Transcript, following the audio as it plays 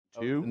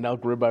Two. An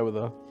elk ribeye with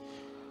a...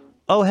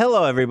 Oh,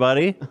 hello,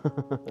 everybody.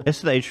 This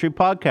is the H Street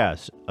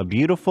Podcast, a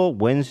beautiful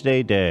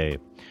Wednesday day,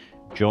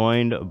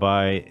 joined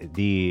by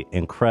the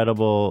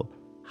incredible,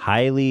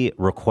 highly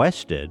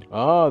requested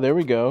Oh, there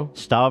we go.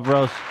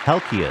 Stavros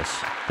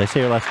Helkias. Did I say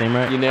your last name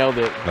right? You nailed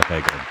it.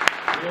 Okay, good.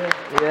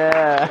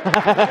 Yeah.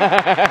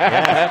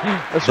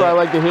 That's what I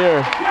like to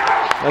hear.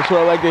 That's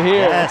what I like to hear.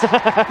 Yes.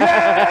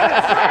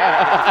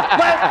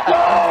 Let's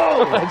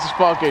go! Let's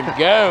fucking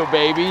go,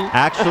 baby.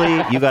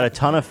 Actually, you got a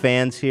ton of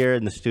fans here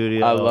in the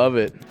studio. I love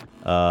it.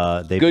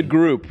 Good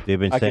group. They've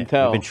been I can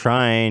tell. They've been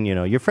trying, you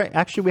know.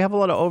 Actually, we have a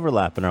lot of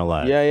overlap in our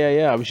lives.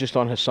 Yeah. I was just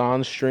on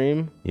Hassan's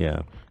stream.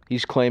 Yeah.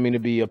 He's claiming to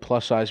be a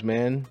plus-size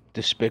man.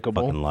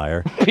 Despicable. Fucking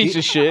liar. Piece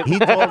of shit. He's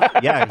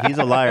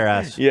a liar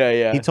ass.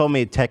 Yeah. He told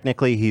me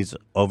technically he's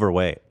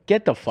overweight.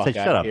 Get the fuck Said,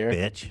 out shut of up, here.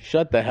 bitch.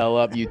 Shut the hell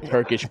up, you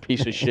Turkish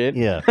piece of shit.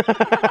 Yeah.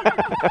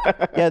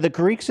 Yeah, the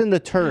Greeks and the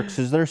Turks.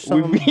 Is there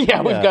some? We've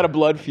got a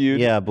blood feud.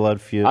 Yeah,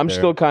 blood feud. I'm there.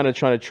 still kind of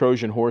trying to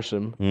Trojan horse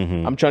him.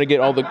 Mm-hmm. I'm trying to get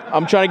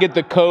I'm trying to get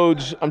the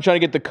codes. I'm trying to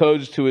get the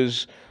codes to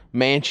his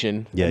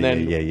mansion. Yeah, and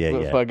then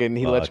yeah. Fucking,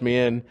 he lets me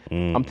in.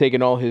 I'm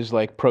taking all his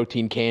like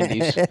protein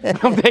candies.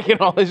 I'm taking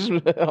all his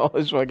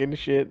fucking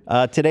shit.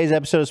 Today's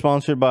episode is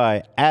sponsored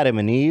by Adam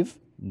and Eve,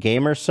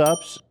 Gamer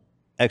Subs,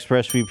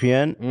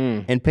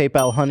 ExpressVPN, and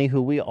PayPal Honey,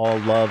 who we all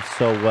love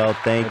so well.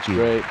 Thank you.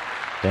 Great.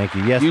 Thank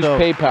you. Yes, Use so,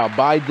 PayPal.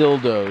 Buy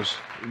dildos.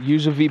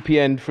 Use a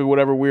VPN for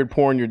whatever weird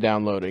porn you're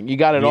downloading. You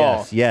got it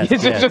all. Yes.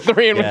 It's a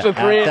three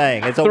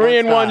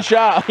in one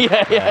shot.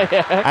 Yeah.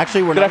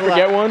 Actually, we're Did not I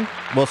forget one?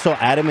 Well, so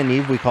Adam and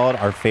Eve, we call it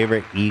our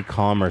favorite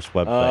e-commerce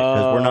website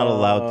because we're not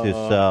allowed to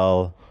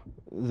sell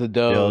The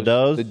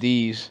dildos, the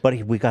D's.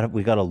 But we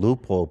got a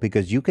loophole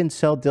because you can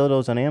sell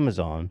dildos on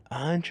Amazon,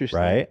 Interesting.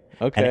 right?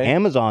 Okay. And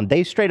Amazon,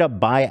 they straight up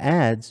buy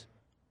ads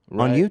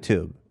on Right.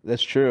 YouTube.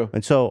 That's true.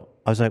 And so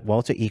I was like, well,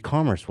 it's an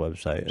e-commerce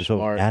website. And so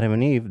Smart. Adam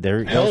and Eve,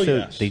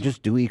 they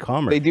just do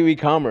e-commerce. They do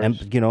e-commerce.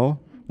 And, you know,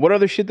 What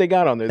other shit they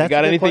got on there? They that's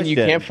got a good anything you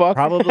question. can't fuck?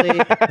 Probably.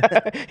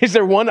 Is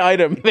there one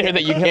item there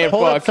that you can't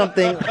pull fuck? up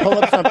something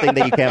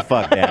that you can't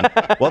fuck, Dan.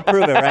 We'll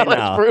prove it right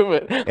now. Let's prove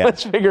it. Yeah.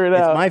 Let's figure it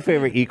It's out. my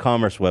favorite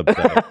e-commerce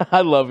website.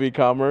 I love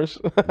e-commerce.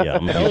 Yeah,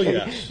 Hell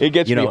yes. It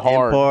gets you me know,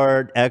 hard.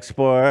 import,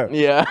 export.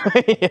 Yeah.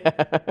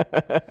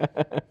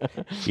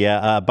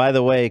 Yeah. By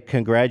the way,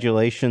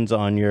 congratulations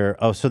on your.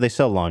 Oh, so they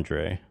sell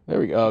lingerie, There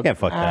we go. You can't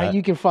fuck that.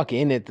 You can fuck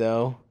in it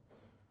though.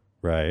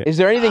 right? Is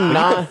there anything You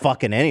not? can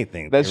fucking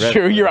anything. That's true.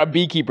 theoretically. You're a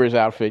beekeeper's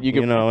outfit. You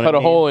can You know what cut I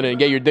a mean? hole in it and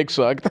get your dick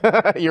sucked.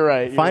 You're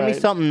right. Find me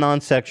right. something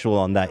non-sexual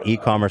on that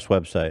e-commerce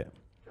website.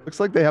 Looks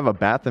like they have a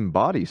bath and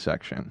body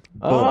section.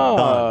 Oh,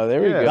 done.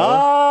 there we Yeah. go.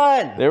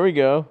 Done. There we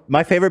go.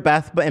 My favorite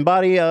bath and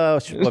body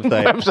website.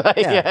 Website.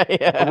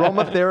 Yeah.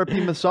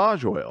 Aromatherapy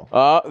massage oil.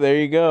 Oh, there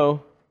you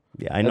go.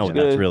 Yeah, I know what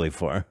That's that's good. really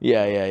for.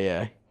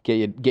 Yeah. Get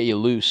you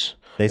loose.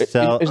 They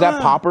sell Is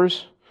that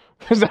poppers?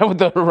 Is that what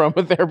the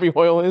aromatherapy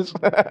oil is?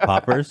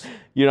 poppers.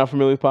 You're not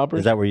familiar with poppers?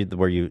 Is that where you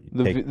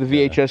the take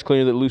VHS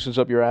cleaner that loosens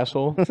up your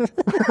asshole?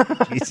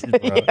 Jesus,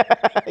 bro.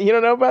 You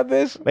don't know about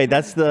this? Wait,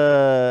 that's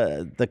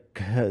the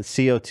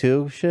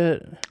CO2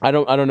 shit, I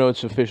don't know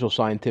its official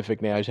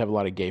scientific name. I just have a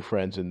lot of gay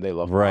friends and they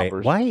love right?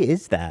 poppers. Why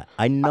is that?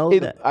 I know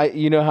that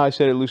You know how I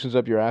said it loosens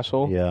up your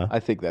asshole? Yeah. I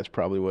think that's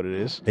probably what it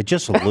is. it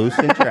just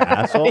loosens your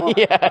asshole.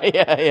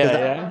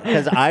 Yeah.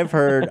 Because I've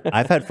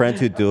had friends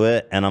who do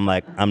it, and I'm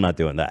like, I'm not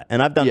doing that.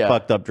 And I've done Yeah.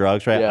 fucked up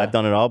drugs, right? Yeah. I've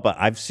done it all, but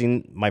I've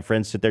seen my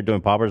friends sit there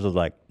doing poppers. I was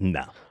like,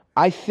 no.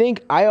 I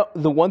think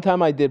the one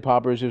time I did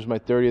poppers, it was my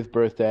 30th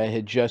birthday. I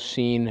had just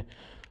seen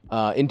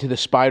Into the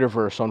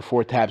Spider-Verse on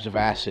 4 tabs of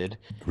acid.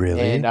 Really?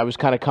 And I was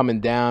kind of coming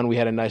down. We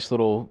had a nice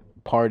little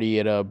party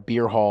at a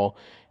beer hall,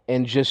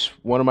 and just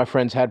one of my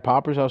friends had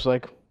poppers. I was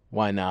like,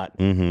 why not?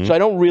 So I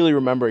don't really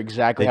remember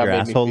exactly how Did it your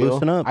made me asshole feel.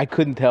 loosen up? I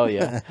couldn't tell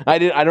you.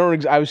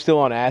 I was still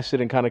on acid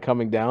and kind of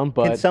coming down,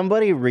 Can but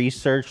somebody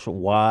research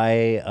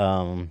why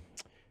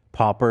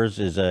poppers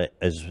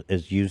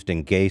is used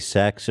in gay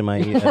sex? Am I?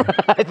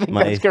 I think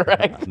that's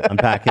correct.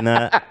 Unpacking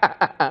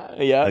that.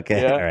 Yeah.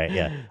 Okay. yeah. All right.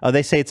 Yeah. Oh,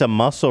 they say it's a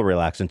muscle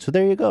relaxant. So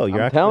there you go. You're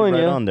I'm actually telling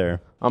right you. on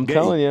there. I'm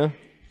telling you.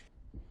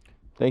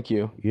 Thank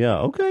you. Yeah.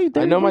 Okay.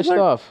 there I know you my go.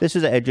 stuff. This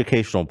is an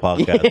educational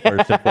podcast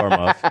first and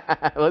foremost.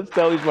 Let's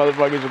tell these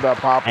motherfuckers about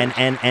poppers.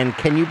 And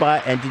can you buy?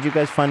 And did you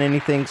guys find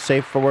anything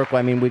safe for work? Well,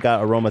 I mean, we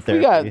got aromatherapy. We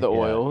got the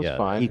oil. It's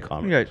fine.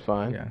 E-commerce. You got It's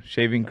fine. Yeah,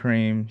 shaving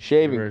cream.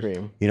 Shaving shivers.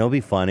 cream. You know, it'd be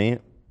funny.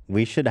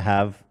 We should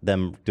have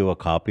them do a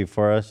copy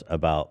for us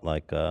about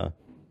like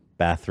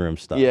bathroom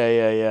stuff.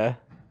 Yeah.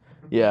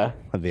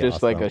 That'd be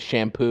Just like awesome. a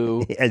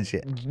shampoo. Yeah,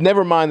 shit.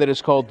 Never mind that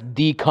it's called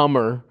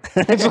decummer.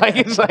 it's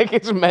like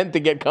it's meant to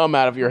get cum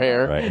out of your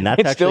hair. Right, and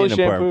that's It's actually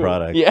still an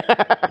important shampoo.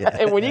 product. Yeah.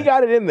 And when you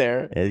got it in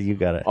there, Yeah, you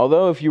got it.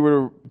 although if you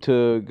were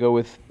to go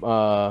with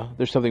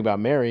there's something about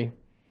Mary,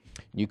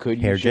 you could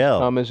Hair use gel.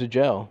 cum as a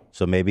gel.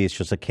 So maybe it's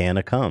just a can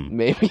of cum.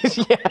 Maybe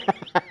yeah.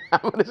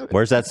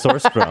 Where's that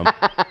source from?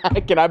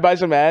 Can I buy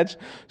some ads?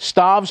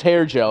 Stav's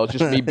hair gel. It's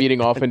just me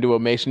beating off into a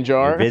mason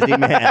jar. Busy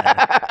man.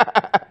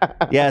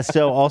 Yeah.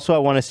 So also, I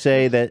want to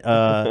say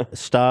that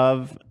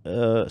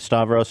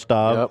Stavros.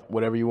 Yep,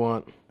 whatever you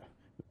want.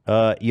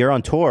 You're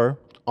on tour.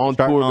 On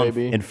Starting tour,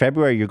 baby. In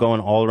February, you're going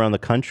all around the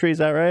country. Is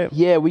that right?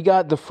 Yeah, we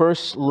got the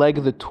first leg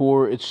of the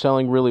tour. It's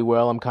selling really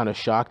well. I'm kind of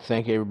shocked.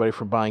 Thank everybody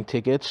for buying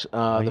tickets.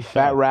 The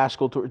Fat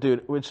Rascal tour,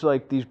 dude. It's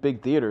like these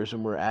big theaters,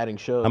 and we're adding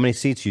shows. How many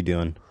seats you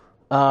doing?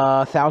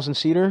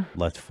 1,000-seater.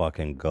 Let's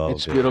fucking go.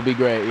 Dude. It'll be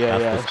great. Yeah,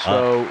 That's yeah. what's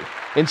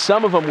So, in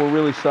some of them, we're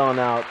really selling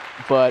out,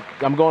 but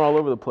I'm going all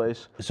over the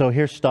place. So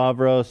here's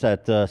Stavros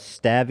at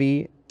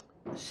Stabby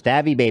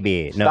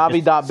baby.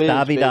 Stabby.biz,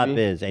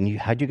 Stabby.biz. And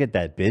how'd you get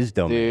that biz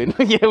domain?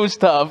 Dude, yeah, it was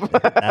tough.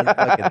 That's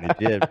fucking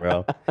legit,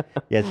 bro.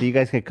 Yeah, so you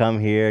guys can come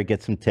here,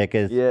 get some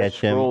tickets, Yeah, catch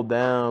him. scroll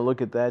down.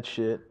 Look at that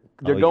shit.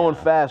 They're Oh, going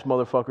yeah. fast,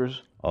 motherfuckers.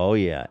 Oh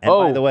yeah. And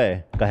by Oh. the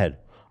way, go ahead.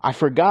 I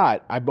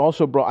forgot. I brought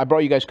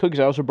you guys cookies.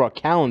 I also brought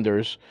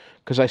calendars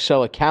because I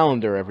sell a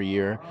calendar every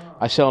year.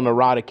 I sell an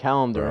erotic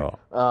calendar.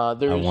 I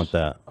want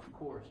that. Of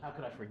course. How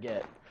could I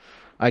forget?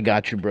 I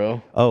got you,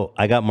 bro. Oh,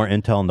 I got more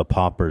intel on the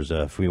poppers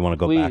if we want to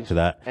go back Please. to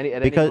that. At any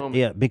because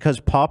moment. because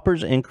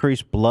poppers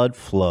increase blood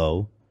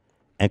flow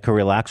and can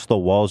relax the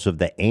walls of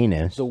the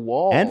anus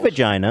walls? and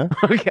vagina.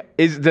 Okay.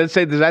 Does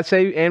that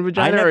say and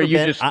vagina, or are you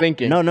just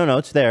thinking? No,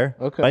 it's there.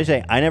 Okay. But I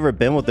say I never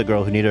been with a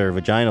girl who needed her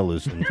vagina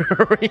loosened.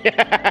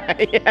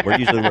 We're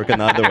usually working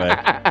the other way.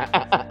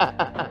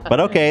 But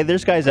okay,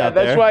 there's guys out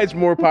there. That's why it's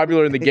more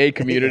popular in the gay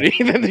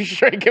community than the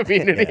straight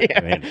community. Yeah,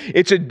 I mean-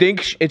 It's a dick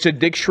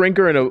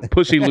shrinker and a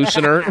pussy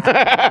loosener.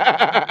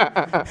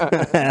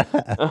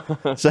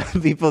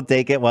 Some people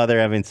take it while they're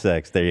having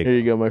sex. There you go. Here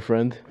you go, my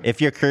friend. If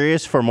you're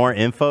curious for more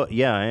info,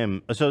 yeah, I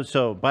am.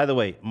 So by the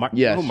way, you know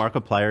Yes. who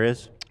Markiplier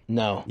is?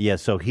 No. Yeah,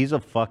 so he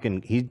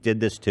did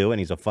this too, and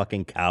he's a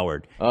fucking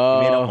coward. He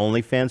made an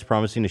OnlyFans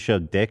promising to show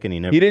dick, and he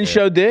never He didn't did.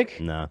 show dick?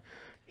 No.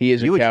 He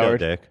is You a would show coward.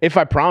 dick. If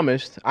I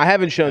promised. I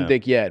haven't shown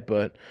dick yet,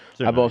 but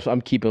Certainly. I'm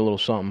keeping a little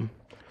something.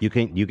 You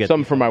get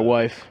Something for my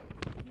wife.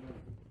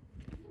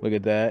 Look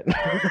at that.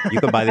 You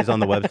can buy these on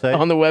the website.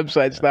 On the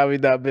website,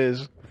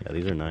 stabby.biz. Yeah,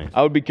 these are nice.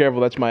 I would be careful.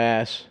 That's my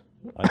ass.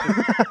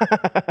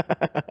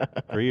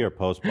 Free or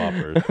post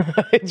poppers?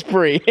 It's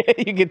free.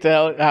 You can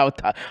tell how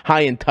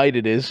high and tight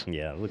it is.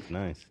 Yeah, it looks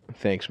nice.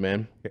 Thanks,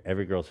 man.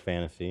 Every girl's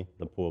fantasy,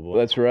 the pool boy.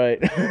 That's right.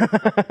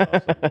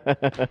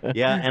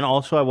 Yeah, and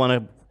also I want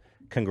to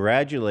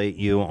congratulate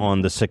you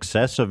on the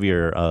success of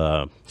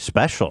your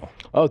special.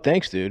 Oh,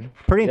 thanks, dude.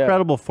 Pretty Yeah.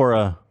 incredible for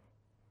a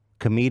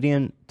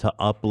comedian to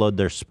upload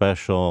their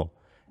special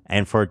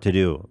and for it to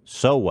do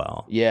so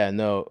well. Yeah,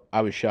 no,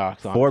 I was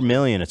shocked. 4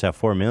 million. It's at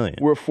 4 million.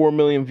 We're at 4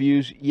 million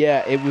views.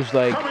 Yeah, it was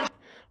like,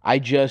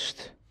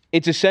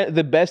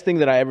 the best thing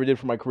that I ever did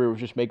for my career was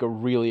just make a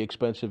really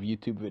expensive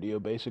YouTube video,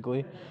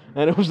 basically.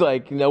 And it was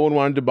like, no one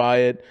wanted to buy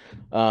it.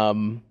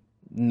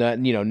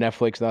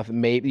 Netflix,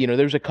 nothing. Maybe,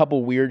 there's a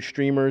couple weird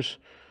streamers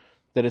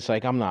that it's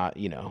like, I'm not,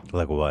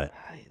 Like what?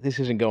 this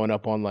isn't going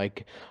up on I'm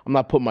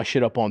not putting my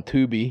shit up on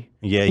Tubi.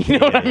 Yeah, You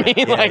know what I mean?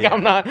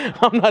 yeah.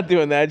 I'm not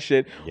doing that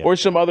shit. Yeah. Or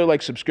some other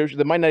subscription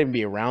that might not even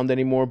be around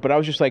anymore. But I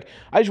was just like,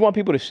 I just want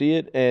people to see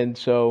it, and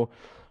so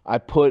I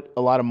put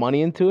a lot of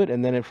money into it,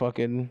 and then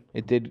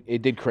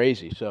it did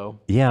crazy. So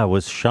Yeah, it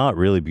was shot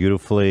really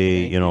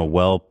beautifully.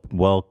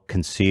 Well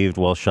conceived,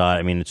 well shot.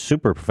 I mean, it's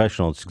super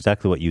professional. It's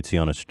exactly what you'd see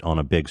on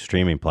a big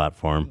streaming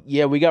platform.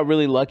 yeah, we got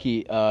really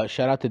lucky.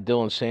 Shout out to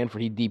Dylan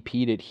Sanford. He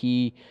DP'd it.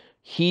 He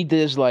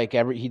does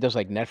he does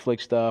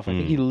Netflix stuff. I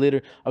think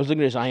I was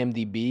looking at his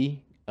IMDb,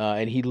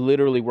 and he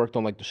literally worked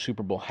on the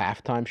Super Bowl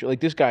halftime show.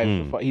 This guy,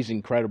 he's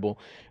incredible.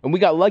 And we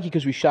got lucky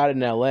because we shot it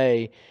in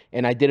L.A.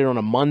 and I did it on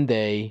a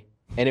Monday,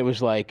 and it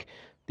was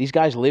these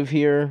guys live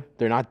here.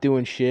 They're not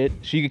doing shit,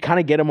 so you could kind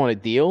of get them on a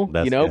deal,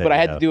 That's good, But I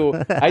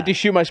had to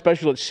shoot my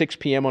special at 6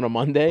 p.m. on a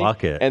Monday,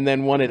 Fuck it. and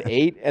then one at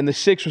 8. And the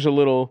 6 was a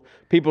little.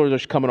 People are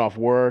just coming off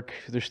work.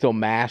 There's still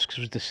masks.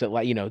 It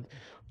was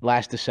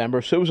last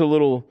December, so it was a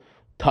little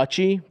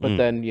touchy, but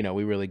then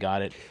we really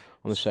got it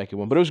on the second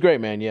one. But it was great,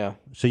 man. Yeah,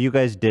 So you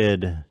guys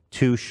did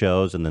 2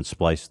 shows and then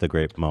spliced the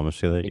great moments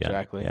together.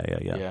 exactly.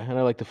 Yeah. And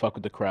I like to fuck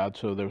with the crowd,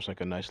 so there was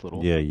a nice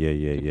little Yeah.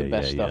 the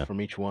best stuff from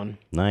each one.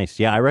 Nice.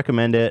 Yeah, I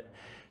recommend it.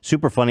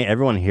 Super funny.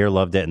 Everyone here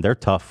loved it, and they're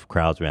tough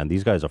crowds, man.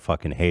 These guys are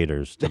fucking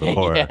haters to the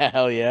core. Yeah,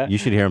 hell yeah. You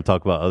should hear them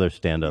talk about other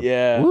stand-up.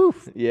 Yeah,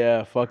 Woof.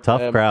 yeah. Fuck Tough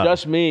them. crowd.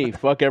 Just me.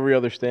 Fuck every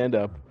other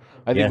stand-up.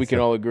 I think Yeah, we can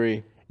so- all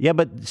agree. Yeah,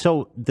 but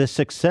so the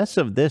success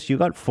of this, you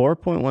got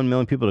 4.1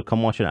 million people to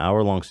come watch an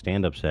hour-long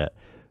stand-up set.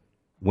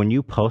 When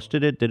you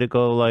posted it, did it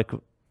go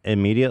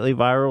immediately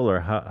viral, or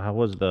how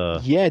was the?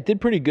 Yeah, it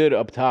did pretty good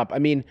up top. I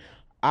mean,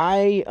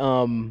 I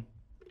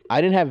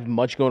didn't have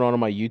much going on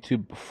my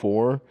YouTube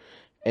before,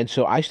 and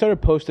so I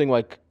started posting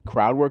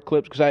crowd work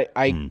clips because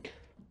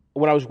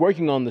when I was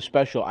working on the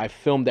special, I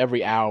filmed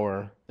every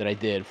hour that I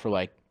did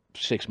for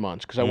 6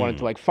 months because I wanted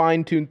to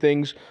fine tune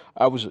things.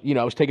 I was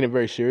taking it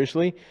very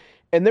seriously,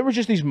 and there were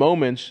just these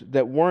moments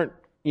that weren't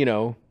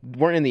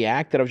in the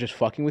act that I was just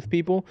fucking with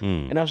people,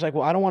 and I was like,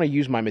 well, I don't want to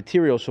use my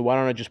material, so why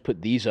don't I just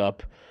put these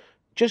up?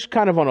 Just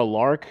kind of on a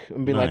lark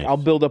and be Nice. I'll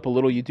build up a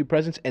little YouTube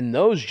presence. And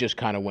those just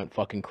kind of went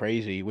fucking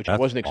crazy, which I That's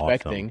wasn't awesome.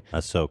 expecting.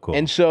 That's so cool.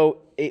 And so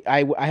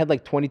I had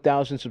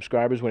 20,000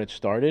 subscribers when it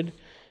started.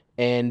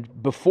 And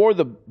before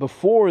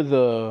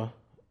the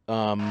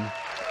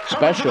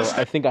special,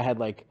 I think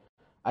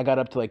I got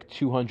up to like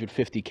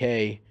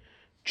 250K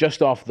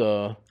just off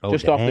the Oh,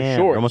 off the damn.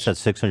 shorts. We're almost at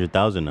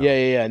 600,000 now.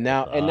 Yeah.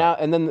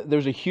 And then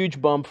there's a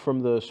huge bump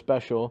from the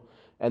special,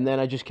 and then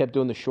I just kept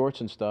doing the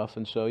shorts and stuff,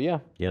 and so yeah,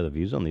 Yeah, the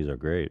views on these are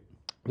great.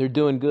 they're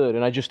doing good.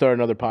 And I just started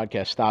another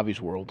podcast,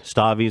 Stavi's World,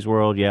 Stavi's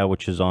World, yeah,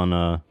 which is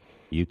on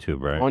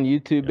YouTube, right? on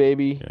YouTube,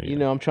 baby. You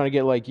know, I'm trying to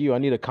get like you. I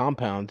need a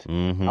compound.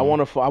 Mhm. I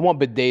want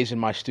bidets in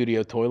my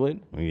studio toilet.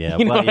 Yeah,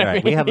 You know well, what you're I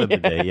right. We mean? have a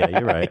bidet. Yeah,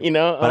 you're right. You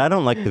know, But I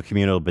don't like the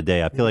communal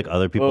bidet. I feel like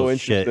other people's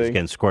shit is interesting.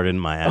 getting squirted in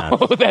my ass.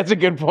 Oh, that's a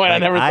good point. I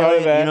Like, never thought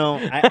of that. You know,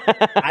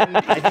 I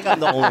think I'm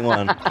the only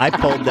one. I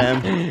pulled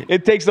them.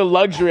 It takes the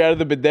luxury out of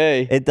the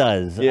bidet. It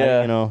does.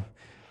 Yeah. You know,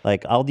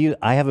 like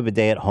I have a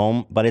bidet at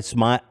home, but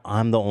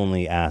I'm the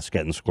only ass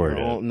getting squirted.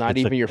 Well, not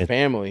It's even your it's-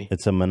 family.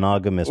 It's a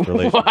monogamous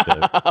relationship.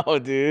 Wow,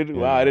 dude.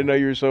 Wow, I didn't know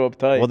you were so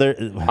uptight.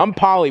 Well, I'm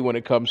poly when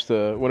it comes to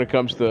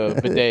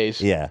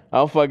bidets. Yeah.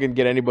 I'll fucking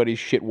get anybody's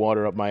shit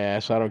water up my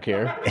ass. I don't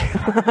care.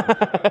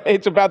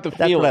 It's about the that's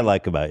what I feeling.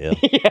 like about you.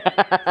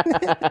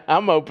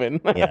 I'm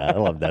open. Yeah, I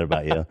love that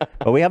about you.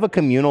 But we have a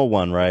communal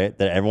one, right,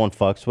 that everyone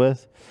fucks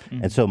with.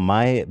 And so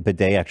my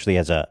bidet actually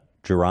has a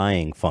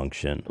drying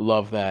function.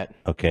 Love that.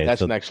 Okay, That's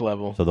so, next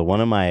level. So the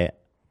one in my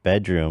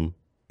bedroom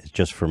is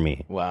just for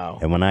me. Wow.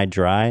 And when I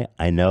dry,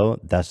 I know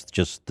that's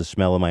just the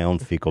smell of my own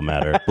fecal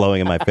matter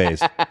blowing in my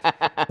face.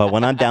 But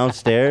when I'm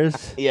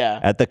downstairs Yeah.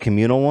 at the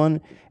communal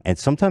one, and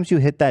sometimes you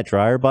hit that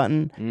dryer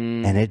button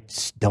and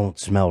it don't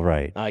smell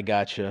right. I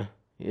gotcha.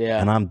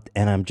 Yeah.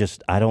 And I'm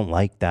just I don't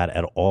like that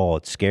at all.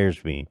 It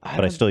scares me,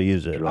 but I still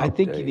use it. I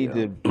think you need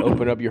to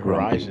open up your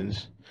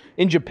horizons.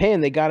 In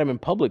Japan, they got them in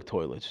public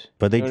toilets.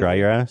 But they dry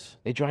your ass?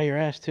 They dry your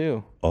ass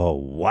too. Oh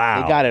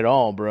wow. They got it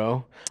all,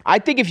 bro. I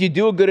think if you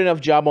do a good enough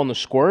job on the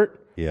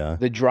squirt, Yeah.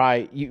 the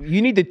dry,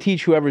 you need to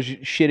teach whoever's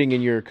shitting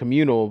in your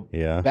communal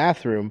Yeah.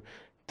 bathroom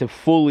to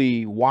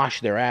fully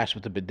wash their ass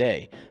with the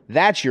bidet.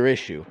 That's your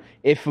issue.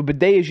 If a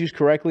bidet is used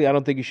correctly, I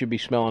don't think you should be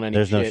smelling any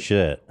There's no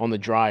shit. on the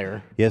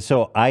dryer. Yeah,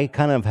 so I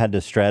kind of had to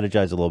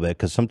strategize a little bit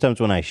because sometimes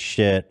when I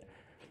shit,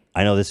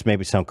 I know this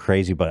maybe sound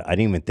crazy, but I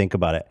didn't even think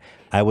about it.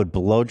 I would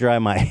blow dry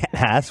my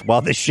ass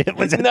while the shit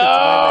was in the toilet.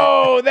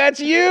 No, that's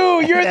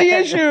you. You're the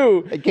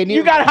issue. Can you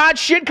you got hot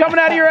shit coming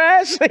out of your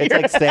ass? It's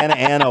like Santa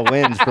Ana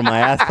winds from my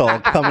asshole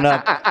coming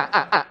up.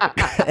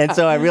 And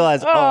so I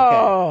realized,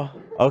 Oh,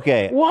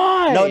 okay.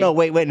 why? No,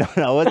 wait, no.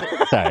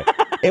 Sorry.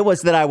 It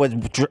was that I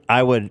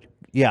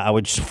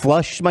would just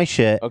flush my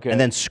shit Okay. and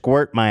then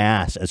squirt my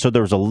ass. And so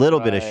there was a little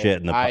bit of shit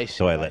in the I see,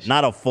 toilet,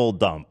 not a full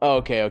dump.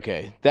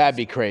 Okay. That'd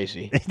be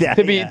crazy. Yeah,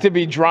 to be yeah. to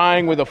be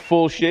drying with a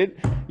full shit,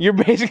 you're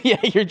basically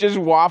you're just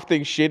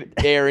wafting shit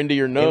air into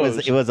your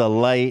nose. It was a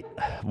light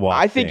waft.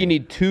 I think you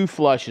need 2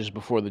 flushes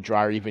before the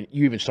dryer you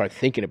even start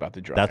thinking about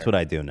the dryer. That's what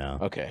I do now.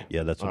 Okay.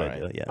 Yeah, that's what All I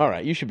right. do. Yeah. All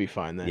right, you should be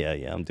fine then.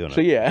 Yeah, I'm doing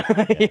So it. yeah.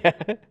 yeah.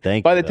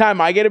 Thank By you. the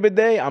time I get a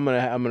bidet, I'm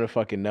gonna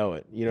fucking know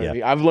it. You know what I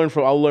Yeah. mean?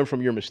 I'll learn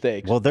from your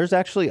mistakes. Well, there's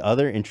actually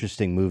other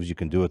interesting moves you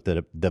can do with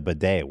the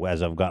bidet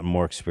as I've gotten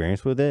more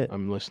experience with it.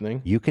 I'm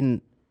listening. You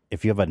can,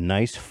 if you have a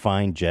nice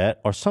fine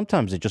jet, or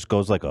sometimes it just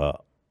goes like a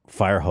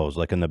fire hose,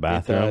 like in the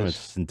bathroom. does.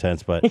 It's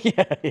intense, but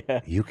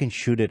yeah. you can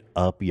shoot it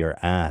up your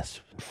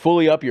ass.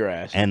 Fully up your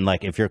ass. And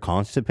like if you're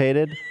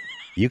constipated,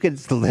 you can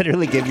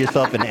literally give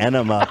yourself an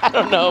enema. I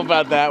don't know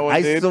about that one,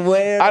 I dude.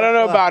 swear. I don't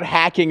know to God. about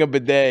hacking a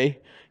bidet.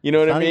 You know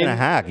what It's I not mean? even a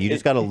hack. You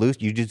just got to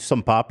you do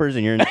some poppers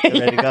and you're ready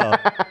to go.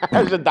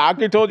 Has the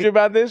doctor told you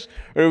about this,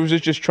 or was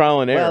it just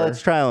trial and error? Well,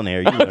 it's trial and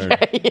error. You learn.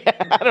 yeah,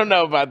 I don't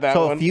know about that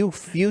So one. a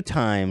few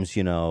times,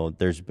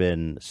 there's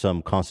been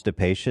some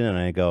constipation, and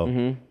I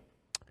go,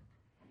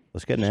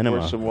 let's get an Squirt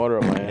enema. some water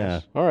up my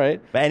ass. All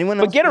right, But anyone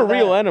else but get a do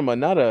real that? enema,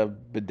 not a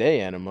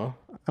bidet enema.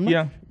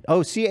 Yeah.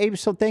 Oh, see, Abe,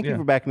 so thank you Yeah.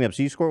 for backing me up.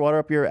 So you squirt water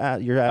up your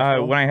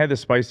asshole? When I had the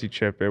spicy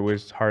chip, it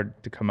was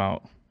hard to come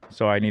out,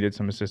 so I needed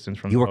some assistance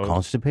from. You the were hose.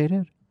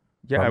 constipated?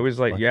 Yeah, I was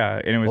like, yeah,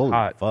 and it was Holy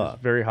hot. It fuck. was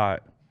very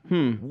hot.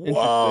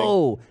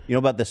 Whoa! You know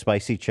about the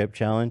spicy chip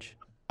challenge?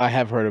 I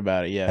have heard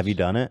about it. Yes. Have you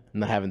done it?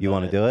 No, I haven't. You done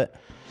want it. to do it?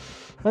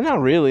 Well,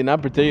 not really,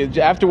 not particularly.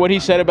 After what he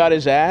said about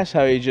his ass,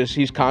 how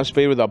he's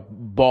constipated with a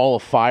ball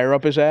of fire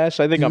up his ass.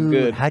 I think I'm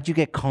Dude, good. How'd you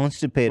get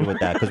constipated with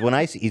that? Because when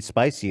I eat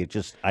spicy, it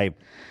just I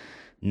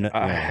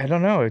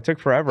don't know. It took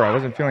forever. I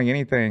wasn't feeling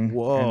anything.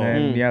 Whoa. And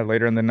then yeah,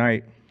 later in the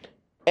night.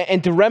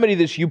 And to remedy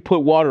this, you put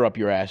water up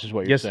your ass, is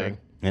what you're Yes, sir. saying.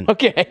 And-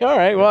 Okay, all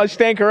right. Well, I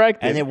stand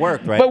corrected. And it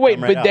worked, right? But wait,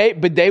 Come right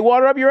out. bidet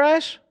water up your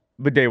ass?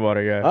 Bidet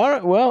water, yeah. All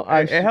right. Well,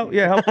 It helped.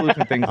 Yeah, it helped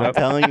loosen things I'm up.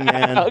 telling you,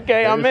 man.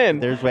 okay, I'm in.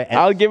 There's way.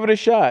 I'll give it a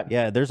shot.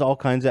 Yeah, there's all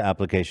kinds of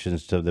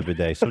applications to the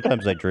bidet.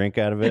 Sometimes I drink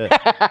out of it.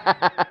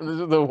 This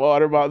is the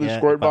water bottle, the Yeah,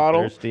 squirt if I'm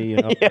bottle. thirsty,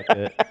 fuck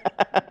it.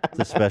 It's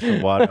a special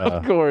water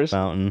Of course.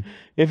 fountain.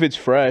 If it's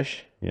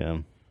fresh. Yeah.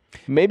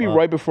 Maybe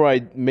right before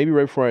I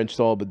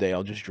install a bidet,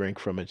 I'll just drink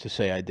from it to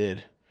say I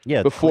did. Yeah.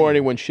 it's Before clean.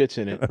 anyone shits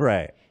in it.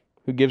 Right.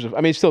 Who gives a?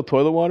 I mean, it's still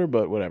toilet water,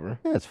 but whatever.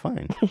 Yeah, it's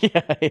fine.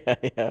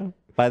 yeah.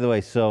 By the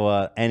way,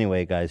 so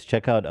anyway, guys,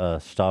 check out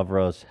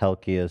Stavros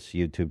Helkias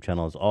YouTube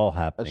channel. It's all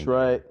happening. That's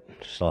right.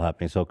 It's all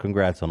happening. So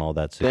congrats on all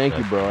that success. Thank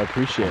you, bro. I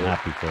appreciate I'm it.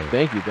 happy for you.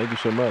 Thank you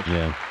so much.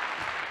 Yeah.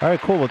 All right,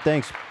 cool. Well,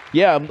 thanks.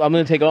 Yeah, I'm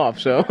gonna take off.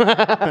 So this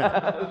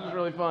is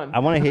really fun. I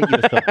want to hit you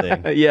with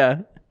something.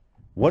 Yeah.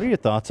 What are your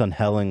thoughts on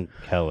Helen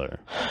Keller?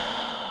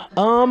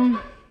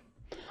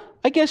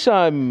 I guess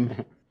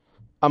I'm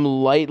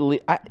lightly.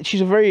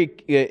 She's a very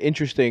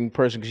interesting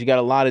person because she got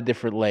a lot of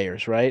different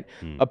layers, right?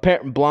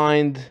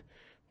 Blind,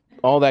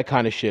 all that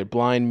kind of shit.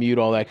 Blind, mute,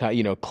 all that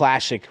kind.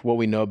 Classic. What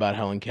we know about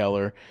Helen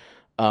Keller.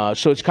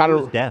 So it's kind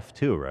of Deaf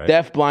too, right?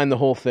 deaf, blind, the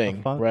whole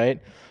thing, fuck?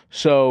 right?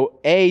 So,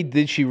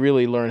 did she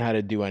really learn how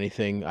to do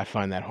anything? I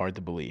find that hard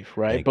to believe,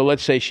 right? But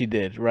let's say she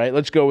did, right?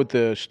 Let's go with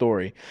the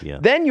story. Yeah.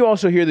 Then you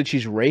also hear that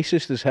she's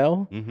racist as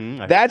hell.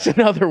 Mm-hmm. That's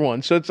another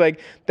one. So it's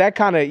like that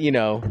kind of,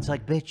 It's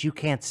like, bitch, you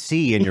can't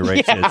see and you're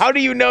racist. Yeah, how do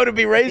you know to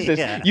be racist?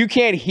 Yeah. You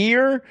can't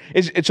hear?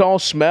 It's all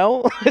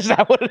smell? Is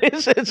that what it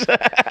is?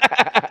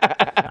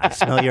 I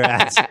smell your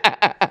ass.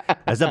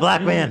 As a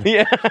black man.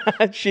 Yeah,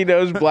 she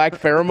knows black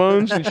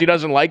pheromones and she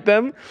doesn't like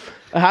them.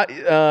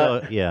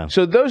 Yeah.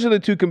 So those are the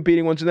two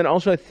competing ones, and then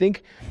also I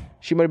think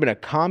she might have been a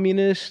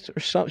communist or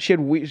something. She had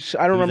I don't She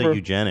was remember. a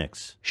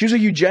eugenics. She was a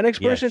eugenics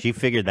Yeah, person. she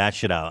figured that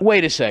shit out.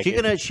 Wait a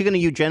second. She gonna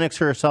eugenics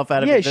herself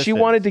out of Yeah, existence. she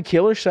wanted to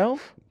kill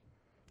herself.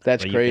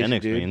 That's What crazy,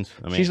 eugenics dude. means.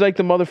 I mean- She's like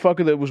the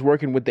motherfucker that was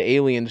working with the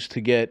aliens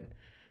to get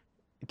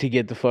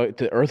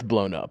the Earth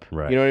blown up.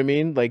 Right. You know what I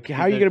mean? Like,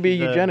 how are you gonna be a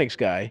she's a- eugenics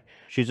guy?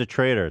 She's a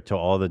traitor to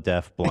all the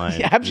deaf, blind.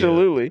 Yeah,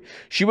 absolutely.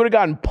 She would have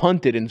gotten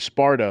punted in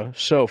Sparta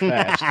so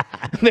fast.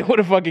 They would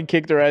have fucking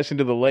kicked her ass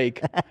into the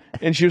lake.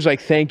 And she was like,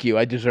 "Thank you,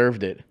 I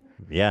deserved it."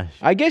 Yeah.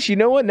 I guess you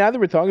know what? Now that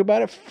we're talking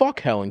about it, fuck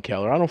Helen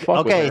Keller. I don't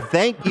fuck with Okay, her.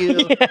 thank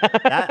you.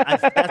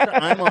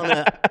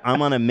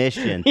 I'm on a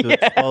mission to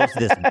expose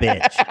this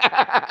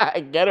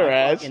bitch. Get her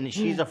ass. And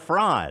she's a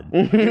fraud.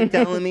 You're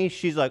telling me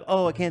she's like,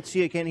 oh, I can't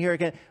see, I can't hear, I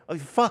can't. Oh,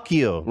 fuck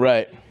you.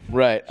 Right. I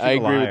She's a agree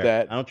with liar.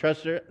 that. I don't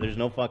trust her. There's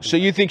no fucking. So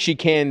you think she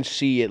can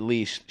see at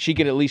least? She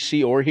can at least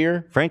see or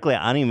hear? Frankly,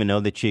 I don't even know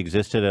that she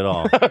existed at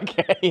all.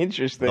 Okay,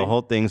 interesting. The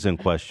whole thing's in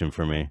question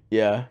for me.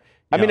 Yeah.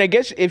 I mean, I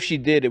guess if she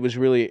did, it was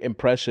really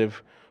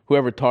impressive.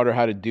 Whoever taught her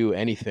how to do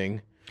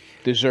anything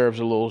deserves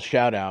a little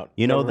shout out.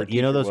 You know, Whoever her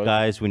you know teacher those was.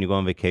 guys when you go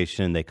on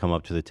vacation, they come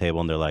up to the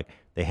table and they're like,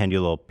 they hand you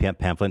a little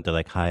pamphlet. They're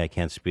like, "Hi, I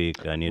can't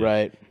speak. I need."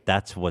 Right.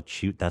 That's what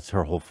That's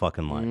her whole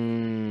fucking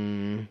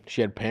life.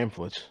 She had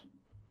pamphlets.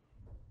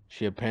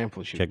 She would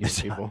Check give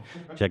this people.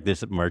 out. Check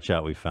this merch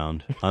out we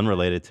found.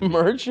 Unrelated to me.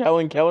 Merch?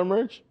 Helen Keller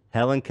merch?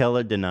 Helen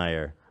Keller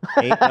denier.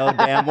 Ain't no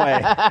damn way.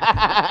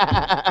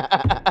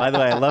 By the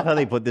way, I love how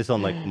they put this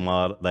on like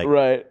mod. Like,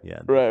 Right. Yeah.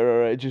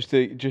 Right. Just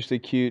a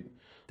cute.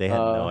 They had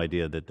no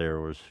idea that there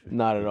was.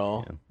 Not at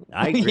all.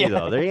 I agree Yeah.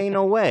 though. There ain't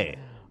no way.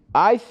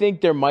 I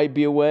think there might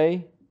be a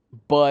way,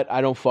 but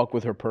I don't fuck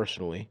with her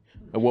personally.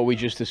 And what we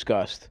just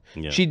discussed.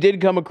 Yeah. She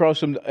did come across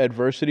some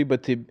adversity,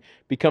 but to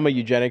become a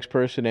eugenics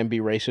person and be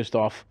racist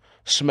off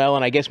smell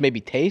and I guess maybe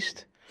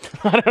taste.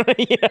 I don't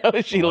know.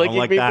 Is she I don't licking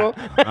like people?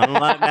 that. I don't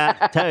like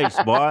that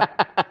taste, boy.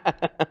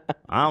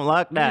 I don't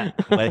like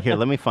that. But here,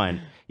 let me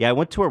find. Yeah, I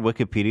went to her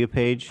Wikipedia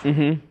page.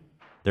 Mm-hmm.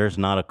 There's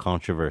not a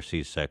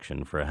controversies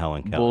section for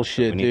Helen Keller.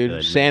 Bullshit, We need dude. to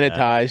admit that.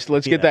 Sanitized.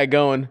 Let's get that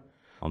going.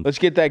 Let's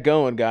get that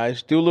going,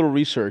 guys. Do a little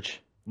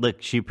research.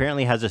 Look, she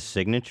apparently has a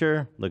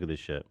signature. Look at this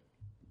shit.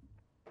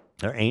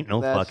 There ain't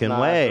no fucking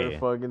way.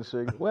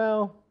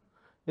 Well,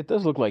 it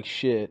does look like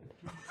shit.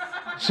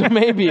 So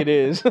maybe it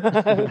is.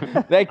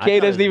 That K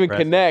it was doesn't even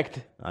impressive. connect.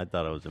 I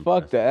thought it was Fuck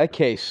impressive. that. That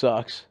K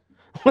sucks.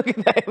 Look at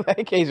that.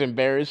 That K's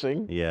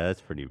embarrassing. Yeah,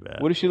 that's pretty bad.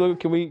 What does she look?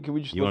 Can we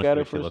just You look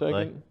wanna at see her what for she a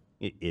look second?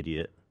 like?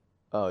 Idiot.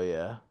 Oh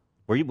yeah.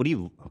 What do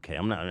you? Okay,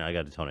 I'm not. I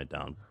got to tone it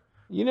down.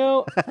 You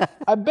know,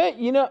 I bet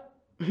you know.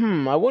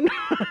 I wonder.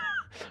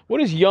 What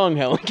does young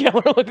Helen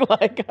Keller look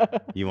like?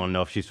 You want to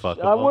know if she's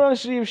fuckable? I want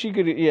to see if she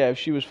could. Yeah, if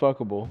she was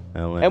fuckable.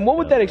 Helen And what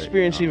would that Keller,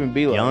 experience young. even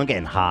be like? Young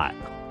and hot.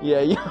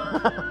 Yeah.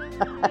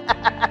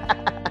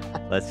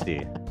 Let's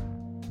see.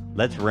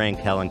 Let's rank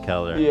Helen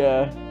Keller.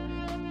 Yeah.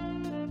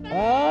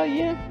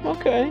 Yeah.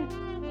 Okay.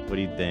 What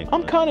do you think?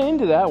 I'm kind of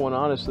into that one,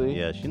 honestly.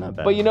 Yeah, she's not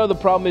bad. But you know, the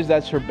problem is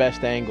that's her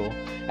best angle.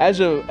 As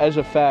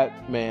a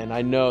fat man,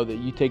 I know that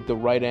you take the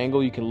right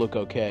angle, you can look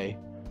okay.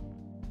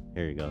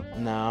 Here you go.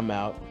 Nah, I'm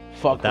out.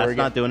 Fuck her That's again.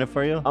 not doing it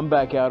for you? I'm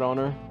back out on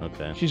her.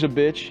 Okay. She's a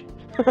bitch.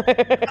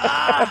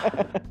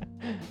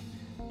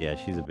 Yeah,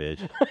 she's a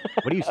bitch.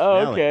 What are you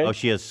smelling? okay. Oh,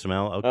 she has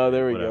smell? Okay, Oh,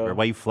 there we whatever. go.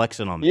 Why are you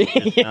flexing on me? You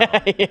can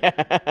smell. yeah.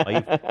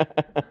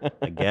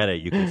 I get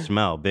it. You can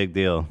smell. Big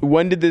deal.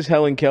 When did this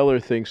Helen Keller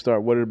thing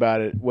start? What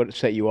about it? What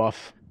set you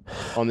off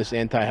on this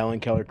anti-Helen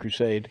Keller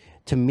crusade?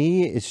 To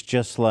me, it's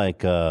just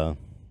like there's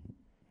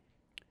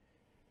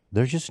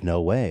just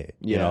no way.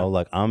 You Yeah. know,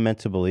 like I'm meant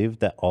to believe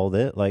that all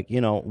that, like,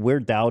 you know,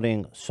 we're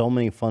doubting so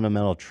many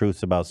fundamental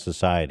truths about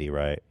society,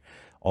 right?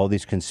 All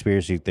these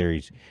conspiracy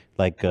theories.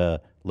 Like,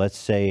 let's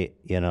say,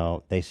 you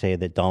know, they say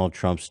that Donald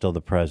Trump's still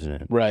the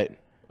president. Right.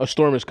 A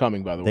storm is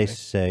coming, by the They way.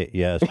 say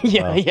yes.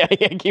 Yeah, well, yeah.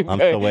 Keep I'm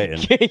going.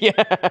 still waiting.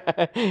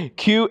 Yeah.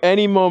 Cue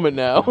any moment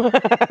now.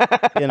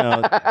 You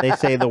know, they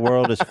say the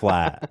world is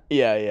flat.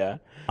 Yeah.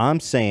 I'm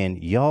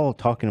saying y'all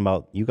talking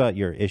about you got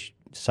your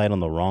sight on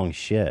the wrong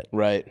shit.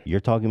 Right. You're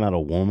talking about a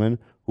woman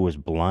who is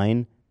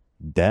blind,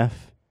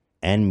 deaf,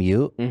 and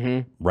mute,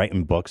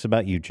 writing books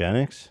about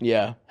eugenics.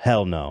 Yeah.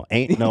 Hell no,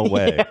 ain't no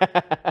way.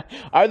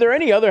 Are there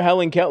any other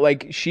Helen Keller?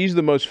 Like, she's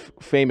the most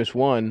famous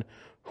one.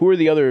 Who are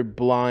the other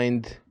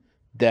blind,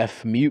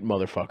 deaf, mute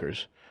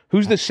motherfuckers?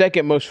 Who's the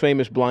second most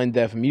famous blind,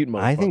 deaf, mute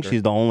motherfucker? I think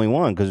she's the only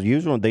one because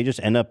usually they just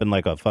end up in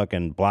like a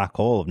fucking black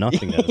hole of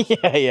nothingness.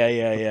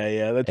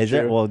 Yeah. That's Is true.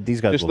 it? Well,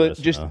 these guys just will let us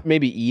just know.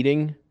 maybe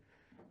eating.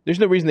 There's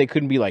no reason they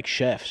couldn't be like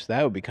chefs.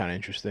 That would be kind of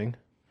interesting.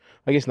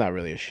 I guess not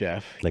really a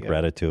chef. Like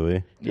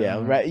Ratatouille. Yeah,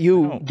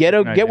 No, get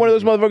no, one of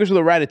those motherfuckers with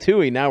a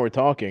ratatouille. Now we're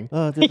talking.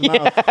 Oh, there's a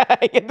mouse.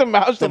 Get the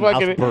mouse The to mouse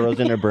fucking. burrows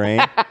in her brain.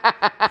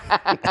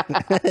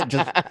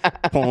 Just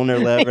pulling her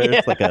levers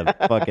like a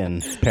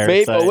fucking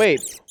parasite. Wait.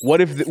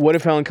 What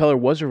if Helen Keller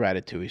was a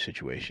ratatouille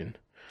situation?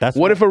 That's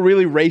What if a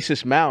really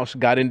racist mouse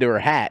got into her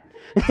hat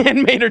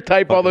and made her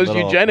type all those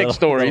eugenic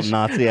stories?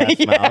 Nazi ass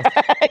mouse.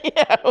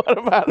 Yeah, what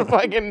about a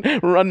fucking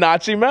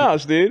Nazi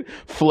mouse, dude?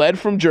 Fled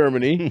from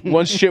Germany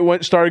once shit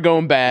started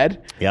going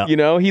bad. Yeah. You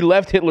know, he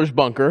left Hitler's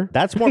bunker.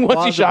 That's more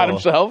once he shot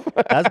plausible.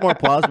 himself. That's more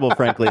plausible,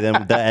 frankly,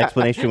 than the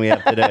explanation we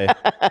have today.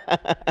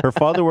 Her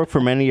father worked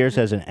for many years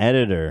as an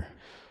editor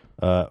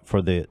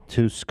for the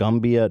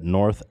Tuscumbia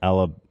North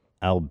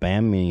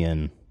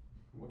Alabamian.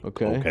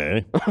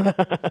 Okay.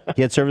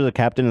 He had served as a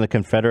captain in the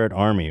Confederate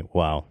Army.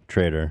 Wow,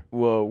 traitor.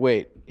 Well,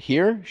 wait.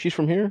 Here? She's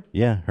from here?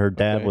 Yeah, her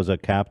dad Okay. was a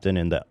captain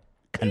in the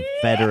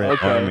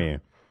Confederate Army.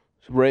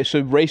 So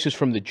racist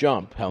from the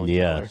jump, Helen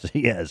Keller. Yes,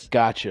 yes.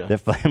 Gotcha. Their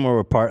family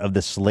were part of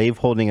the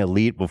slaveholding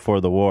elite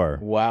before the war,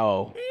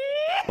 Wow.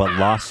 but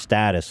lost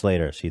status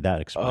later. See, that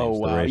explains Oh, the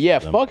wow. racism. Yeah,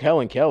 fuck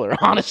Helen Keller.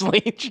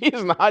 Honestly,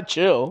 she's not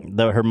chill.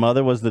 Her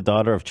mother was the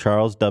daughter of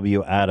Charles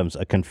W. Adams,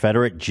 a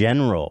Confederate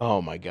general.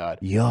 Oh, my God.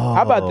 Yo.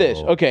 How about this?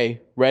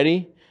 Okay,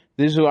 ready?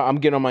 This is what I'm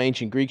getting on my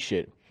ancient Greek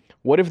shit.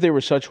 What if they were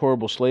such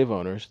horrible slave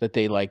owners that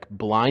they, like,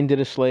 blinded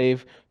a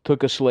slave,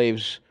 took a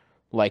slave's,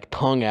 like,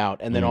 tongue out,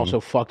 and then also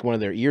fucked one of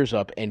their ears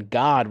up, and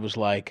God was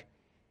like,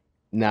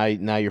 now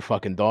your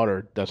fucking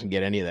daughter doesn't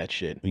get any of that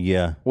shit.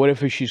 Yeah. What if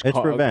she's It's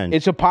revenge.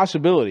 It's a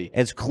possibility.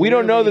 It's We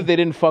don't know clearly- that they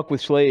didn't fuck with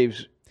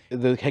slaves.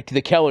 The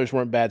Kellers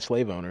weren't bad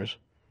slave owners.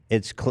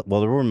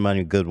 Well, there were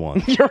many good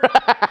ones. You're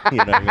right. You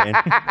know what I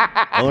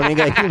mean? Owning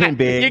a human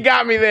being, You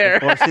got me there.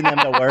 forcing them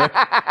to work,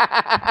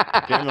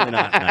 generally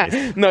not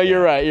nice. No,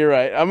 you're right. You're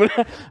right. I'm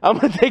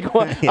gonna take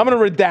one. I'm gonna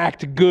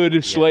redact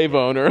good slave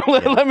owner.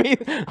 Let me.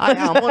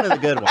 I'm one of the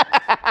good ones.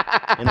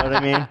 You know what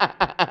I mean?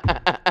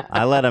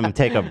 I let them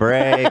take a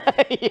break.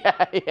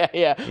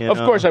 Yeah. You Of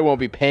know? course, I won't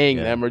be paying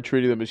them or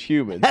treating them as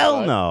humans. Hell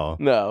but- no.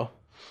 No.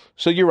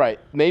 So you're right.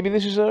 Maybe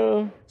this is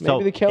maybe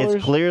So the Kellers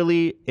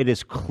it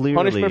is clearly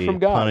Punishment from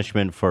God.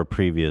 punishment for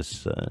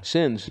previous.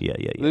 sins. Yeah.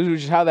 This is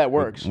just how that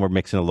works. We're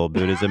mixing a little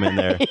Buddhism in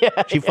there.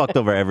 She fucked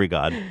over every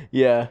god.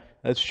 Yeah,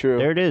 that's true.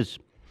 There it is.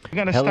 We're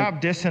gonna Helen-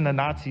 stop dissing the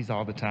Nazis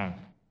all the time.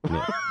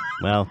 Yeah.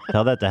 Well,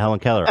 tell that to Helen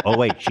Keller. Oh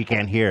wait, she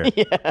can't hear.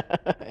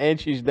 And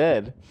she's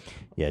dead.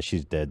 Yeah,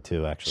 she's dead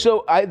too. Actually.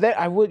 So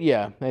I would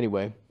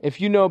Anyway, if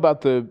you know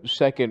about the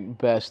second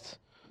best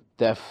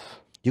deaf.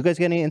 You guys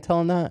get any intel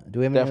on that? Do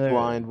we have any Deaf, other-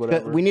 blind,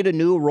 whatever. We need a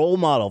new role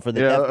model for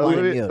the Yeah, deaf, blind,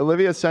 and mute.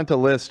 Olivia sent a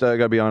list. I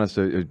gotta be honest.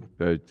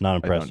 Not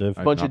impressive.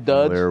 I'm Bunch not of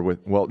duds? familiar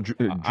with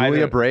Julia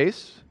Either.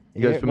 Brace.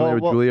 You guys Yeah, familiar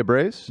well, with Julia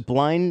Brace?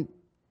 Blind,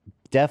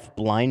 deaf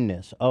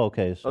blindness. Oh,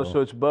 okay. So, So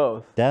it's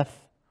both. deaf,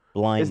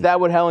 blind. Is that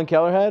what Helen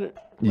Keller had?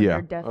 When Yeah.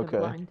 they're deaf Okay.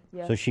 and blind.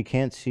 Yeah. So she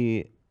can't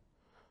see.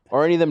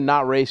 Or any of them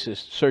not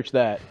racist? Search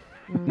that.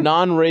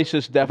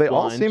 Non-racist deaf They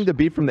all blinds. seem to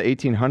be from the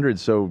 1800s.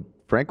 So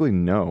frankly,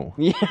 no.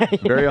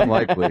 Very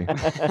unlikely.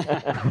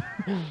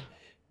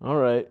 All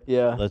right.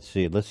 Yeah. Let's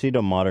see. Let's see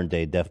the modern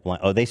day deaf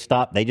blind. Oh, they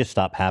stopped. They just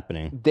stopped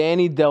happening.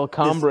 Danny Del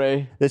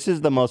Cambre. This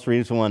is the most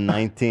recent one,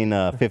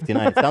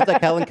 1959. It sounds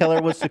like Helen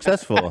Keller was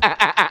successful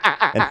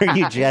in her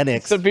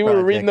eugenics. Some people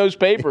were reading project. those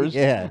papers.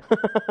 Yeah.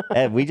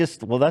 And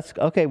that's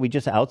okay. We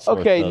just outsourced.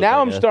 Okay, those, now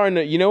I I'm guess. starting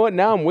to. You know what?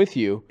 Now I'm with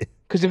you.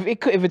 Because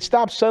if it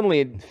stopped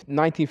suddenly in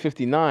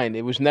 1959,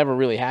 it was never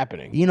really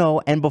happening. You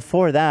know, and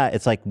before that,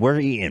 it's like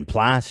we're eating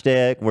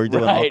plastic, we're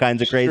doing all Right,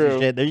 kinds of it's crazy true.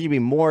 shit. There should be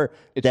more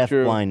It's deaf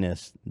true.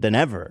 blindness than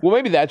ever. Well,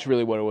 maybe that's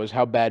really what it was.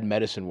 How bad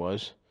medicine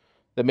was.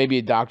 That maybe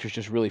a doctor's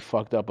just really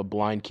fucked up a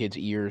blind kid's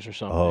ears or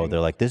something. Oh, they're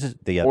like, this is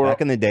the Or-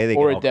 back in the day they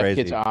or get a all deaf crazy.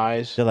 kid's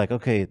eyes. They're like,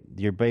 okay,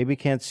 your baby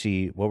can't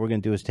see. What we're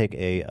gonna do is take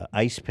a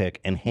ice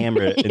pick and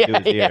hammer it into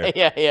his ear.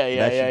 Yeah.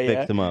 That should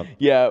fix him up.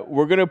 Yeah,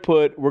 we're gonna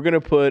put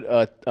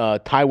a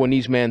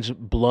Taiwanese man's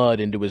blood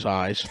into his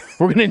eyes.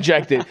 We're gonna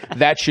inject it.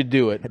 That should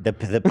do it. The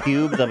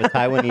pubes of a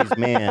Taiwanese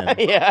man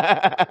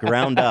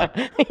ground up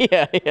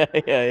Yeah.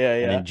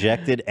 and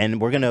injected,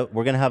 and we're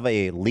gonna have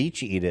a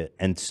leech eat it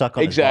and suck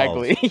on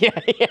Exactly. his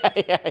balls.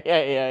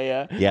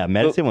 Yeah. Yeah,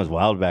 medicine was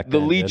wild back The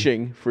then. dude.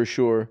 leeching for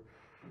sure.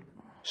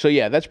 So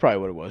yeah, that's probably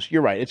what it was.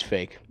 You're right. It's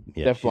fake.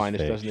 Yeah, Deaf she's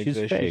blindness fake. doesn't She's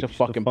exist. fake. She's a She's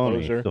fucking phony.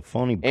 poser. She's a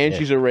phony And bitch.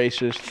 she's a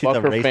racist. She's Fuck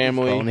a her racist,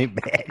 family. phony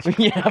bitch.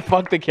 Yeah,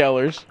 fuck the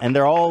Kellers. And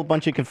they're all a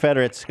bunch of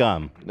Confederate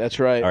scum. That's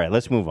right. All right,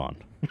 let's move on.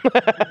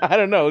 I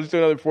don't know. Let's do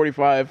another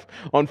 45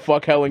 on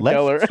fuck Helen Let's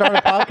Keller. start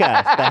a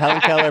podcast, the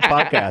Helen Keller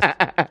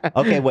podcast.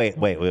 Okay, wait.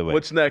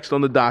 What's next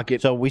on the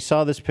docket? So we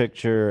saw this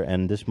picture,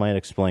 and this might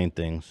explain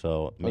things.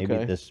 So maybe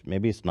Okay.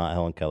 maybe it's not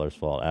Helen Keller's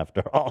fault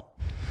after all.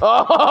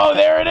 Oh,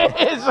 there it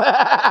is.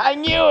 I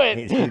knew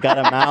it. She's got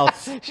a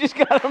mouse. She's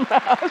got a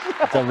mouse.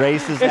 It's a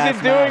racist. Is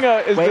it doing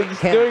mouse. a? Is Wait, it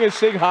Cam- doing a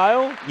Sig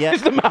Heil? Yeah.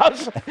 Is the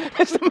mouse?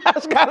 Is the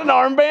mouse got an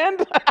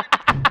armband?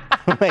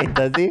 Wait,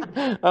 does he?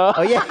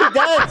 Oh yeah, he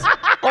does.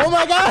 Oh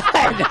my god.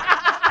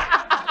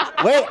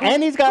 Wait,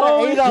 and he's got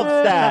Holy an Adolf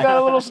shit, stack. He's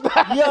got a little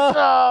stack. Yeah.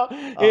 Oh,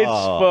 it's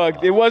Oh.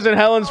 fucked. It wasn't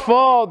Helen's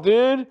fault,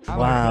 dude.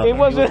 Wow, It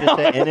wasn't she was just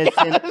an Helen's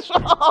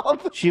innocent.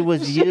 fault. She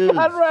was She used.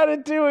 got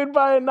ratatouilleed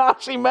by a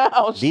Nazi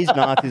mouse. These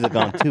Nazis have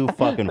gone too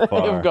fucking They've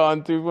far.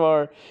 gone too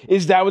far.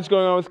 Is that what's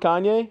going on with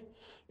Kanye?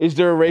 Is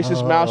there a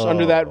racist mouse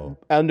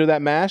under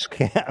that mask?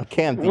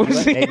 Cam, do you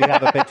maybe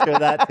have a picture of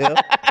that too?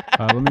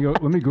 Let me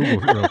Google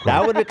it real quick.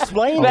 That would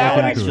explain. That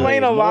would actually,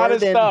 explain a lot more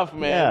of than- stuff,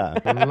 man.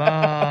 Yeah.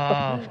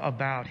 Love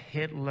about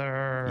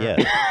Hitler.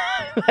 Yeah.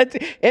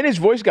 And his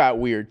voice got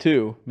weird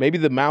too. Maybe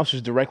the mouse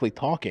is directly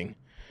talking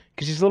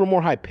because he's a little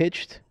more high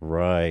pitched.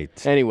 Right.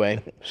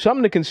 Anyway,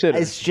 something to consider.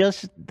 It's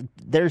just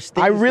there's.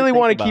 Things I really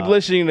want to keep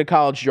listening to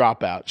College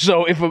Dropout.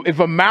 So if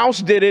a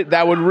mouse did it,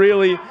 that would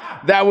really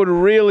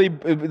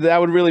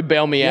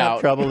bail me You have out.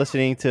 trouble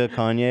listening to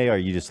Kanye, or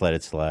you just let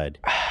it slide?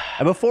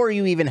 And before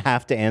you even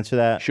have to answer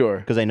that, Sure.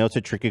 because I know it's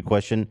a tricky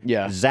question.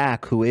 Yeah.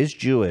 Zach, who is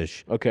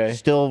Jewish, Okay.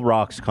 still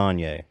rocks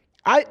Kanye.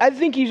 I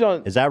think he's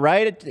on. Is that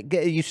right?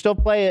 You still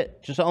play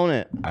it? Just own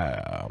it.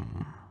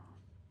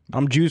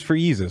 I'm Jews for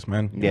Jesus,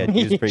 man. Yeah,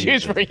 Jews for Jews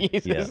Jesus. for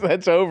Jesus. Yeah.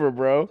 That's over,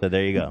 bro. So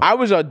there you go. I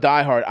was a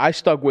diehard. I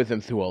stuck with him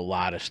through a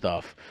lot of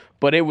stuff,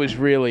 but it was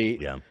really,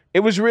 Yeah.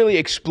 it was really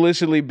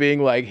explicitly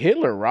being like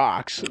Hitler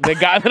rocks. The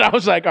guy that I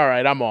was like, all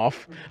right, I'm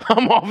off.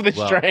 I'm off this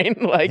Well, train.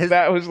 Like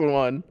that was the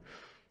one.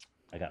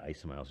 I got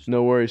ice in my house.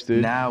 No worries,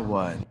 dude. Now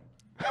what?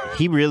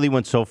 He really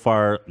went so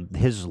far.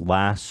 His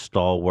last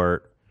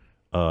stalwart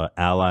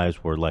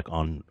allies were like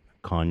on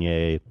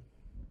Kanye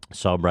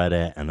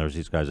subreddit, and there's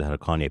these guys that had a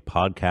Kanye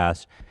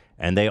podcast,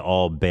 and they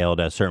all bailed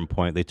at a certain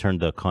point. They turned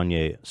the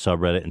Kanye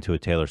subreddit into a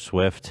Taylor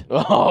Swift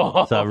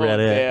Oh,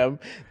 subreddit. damn.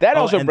 That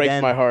also and breaks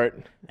then- my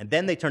heart. And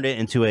then they turned it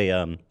into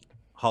a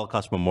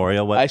Holocaust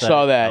memorial website. I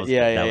saw that. was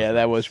Yeah, good. yeah,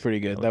 that nice. was pretty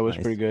good. That was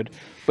nice. pretty good.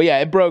 But yeah,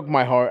 it broke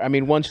my heart. I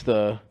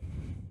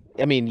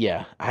mean,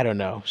 yeah, I don't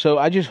know. So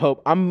I just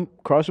hope, I'm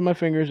crossing my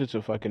fingers it's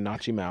a fucking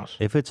Nazi mouse.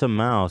 If it's a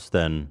mouse,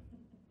 then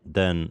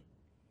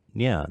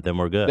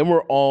we're good. Then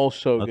we're all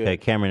so good. Okay,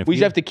 Cameron, if we just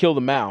you- have to kill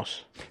the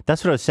mouse.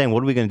 That's what I was saying.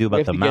 What are we going to do We about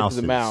have the to get to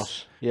mouses? the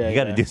mouse. Yeah, you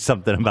got to yeah. do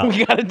something about.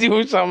 We got to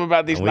do something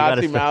about these we gotta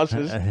Nazi start-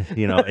 mouses.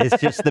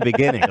 It's just the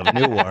beginning of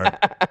new war.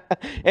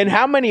 And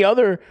how many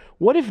other?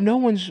 What if no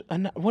one's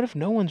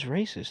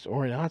racist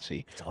or a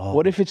Nazi?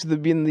 What if it's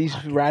been these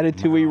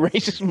ratatouille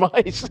racist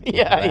mice?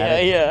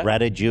 Yeah.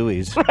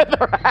 Ratatouilles.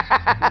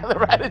 The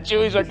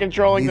ratatouilles are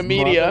controlling the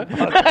media.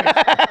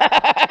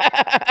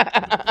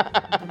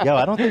 Yo,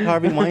 I don't think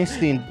Harvey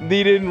Weinstein.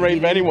 They didn't he rape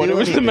didn't anyone. do It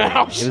was the anything.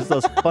 mouse. It was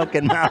those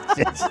fucking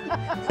mouses.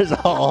 There's a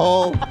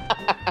whole.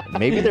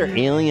 Maybe they're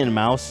alien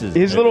mouses.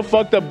 His little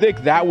fucked up dick.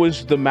 That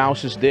was the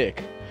mouse's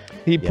dick.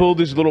 He pulled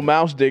his little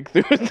mouse dick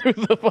through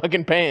the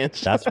fucking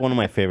pants. That's one of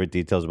my favorite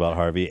details about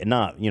Harvey.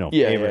 Not Yeah,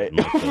 favorite.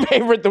 yeah.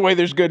 Favorite the way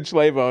there's good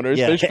slave owners.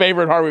 Yeah. There's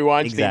favorite Harvey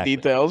Weinstein Exactly.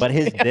 details. But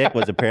his dick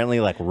was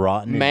apparently like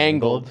rotten, and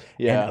Mangled,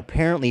 yeah. And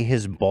apparently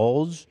his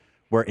balls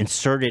were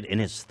inserted in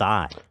his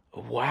thigh.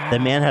 Wow. The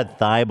man had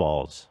thigh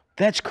balls.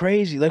 That's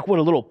crazy. Like what,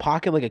 a little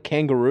pocket like a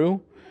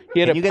kangaroo?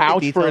 He had Can you a get the pouch for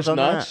details his on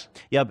that? nuts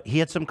Yeah, but he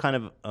had some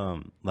kind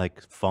of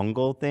like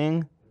fungal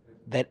thing.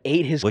 that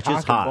ate his Which cock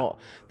is and hot. ball.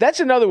 That's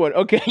another one.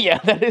 Okay, yeah,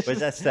 that is. But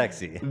that's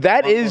sexy.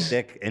 That Fungal is-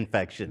 dick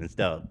infection and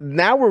stuff.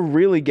 Now we're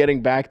really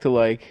getting back to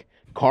like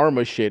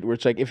karma shit where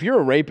it's like if you're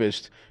a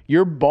rapist,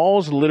 your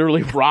balls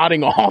literally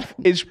rotting off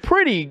is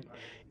pretty.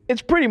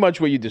 It's pretty much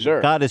what you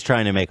deserve. God is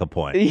trying to make a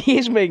point.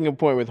 He's making a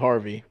point with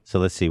Harvey. So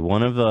let's see.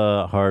 One of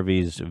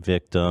Harvey's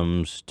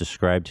victims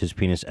described his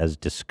penis as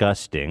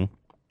disgusting.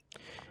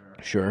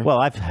 Sure. Well,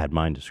 I've had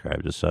mine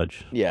described as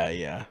such.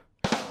 Yeah.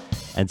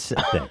 And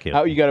thank you.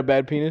 How you got a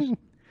bad penis?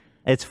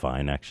 It's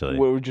fine, actually.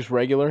 What, just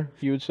regular,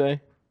 you would say?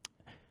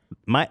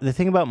 The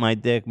thing about my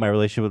dick, my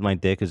relationship with my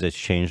dick, is it's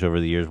changed over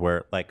the years.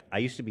 Where like I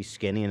used to be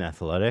skinny and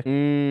athletic,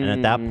 and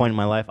at that point in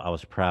my life, I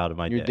was proud of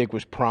my Your dick. dick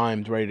was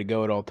primed, ready to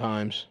go at all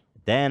times.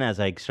 Then, as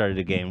I started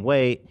to gain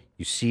weight,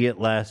 you see it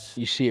less.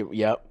 You see it,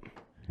 yep.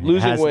 It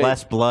Losing has weight.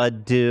 less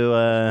blood to.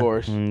 Of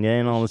course. And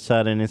then all of a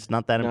sudden, it's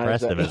not that Not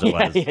impressive as that- it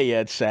was.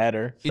 Yeah, it's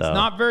sadder. It's So-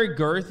 not very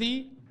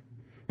girthy.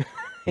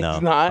 No,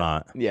 It's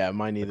not. Yeah,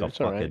 mine neither. Like a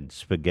It's all fucking right.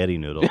 spaghetti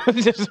noodle.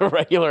 Just a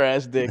regular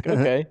ass dick.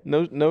 Okay,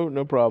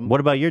 no problem.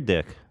 What about your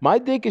dick? My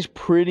dick is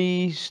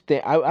pretty.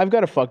 I've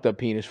got a fucked up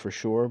penis for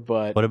sure,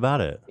 but What about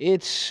it?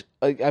 it's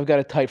I've got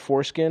a tight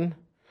foreskin,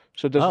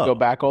 so it doesn't Oh. go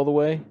back all the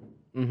way.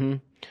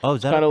 Oh,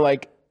 is that Kind of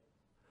like,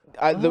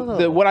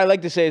 Oh. what I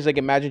like to say is like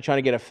imagine trying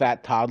to get a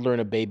fat toddler in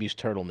a baby's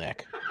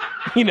turtleneck.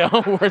 You know,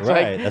 where it's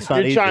Right, like that's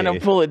not you're trying to easy.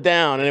 pull it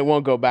down and it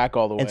won't go back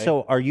all the way. And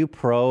so, are you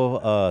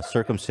pro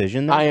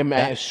circumcision? Then? I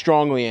am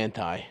strongly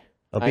anti.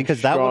 Oh, I'm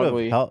because that would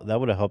strongly- have that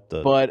would have helped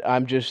the. But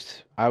I'm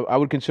just I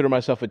would consider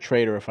myself a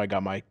traitor if I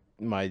got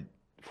my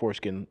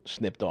foreskin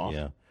snipped off.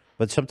 Yeah,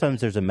 but sometimes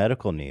there's a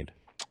medical need.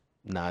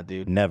 Nah,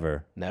 dude,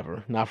 Never.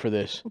 never, not for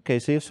this. Okay,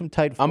 so you have some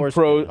tight. I'm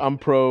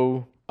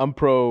foreskin. I'm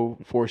pro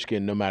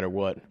foreskin no matter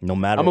what. No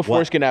matter. I'm a what.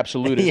 foreskin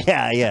absolutist.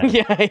 yeah, yeah,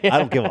 yeah, yeah. I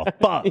don't give a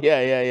fuck.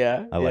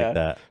 Yeah. I like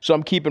that. So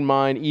I'm keeping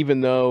mine,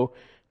 even though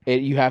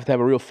you have to have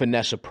a real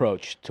finesse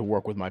approach to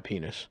work with my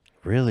penis.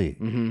 Really?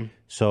 Mm-hmm.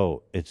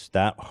 So it's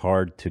that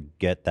hard to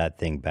get that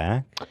thing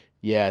back?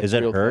 Yeah, it's Does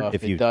it real hurt tough.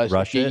 if you it does.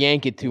 rush if you it?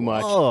 yank it too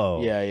much.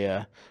 Whoa.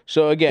 Yeah.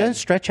 So Does again, it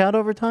stretch out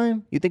over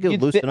time? You think it would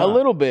you'd loosen a up?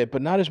 little bit,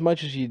 but not as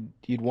much as you'd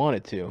want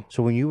it to.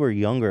 So when you were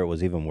younger, it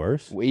was even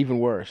worse. Even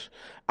worse.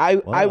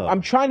 Wow.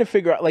 I'm trying to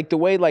figure out like the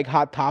way like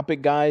Hot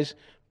Topic guys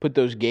put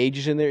those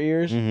gauges in their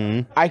ears.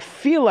 Mm-hmm. I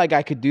feel like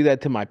I could do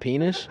that to my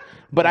penis,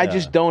 but I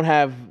just don't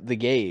have the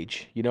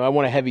gauge. You know, I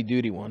want a heavy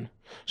duty one.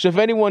 So if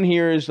anyone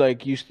here is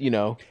like you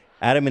know,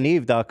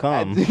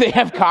 AdamandEve.com. do they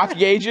have cock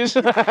gauges?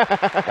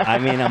 I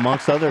mean,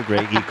 amongst other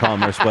great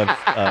e-commerce web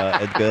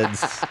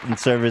goods and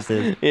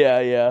services.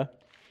 Yeah.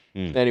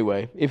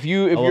 Anyway, if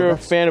you're a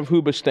that's- fan of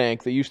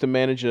Hoobastank, they used to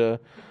manage a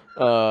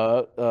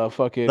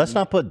fucking. Let's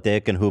not put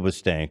dick in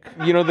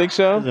Hoobastank. You don't think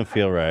so? Doesn't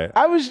feel right.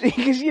 I was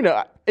because you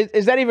know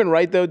is that even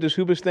right though? Does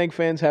Hoobastank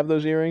fans have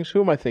those earrings?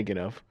 Who am I thinking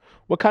of?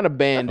 What kind of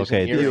band is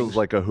Okay, in this earrings? Feels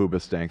like a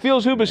Hoobastank.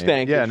 Feels to me.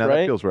 Hoobastank, Yeah, no,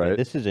 right? that feels right.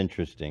 This is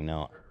interesting.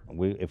 Now,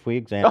 if we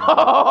examine,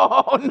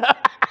 Oh no!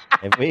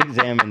 if we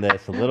examine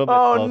this a little bit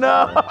Oh closer.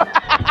 no!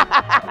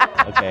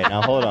 Okay,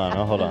 now hold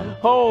on.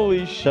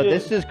 Holy shit! So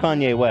this is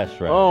Kanye West,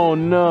 right? Oh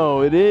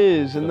no, it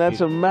is, and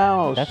that's a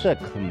mouse. That's a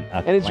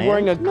and it's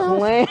wearing a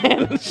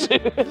Klansman? clan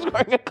suit. It's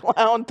wearing a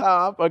clown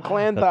top, a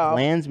clan The top.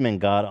 Klansman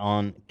got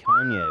on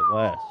Kanye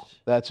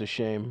West. That's a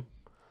shame.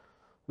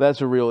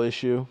 That's a real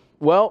issue.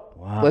 Well,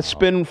 Wow. let's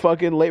spin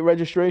fucking late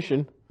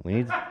registration. We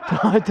need,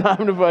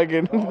 Time to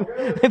fucking.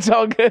 It's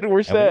all good. We're we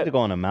need set. to go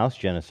on a mouse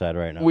genocide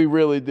right now We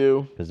really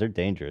do. because they're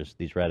dangerous.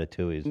 These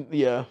ratatouilles,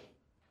 Yeah.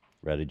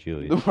 The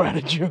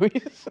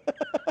ratatouilles,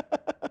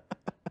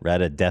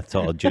 ratatouilles. death to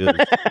all Jews.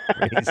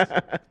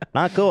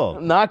 Not cool.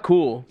 Not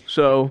cool.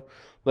 So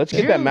let's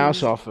get that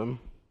mouse off him.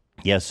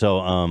 Yeah.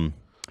 So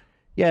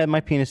yeah,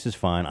 my penis is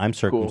fine. I'm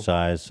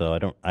circumcised,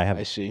 so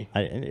I see.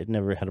 It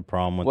never had a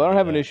problem with. Well, I don't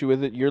have an that. issue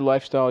with it. Your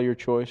lifestyle, your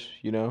choice.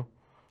 You know.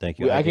 Thank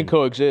you. I can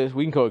coexist.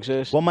 We can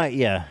coexist. Well,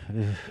 yeah.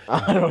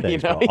 I don't.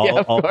 Thanks, You know. bro. Yeah,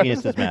 of all course.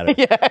 penises matter.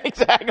 Yeah.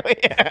 Exactly.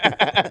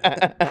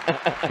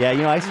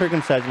 Yeah, I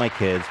circumcise my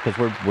kids because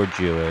we're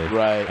Jewish,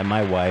 Right. And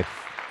my wife,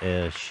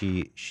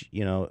 she it's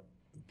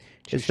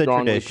the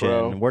strongly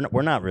tradition. pro.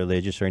 We're not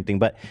religious or anything,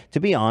 but to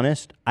be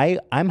honest,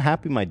 I'm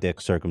happy my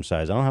dick's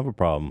circumcised. I don't have a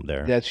problem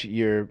there. That's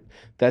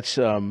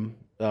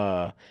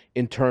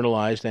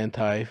internalized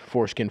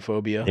anti-foreskin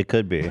phobia. It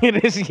could be.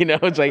 It is,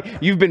 it's like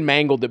you've been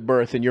mangled at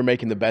birth and you're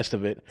making the best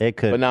of it. It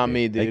could, but not be.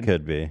 me, dude. It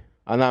could be.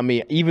 Not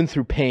me. Even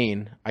through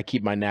pain, I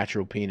keep my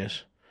natural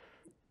penis.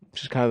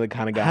 Just kind of the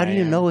kind of guy. How do I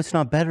you am. know it's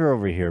not better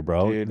over here,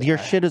 bro? Dude, Your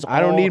shit is. I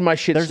don't all- need my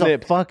shit there's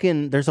snipped.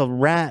 There's a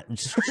rat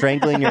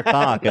strangling your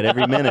cock at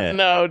every minute.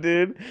 No,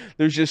 dude.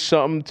 There's just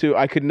something to.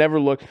 I couldn't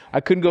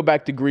go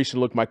back to Greece and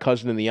look my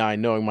cousin in the eye,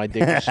 knowing my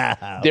dick is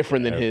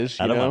different than his.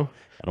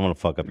 I don't want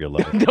to fuck up your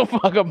life. Don't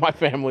fuck up my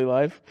family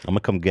life. I'm gonna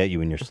come get you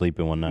when you're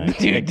sleeping one night. Dude,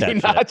 Take that do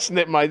shit. not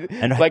snip my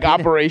And-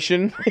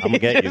 operation. I'm gonna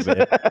get you,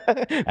 babe.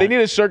 They need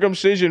a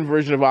circumcision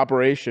version of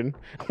operation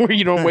where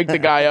you don't wake the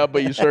guy up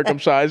but you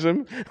circumcise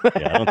him.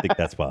 Yeah, I don't think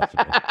that's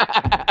possible.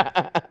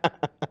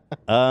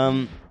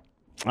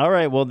 All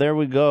right, well there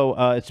we go.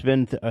 It's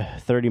been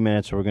 30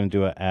 minutes, so we're gonna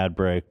do an ad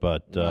break,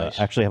 but Nice.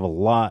 actually have a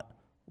lot.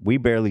 We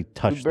barely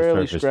touched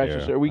Barely the surface scratched here.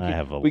 the surface. I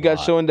have a We got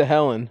lot. so into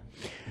Helen.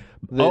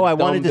 The Oh, I dumb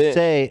wanted to bitch.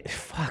 say,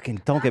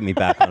 fucking, don't get me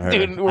back on her.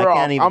 Dude, I we're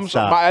can't off. even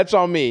stop. That's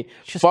on me.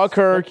 Just Fuck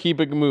her.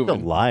 Keep it She's a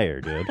moving.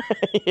 liar, dude.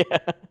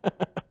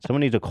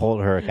 Someone needs to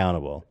hold her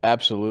accountable.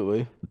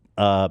 Absolutely.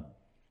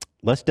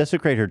 Let's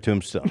desecrate her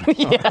tombstone.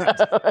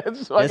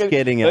 Just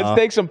kidding, Let's y'all.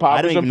 take some I don't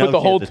poppers even and know put the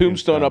she has whole a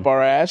tombstone tombstone. up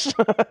our ass.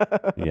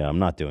 Yeah, I'm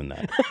not doing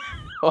that.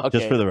 Okay.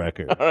 Just for the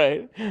record. All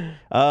right.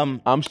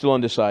 I'm still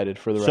undecided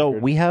for the So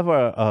record. we have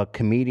a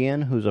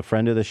comedian who's a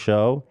friend of the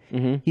show.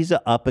 Mm-hmm. He's an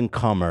up and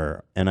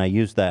comer, and I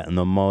use that in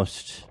the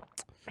most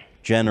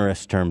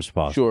generous terms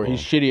possible. Sure.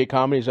 He's shitty at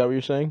comedy. Is that what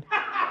you're saying?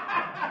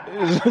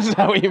 Is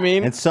that what you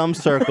mean? in some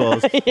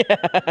circles.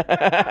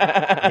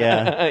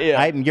 yeah.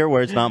 Yeah. Your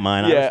words, not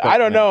mine. Yeah, respect I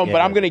don't that. know, Yeah,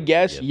 but I'm gonna yeah.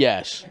 guess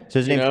yes. So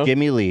his You name's know?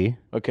 Jimmy Lee.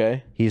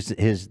 Okay.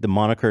 The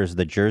moniker is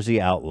the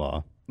Jersey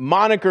Outlaw.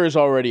 Moniker is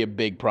already a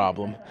big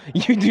problem.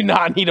 You do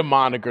not need a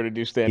moniker to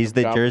do stand-up He's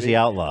the comedy. Jersey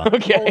Outlaw.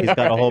 Okay. He's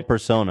got a whole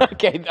persona.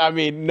 Okay, I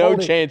mean, no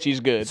chance he's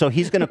good. So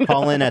he's going to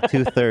call in at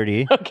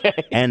 2:30.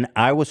 Okay. And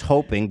I was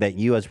hoping that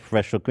you, as a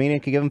professional comedian,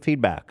 could give him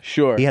feedback.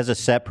 Sure. He has a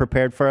set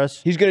prepared for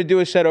us. He's going to do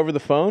a set over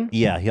the phone?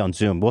 Yeah, he on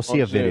Zoom. We'll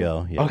see a Zoom.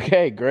 video. Yeah.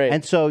 Okay, great.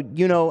 And so,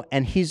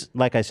 and he's,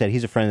 like I said,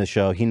 he's a friend of the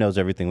show. He knows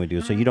everything we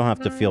do, so you don't have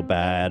to feel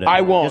bad.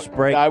 I won't. Just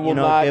break, I will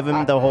not. give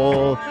him the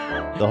whole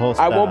I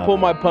stuff. won't pull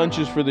my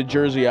punches for the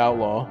Jersey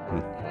Outlaw.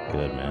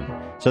 Good,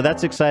 man. So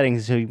that's exciting.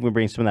 So we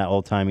bring some of that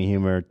old-timey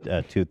humor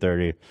at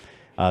 2:30.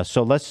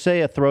 So let's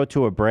say a throw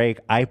to a break.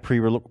 I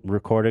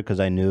pre-recorded because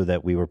I knew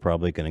that we were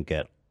probably going to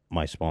get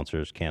my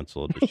sponsors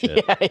canceled. And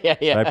shit. Yeah.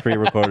 So I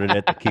pre-recorded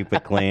it to keep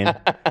it clean.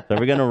 So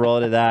we're going to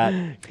roll to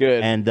that.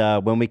 Good.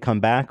 And when we come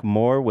back,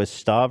 more with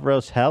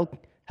Stavros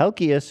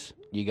Helkias.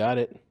 You got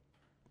it.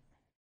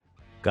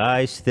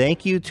 Guys,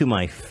 thank you to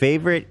my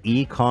favorite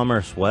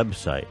e-commerce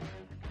website,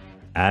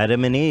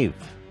 Adam and Eve.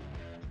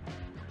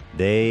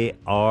 They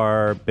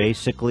are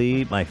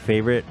basically my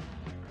favorite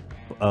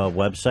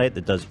website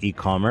that does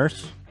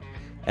e-commerce,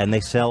 and they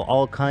sell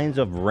all kinds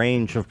of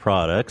range of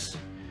products.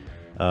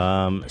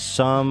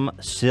 Some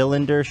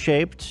cylinder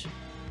shaped,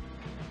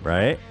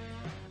 right?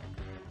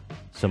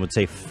 Some would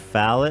say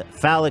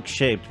phallic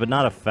shaped, but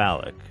not a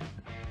phallic,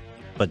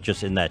 but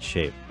just in that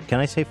shape. Can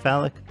I say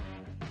phallic?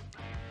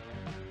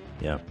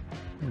 Yeah.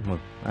 Well,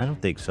 I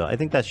don't think so. I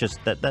think that's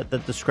just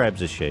that describes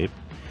the shape.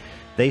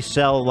 They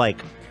sell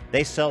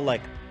they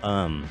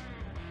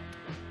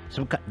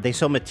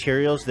sell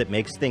materials that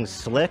makes things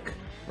slick,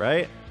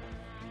 right?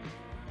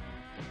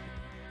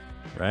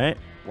 Right?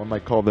 One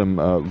might call them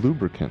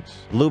lubricants.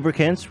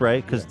 Lubricants,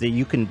 right? Because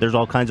there's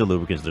all kinds of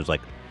lubricants. There's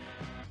like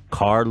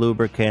car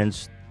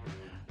lubricants.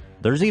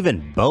 There's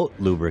even boat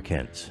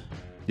lubricants.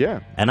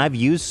 Yeah. And I've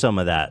used some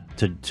of that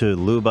to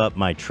lube up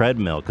my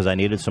treadmill because I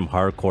needed some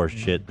hardcore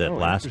shit that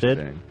lasted.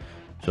 Interesting.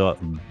 So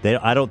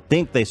I don't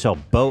think they sell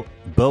boat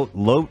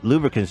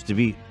lubricants, to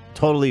be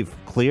totally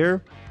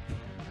clear.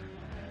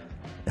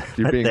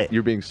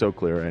 You're being so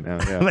clear right now.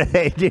 Yeah. But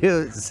they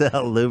do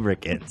sell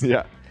lubricants.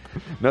 Yeah.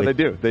 No, they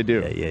do. They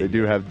do. Yeah, they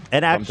do have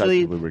and some types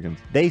actually of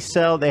lubricants.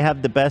 they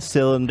have the best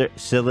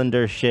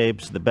cylinder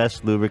shapes, the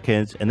best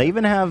lubricants, and they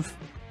even have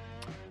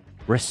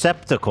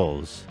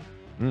receptacles.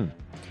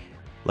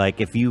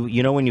 Like if you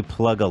when you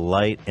plug a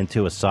light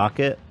into a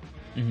socket.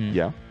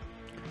 Yeah.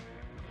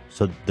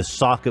 So the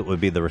socket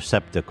would be the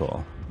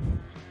receptacle.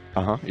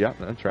 Yeah,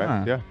 that's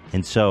right. Yeah.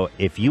 And so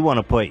if you want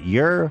to put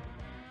your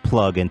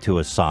plug into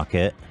a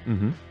socket,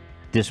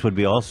 this would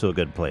be also a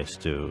good place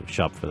to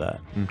shop for that.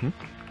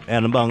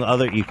 And among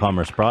other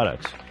e-commerce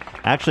products.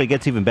 Actually, it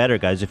gets even better,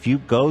 guys. If you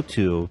go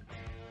to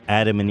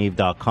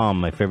adamandeve.com,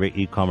 my favorite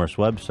e-commerce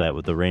website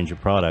with a range of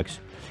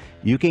products,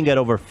 you can get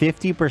over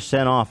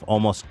 50% off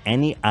almost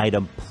any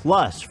item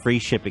plus free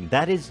shipping.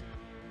 That is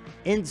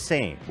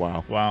insane.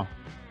 Wow.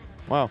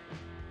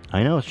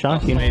 I know, it's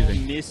shocking.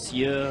 Amazing.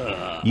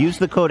 Use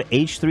the code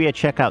H3 at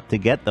checkout to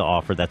get the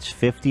offer. That's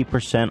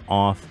 50%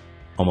 off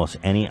almost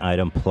any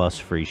item plus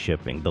free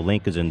shipping. The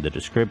link is in the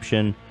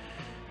description.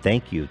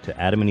 Thank you to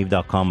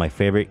adamandeve.com, my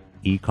favorite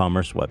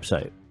e-commerce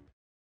website.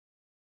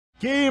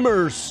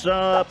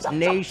 Gamersup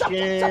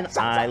Nation.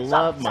 I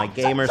love my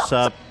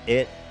Gamersup.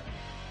 It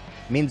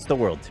means the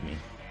world to me.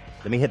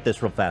 Let me hit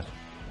this real fast.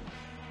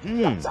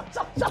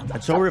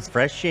 It's so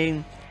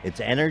refreshing. It's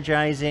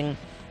energizing.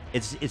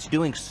 It's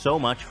doing so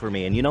much for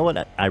me. And you know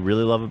what I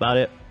really love about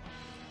it?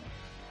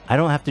 I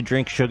don't have to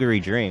drink sugary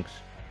drinks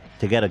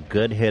to get a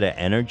good hit of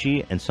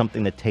energy and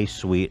something that tastes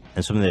sweet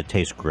and something that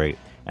tastes great.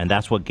 And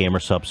that's what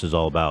Gamersups is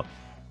all about.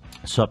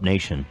 Sup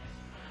Nation.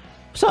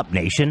 Sup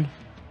Nation.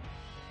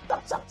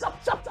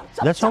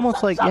 That's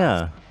almost like,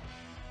 yeah.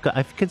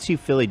 I could see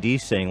Philly D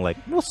saying like,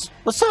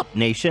 what's up,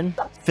 Nation?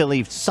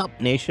 Philly Sup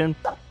Nation.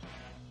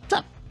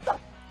 Sup.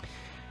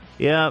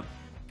 Yeah,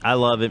 I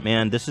love it,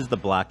 man. This is the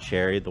black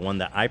cherry, the one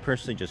that I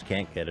personally just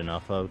can't get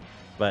enough of.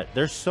 But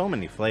there's so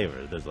many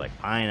flavors. There's like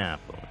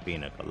pineapple,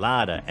 pina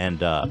colada, and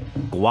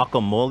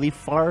guacamole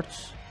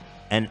farts,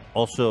 and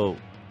also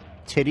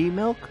titty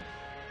milk.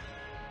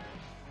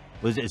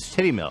 It's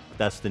titty milk.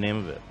 That's the name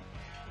of it.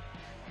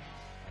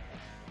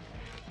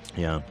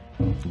 Yeah,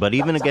 but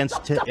even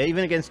against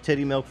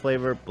titty milk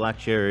flavor, black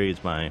cherry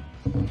is my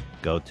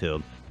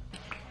go-to.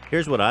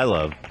 Here's what I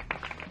love.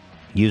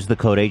 Use the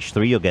code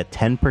H3. You'll get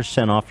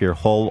 10% off your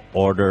whole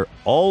order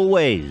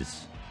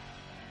always.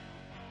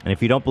 And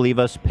if you don't believe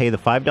us, pay the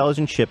 $5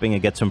 in shipping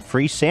and get some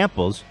free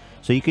samples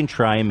so you can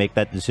try and make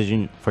that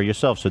decision for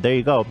yourself. So there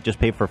you go. Just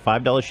pay for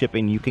 $5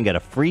 shipping. You can get a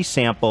free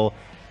sample.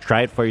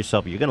 Try it for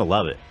yourself. You're going to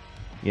love it.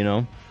 You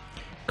know?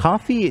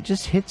 Coffee, it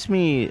just hits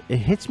me. It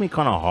hits me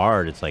kind of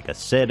hard. It's like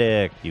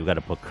acidic. You got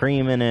to put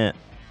cream in it.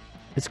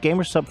 It's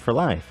Gamersup for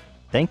life.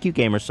 Thank you,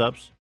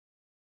 Gamersups.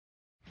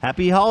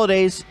 Happy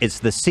holidays. It's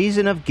the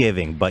season of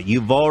giving, but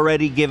you've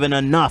already given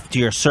enough to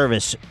your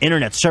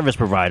internet service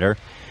provider.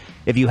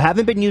 If you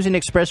haven't been using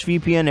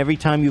ExpressVPN every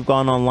time you've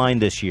gone online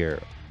this year,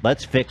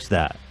 let's fix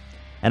that.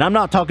 And I'm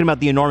not talking about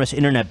the enormous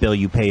internet bill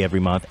you pay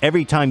every month.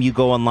 Every time you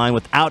go online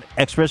without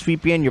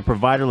ExpressVPN, your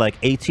provider like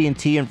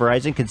AT&T and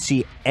Verizon can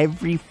see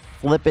every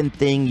flippin'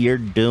 thing you're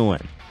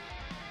doing.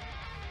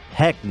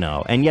 Heck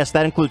no. And yes,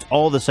 that includes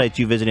all the sites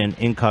you visit in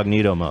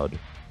incognito mode.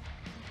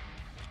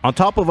 On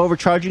top of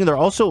overcharging, they're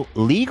also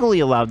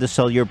legally allowed to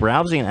sell your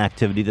browsing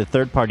activity to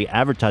third-party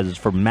advertisers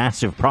for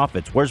massive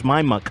profits. Where's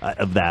my cut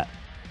of that?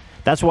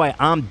 That's why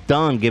I'm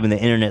done giving the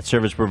internet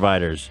service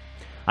providers.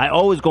 I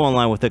always go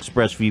online with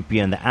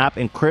ExpressVPN. The app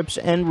encrypts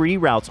and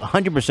reroutes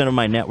 100% of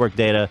my network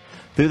data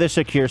through their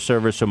secure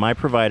server so my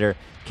provider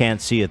can't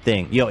see a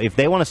thing. Yo, if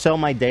they want to sell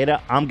my data,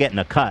 I'm getting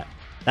a cut.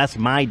 That's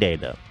my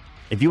data.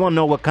 If you want to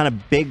know what kind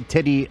of big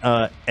titty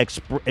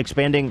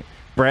expanding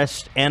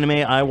breast anime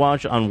I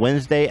watch on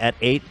Wednesday at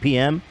 8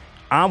 p.m.,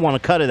 I want a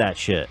cut of that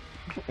shit.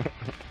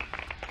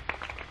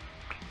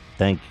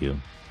 Thank you.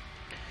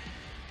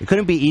 It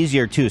couldn't be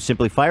easier, too.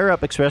 Simply fire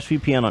up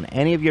ExpressVPN on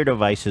any of your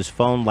devices,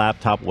 phone,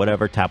 laptop,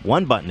 whatever. Tap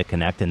one button to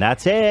connect, and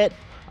that's it.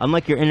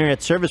 Unlike your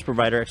internet service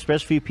provider,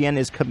 ExpressVPN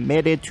is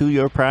committed to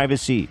your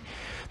privacy.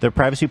 Their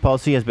privacy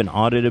policy has been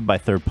audited by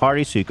third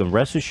parties, so you can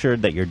rest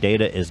assured that your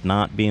data is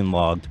not being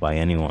logged by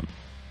anyone.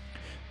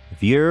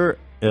 If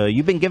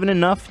you've been given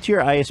enough to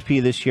your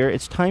ISP this year,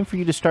 it's time for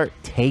you to start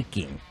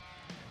taking.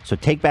 So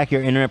take back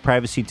your internet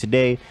privacy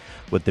today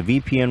with the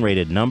VPN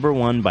rated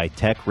 #1 by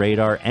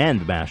TechRadar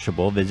and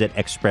Mashable. Visit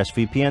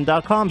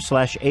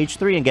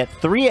expressvpn.com/H3 and get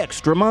 3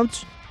 extra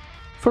months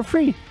for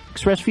free.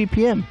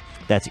 ExpressVPN.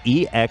 That's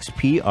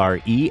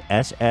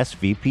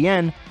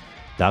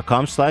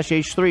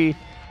expressvpn.com/H3.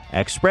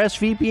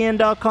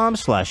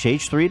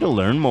 expressvpn.com/H3 to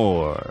learn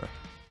more.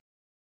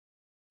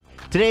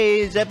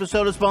 Today's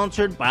episode is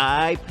sponsored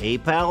by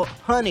PayPal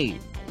Honey.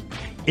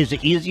 Is the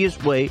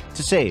easiest way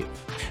to save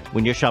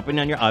when you're shopping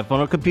on your iPhone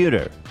or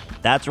computer.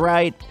 That's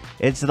right.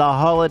 It's the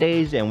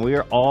holidays and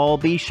we'll all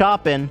be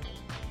shopping.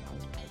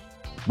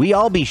 We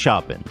all be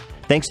shopping.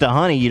 Thanks to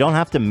Honey, you don't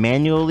have to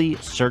manually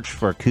search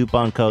for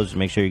coupon codes to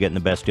make sure you're getting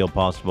the best deal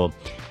possible.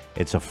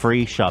 It's a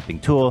free shopping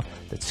tool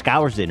that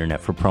scours the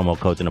internet for promo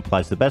codes and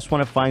applies the best one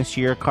it finds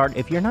to your card.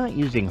 If you're not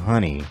using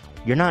Honey,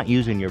 you're not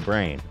using your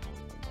brain.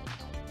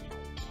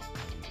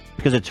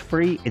 Because it's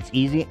free, it's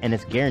easy, and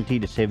it's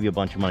guaranteed to save you a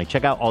bunch of money.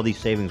 Check out all these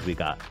savings we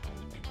got.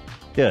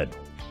 Dude,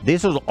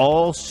 this is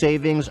all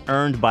savings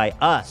earned by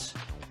us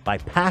by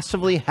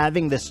passively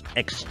having this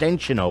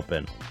extension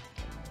open.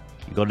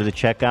 You go to the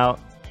checkout.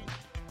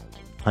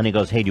 Honey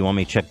goes, hey, do you want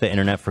me to check the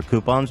internet for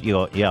coupons? You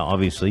go, yeah,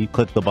 obviously. You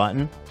click the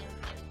button.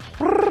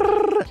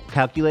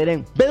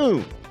 Calculating.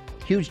 Boom!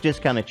 Huge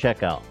discount at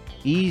checkout.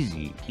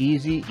 Easy,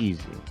 easy,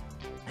 easy.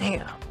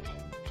 Damn.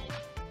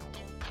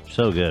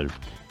 So good.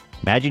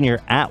 Imagine you're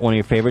at one of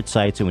your favorite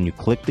sites, and when you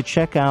click the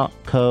checkout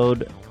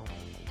code,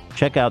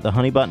 checkout, the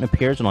Honey button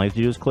appears, and all you have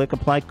to do is click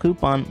apply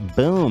coupon.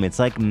 Boom! It's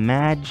like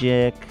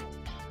magic.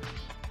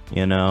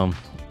 You know,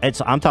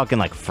 I'm talking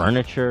like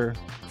furniture,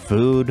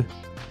 food,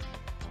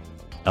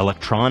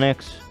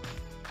 electronics.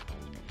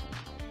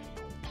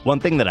 One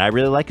thing that I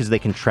really like is they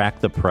can track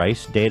the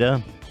price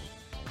data.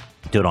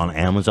 Dude, on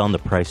Amazon, the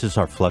prices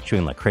are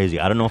fluctuating like crazy.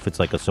 I don't know if it's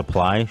like a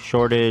supply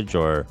shortage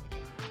or...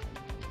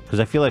 Because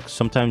I feel like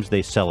sometimes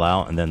they sell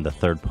out and then the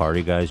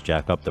third-party guys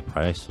jack up the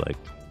price.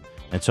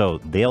 And so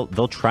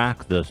they'll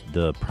track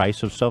the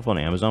price of stuff on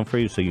Amazon for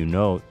you so you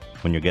know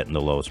when you're getting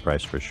the lowest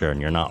price for sure and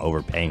you're not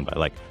overpaying by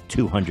like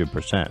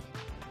 200%.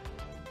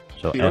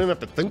 So you don't even have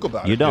to think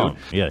about it. You don't.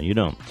 Dude. Yeah, you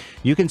don't.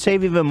 You can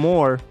save even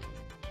more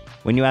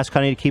when you ask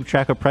Honey to keep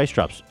track of price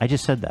drops. I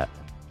just said that.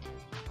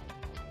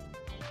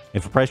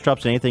 If a price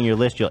drops on anything in your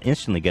list, you'll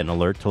instantly get an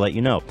alert to let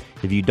you know.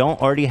 If you don't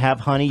already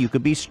have Honey, you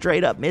could be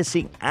straight up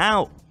missing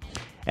out.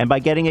 And by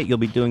getting it, you'll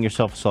be doing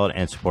yourself a solid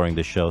and supporting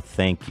the show.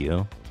 Thank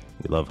you.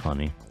 We love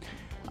Honey.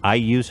 I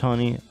use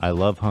Honey. I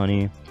love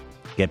Honey.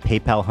 Get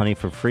PayPal Honey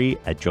for free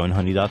at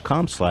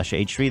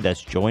joinhoney.com/H3.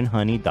 That's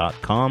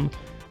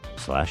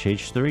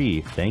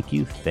joinhoney.com/H3. Thank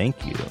you.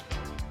 Thank you.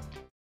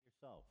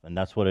 And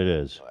that's what it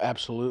is.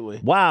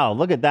 Absolutely. Wow,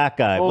 look at that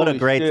guy. Holy what a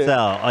great shit.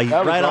 sell. Oh, he's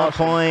right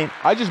awesome. on point.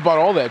 I just bought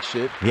all that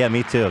shit. Yeah,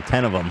 me too.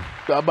 10 of them.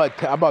 I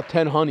bought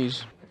 10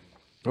 honeys.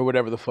 Or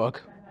whatever the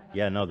fuck.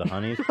 Yeah, no, the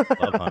Honeys.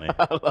 Love Honey.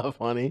 I love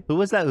Honey. Who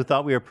was that who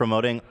thought we were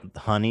promoting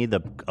Honey?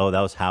 That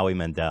was Howie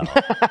Mandel.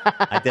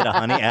 I did a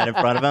Honey ad in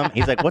front of him.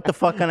 He's like, what the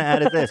fuck kind of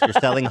ad is this? You're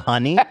selling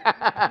honey?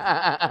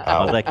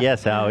 I was like,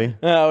 yes, Howie.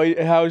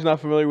 Howie's not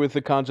familiar with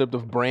the concept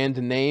of brand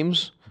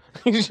names.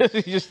 he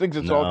just thinks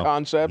it's all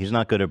concepts. He's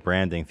not good at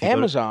branding.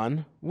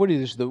 Amazon? What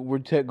is this? We're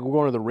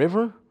going to the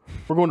river?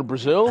 We're going to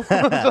Brazil?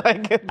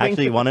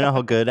 Actually, you want to know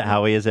how good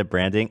Howie is at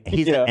branding?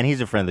 He's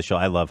a friend of the show.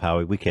 I love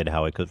Howie. We kid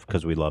Howie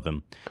because we love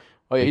him.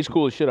 Oh, yeah, he's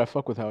cool as shit. I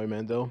fuck with Howie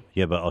Mandel.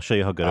 Yeah, but I'll show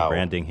you how good at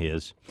branding he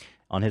is.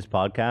 On his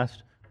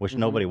podcast, which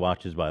nobody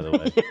watches, by the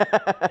way.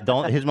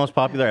 His most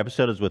popular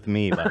episode is with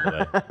me, by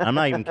the way. I'm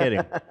not even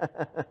kidding.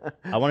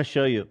 I want to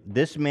show you.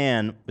 This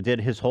man did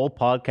his whole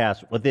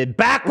podcast with it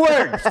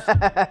backwards.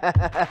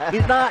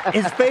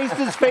 His face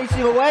is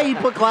facing away. He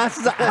put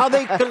glasses on. How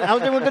they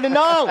were going to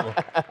know?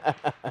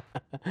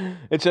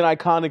 It's an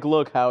iconic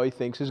look. How he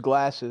thinks his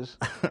glasses.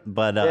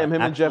 But Damn,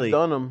 him and Jeff actually,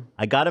 Dunham.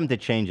 I got him to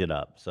change it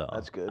up, so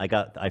That's good.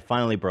 I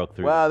finally broke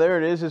through. Wow,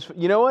 there it is.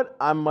 You know what?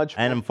 I'm much.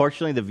 And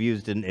unfortunately, the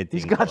views didn't.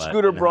 He's got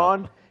Scooter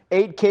Braun.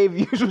 8K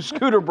views with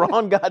Scooter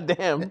Braun.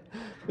 Goddamn.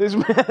 This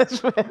man.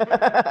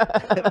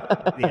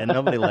 Yeah,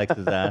 nobody likes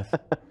his ass.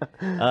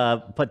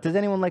 But does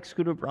anyone like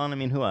Scooter Braun? I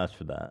mean, who asked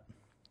for that?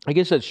 I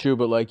guess that's true,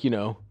 but like, you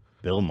know.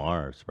 Bill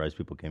Maher. Surprised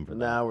people came for that.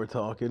 Now we're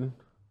talking.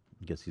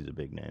 I guess he's a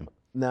big name.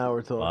 Now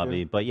we're talking.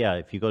 Bobby. But yeah,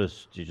 if you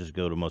just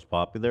go to most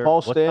popular. Paul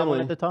what's that one Stanley.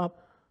 at the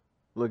top?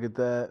 Look at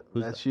that.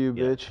 Who's That's that? you,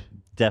 Yeah. bitch.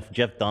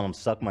 Jeff Dunham,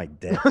 suck my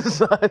dick.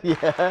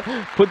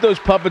 Yeah. Put those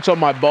puppets on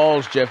my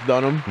balls, Jeff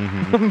Dunham.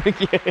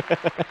 Mm-hmm.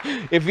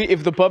 Yeah.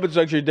 If the puppet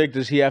sucks your dick,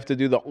 does he have to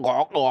do the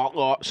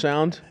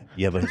sound?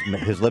 Yeah, but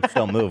his lips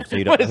don't move, so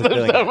you don't. His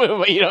lips don't move,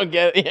 but you don't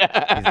get it.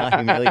 Yeah. He's not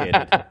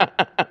humiliated.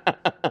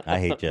 I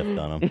hate Jeff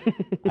Dunham.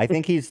 I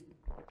think he's.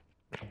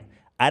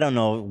 I don't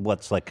know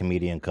what's like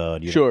comedian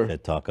code. You Sure.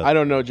 don't talk I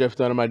don't know Jeff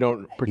Dunham. I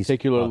don't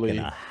particularly. He's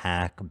fucking a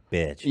hack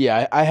bitch.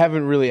 Yeah, I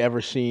haven't really ever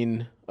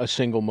seen a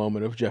single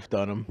moment of Jeff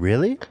Dunham.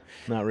 Really?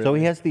 Not really. So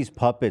he has these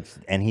puppets,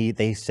 and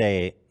they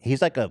say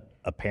he's like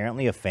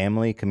apparently a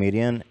family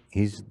comedian.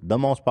 He's the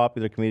most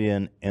popular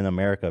comedian in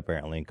America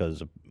apparently,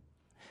 because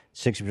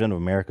 60% of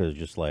America is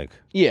just like.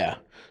 Yeah.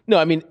 No,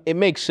 I mean, it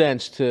makes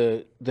sense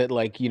that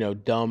like, you know,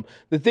 dumb.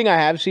 The thing I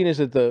have seen is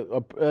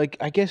that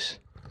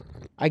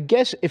I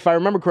guess if I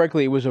remember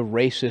correctly, it was a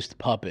racist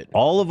puppet.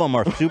 All of them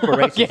are super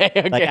racist.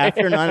 Okay. Like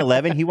after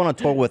 9/11, he went on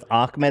tour with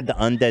Ahmed the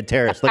Undead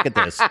Terrorist. Look at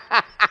this.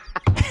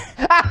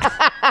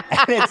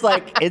 And it's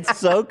like, it's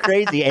so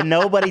crazy. And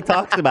nobody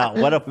talks about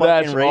what a fucking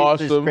That's racist,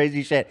 awesome.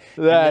 crazy shit.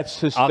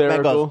 That's And Ahmed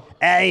hysterical. goes,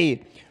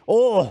 hey,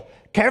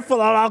 careful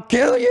or I'll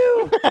kill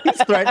you.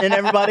 He's threatening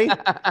everybody.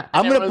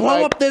 I'm going to Everyone's blow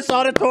like- up this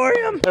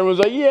auditorium. Everyone's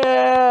like,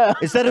 yeah.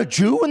 Is that a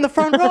Jew in the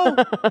front row?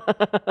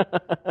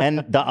 And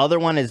the other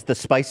one is the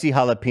spicy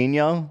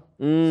jalapeno.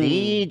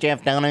 See,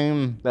 Jeff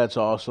Dunham. That's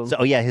awesome.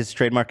 So, yeah, his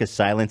trademark is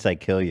silence, I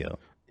kill you.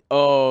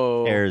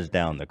 Oh, Tears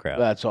down the crowd.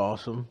 that's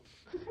awesome.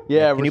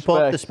 Yeah, Can you pull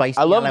up the respect. spicy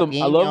I love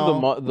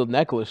jalapeno? the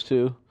necklace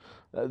too,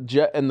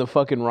 and the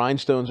fucking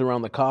rhinestones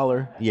around the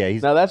collar. Yeah,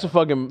 he's- now that's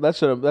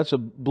a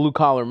blue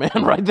collar man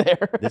right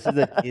there. This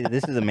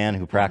is a man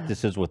who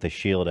practices with a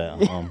shield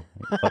at home.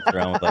 He fucks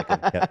around with like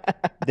a.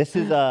 This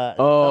is a.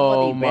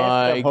 Oh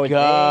my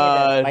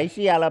God.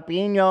 Spicy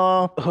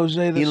jalapeno.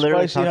 Jose the He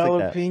literally spicy talks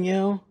like that.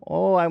 jalapeno.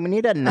 Oh, I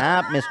need a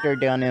nap, Mr.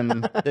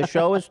 Dunham. The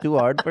show is too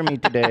hard for me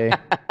today.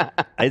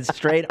 It's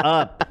straight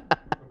up.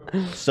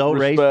 So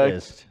Respect.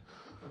 racist.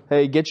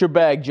 Hey, get your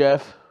bag,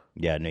 Jeff.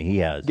 Yeah, no, he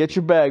has. Get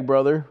your bag,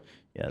 brother.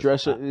 Yes.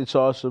 Dress it. It's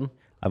awesome.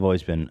 I've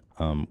always been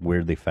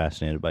weirdly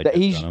fascinated by That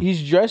Jeff he's Dunham.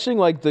 he's dressing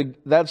like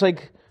that's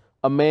like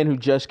a man who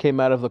just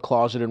came out of the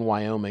closet in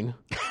Wyoming.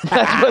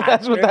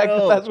 That's what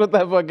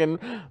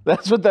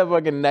that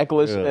fucking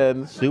necklace True.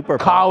 and Super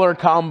collar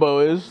combo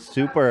is.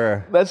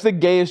 super. That's the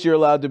gayest you're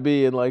allowed to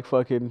be in like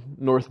fucking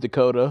North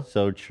Dakota.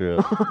 So true.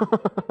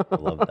 I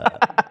love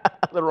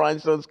that. The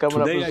rhinestones coming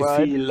up the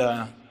side.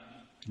 feel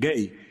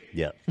gay.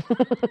 Yeah.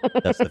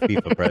 That's the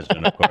FIFA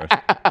president, of course.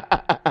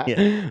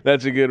 Yeah.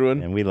 That's a good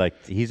one. And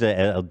he's a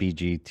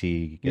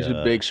LBGT He's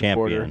a big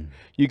supporter. champion.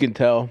 You can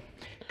tell.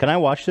 Can I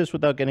watch this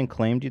without getting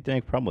claimed, do you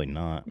think? Probably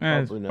not. It's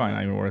Probably probably not.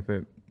 not even worth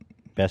it.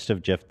 Best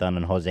of Jeff Dunn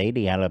and Jose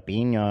de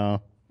Jalapeno.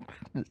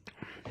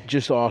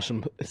 Just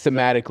awesome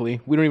thematically.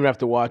 We don't even have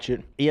to watch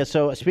it. Yeah,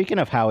 so speaking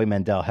of Howie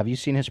Mandel, have you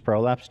seen his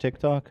prolapse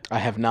TikTok? I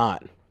have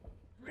not.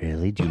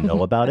 Really? Do you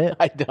know about it?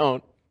 I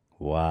don't.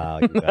 Wow,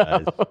 you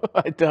guys.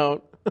 I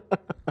don't.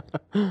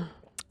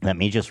 Let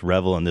me just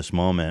revel in this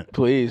moment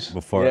Please.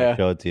 before Yeah. I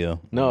show it to you.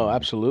 No,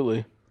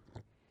 absolutely.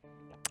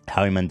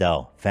 Howie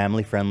Mandel,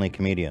 family-friendly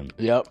comedian.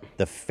 Yep.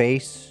 The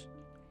face,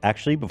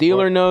 actually, before... Deal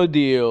or no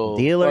deal.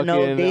 Deal or no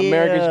Fucking deal.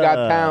 America's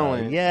Got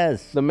Talent.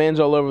 Yes. The man's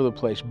all over the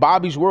place.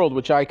 Bobby's World,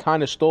 which I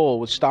kind of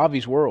stole, with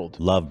Stavi's World.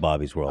 Love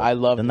Bobby's World. I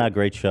loved Isn't that a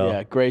great show?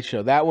 Yeah, great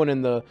show. That one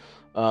and the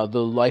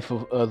life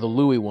of the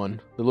Louis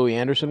one, the Louis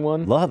Anderson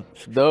one. Love.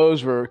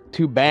 Those were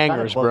two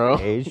bangers, bro.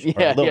 Age,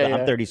 Yeah, yeah, I'm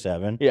yeah.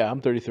 37. Yeah,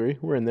 I'm 33.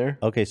 We're in there.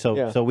 Okay, so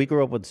Yeah. so we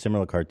grew up with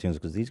similar cartoons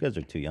because these guys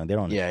are too young. They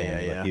don't Yeah,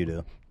 understand yeah, like yeah. you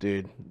do.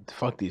 Dude,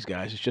 fuck these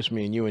guys. It's just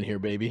me and you in here,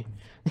 baby.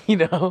 You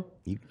know?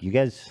 You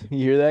guys, You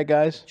hear that,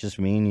 guys? just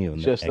me and you,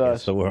 and Just I guess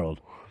us. the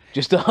world.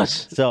 Just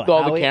us. So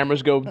all Howie- the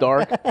cameras go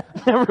dark.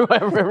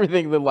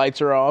 Everything, the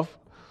lights are off.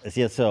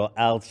 Yeah, so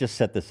I'll just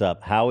set this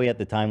up. Howie at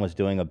the time was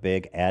doing a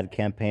big ad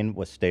campaign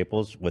with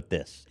Staples with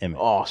this image.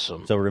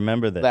 Awesome. So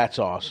remember this. That's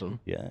awesome.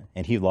 Yeah,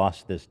 and he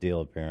lost this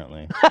deal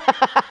apparently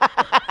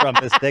from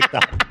his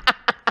TikTok.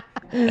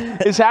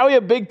 Is Howie a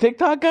big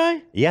TikTok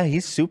guy? Yeah,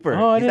 he's super.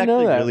 Oh, I he's didn't know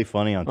actually that. really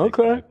funny on TikTok.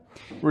 Okay.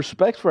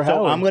 Respect for So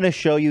Howie. I'm going to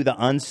show you the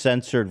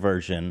uncensored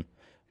version.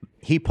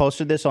 He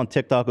posted this on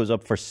TikTok. It was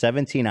up for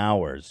 17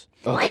 hours.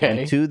 Okay.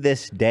 And to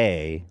this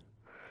day,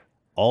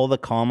 all the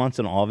comments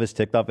on all of his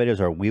TikTok videos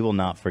are, "We will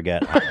not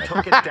forget."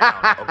 Took it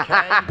down,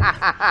 okay?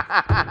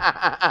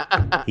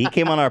 He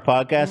came on our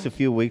podcast a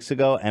few weeks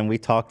ago, and we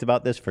talked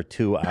about this for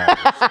 2 hours.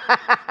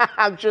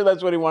 I'm sure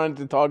that's what he wanted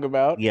to talk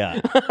about. Yeah.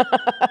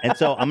 And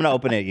so I'm gonna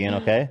open it, Ian.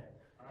 Okay.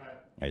 All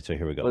right. So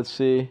here we go. Let's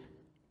see.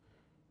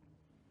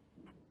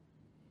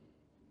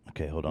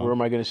 Okay, hold on. Where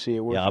am I going to see it?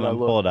 Where Yeah, should I'm I gonna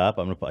look? pull it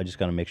up. I just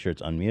gotta make sure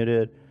it's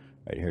unmuted.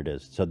 Right here it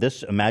is. So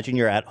this, imagine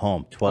you're at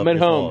home, 12 I'm at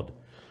years home. old,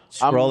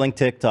 scrolling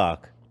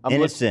TikTok, I'm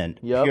innocent,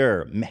 yep.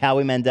 pure.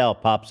 Howie Mandel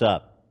pops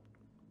up.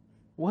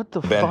 What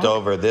the Bent fuck?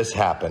 over, this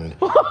happened.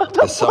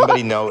 Does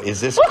somebody know, is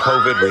this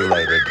COVID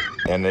related?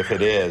 And if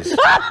it is,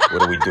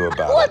 what do we do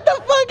about What it? the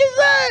fuck is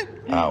that?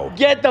 Ow.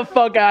 Get the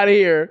fuck out of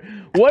here.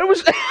 What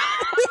was...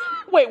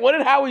 Wait, what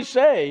did Howie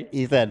say?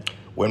 He said,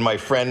 When my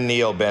friend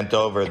Neil bent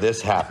over,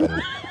 this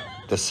happened.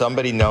 Does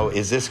somebody know,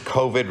 is this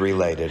COVID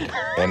related?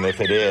 And if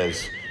it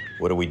is,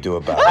 what do we do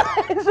about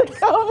it? Is it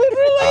COVID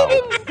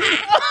related?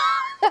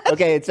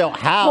 okay, so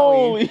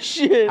Holy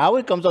shit.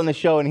 Howie comes on the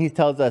show and he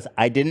tells us,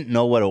 I didn't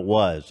know what it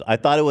was. I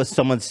thought it was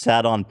someone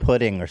sat on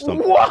pudding or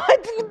something.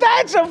 What?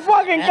 That's a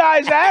fucking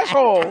guy's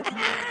asshole.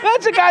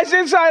 That's a guy's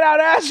inside out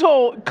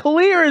asshole.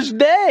 Clear as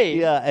day.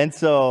 Yeah, and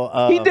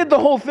so... he did the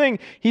whole thing.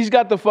 He's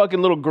got the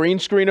fucking little green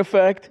screen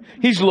effect.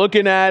 He's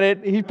looking at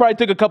it. He probably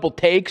took a couple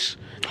takes.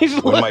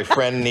 When my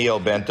friend Neil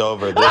bent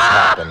over, this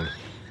happened.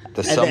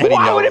 Does somebody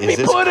Why know, would it is be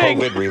this pudding?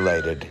 COVID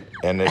related?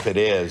 And if it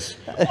is,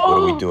 what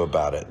do we do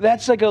about it?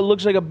 That's like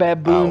looks like a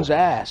baboon's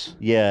ass.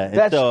 Yeah. and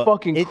That's so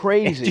fucking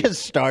crazy. It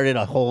just started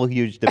a whole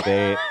huge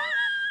debate.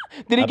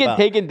 Did he get about-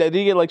 taken? Did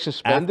he get like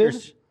suspended?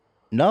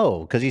 No,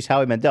 because he's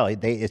Howie Mandel.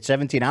 It's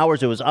 17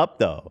 hours. It was up,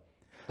 though.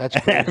 That's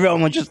And crazy.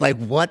 everyone was just like,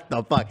 what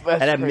the fuck?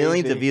 That's It had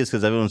millions crazy. of views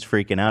because everyone's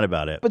freaking out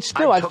about it. But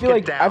still, I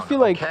feel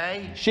like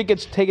shit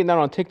gets taken down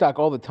on TikTok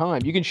all the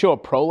time. You can show a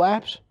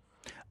prolapse,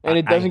 and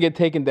it doesn't get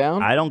taken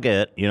down. I don't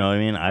get, you know what I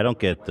mean? I don't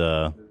get,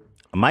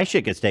 my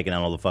shit gets taken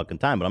down all the fucking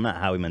time, but I'm not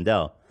Howie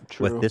Mandel.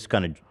 True. With this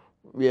kind of,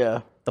 Yeah.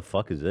 what the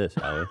fuck is this,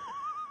 Howie?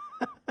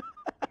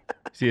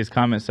 See his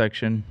comment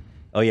section.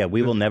 Oh, yeah,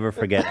 we will never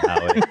forget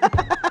Howie.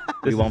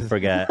 We won't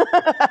forget.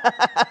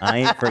 I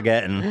ain't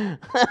forgetting.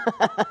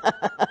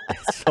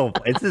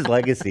 It's his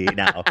legacy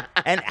now.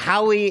 And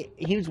Howie,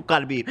 he's got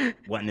to be,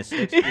 what, in his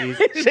 60s?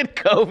 Is it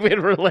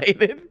COVID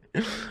related?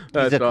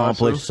 He's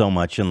accomplished so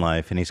much in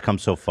life, and he's come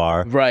so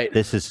far. Right.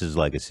 This is his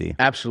legacy.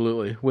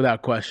 Absolutely,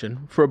 without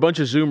question. For a bunch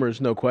of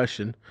Zoomers, no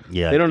question.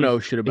 Yeah. They don't know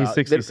shit about. He's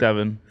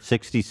 67.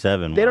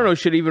 67. They don't know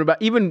shit even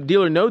about. Even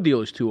Deal or No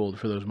Deal is too old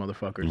for those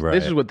motherfuckers. Right.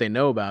 This is what they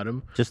know about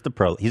him. Just the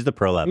pro. He's the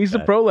prolapse. He's the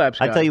guy.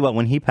 prolapse I guy. tell you what,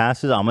 when he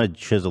passes, I'm gonna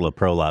chisel a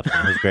prolapse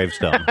on his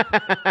gravestone.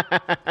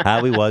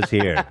 Howie was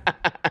here,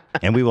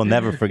 and we will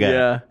never forget.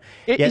 Yeah.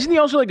 Yeah. Isn't he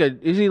also like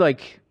Is he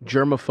like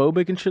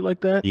germophobic and shit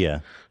like that? Yeah.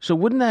 So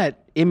wouldn't that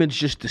image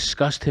just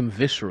disgust him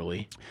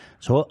viscerally?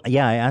 So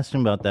yeah, I asked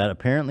him about that.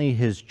 Apparently,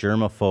 his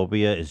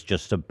germophobia is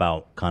just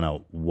about kind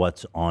of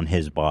what's on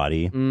his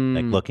body,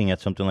 like looking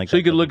at something like that. So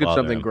you could doesn't look at bother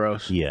something him.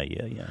 gross. Yeah,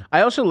 yeah, yeah.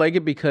 I also like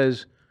it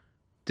because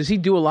does he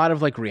do a lot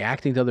of like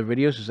reacting to other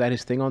videos? Is that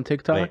his thing on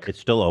TikTok? Wait, it's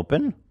still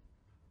open?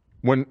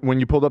 When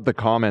you pulled up the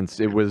comments,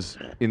 it was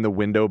in the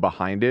window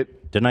behind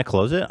it. Didn't I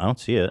close it? I don't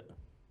see it.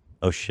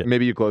 Oh shit.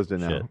 Maybe you closed it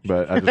now, Shit.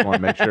 but I just want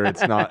to make sure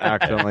it's not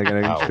accidentally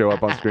going to show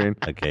up on screen.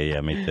 Okay, yeah,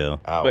 me too.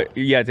 But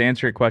yeah, to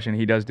answer your question,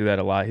 he does do that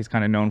a lot. He's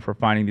kind of known for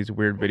finding these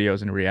weird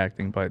videos and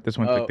reacting, but this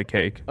one took the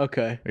cake.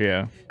 Okay.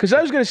 Yeah. Because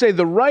I was going to say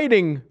the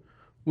writing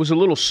was a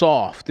little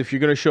soft if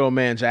you're going to show a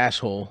man's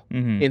asshole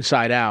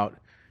inside out.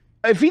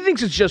 If he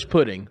thinks it's just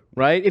pudding,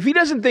 right? If he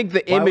doesn't think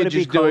the Why would image it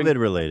be is doing COVID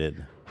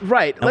related?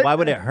 right, And why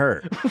would it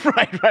hurt?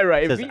 right.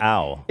 It says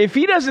ow. If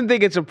he doesn't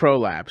think it's a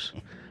prolapse,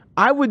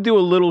 I would do a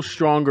little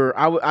stronger.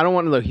 I don't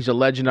want to look. He's a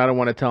legend. I don't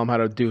want to tell him how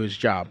to do his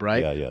job,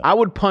 right? Yeah, yeah. I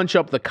would punch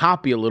up the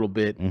copy a little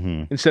bit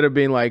instead of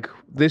being like,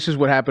 "This is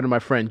what happened to my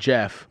friend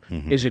Jeff.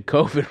 Is it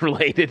COVID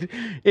related?"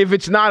 If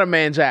it's not a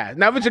man's ass,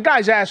 now if it's a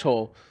guy's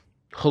asshole,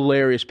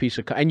 hilarious piece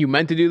of. And you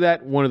meant to do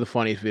that. One of the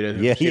funniest videos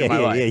I've Yeah, ever seen in my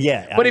life.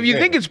 yeah. But I if you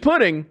agree. think it's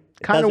pudding,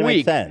 kind of doesn't make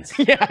weak. sense.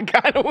 Yeah,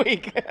 kind of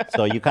weak.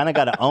 So you kind of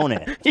got to own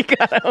it. You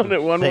gotta own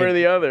it one way or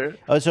the other.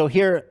 Oh, so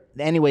here,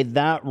 anyway,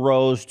 that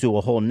rose to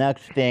a whole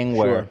next thing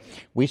where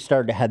we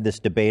started to have this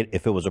debate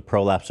if it was a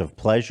prolapse of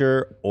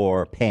pleasure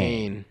or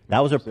pain. That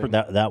was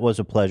that was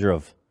a pleasure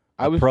of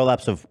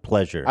prolapse of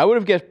pleasure. I would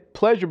have guessed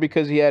pleasure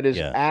because he had his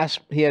Yeah. ass,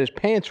 he had his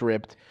pants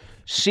ripped.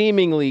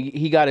 Seemingly,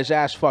 he got his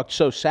ass fucked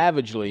so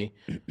savagely,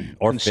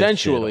 or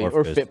consensually, fisted,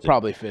 or fisted.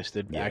 probably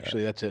fisted.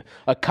 Actually, that's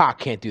a cock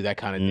can't do that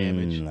kind of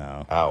damage.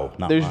 No. Ow.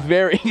 Not There's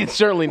mine. it's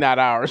certainly not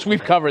ours.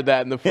 We've covered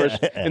that in the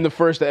first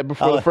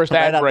before the first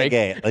right ad out the break.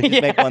 gate. Let's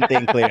just make one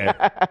thing clear.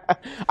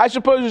 I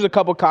suppose there's a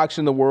couple cocks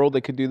in the world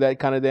that could do that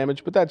kind of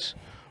damage, but that's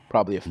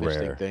probably a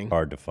fisting Rare, thing.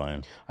 hard to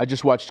find. I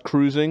just watched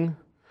Cruising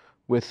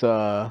with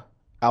Al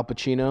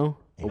Pacino,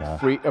 a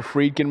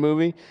Friedkin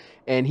movie,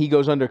 and he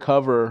goes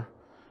undercover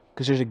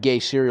because there's a gay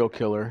serial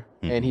killer,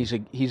 and he's a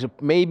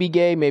maybe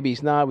gay, maybe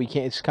he's not. We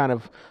can't. It's kind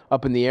of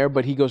up in the air,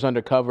 but he goes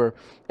undercover,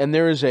 and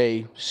there is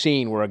a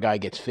scene where a guy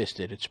gets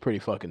fisted. It's pretty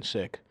fucking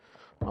sick,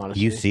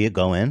 honestly. You see it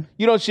go in?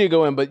 You don't see it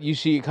go in, but you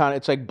see it kind of.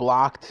 It's like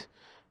blocked.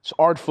 It's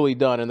artfully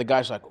done, and the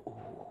guy's like, "Ooh."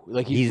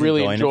 Like he's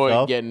really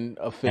enjoying getting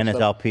a fist. And his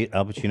up.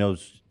 Al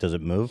Pacino's, does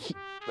it move?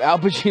 Al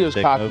Pacino's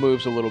Big cock move.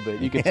 moves a little bit.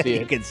 You can see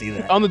it. You can see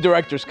that. On the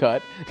director's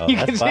cut. Oh, You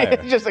that's can see fire. it.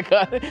 It's just a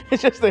cut.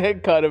 It's just the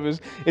head cut of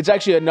his. It's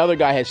actually another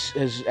guy has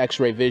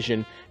X-ray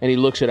vision, and he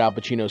looks at Al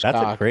Pacino's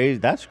cock.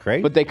 That's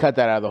crazy. But they cut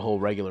that out of the whole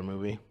regular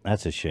movie.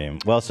 That's a shame.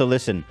 Well, so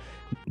listen,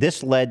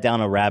 this led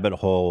down a rabbit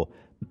hole,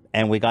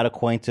 and we got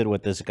acquainted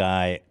with this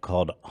guy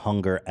called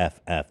Hunger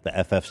FF. The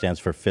FF stands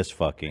for fist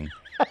fucking.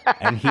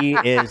 And he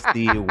is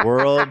the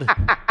world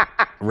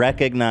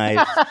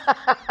recognized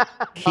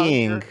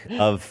king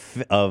of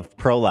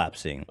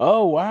prolapsing.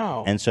 Oh,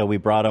 wow. And so we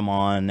brought him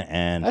on,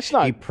 and That's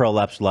not- he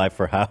prolapsed live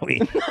for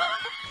Howie.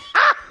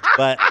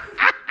 But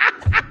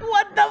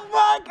What the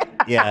fuck?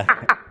 yeah,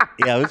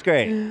 it was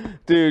great.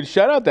 Dude,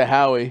 shout out to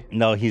Howie.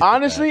 No, he's the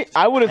Honestly, best.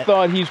 I would have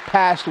thought he's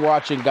past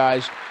watching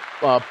guys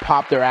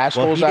pop their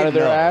assholes he out of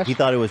didn't their know. ass. He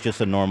thought it was just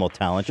a normal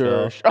talent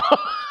Sure. show.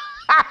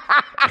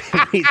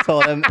 He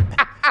told him.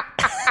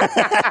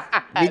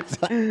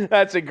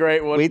 That's a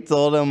great one. We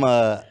told him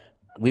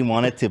we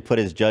wanted to put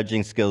his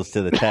judging skills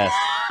to the test,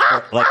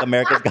 like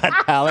America's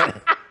Got Talent,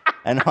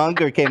 and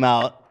Hunger came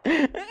out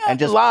and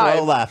just Live.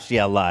 prolapsed.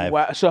 Yeah, live.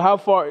 Wow. So how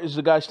far is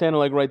the guy standing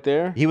like right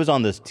there? He was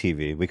on this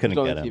TV. We couldn't He's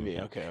on get the him.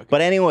 TV. Okay.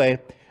 But anyway,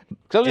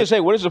 'Cause I was gonna say,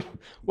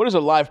 what does a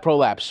live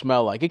prolapse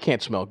smell like? It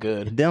can't smell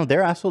good. no,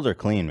 their assholes are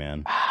clean,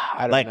 man.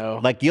 I don't Like, know.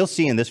 like you'll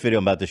see in this video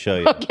I'm about to show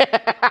you.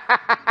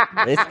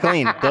 It's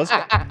clean.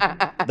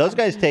 Those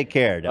guys take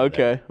care. down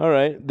there. Okay. All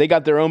right. They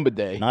got their own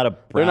bidet. Not a They're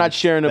brown not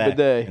sharing a speck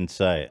bidet. in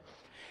sight.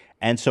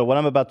 And so what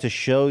I'm about to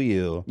show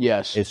you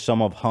Yes. is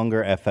some of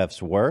Hunger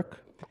FF's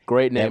work.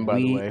 Great name, that by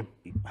the we- way.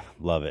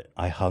 Love it.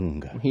 I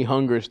hunger. He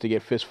hungers to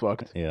get fist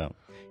fucked. Yeah.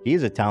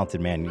 He's a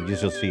talented man. You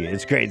just will see it.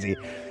 It's crazy.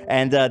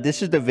 And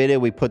this is the video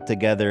we put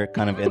together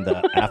kind of in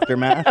the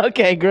aftermath.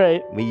 Okay,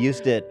 great. We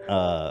used it,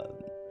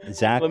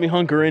 Zach. Let me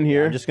hunker in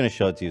here. I'm just going to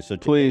show it to you. So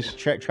Please.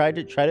 Try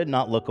to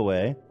not look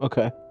away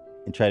Okay.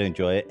 and try to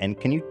enjoy it. And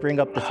can you bring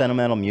up the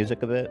sentimental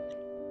music a bit?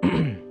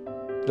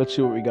 Let's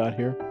see what we got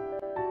here.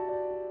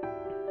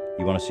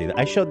 You want to see that?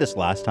 I showed this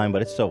last time,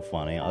 but it's so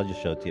funny. I'll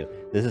just show it to you.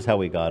 This is how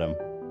we got him.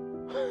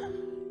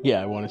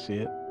 Yeah, I want to see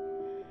it.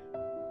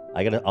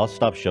 I'll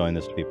stop showing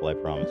this to people, I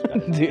promise.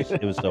 Guys. Dude.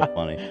 It was so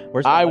funny.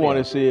 Where's the I audio? want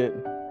to see it.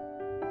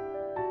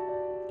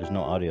 There's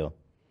no audio.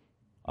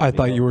 I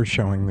thought you were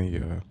showing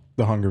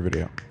the hunger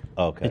video.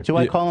 Okay. Do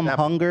I call him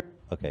Hunger?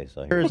 Okay,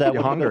 so here's that.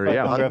 Yeah, Hunger,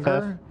 yeah. Hunger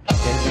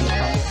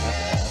FF?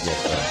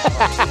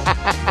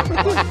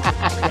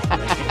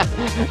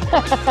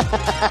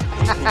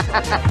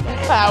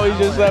 Howie's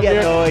just up He had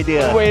here no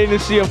idea. waiting to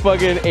see a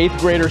fucking 8th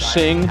grader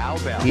sing.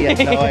 He had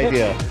no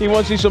idea. He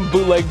wants to see some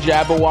bootleg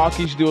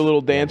Jabberwockies do a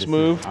little dance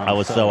move. I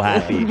was so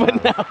happy.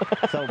 But now,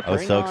 I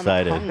was so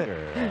excited.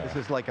 This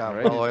is like a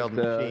well-oiled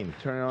machine.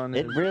 Turn it on.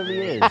 It really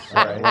is.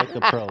 Like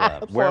a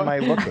prolapse. Where am I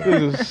looking?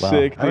 this is Wow.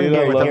 sick, Oh, dude.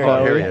 here I it love is,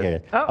 Howie. here it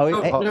is.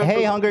 Oh,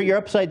 hey, Hunger, you're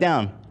upside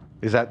down.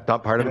 Is that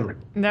not part of it?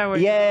 No,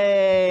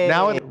 Yay!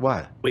 Now it,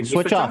 what? Wait,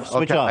 Switch off.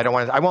 Switch Okay, off. I don't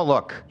want to. I won't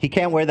look. He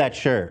can't wear that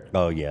shirt.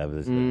 Oh yeah,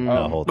 this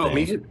the whole Oh, thing.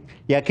 me?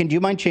 Yeah, do you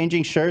mind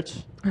changing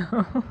shirts?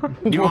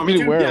 You want me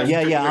to? wear it?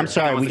 Yeah. I'm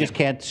sorry, we just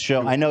can't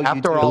show. I know.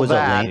 After YouTube all was a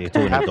that, link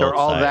to an after adult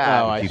all site.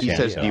 that, Oh, I he see.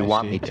 says, Yeah, "Do you I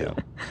want see. me to?"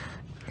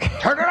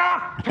 Turn it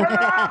off! Turn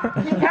it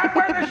off! He can't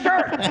wear the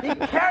shirt! He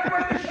can't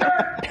wear the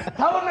shirt!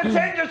 Tell him to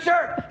change the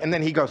shirt! And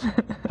then he goes,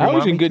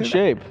 Howie's in good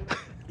shape.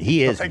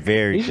 He is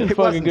very He's in good. It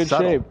fucking wasn't good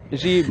subtle. shape.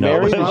 Is he No,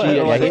 married? but Is he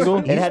yeah, single?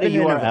 it had a He's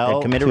been in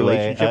URL committed to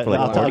relationship for like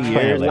I'll 30 explain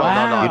it years. later.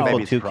 Wow. Beautiful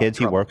Maybe two it's kids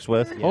he trouble. works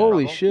with.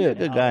 Holy shit.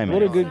 Good guy, man.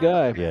 What a good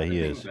guy. Yeah, he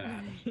is.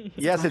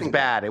 "Yes, it's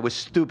bad. It was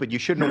stupid. You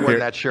shouldn't have worn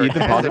that shirt."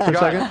 Ethan, pause it for a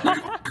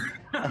second.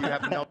 You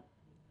have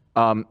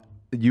no-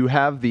 You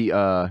have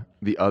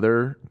the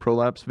other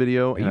prolapse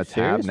video in you a tab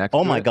serious? next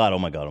Oh to my it. god! Oh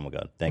my god! Oh my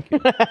god! Thank you.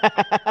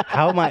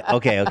 How am I?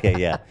 Okay,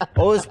 yeah.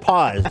 Oh, it's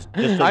paused.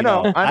 Just so I you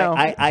know.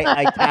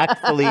 I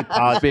tactfully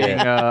paused Being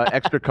it.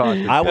 extra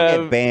cautious. I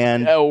will get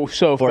banned Oh,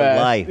 so for fast.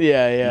 life.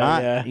 Yeah.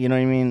 Not, you know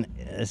what I mean?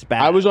 It's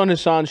bad. I was on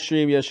Hassan's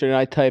stream yesterday and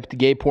I typed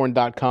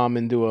gayporn.com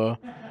into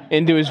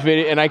his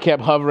video and I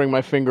kept hovering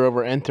my finger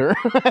over enter.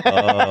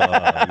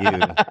 Oh, you.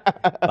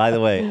 By the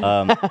way,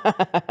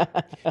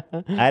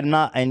 I'm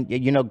not, and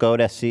you know,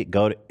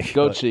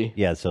 Goatsy.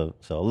 Yeah, so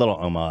a little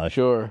homage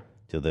Sure.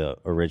 to the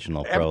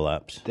original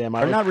prolapse. Damn,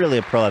 I or was- not really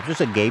a prolapse,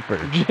 just a gaper.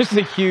 Just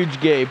a huge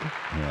gape.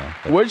 Yeah,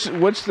 Where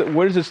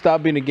does it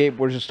stop being a gape?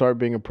 Where does it start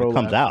being a prolapse?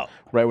 comes out.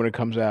 Right when it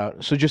comes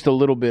out. So just a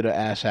little bit of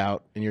ass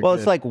out and you're Well, good.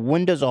 it's like,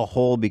 when does a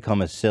hole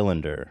become a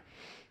cylinder?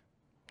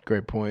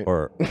 Great point.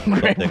 Or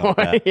Great something point.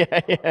 like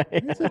that. Yeah.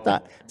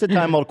 It's a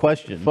time-old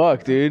question.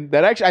 Fuck, dude.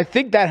 That actually, I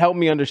think that helped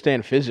me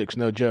understand physics.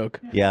 No joke.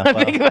 Yeah, I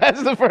well. think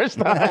that's the first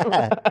time.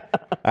 All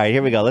right,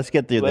 here we go. Let's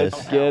get through Let's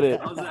this. get it.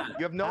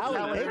 You have no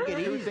talent. take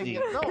it easy.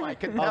 No, I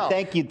can Oh, tell.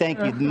 thank you. How Okay,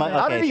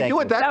 did he thank do you.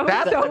 it?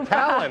 That's the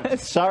talent.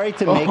 Sorry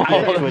to make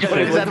you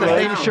Is that the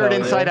same shirt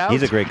inside out?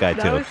 He's a great guy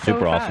That too. was so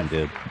Super awesome, fast.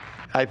 dude.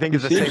 I think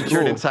it's the same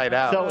shirt inside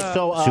out.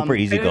 Super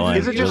easy going.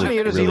 Is it just me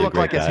or does he really look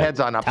like great his guy. head's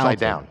on upside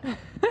Talented. down?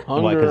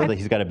 Why? Hunger. Because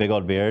he's got a big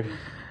old beard.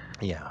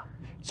 Yeah.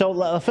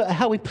 So,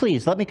 Howie,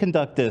 please let me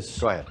conduct this.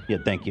 Go ahead. Yeah,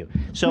 thank you.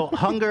 So,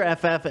 Hunger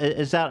FF,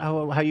 is that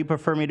how you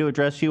prefer me to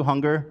address you,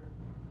 Hunger?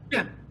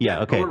 Yeah.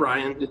 Yeah, okay. Or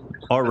Ryan.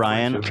 Or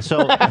Ryan.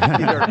 So,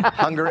 Either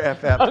Hunger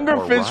FF Hunger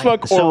or Fist Ryan.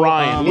 Fuck or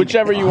Ryan,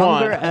 whichever you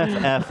Hunger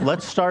want. FF,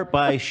 let's start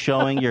by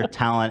showing your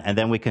talent, and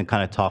then we can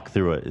kind of talk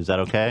through it. Is that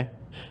okay?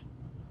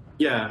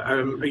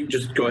 Yeah. You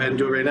just go ahead and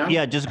do it right now.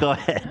 Yeah, just go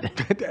ahead.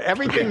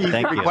 Everything you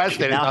Thank you.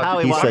 requested. Now, is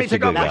Howie, you why want don't me you to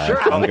go do my that, shirt?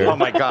 Hunger? Oh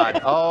my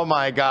God. Oh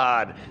my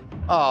God.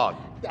 Oh.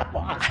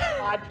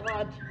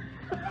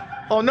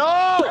 Oh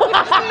no!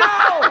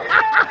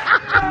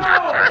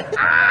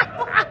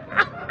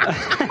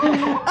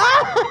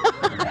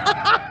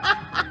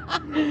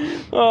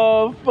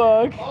 Oh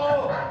fuck!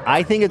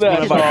 I think it's one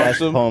That's of our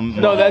best awesome. poems.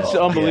 No, that's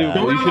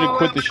unbelievable. You should have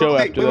quit the show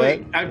after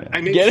that.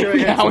 I made Get sure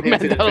it? I had Howie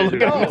something to Mandel,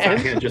 defend look at it him.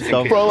 second, just in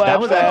So case. Prolapse that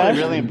was ass.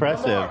 actually really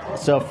impressive.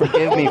 So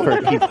forgive me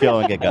for keep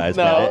showing it, guys.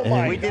 No,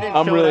 but we didn't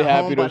I'm show really it at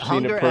happy home, to but have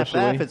seen it Hunger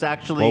personally. FF is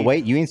actually. Well,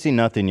 wait, you ain't seen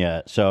nothing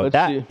yet. So Let's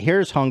that see.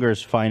 here's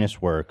Hunger's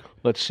finest work,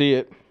 Let's see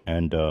it.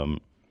 and I'm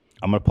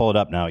gonna pull it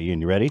up now. Ian,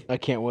 you ready? I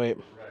can't wait.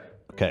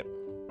 Okay.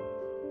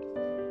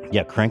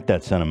 Yeah, crank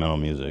that sentimental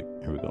music.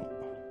 Here we go.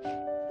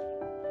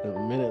 A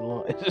minute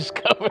long. It's just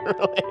coming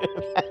related.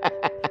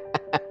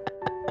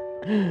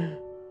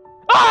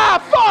 Ah,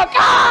 fuck!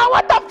 Ah,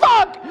 what the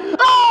fuck?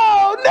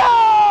 Oh,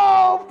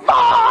 no!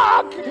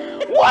 Fuck!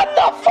 What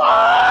the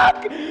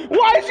fuck?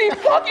 Why is he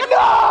fucking...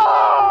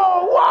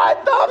 No!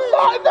 What the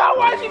fuck? No,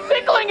 why is he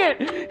tickling it?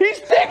 He's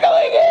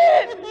tickling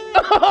it!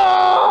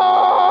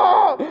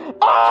 Oh!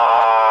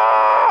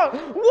 Oh!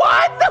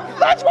 What the...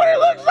 That's what it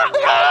looks like!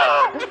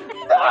 Ah!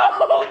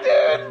 No,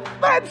 dude!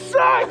 That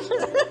sucks!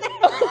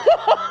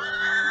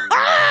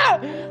 Ah!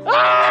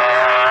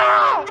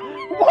 Ah!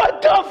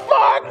 What the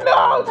fuck?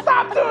 No!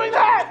 Stop doing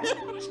that!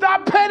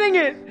 Stop petting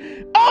it!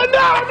 Oh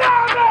no!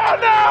 No! No!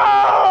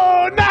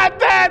 No! Not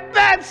that!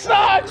 That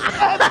sucks!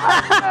 That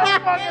sucks so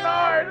fucking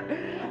hard!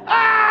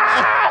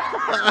 Ah!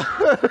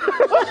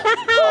 What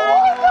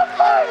the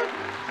fuck?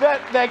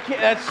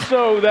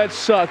 That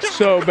sucks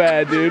so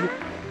bad, dude.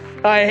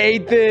 I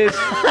hate this.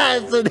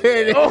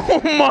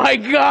 Oh my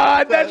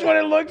god! That's what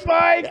it looks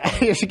like.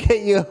 Here to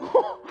get you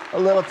a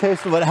little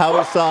taste of what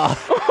Howie saw.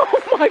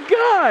 Oh my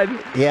god!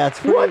 Yeah, it's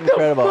pretty What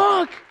incredible. the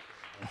fuck?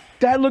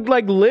 That looked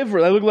like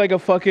liver. That looked like a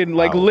fucking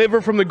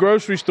liver from the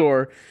grocery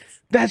store.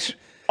 That's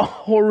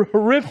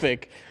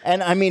horrific.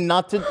 And I mean,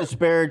 not to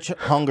disparage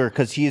Hunger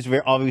because he is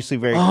obviously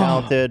very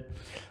talented,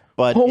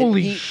 but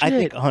Holy I shit.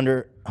 think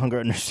Hunger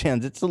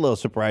understands. It's a little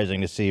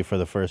surprising to see for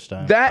the first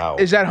time.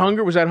 Is that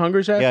Hunger? Was that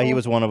Hunger's asshole? Yeah, he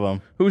was one of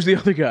them. Who's the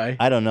other guy?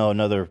 I don't know,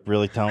 another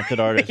really talented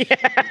artist.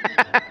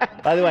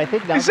 By the way, I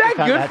think Is that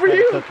good for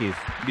you? Cookies.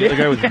 The other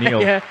guy was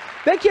Neil. Yeah,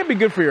 that can't be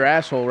good for your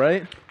asshole,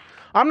 right?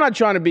 I'm not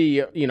trying to be,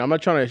 I'm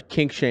not trying to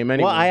kink shame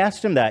anyone. Well, I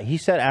asked him that. He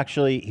said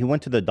actually he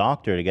went to the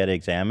doctor to get it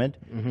examined,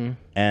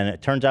 and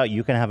it turns out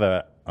you can have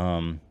a.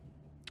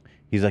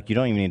 He's like, you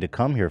don't even need to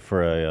come here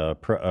for a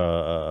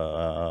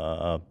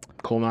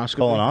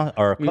colonoscopy.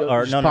 or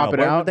Just no, pop it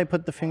where out? would they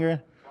put the finger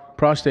in?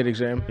 Prostate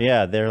exam.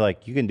 Yeah, they're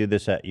like, you can do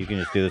this you can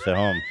just do this at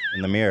home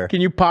in the mirror.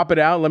 Can you pop it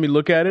out? Let me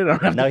look at it. I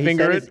don't have No, to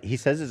finger it. he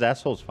says his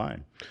asshole's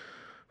fine.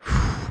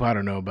 I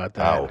don't know about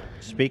that.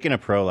 Speaking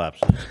of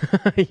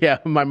prolapses, Yeah,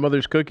 my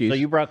mother's cookies. so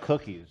you brought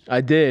cookies.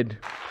 I did.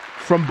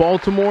 From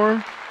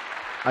Baltimore,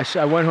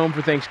 I went home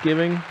for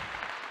Thanksgiving,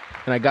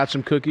 and I got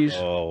some cookies.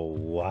 Oh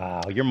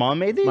wow, your mom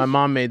made these? My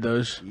mom made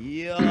those.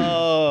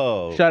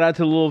 Yo, Shout out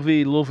to Lil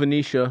V, Lil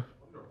Venetia.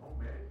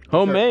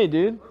 Homemade,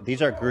 dude.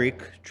 these are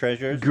Greek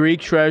treasures. Greek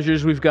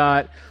treasures. We've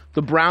got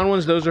the brown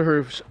ones. Those are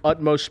her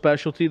utmost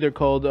specialty. They're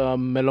called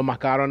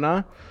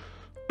melomakarona.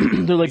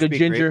 They're like a speak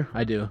ginger. Greek?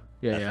 I do.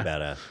 Yeah, That's yeah.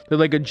 badass. They're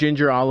like a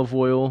ginger olive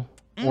oil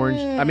orange.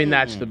 I mean,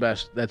 that's the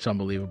best. That's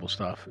unbelievable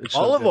stuff. It's so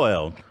Olive good.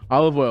 oil.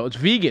 Olive oil. It's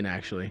vegan,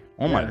 actually.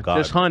 Oh my Yeah, God.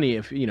 Just honey.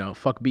 If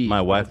fuck bees.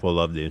 My wife will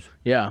love these.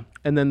 Yeah,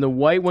 and then the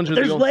white ones are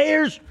There's the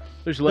layers.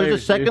 There's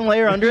layers. a second dude.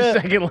 layer under There's it?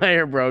 a second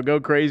layer, bro. Go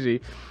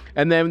crazy.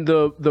 And then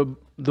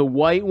the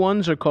white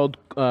ones are called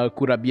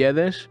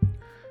curabiedes.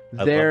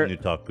 I They're love when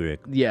you talk Greek.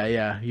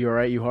 yeah. You all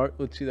right? You heart?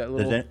 Let's see that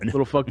little it-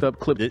 little fucked up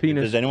clipped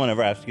penis. Does anyone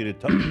ever ask you to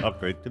talk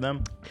Greek to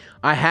them?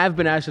 I have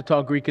been asked to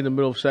talk Greek in the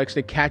middle of sex,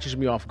 and it catches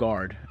me off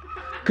guard.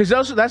 Because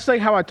that's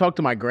like how I talk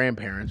to my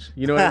grandparents.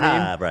 You know what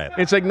I mean? Right.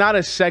 It's like not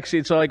as sexy.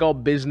 It's like all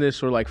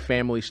business or like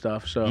family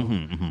stuff. So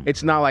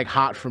it's not like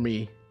hot for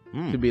me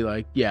to be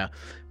like, yeah.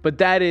 But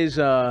that is,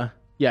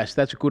 yes,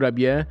 that's a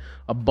kurabiye,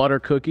 a butter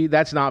cookie.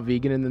 That's not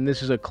vegan. And then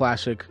this is a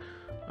classic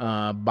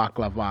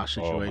baklava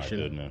situation. Oh my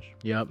goodness.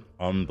 Yep.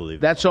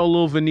 Unbelievable. That's all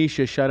Lil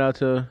Venetia. Shout out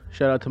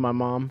to my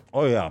mom.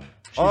 Oh yeah.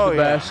 She's the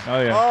best.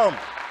 Oh yeah.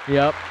 Oh,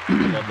 Yep. I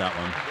love that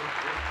one.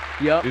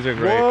 Yep. These are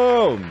great.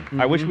 Whoa.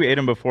 I wish we ate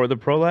them before the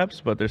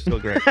prolapse, but they're still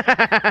great.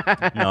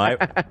 No,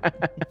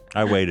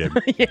 I waited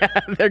Yeah,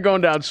 they're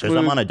going down because smooth.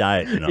 I'm on a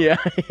diet. You know. Yeah,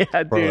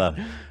 dude.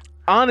 Prolapse.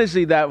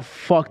 Honestly, that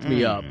fucked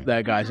me up.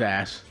 That guy's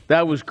ass.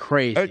 That was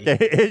crazy.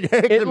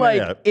 It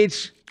Like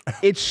it's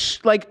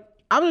like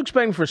I was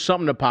expecting for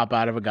something to pop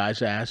out of a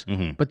guy's ass,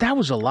 but that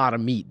was a lot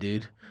of meat,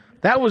 dude.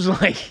 That was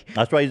like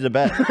That's why he's the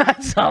best.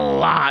 that's a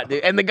lot,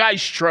 dude. And the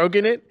guy's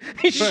stroking it.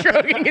 He's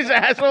stroking his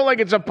asshole like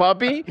it's a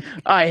puppy.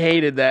 I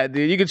hated that,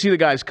 dude. You could see the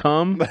guys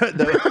come.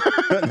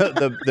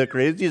 The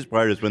craziest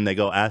part is when they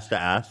go ass to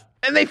ass.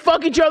 And they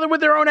fuck each other with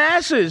their own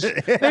asses.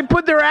 They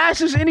put their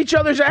asses in each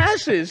other's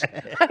asses.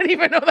 I didn't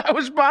even know that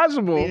was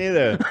possible. Me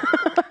neither.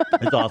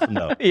 It's awesome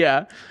though.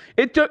 Yeah.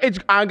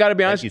 I gotta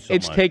be honest, you so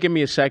it's much. taken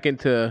me a second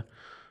to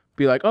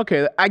be like,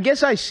 okay, I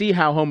guess I see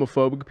how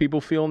homophobic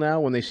people feel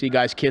now when they see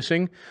guys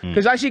kissing.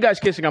 Because I see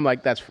guys kissing, I'm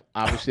like, that's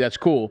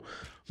cool.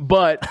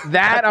 But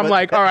that, I'm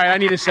like, all right, I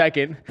need a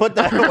second. Put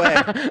that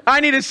away. I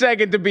need a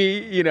second to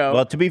be,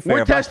 Well, to be fair,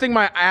 we're if I- testing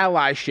my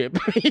allyship,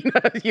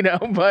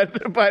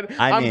 but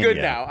I'm good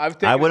now.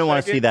 I wouldn't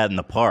want to see that in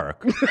the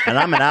park. And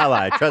I'm an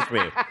ally, trust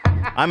me.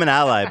 I'm an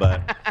ally,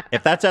 but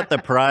if that's at the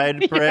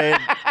Pride Parade,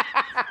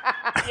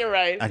 You're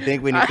right. I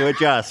think we need to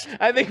adjust.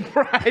 I think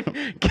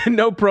Pride,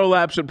 no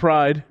prolapse at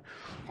Pride.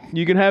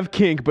 You can have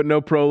kink, but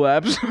no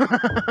prolapse.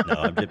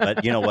 No,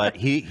 but you know what?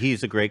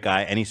 He's a great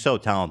guy, and he's so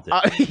talented.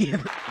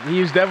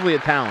 He's definitely a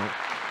talent.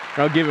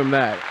 I'll give him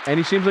that. And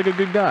he seems like a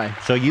good guy.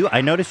 So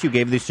I noticed you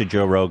gave these to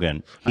Joe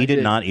Rogan. He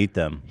did not eat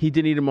them. He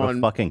didn't eat them What a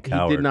on. fucking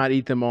coward. He did not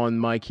eat them on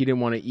mic. He didn't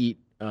want to eat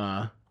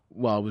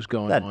while it was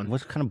going on.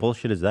 What kind of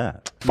bullshit is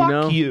that?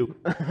 Fuck you.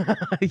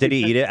 Did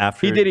he eat it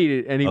after? He did eat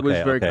it, and he was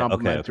Okay, very okay,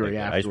 complimentary okay.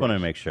 I just afterwards. wanted to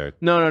make sure.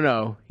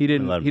 No. He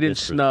didn't. Let him He didn't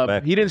snub.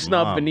 disrespect He didn't his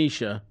snub mom.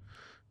 Venetia.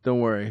 Don't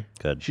worry.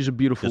 Good. She's a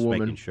beautiful Just woman.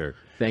 making sure.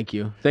 Thank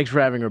you. Thanks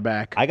for having her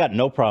back. I got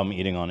no problem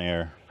eating on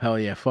air. Hell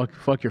yeah.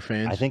 Fuck your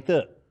fans. I think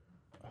that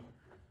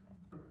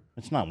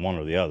it's not one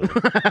or the other.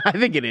 I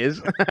think it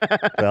is.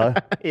 Really?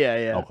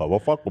 Yeah. Okay, well,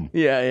 fuck them.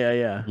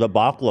 Yeah. The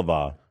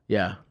baklava.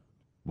 Yeah.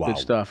 Wow. Good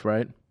stuff,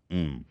 right?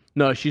 Mm.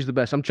 No, she's the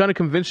best. I'm trying to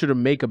convince her to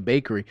make a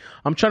bakery.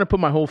 I'm trying to put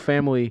my whole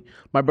family.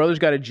 My brother's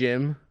got a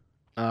gym.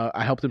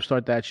 I helped him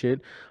start that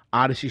shit.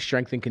 Odyssey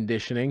Strength and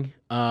Conditioning.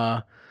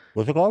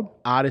 What's it called?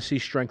 Odyssey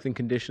Strength and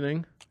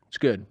Conditioning. It's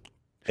good.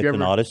 It's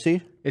an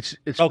Odyssey? It's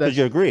Oh, because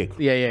you're Greek.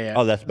 Yeah.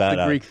 Oh, that's It's the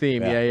badass. Greek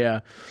theme. Yeah.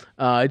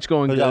 It's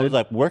going good. Because I was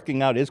like,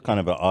 working out is kind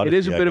of an odyssey. It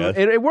is a bit I of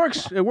guess. it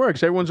works. It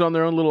works. Everyone's on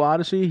their own little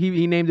odyssey.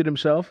 He named it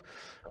himself.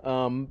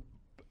 And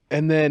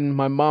then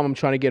my mom, I'm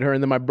trying to get her,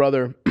 and then my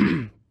brother,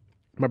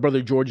 my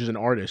brother George is an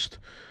artist.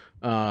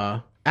 Do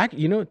I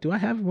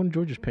have one of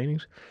George's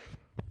paintings?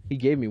 He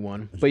gave me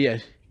one. But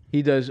yes,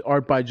 he does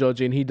art by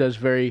George, and he does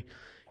very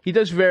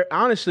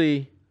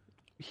honestly,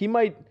 he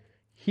might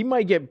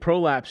get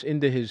prolapse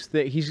into his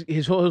thing.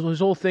 His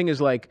whole thing is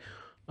like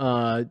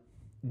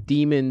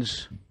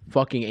demons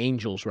fucking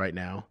angels right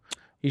now.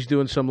 He's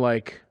doing some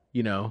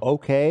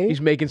Okay.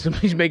 He's making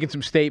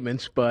some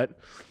statements, but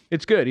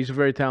it's good. He's a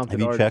very talented Have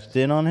you artist. checked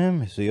in on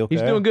him? Is he okay?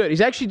 He's doing good.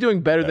 He's actually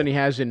doing better than he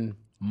has in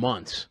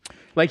months.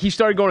 Like he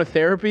started going to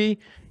therapy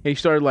and he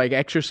started like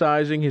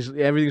exercising.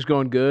 Everything's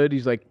going good.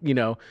 He's like,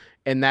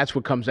 and that's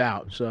what comes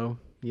out. So,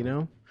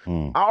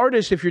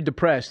 artists, if you're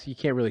depressed, you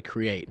can't really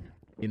create,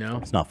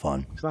 It's not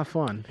fun. It's not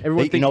fun.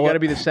 Everyone thinks know you got to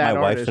what? be the sad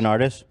My artist. wife's an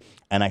artist,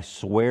 and I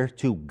swear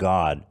to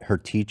God, her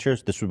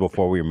teachers, this was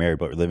before we were married,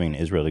 but we're living in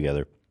Israel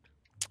together.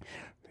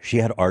 She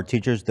had art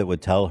teachers that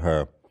would tell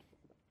her,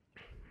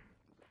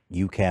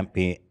 you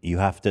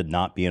have to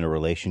not be in a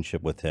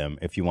relationship with him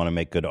if you want to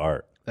make good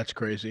art. That's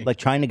crazy. Like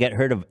trying to get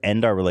her to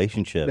end our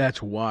relationship.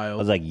 That's wild. I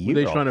was like, Were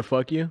they trying to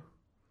fuck you?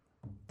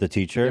 The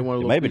teacher? They want a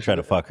little Maybe piece try of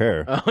to fuck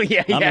her. Oh,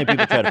 yeah. How many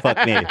people try to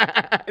fuck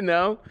me?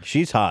 No?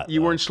 She's hot.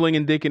 You weren't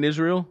slinging dick in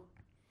Israel?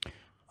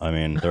 I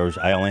mean,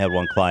 I only had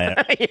one client.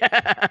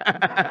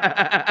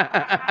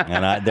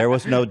 And there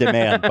was no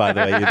demand, by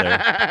the way,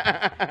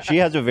 either. She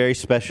has a very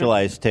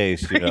specialized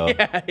taste,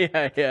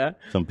 Yeah.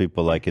 Some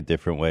people like it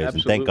different ways. And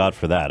Absolutely. thank God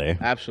for that, eh?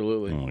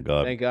 Absolutely. Oh, my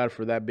God. Thank God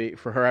for that,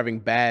 for her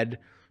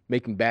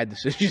making bad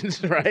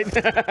decisions,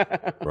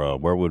 right? Bro,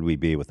 where would we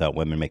be without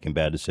women making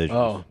bad decisions?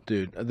 Oh,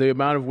 dude. The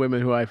amount of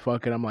women who I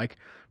fuck and I'm like,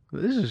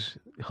 this is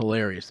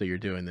hilarious that you're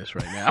doing this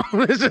right now.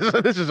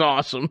 This is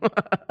awesome.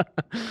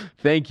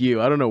 Thank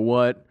you. I don't know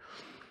what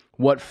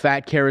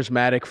fat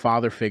charismatic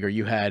father figure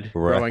you had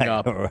growing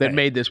up that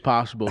made this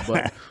possible,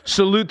 but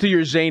salute to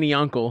your zany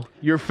uncle,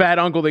 your fat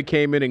uncle that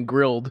came in and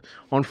grilled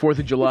on 4th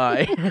of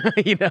July,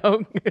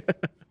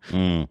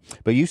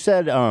 But you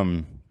said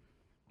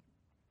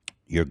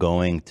you're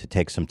going to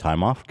take some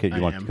time off.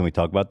 Can we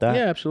talk about that?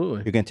 Yeah,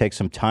 absolutely. You're going to take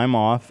some time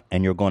off,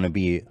 and you're going to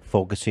be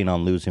focusing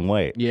on losing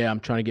weight. Yeah, I'm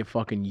trying to get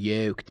fucking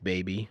yoked,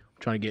 baby.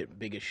 I'm trying to get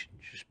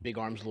just big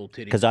arms, little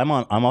titties. Because I'm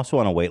also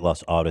on a weight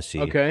loss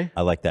odyssey. Okay.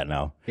 I like that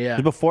now. Yeah.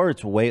 'Cause before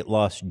it's weight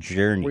loss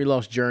journey. Weight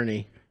loss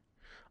journey.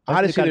 I think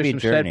Odyssey, it's gotta there's be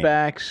some a journey.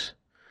 setbacks.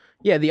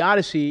 Yeah, the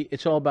Odyssey,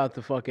 it's all about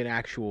the fucking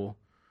actual.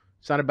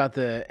 It's not about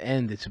the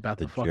end. It's about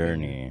the fucking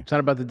journey. It's not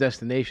about the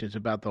destination. It's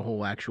about the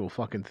whole actual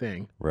fucking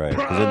thing. Right.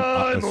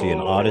 'Cause let's see, an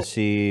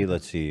odyssey.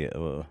 Let's see.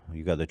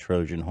 You got the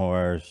Trojan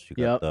horse. You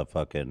got the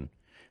fucking.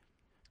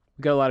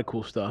 We got a lot of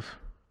cool stuff.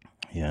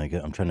 Yeah,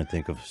 I'm trying to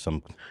think of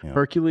some.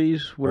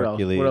 Hercules. What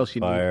else? What else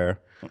you fire.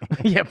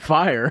 need? Yeah,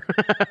 fire.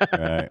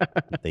 Right.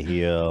 The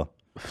heel.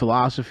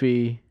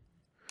 Philosophy.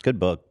 Good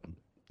book.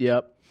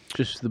 Yep.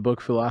 Just the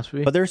book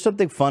philosophy. But there's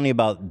something funny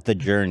about the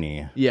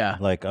journey. Yeah.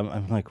 Like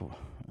I'm like,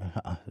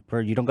 bro,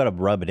 you don't got to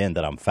rub it in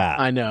that I'm fat.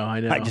 I know.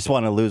 I just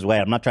want to lose weight.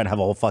 I'm not trying to have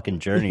a whole fucking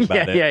journey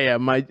about it.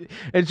 Yeah.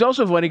 It's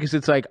also funny because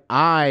it's like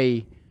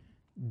I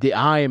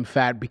am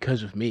fat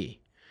because of me.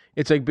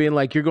 It's like being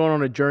like you're going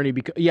on a journey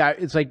because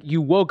it's like you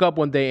woke up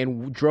one day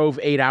and drove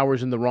 8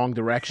 hours in the wrong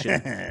direction,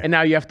 and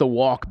now you have to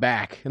walk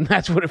back, and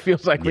that's what it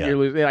feels like when you're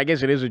losing. I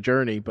guess it is a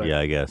journey, but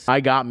I guess I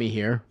got me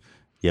here.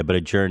 Yeah, but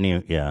a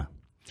journey, yeah.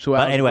 So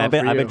but anyway, I've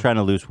been trying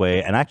to lose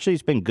weight, and actually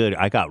it's been good.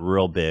 I got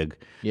real big.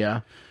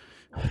 Yeah.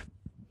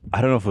 I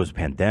don't know if it was a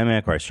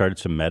pandemic or I started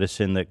some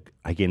medicine that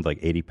I gained like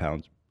 80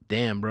 pounds.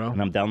 Damn, bro. And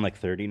I'm down like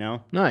 30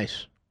 now.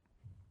 Nice.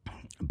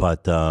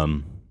 But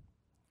I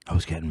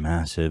was getting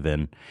massive,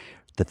 and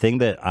the thing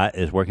that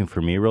is working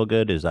for me real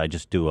good is I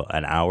just do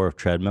an hour of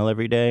treadmill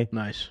every day.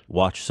 Nice.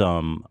 Watch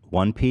some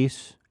One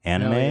Piece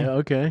anime. Yeah,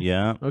 okay.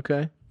 Yeah.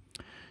 Okay.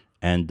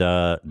 And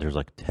there's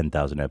like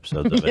 10,000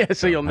 episodes of it. Yeah,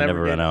 so you'll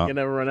never run out. You'll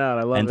never run out.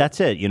 I love it. And that's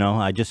it. You know,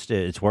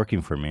 it's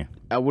working for me.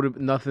 I would have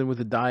nothing with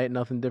the diet,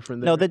 nothing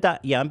different. No, the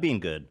diet. Yeah, I'm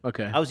being good.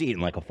 Okay. I was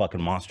eating like a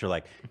fucking monster.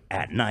 Like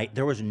at night,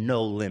 there was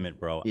no limit,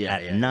 bro. Yeah.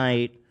 At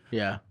night.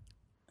 Yeah.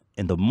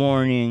 In the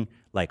morning,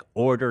 like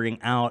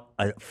ordering out.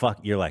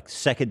 You're like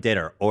second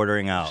dinner,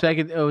 ordering out.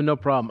 No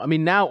problem. I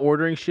mean, now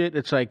ordering shit,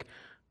 it's like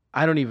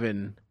I don't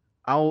even.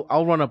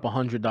 I'll run up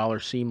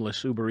 $100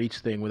 seamless Uber Eats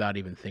thing without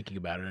even thinking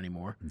about it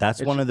anymore.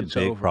 That's one of the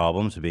big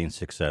problems of being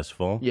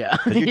successful. Yeah.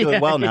 Because you're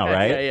doing well now,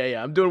 right?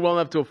 Yeah. I'm doing well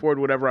enough to afford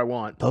whatever I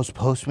want. Those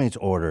Postmates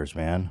orders,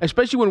 man.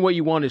 Especially when what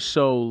you want is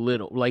so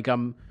little. Like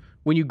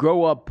when you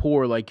grow up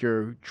poor, like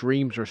your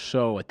dreams are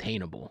so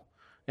attainable.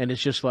 And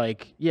it's just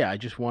like, I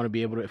just want to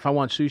be able to, if I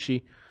want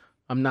sushi,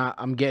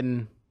 I'm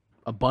getting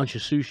a bunch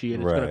of sushi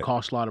and it's going to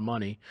cost a lot of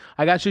money.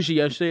 I got sushi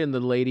yesterday and the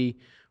lady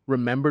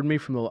remembered me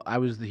I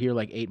was here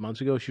like 8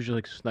 months ago. She was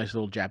like this nice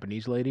little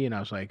Japanese lady, and I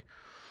was like,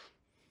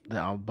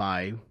 I'll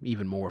buy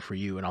even more for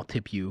you, and I'll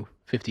tip you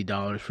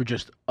 $50 for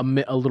just a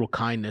little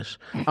kindness.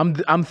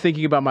 I'm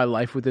thinking about my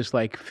life with this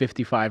like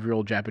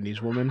 55-year-old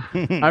Japanese woman.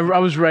 I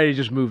was ready to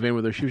just move in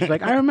with her. She was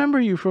like, I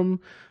remember you from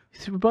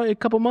about a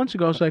couple months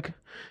ago. I was like,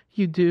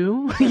 you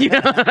do?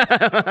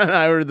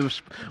 I ordered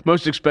the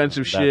most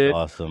expensive shit.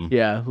 That's awesome.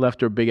 Yeah,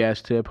 left her a big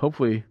ass tip.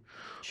 Hopefully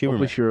she'll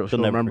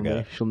remember forget.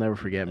 me. She'll never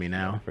forget me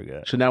now. Never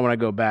forget. So now when I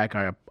go back,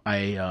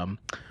 I'm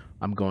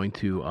going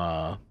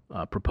to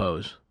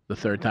propose the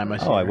third time I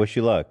see her. Oh, I wish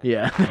you luck.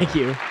 Yeah, thank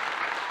you.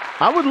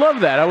 I would love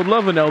that. I would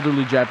love an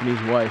elderly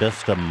Japanese wife.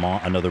 Just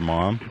another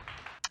mom?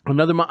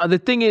 Another mom. The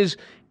thing is,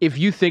 if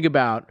you think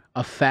about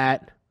a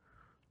fat...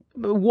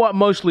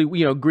 mostly,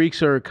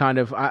 Greeks are kind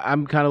of...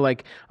 I'm kind of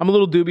like... I'm a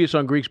little dubious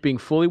on Greeks being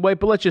fully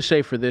white, but let's just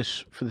say for the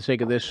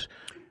sake of this,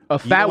 a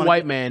fat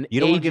white man...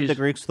 You don't want to give the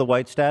Greeks the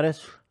white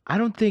status? I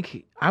don't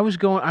think I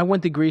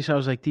went to Greece. I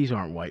was like, these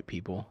aren't white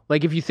people.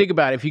 Like, if you think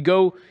about it, if you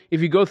go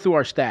through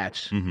our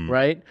stats,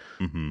 right?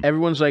 Mm-hmm.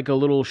 Everyone's like a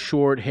little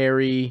short,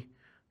 hairy,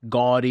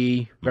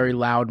 gaudy, very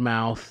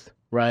loudmouth,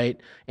 right?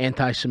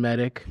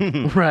 Anti-Semitic,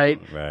 right?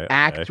 Right.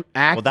 Act.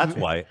 Well, that's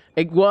white.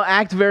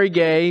 Act very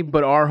gay,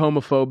 but are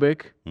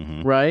homophobic,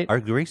 right? Are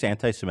Greeks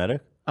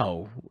anti-Semitic?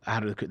 Oh,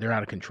 they're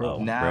out of control.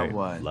 Oh, now great.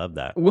 What? Love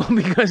that. Well,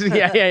 because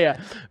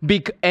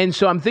and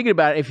so I'm thinking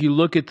about it, if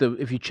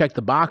you check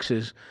the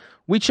boxes.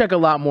 We check a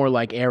lot more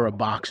like Arab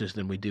boxes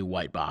than we do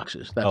white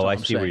boxes. That's all I'm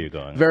see saying. Where you're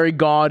going. Very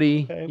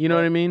gaudy. Okay, you know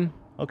what I mean?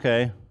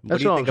 Okay. What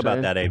do you think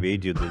about that, AB?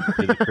 Do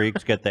the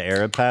Greeks get the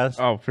Arab pass?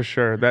 Oh, for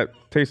sure. That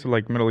tasted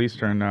like Middle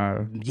Eastern.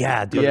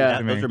 Yeah, dude.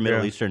 Those are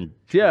Middle Eastern.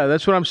 Yeah,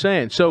 that's what I'm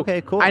saying. So,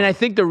 okay, cool. And I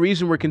think the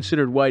reason we're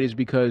considered white is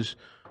because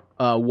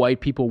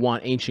white people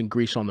want ancient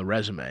Greece on the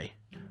resume.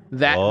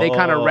 That they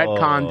kind of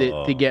retconned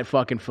it to get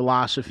fucking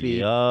philosophy,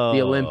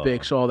 the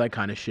Olympics, all that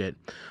kind of shit.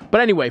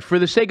 But anyway, for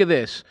the sake of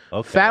this,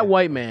 fat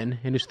white man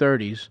in his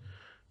 30s,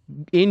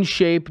 in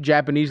shape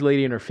Japanese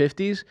lady in her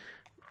 50s,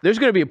 there's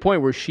going to be a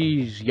point where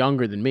she's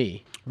younger than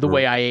me, the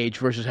way I age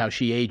versus how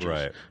she ages.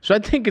 Right. So I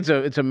think it's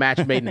a match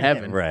made in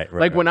heaven. Right.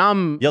 Like when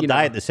you'll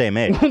die at the same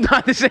age. We'll die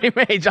at the same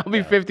age. I'll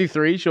be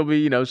 53. She'll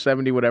be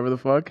 70, whatever the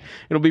fuck.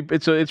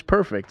 It's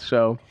perfect.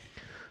 So.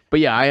 But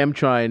yeah, I am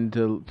trying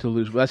to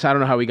lose. I don't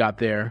know how we got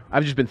there.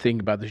 I've just been thinking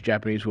about this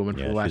Japanese woman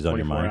for the last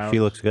 24 hours. She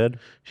looks good?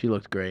 She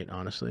looked great,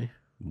 honestly.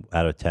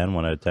 Out of 10?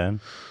 1 out of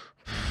 10?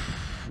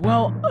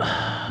 Well...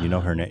 You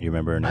know her name? You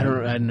remember her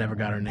name? I never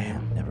got her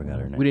name. Never got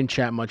her name. We didn't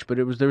chat much, but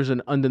there was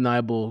an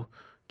undeniable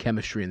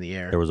chemistry in the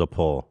air. There was a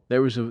pull.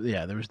 There was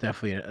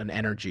definitely an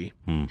energy.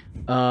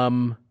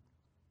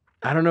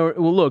 I don't know.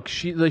 Well, look,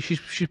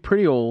 she's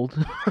pretty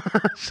old,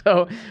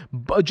 so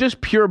just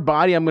pure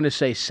body. I'm going to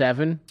say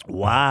 7.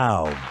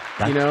 Wow,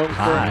 that's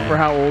for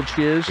how old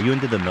she is. Are you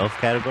into the MILF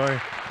category?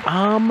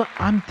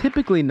 I'm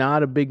typically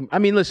not a big. I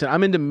mean, listen,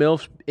 I'm into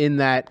MILFs in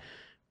that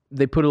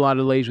they put a lot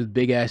of ladies with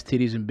big ass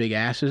titties and big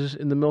asses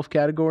in the MILF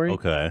category.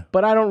 Okay,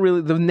 but I don't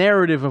really. The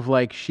narrative of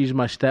like she's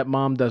my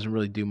stepmom doesn't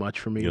really do much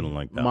for me. You don't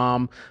like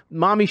that,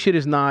 mommy shit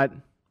is not.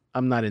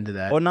 I'm not into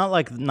that. Or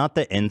not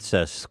the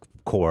incest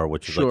core,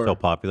 which is like so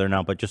popular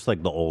now, but just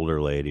like the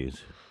older ladies.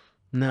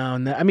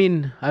 No. I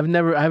mean, I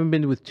haven't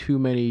been with too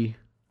many.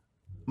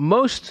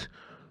 Most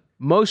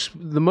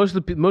of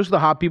the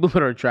hot people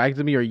that are attracted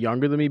to me are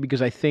younger than me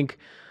because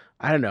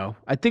I don't know.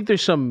 I think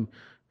there's some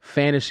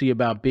fantasy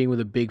about being with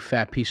a big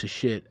fat piece of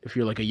shit if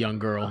you're like a young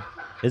girl.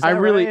 Is that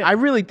right? I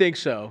really think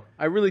so.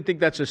 I really think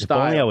that's a style.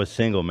 If only I was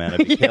single, man.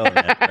 I'd be killing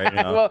it right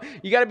now. Well,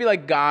 you got to be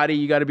like gaudy.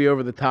 You got to be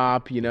over the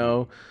top.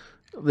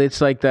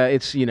 It's like that.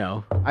 It's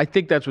I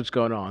think that's what's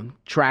going on.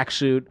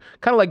 Tracksuit,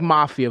 kind of like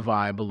mafia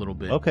vibe a little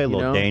bit. Okay, a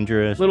little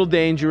dangerous. Little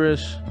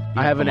dangerous.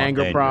 I have an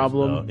anger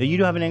problem. Though. You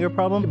do have an anger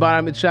problem?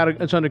 But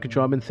it's under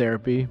control. I'm in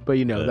therapy. But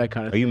that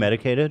kind of. Are you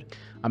medicated?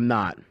 I'm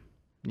not.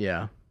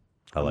 Yeah.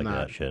 I like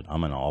that shit.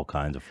 I'm in all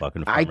kinds of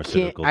fucking I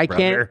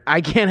pharmaceuticals. I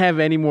can't have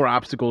any more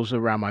obstacles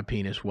around my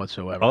penis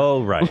whatsoever.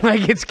 Oh right.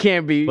 Like it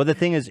can't be. Well, the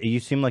thing is, you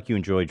seem like you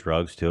enjoy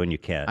drugs too, and you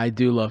can't. I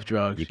do love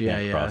drugs. You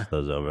can't cross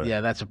those over.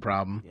 Yeah, that's a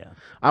problem. Yeah.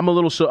 I'm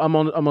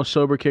on a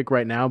sober kick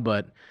right now,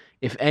 but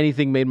if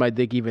anything made my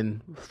dick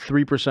even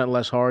 3%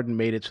 less hard and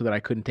made it so that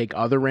I couldn't take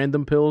other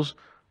random pills,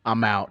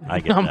 I'm out. I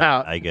get I'm that.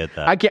 out. I get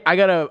that. I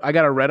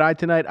got a red eye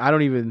tonight. I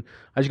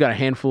just got a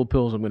handful of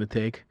pills I'm gonna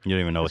take. You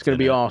don't even know it's gonna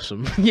be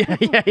awesome. yeah.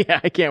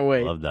 I can't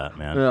wait. Love that,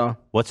 man. Yeah.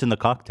 What's in the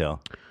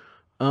cocktail?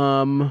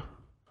 Well,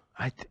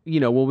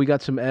 we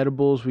got some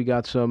edibles. We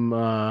got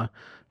some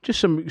just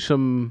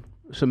some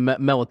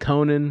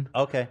melatonin.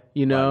 Okay.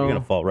 You know, you're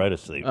gonna fall right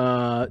asleep.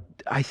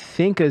 I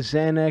think a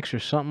Xanax or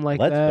something like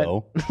Let's that.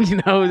 go.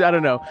 I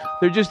don't know.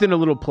 They're just in a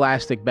little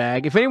plastic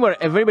bag. If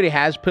anybody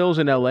has pills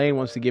in LA and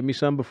wants to give me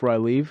some before I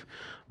leave,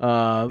 be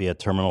a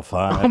Terminal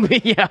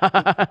 5. Yeah.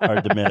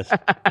 Hard to miss.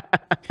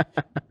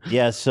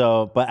 Yeah.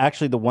 So, but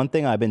actually, the one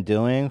thing I've been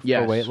doing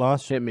for weight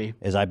loss hit me.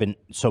 is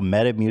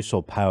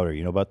Metamucil powder.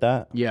 You know about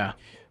that? Yeah.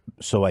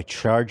 So I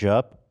charge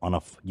up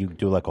on you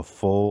do like a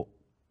full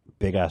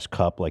big ass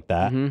cup like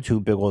that, 2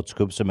 big old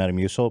scoops of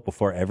Metamucil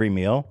before every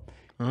meal.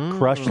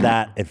 Crush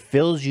that. It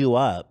fills you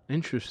up.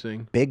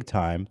 Interesting. Big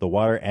time, the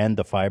water and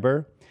the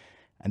fiber.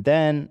 And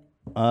then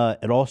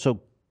it also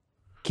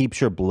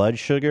keeps your blood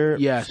sugar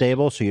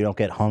stable so you don't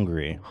get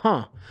hungry.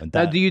 Huh.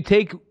 Now, do you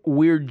take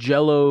weird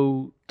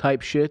Jell-O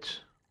type shits?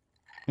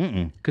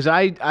 Because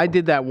I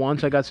did that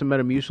once. I got some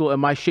Metamucil,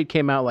 and my shit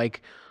came out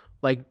like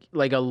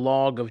a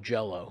log of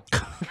Jell-O.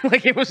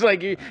 Like it was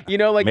like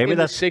like maybe in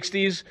the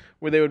 '60s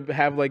where they would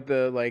have would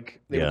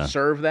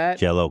serve that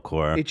Jell-O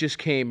core. It just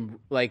came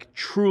like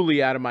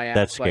truly out of my ass.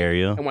 That scare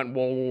you? And went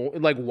whoa,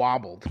 it like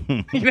wobbled.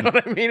 You know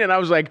what I mean? And I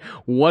was like,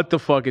 "What the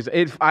fuck is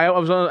it?" I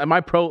was on. Am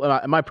I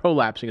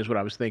prolapsing? Is what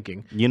I was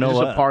thinking. You know what?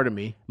 what? A part of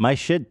me. My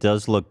shit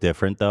does look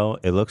different though.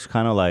 It looks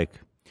kind of like.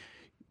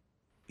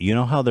 You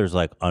know how there's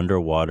like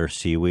underwater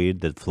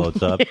seaweed that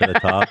floats up to the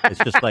top? It's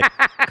just like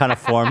kind of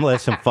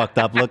formless and fucked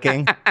up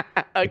looking.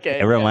 Okay.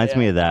 It reminds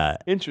me of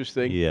that.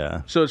 Interesting.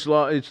 Yeah. So it's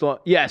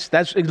yes,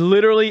 that's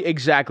literally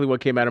exactly what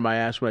came out of my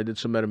ass when I did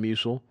some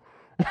Metamucil.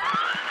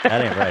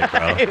 That ain't right,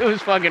 bro. It was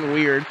fucking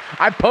weird.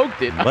 I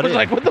poked it. I was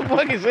like, what the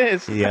fuck is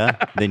this? Yeah.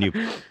 Then you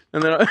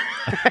and then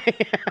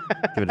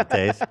give it a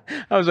taste.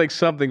 I was like,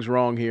 something's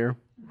wrong here.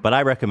 But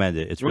I recommend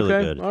it. It's really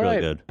good. It's really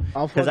good.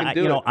 I'll fucking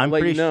do it. I'm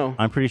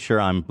pretty sure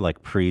I'm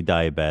like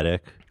pre-diabetic.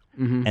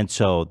 And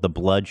so the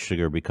blood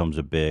sugar becomes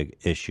a big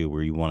issue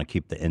where you want to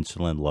keep the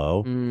insulin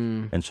low.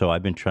 And so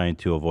I've been trying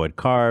to avoid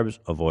carbs,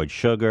 avoid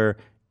sugar,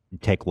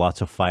 take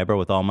lots of fiber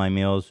with all my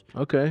meals.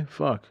 Okay,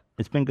 fuck.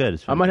 It's been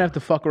good. I might have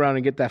to fuck around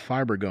and get that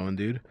fiber going,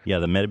 dude. Yeah,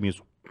 the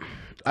Metamucil.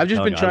 I've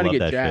just been trying to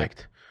get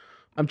jacked.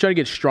 I'm trying to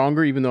get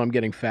stronger even though I'm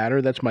getting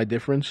fatter. That's my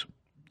difference.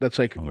 That's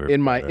like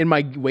in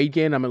my weight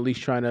gain, I'm at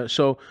least trying to.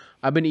 So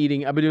I've been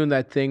doing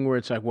that thing where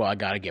it's like, well, I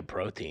got to get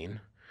protein.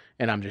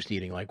 And I'm just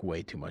eating like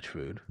way too much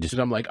food. Because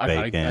I'm like,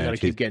 I gotta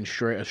keep getting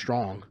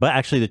strong. But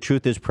actually, the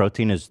truth is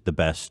protein is the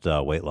best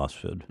weight loss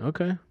food.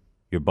 Okay.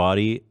 Your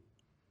body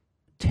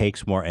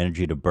takes more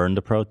energy to burn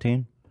the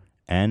protein,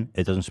 and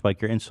it doesn't spike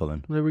your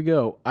insulin. There we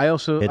go. I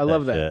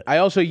love that. Shit. I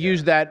also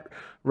used that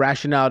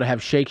rationale to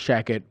have Shake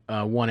Shack at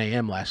 1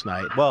 a.m. last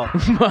night. Well,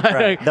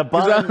 right. The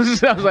bun, I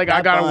was like,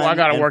 I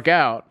gotta work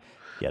out.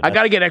 Yeah, I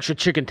gotta get extra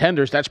chicken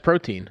tenders. That's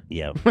protein.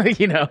 Yeah,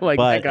 like but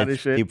that kind of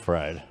shit. Deep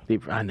fried.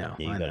 I know.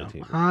 Yeah, I know.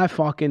 I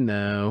fucking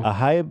know. A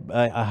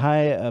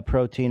high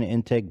protein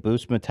intake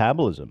boosts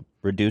metabolism,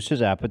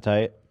 reduces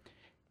appetite,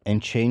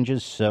 and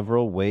changes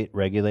several weight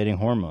regulating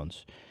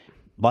hormones.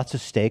 Lots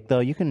of steak, though.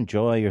 You can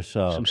enjoy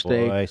yourself. Some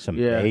steak, boy. Some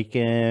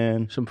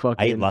bacon. Some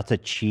fucking... I ate lots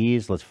of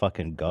cheese. Let's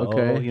fucking go.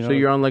 Okay, you know, so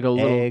you're on like a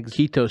little eggs.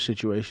 keto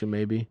situation,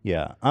 maybe.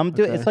 Yeah, I'm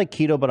doing. It's like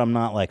keto, but I'm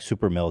not like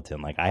super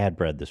militant. Like I had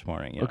bread this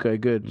morning. You know? Okay,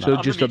 good. So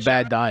just a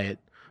bad diet.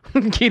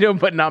 Keto,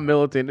 but not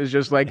militant. It's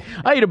just like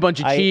I eat a bunch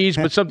of cheese,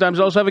 but sometimes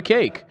I also have a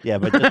cake. Yeah,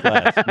 but just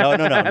less. No.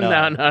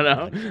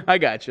 No. I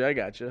got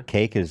you.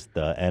 Cake is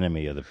the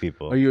enemy of the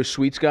people. Are you a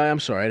sweets guy? I'm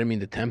sorry, I didn't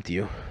mean to tempt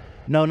you.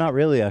 No, not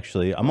really,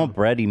 actually. I'm a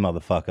bready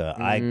motherfucker.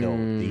 I go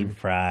deep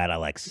fried. I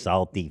like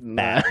salty,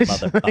 fat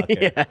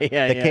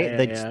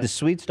motherfucker. The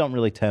sweets don't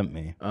really tempt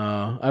me.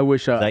 I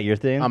wish Is that your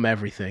thing? I'm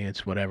everything.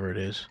 It's whatever it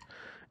is.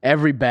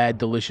 Every bad,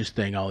 delicious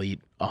thing, I'll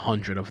eat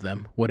 100 of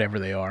them, whatever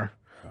they are.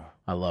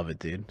 I love it,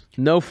 dude.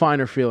 No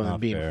finer feeling than Not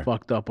being fair.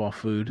 fucked up off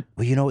food.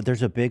 Well, you know,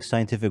 there's a big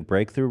scientific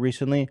breakthrough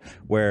recently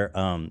where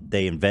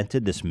they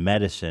invented this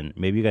medicine.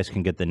 Maybe you guys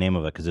can get the name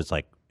of it because it's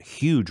like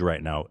huge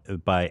right now.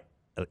 By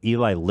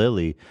Eli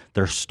Lilly,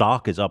 their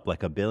stock is up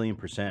like 1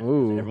 billion%.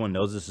 Ooh. Everyone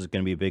knows this is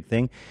going to be a big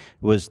thing.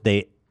 Was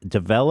they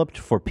developed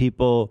for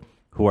people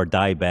who are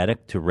diabetic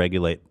to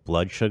regulate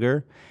blood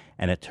sugar,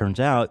 and it turns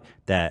out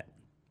that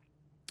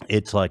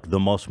it's like the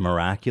most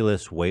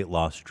miraculous weight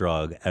loss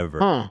drug ever.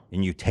 Huh.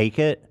 And you take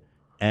it,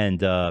 and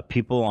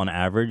people on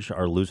average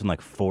are losing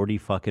like 40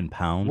 fucking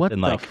pounds What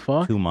in the like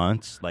fuck? 2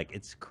 months. Like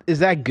it's, Is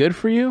that good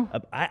for you?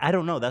 I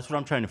don't know. That's what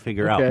I'm trying to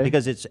figure out Okay.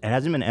 because it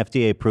hasn't been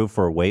FDA approved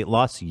for weight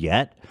loss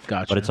yet.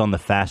 Gotcha. But it's on the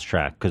fast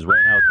track because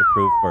right now it's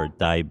approved for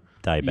diabetic.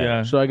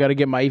 Yeah. So I got to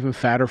get my even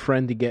fatter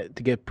friend to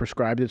get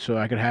prescribed it so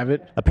I could have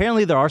it.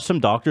 Apparently there are some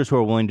doctors who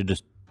are willing to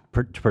just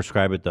to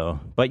prescribe it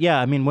though. But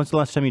yeah, I mean, when's the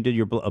last time you did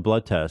your a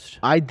blood test?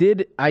 I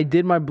did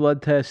my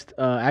blood test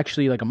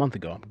actually like a month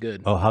ago. I'm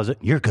good. Oh, how's it?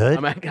 You're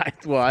good.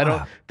 Well, I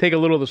don't take a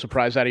little of the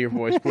surprise out of your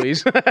voice,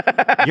 please. Your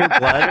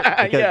blood?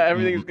 Because- yeah,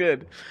 everything's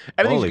good.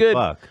 Everything's Holy good.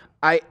 fuck.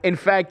 In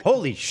fact,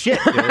 holy shit,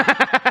 dude.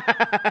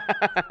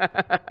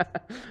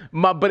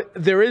 But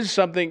there is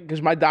something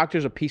because my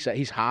doctor's a piece of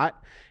he's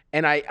hot,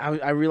 and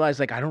I realized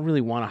like I don't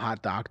really want a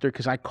hot doctor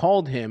because I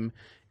called him,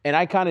 and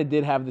I kind of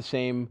did have the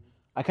same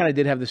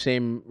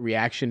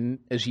reaction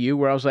as you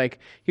where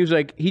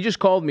he just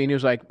called me and he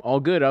was like all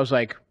good. I was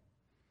like,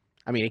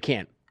 I mean it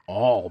can't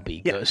all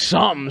be good.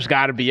 Something's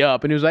got to be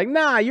up, and he was like,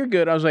 nah, you're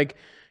good. I was like,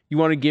 you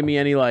want to give me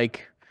any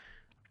like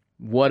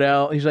what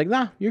else? He's like,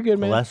 nah, you're good,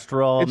 man.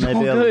 Cholesterol It's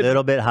maybe all a good.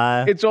 little bit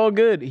high. It's all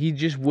good. He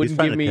just wouldn't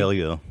trying give to me. kill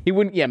you. He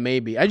wouldn't. Yeah,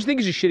 maybe. I just think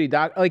he's a shitty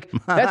doc. Like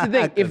that's the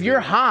thing. If you're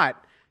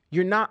hot,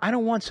 you're not. I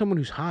don't want someone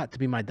who's hot to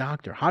be my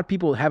doctor. Hot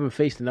people haven't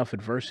faced enough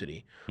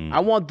adversity. I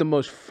want the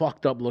most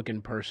fucked up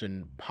looking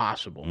person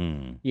possible.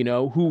 You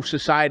know, who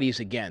society is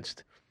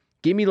against.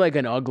 Give me like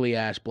an ugly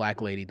ass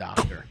black lady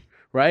doctor.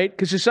 Right?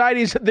 Because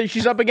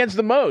she's up against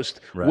the most.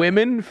 Right.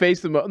 Women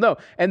face the most. No.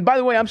 And by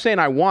the way, I'm saying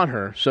I want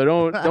her. So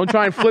don't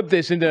try and flip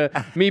this into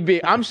me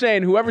being. I'm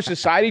saying whoever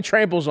society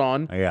tramples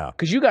on. Yeah.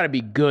 Because you got to be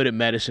good at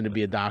medicine to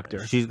be a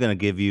doctor. She's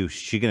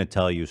gonna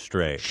tell you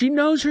straight. She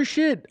knows her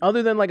shit.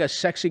 Other than like a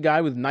sexy guy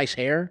with nice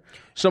hair,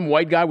 some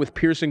white guy with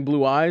piercing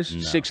blue eyes,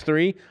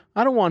 6'3".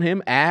 I don't want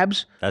him.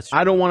 Abs. That's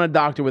I don't want a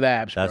doctor with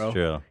abs. That's bro.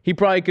 true. He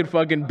probably could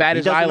fucking bat He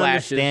his doesn't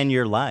eyelashes. understand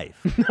your life.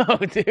 No,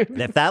 dude.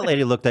 If that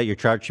lady looked at your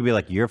chart, she'd be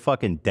like, "You're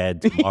fucking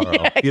dead tomorrow.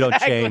 Yeah, You don't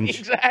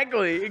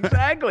exactly, change."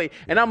 Exactly.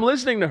 And I'm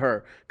listening to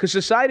her because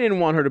society didn't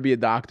want her to be a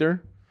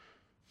doctor.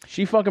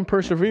 She fucking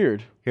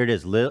persevered. Here it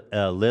is.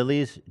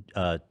 Lily's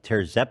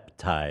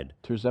terzepatide.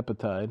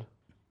 Terzepatide.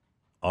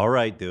 All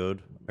right,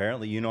 dude.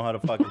 Apparently you know how to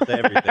fucking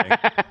say everything.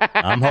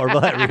 I'm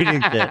horrible at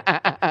reading shit.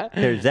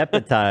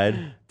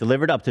 Terzepatide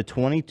delivered up to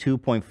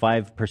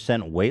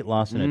 22.5% weight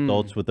loss in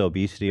adults with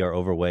obesity or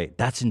overweight.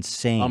 That's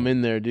insane. I'm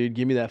in there, dude.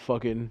 Give me that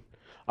fucking.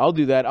 I'll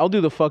do that. I'll do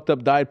the fucked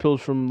up diet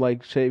pills from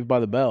like Saved by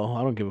the Bell.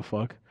 I don't give a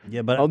fuck.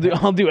 Yeah, but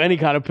I'll do any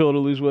kind of pill to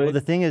lose weight. Well,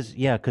 the thing is,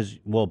 yeah, because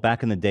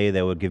back in the day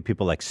they would give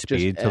people like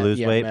speed to lose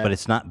weight, man. but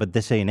it's not. But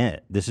this ain't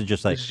it. This is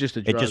just like This is just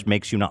a it just drug.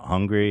 makes you not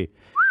hungry,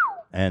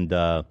 and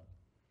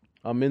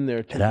I'm in there.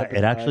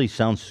 it actually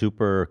sounds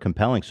super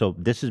compelling. So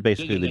this is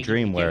basically the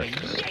dream where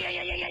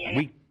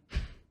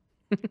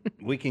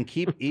we can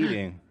keep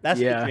eating. That's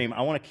the dream.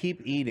 I want to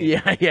keep eating.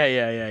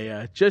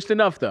 Yeah. Just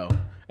enough though.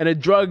 And a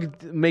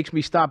drug makes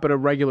me stop at a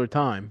regular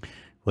time.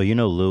 Well, you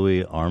know,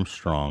 Louis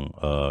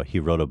Armstrong, he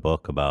wrote a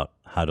book about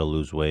how to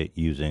lose weight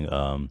using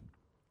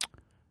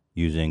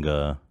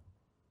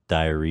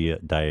diarrhea,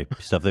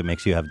 stuff that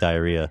makes you have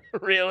diarrhea.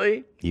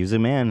 Really? He was a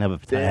man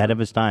ahead of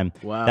his time.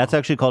 Wow. That's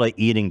actually called an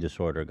eating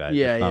disorder, guys.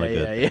 Yeah, It's not a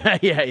good thing.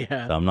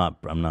 yeah. So I'm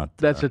not.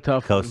 That's a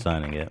tough one.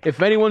 co-signing it.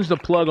 If anyone's the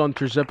plug on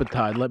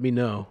terzepatide, let me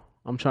know.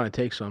 I'm trying to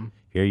take some.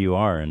 Here you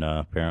are, and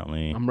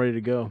apparently I'm ready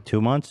to go.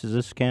 2 months. Is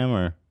this a scam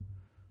or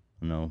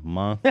no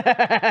month?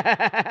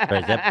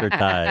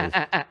 Trizepatide.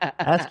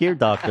 Ask your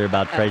doctor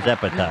about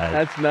trizepatide.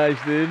 That's nice,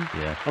 dude.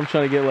 Yeah. I'm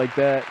trying to get like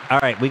that. All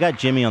right, we got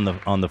Jimmy on the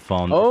phone.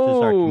 This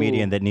is our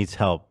comedian that needs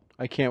help.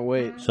 I can't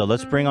wait. So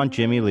let's bring on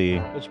Jimmy Lee.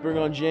 Let's bring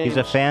on James. He's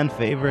a fan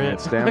favorite.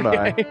 Stand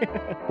by.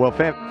 Well,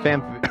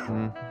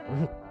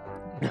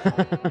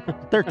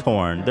 They're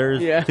torn. There's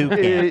two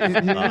It's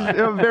camps.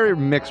 a very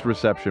mixed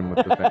reception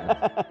with the fans.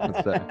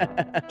 Let's say.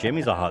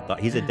 Jimmy's a hot dog.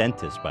 He's a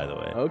dentist, by the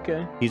way.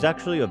 Okay. He's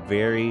actually a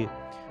very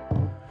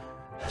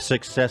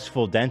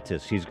successful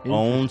dentist. He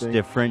owns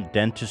different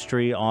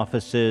dentistry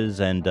offices,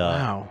 and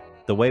wow.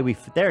 The way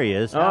there he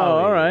is. Oh,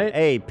 all right.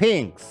 Hey,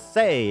 Pinks,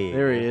 say.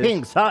 There he is.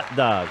 Pinks hot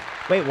dog.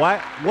 Wait, why?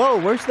 Whoa,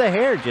 where's the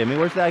hair, Jimmy?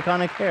 Where's the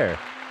iconic hair?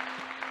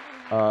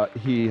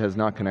 He has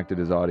not connected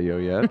his audio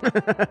yet.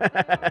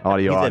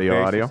 Audio. He's a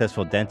very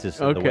successful dentist.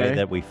 And the way Okay.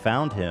 that we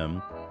found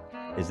him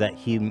is that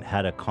he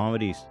had a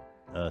comedy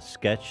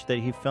sketch that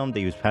he filmed that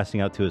he was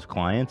passing out to his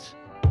clients.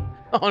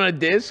 On a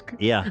disc?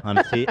 Yeah, on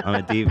a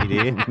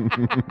DVD.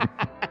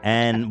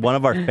 And one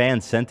of our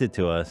fans sent it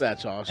to us.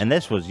 That's awesome. And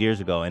this was years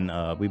ago,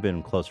 and we've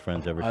been close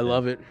friends ever since. I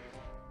love it.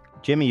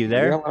 Jimmy, you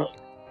there? Hello.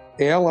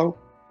 Hello.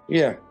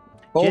 Yeah.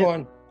 Hold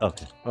on.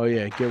 Okay. Oh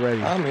yeah, get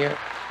ready. I'm here.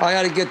 I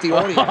got to get the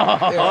audio.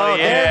 Oh,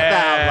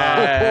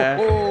 yeah.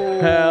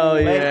 Hell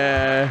Wait,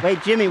 yeah.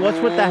 Wait, Jimmy, what's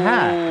with the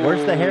hat?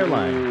 Where's the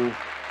hairline?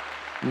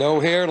 No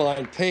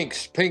hairline.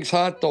 Pink's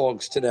hot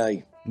dogs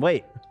today.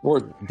 Wait.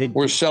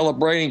 We're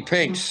celebrating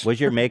Pink's. Was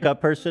your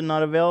makeup person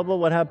not available?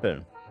 What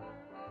happened?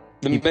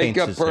 The He paints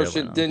makeup his hair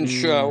person now. didn't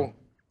show.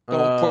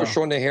 Don't push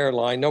on the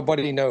hairline.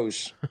 Nobody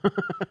knows. All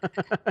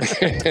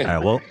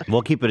right,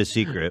 we'll keep it a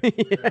secret.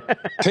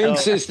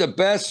 Pink's is the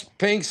best.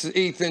 Pink's,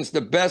 Ethan's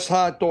the best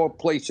hot dog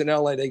place in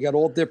LA. They got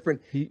all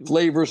different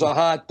flavors of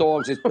hot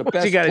dogs. It's the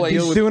best place.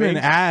 He's doing an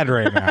ad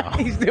right now.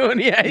 He's doing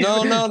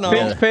No.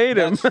 Vince paid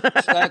him.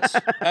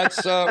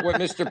 That's what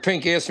Mr.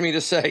 Pink asked me to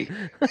say.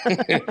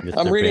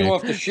 I'm reading Pink.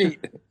 off the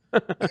sheet.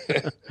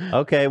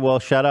 Okay, well,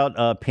 shout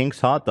out Pink's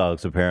Hot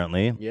Dogs,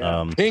 apparently.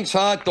 Yeah. Pink's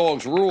Hot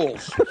Dogs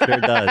rules. Sure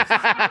does.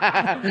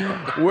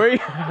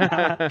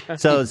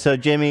 So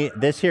Jimmy,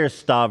 this here is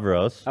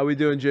Stavros. How we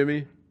doing,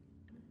 Jimmy?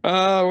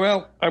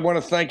 Well, I want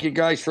to thank you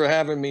guys for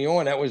having me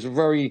on. That was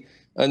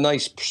a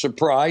nice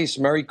surprise.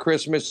 Merry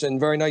Christmas and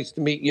very nice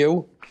to meet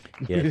you.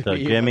 Yeah, so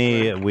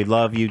Jimmy, we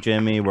love you,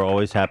 Jimmy. We're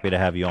always happy to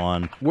have you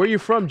on. Where are you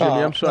from, Jimmy?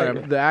 I'm sorry,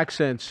 the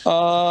accents.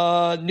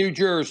 New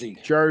Jersey.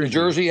 New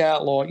Jersey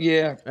Outlaw.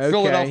 Yeah. Okay.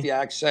 Philadelphia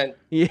accent.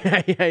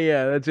 Yeah.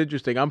 That's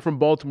interesting. I'm from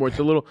Baltimore. It's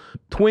a little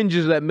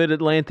twinges that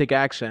mid-Atlantic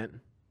accent.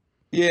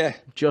 Yeah.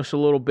 Just a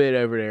little bit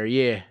over there.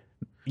 Yeah.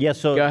 Yeah,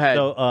 so Go ahead.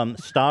 So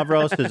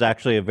Stavros is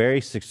actually a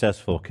very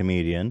successful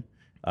comedian.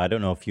 I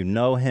don't know if you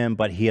know him,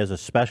 but he has a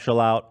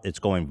special out. It's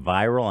going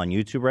viral on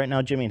YouTube right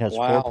now, Jimmy. It has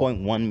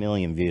 4.1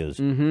 million views.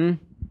 Mm-hmm.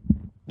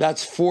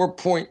 That's 4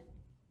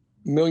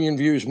 million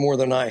views more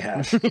than I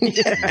have.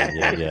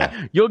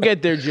 Yeah. You'll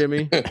get there,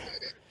 Jimmy.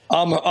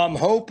 I'm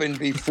hoping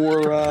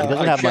before He doesn't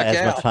I have check as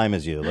out. much time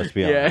as you, let's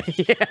be honest.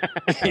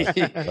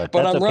 But that's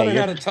I'm running You're-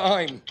 out of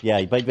time.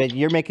 Yeah, but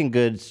you're making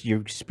good.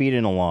 You're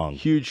speeding along.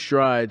 Huge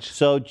strides.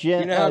 So, Jim,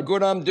 You know how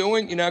good I'm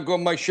doing? You know how good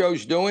my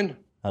show's doing?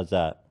 how's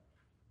that?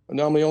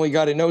 No, I'm the only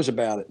guy that knows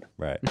about it.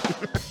 Right.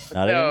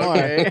 Not anymore.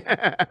 Okay.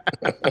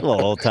 A little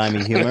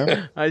old-timey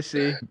humor. I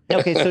see.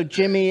 Okay, so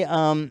Jimmy,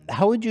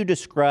 how would you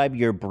describe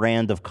your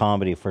brand of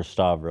comedy for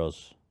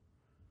Stavros?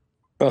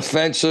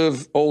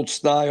 Offensive, old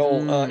style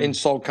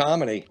insult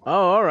comedy. Oh,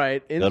 all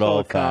right.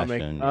 Insult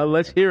comic. old-fashioned.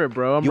 Let's hear it,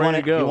 bro. I'm ready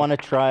to go. You want to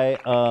try?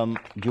 Do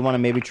you want to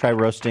maybe try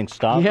roasting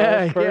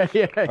Stavros first,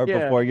 yeah. or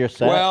before your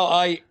set? Well,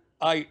 I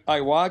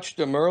watched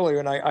them earlier,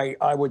 and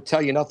I would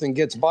tell you nothing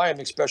gets by them,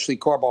 especially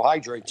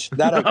carbohydrates.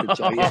 That I could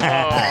tell you.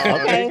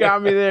 Okay. You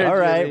got me there. All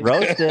right, Jimmy.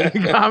 roasted.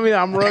 You got me.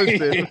 I'm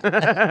roasted.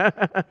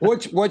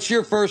 What's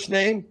your first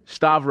name?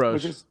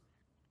 Stavros.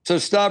 So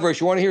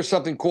Stavros, you want to hear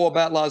something cool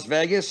about Las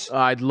Vegas?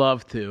 I'd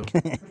love to.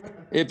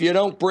 If you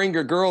don't bring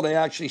a girl, they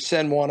actually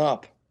send one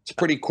up. It's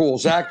pretty cool.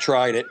 Zach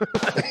tried it.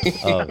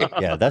 Oh,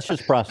 yeah, that's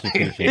just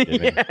prostitution,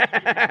 Jimmy.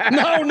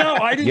 No,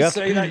 I didn't Yep.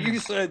 say that. You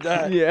said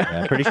that. Yeah.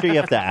 I'm pretty sure you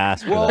have to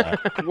ask for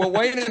that. Well,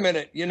 wait a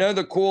minute. You know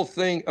the cool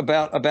thing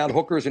about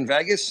hookers in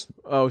Vegas?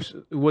 Oh,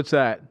 what's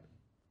that?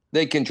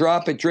 They can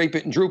drop it, drape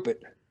it, and droop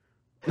it.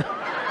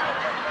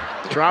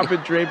 Drop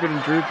it, drape it,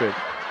 and droop it.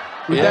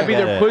 Would Yeah. that be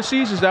Get their it.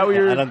 pussies? Is that what I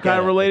you're don't get kind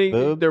of it. relating?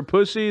 Boob? Their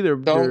pussy?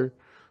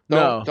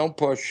 No. Don't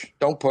push.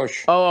 Don't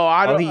push. Oh,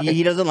 I Oh, don't.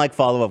 he doesn't like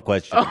follow-up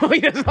questions. Oh, he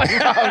doesn't like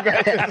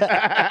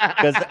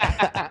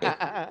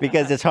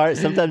because it's hard.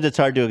 Sometimes it's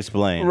hard to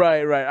explain.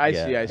 Right. I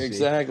Yeah. see.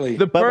 Exactly.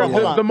 hold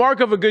on. The mark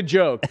of a good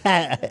joke. so-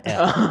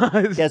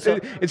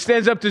 It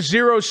stands up to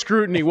zero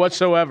scrutiny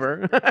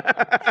whatsoever.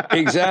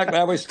 Exactly.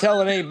 I was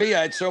telling AB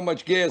I had so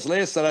much gas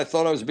last night I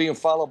thought I was being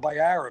followed by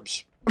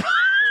Arabs.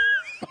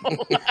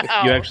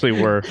 You actually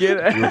were. We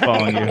were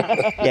following you.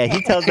 Yeah,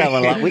 he tells that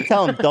one a lot. We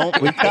tell him don't.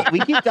 We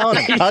keep telling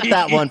him cut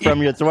that one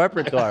from your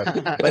repertoire,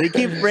 but he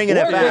keeps bringing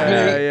it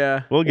back.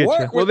 Yeah. We'll get you.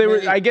 Work Well,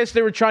 with me. I guess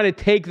they were trying to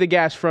take the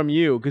gas from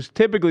you because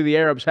typically the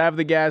Arabs have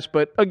the gas,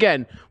 but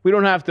again, we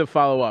don't have to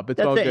follow up. It's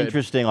That's all an good.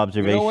 interesting You know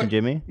observation, what?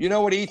 Jimmy. You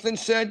know what Ethan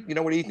said?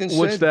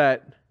 What's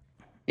that?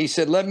 He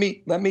said, "Let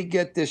me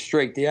get this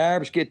straight. The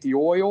Arabs get the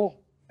oil,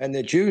 and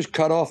the Jews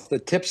cut off the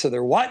tips of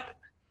their what?"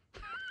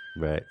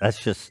 Right.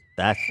 That's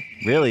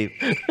really.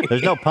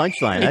 There's no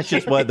punchline. That's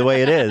just the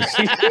way it is.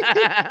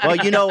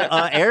 Well,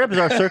 Arabs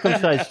are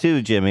circumcised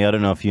too, Jimmy. I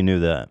don't know if you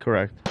knew that.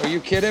 Correct. Are you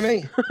kidding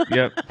me?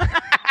 Yep.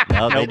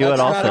 No, they do it That's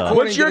not also. according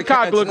What's to your the-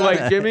 cock that's look not like,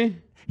 a- Jimmy?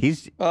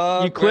 He's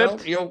You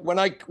clipped? Well,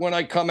 when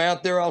I come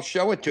out there, I'll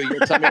show it to you.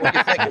 Tell me what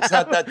you think. It's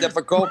not that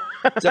difficult.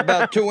 It's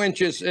about 2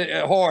 inches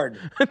hard.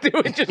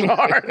 2 inches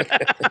hard.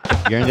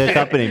 you're in good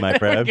company, my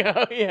friend.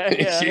 Oh,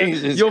 yeah.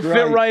 Jesus You'll fit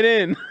Christ. right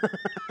in.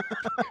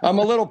 I'm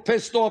a little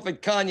pissed off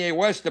at Kanye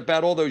West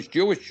about all those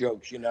Jewish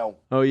jokes.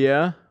 Oh,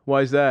 yeah?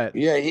 Why is that?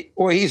 Yeah,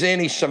 he's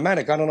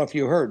anti-Semitic. I don't know if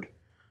you heard.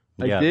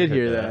 I Yeah, did I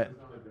hear heard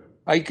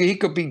that. He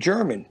could be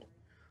German.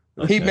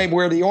 He may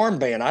wear the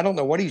armband. I don't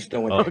know what he's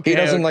doing. Okay, He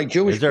doesn't like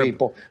Jewish Is there-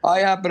 people. I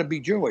happen to be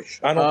Jewish.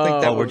 I don't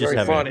think that Oh, was we're just very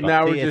having funny. fun.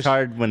 Now See, we're it's just,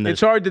 hard when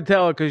it's hard to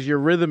tell because your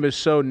rhythm is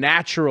so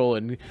natural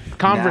and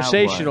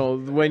conversational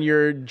when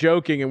you're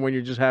joking and when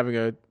you're just having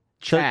a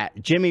chat.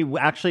 So, Jimmy,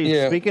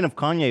 actually, speaking of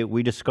Kanye,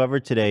 we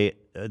discovered today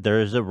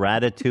there is a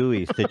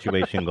Ratatouille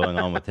situation going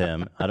on with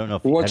him. I don't know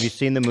if have you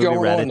seen the movie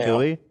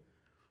Ratatouille?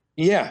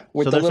 Yeah,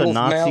 with so the there's little a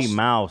Nazi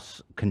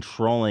mouse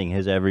controlling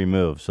his every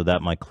move, so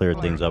that might clear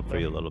things up for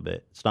you a little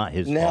bit. It's not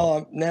his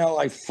fault. Now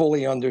I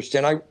fully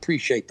understand. I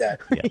appreciate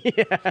that.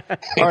 Yeah.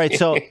 All right,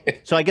 so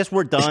I guess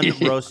we're done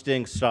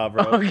roasting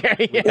Stavros.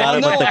 Okay. I had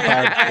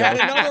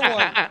another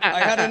one. I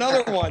had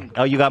another one.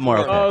 Oh, you got more.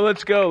 Okay. Oh,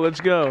 let's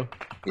go.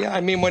 Yeah,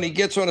 I mean, when he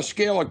gets on a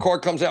scale, a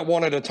card comes out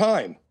one at a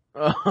time.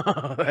 Oh,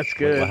 that's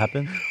good. What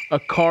happened? A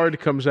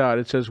card comes out.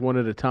 It says one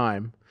at a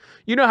time.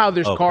 You know how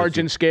there's cards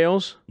and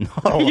scales? No.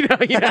 you know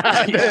at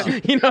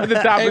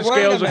the top of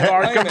scales a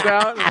card comes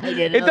out?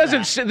 It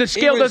doesn't. The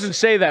scale doesn't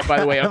say that, by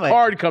the way. A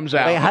card comes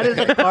out. Wait, how does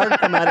a card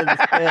come out of the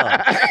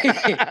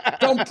scale?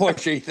 Don't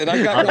push, Ethan.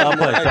 I got one.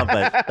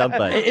 Don't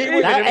push.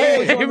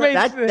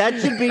 That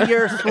should be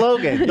your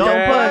slogan.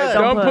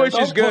 Don't push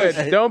is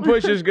good. Don't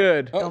push is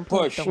good. Don't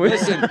push.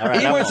 Listen,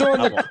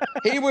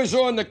 he was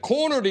on the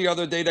corner the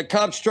other day. The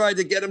cops tried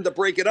to get him to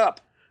break it up.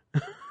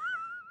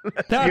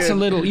 That's a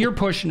little. You're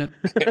pushing it.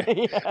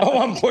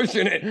 Oh, I'm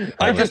pushing it.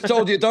 I just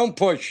told you don't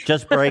push.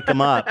 Just break him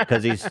up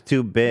because he's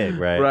too big,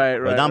 right? Right.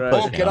 But I'm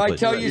pushing. Oh, can I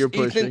tell you,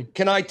 Ethan?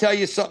 Can I tell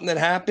you something that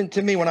happened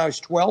to me when I was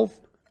 12?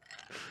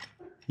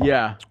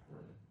 Yeah.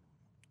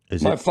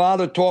 My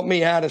father taught me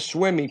how to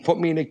swim. He put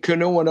me in a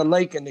canoe in a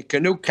lake, and the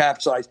canoe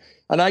capsized.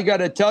 And I got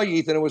to tell you,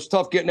 Ethan, it was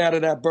tough getting out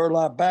of that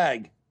burlap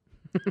bag.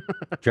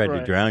 Tried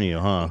to drown you,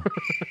 huh?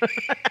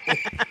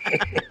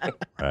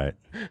 Right.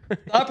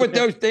 Stop with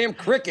those damn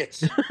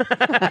crickets.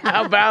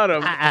 How about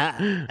them?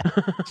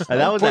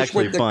 That was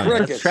actually fun.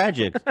 That's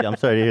tragic. I'm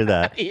sorry to hear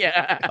that.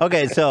 Yeah.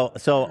 Okay, so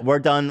we're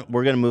done.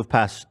 We're gonna move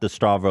past the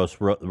Stavros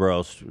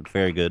roast.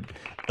 Very good.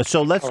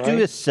 So let's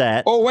do a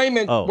set. Oh, wait a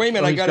minute.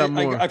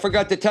 I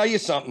forgot to tell you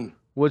something.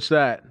 What's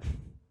that?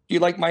 You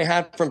like my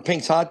hat from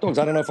Pink's Hot Dogs?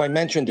 I don't know if I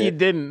mentioned it. You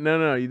didn't.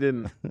 No, you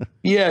didn't.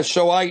 Yeah,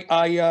 so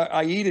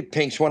I eat at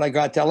Pink's when I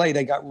got to LA.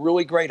 They got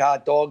really great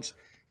hot dogs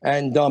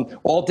and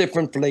all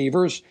different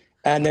flavors,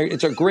 and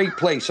it's a great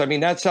place. I mean,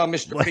 that's how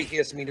Mr. Pink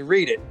asked me to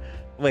read it.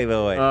 Wait.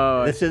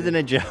 This isn't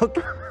a joke.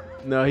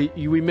 No,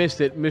 we missed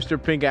it.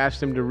 Mr. Pink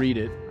asked him to read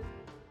it.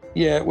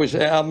 Yeah, it was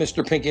how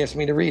Mr. Pink asked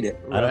me to read it.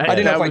 I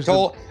didn't know if I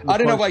told. I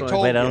didn't know if I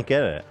told. Wait, I don't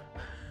get it.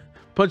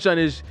 Punchline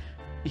is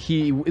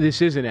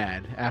this is an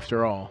ad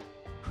after all.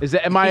 Is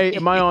that am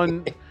I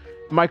on?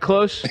 Am I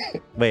close?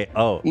 Wait.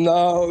 Oh.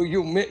 No,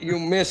 you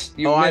missed.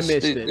 I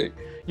missed it.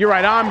 You're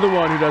right. I'm the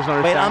one who doesn't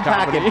understand. Wait,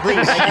 unpack it,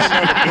 please.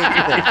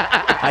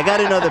 I got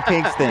to know the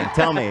Pink's thing.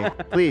 Tell me,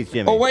 please,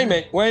 Jimmy. Oh, wait a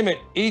minute,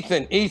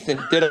 Ethan.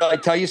 Did I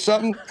tell you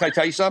something? Can I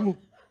tell you something?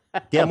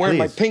 Yeah, I'm wearing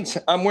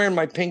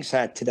my Pink's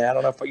hat today. I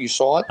don't know if you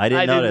saw it. I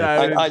didn't notice.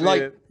 I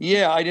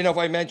didn't know if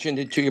I mentioned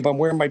it to you, but I'm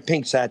wearing my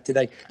Pink's hat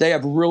today. They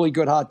have really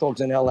good hot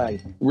dogs in LA.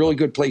 Really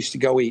good place to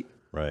go eat.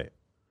 Right.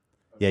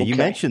 Yeah, you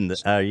mentioned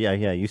that.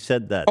 Yeah, you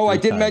said that. Oh, I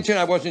did mention.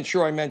 I wasn't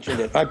sure I mentioned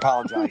it. I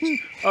apologize.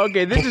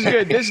 Okay, this is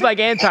good. This is like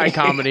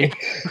anti-comedy.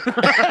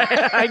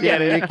 I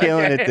get it. You're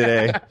killing it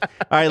today. All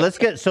right, let's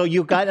get. So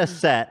you got a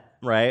set,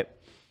 right?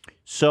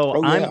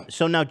 So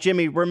So now,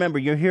 Jimmy, remember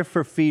you're here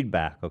for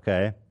feedback,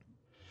 okay?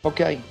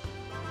 Okay.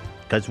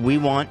 Because we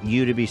want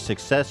you to be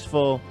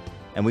successful,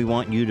 and we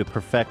want you to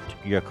perfect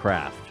your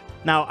craft.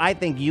 Now, I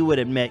think you would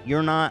admit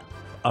you're not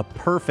a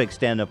perfect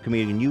stand-up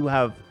comedian. You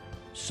have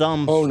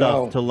some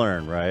stuff to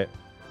learn, right?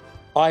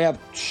 I have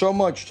so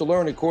much to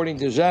learn, according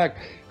to Zach,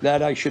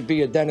 that I should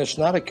be a dentist,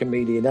 not a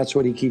comedian. That's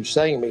what he keeps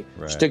saying to me.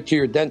 Right. Stick to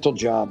your dental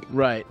job.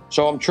 Right.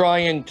 So I'm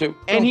trying to.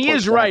 And he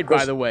is right,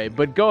 by the way.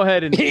 But go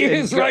ahead and. He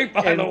is right,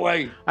 by the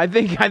way. I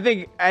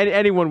think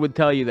anyone would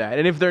tell you that.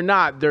 And if they're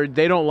not,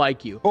 they don't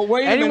like you. But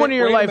wait a Anyone minute, in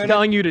your wait a life minute.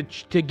 telling you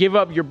to give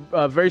up your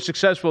very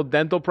successful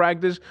dental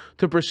practice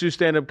to pursue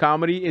stand-up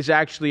comedy is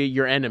actually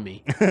your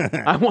enemy.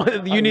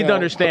 You need to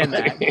understand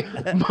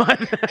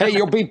that. Hey,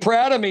 you'll be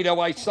proud of me, though.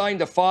 I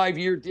signed a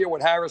 5-year deal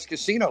with Harris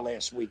Casino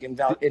last week in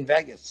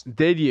Vegas.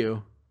 Did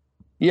you?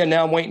 Yeah,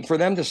 now I'm waiting for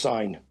them to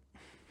sign.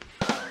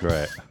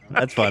 Right.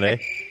 That's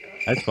funny.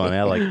 That's funny.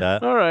 I like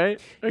that. All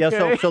right. Okay.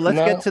 Yeah, so let's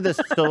get to this.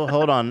 So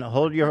hold on.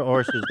 Hold your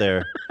horses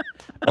there.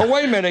 Oh,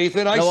 wait a minute,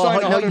 Ethan. I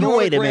signed 100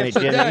 autographs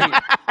a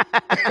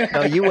day.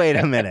 No, you wait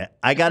a minute.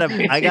 I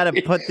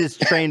gotta put this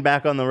train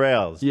back on the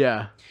rails.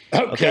 Yeah.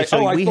 Okay.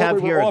 So we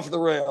have here off the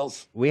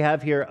rails. We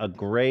have here a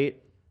great,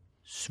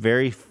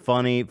 very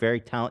funny, very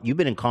talented. You've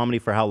been in comedy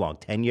for how long?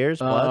 10 years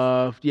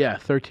plus? Yeah,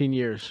 13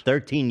 years.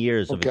 13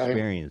 years of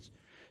experience.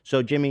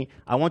 So, Jimmy,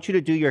 I want you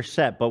to do your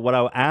set, but what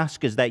I'll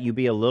ask is that you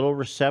be a little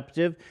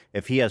receptive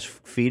if he has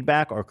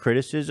feedback or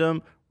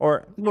criticism,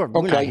 or we're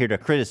not here to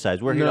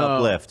criticize. We're here to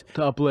uplift.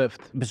 To uplift.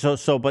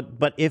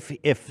 But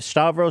if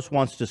Stavros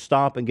wants to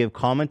stop and give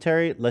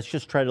commentary, let's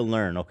just try to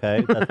learn,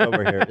 okay? That's why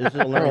we're here. This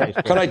is a learning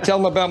experience. Can I tell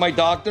him about my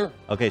doctor?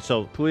 Okay,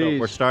 so please.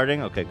 We're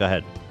starting? Okay, go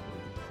ahead.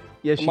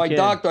 Yes, my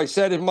doctor, I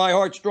said, is my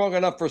heart strong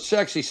enough for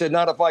sex? He said,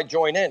 not if I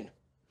join in.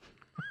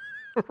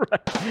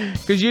 Right.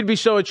 Because you'd be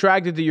so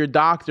attracted to your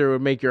doctor, it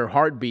would make your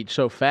heart beat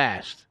so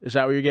fast. Is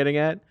that what you're getting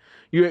at?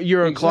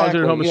 You're a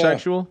closeted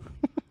homosexual?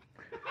 Yeah.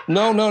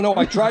 No.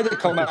 I tried to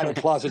come out of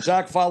the closet.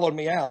 Zach followed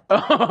me out.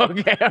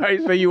 Okay, all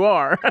right. So you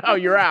are. Oh,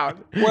 you're out.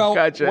 Well,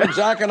 gotcha. when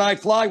Zach and I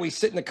fly, we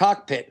sit in the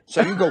cockpit.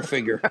 So you go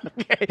figure.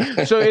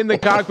 Okay. So in the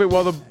cockpit,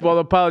 while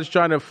the pilot's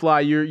trying to fly,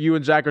 you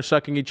and Zach are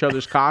sucking each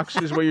other's cocks.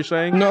 Is what you're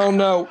saying?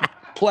 No.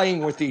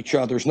 Playing with each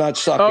other's, not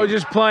sucking. Oh,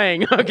 just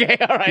playing. Okay,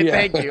 all right. Yeah.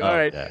 Thank you. All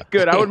right,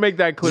 good. I would make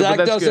that clear. Zach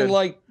but that's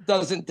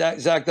doesn't good.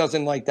 Zach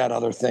doesn't like that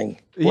other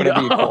thing.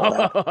 Whatever you call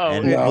that.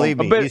 And No. believe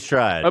me, he's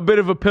tried. A bit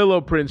of a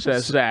pillow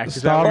princess, Zach.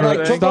 Is that what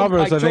you're saying?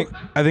 Stavros,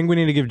 I think we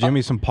need to give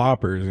Jimmy some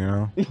poppers. You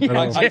know.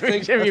 I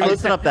think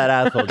Listen up that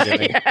asshole,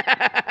 Jimmy.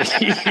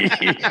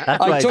 That's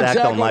why Zach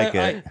don't like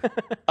it.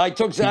 I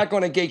took Zach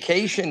on a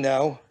vacation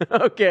though.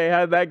 Okay,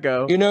 how'd that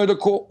go? You know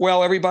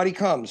well, everybody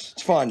comes.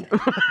 It's fun.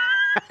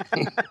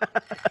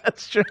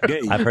 That's true.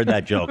 I've heard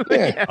that joke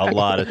a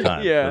lot of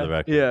times. Yeah, For the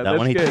record. yeah, that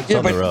one he that's takes good.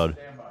 on the road.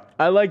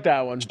 I like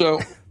that one. So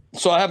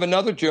I have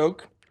another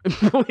joke.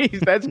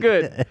 Please, that's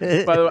good.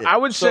 By the way, I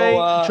would say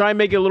try and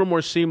make it a little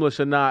more seamless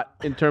and not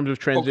in terms of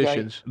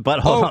transitions. But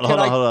hold on,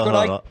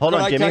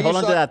 Jimmy. Hold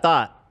on to that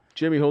thought.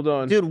 Jimmy, hold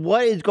on. Dude,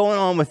 what is going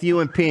on with you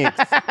and Pinks?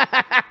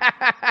 I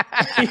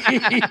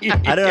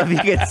don't know if you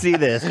can see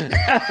this.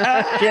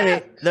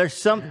 Jimmy, there's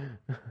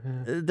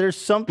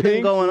something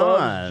Pinks going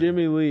loves on.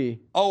 Jimmy Lee.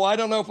 Oh, I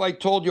don't know if I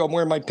told you I'm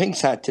wearing my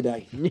Pinks hat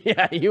today.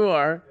 Yeah, you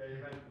are.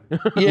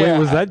 Yeah. Wait,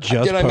 was that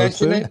just Did I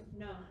mention posted?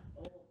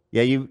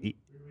 it?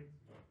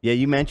 Yeah,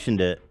 you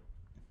mentioned it.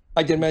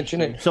 I did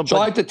mention it. So, So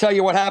I have to tell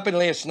you what happened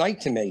last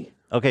night to me.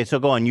 Okay, so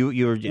go on.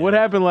 You were. What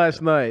happened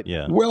last night?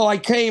 Yeah. Well, I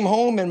came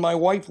home and my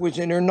wife was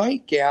in her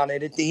nightgown,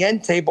 and at the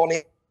end table on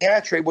the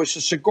ashtray was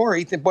a cigar,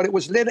 Ethan, but it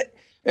was lit.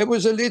 It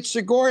was a lit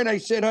cigar, and I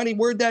said, "Honey,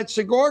 where'd that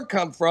cigar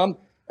come from?"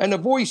 And the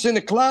voice in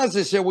the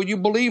closet said, "Would you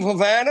believe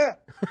Havana?"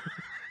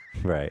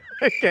 Right.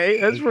 Okay,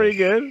 that's pretty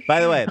good.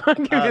 By the way, I'll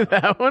give you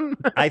that one.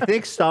 I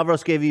think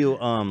Stavros gave you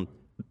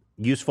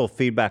useful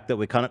feedback that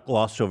we kind of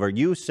glossed over.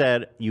 You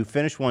said you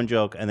finished one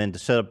joke, and then to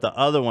set up the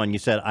other one, you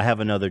said, "I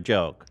have another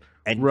joke."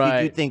 And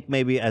did you think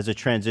maybe as a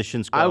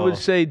transition I would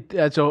say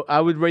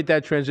I would rate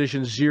that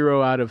transition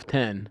 0 out of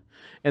 10.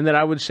 And then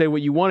I would say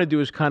what you want to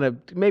do is kind of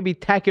maybe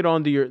tack it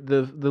onto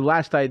the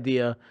last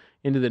idea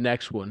into the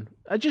next one.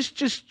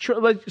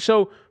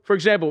 So, for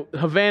example,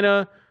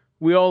 Havana,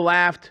 we all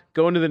laughed.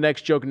 Go into the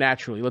next joke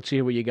naturally. Let's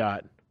see what you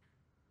got.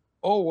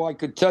 Oh, I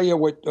could tell you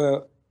what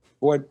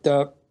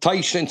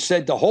Tyson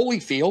said to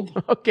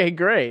Holyfield. Okay,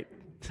 great.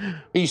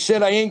 He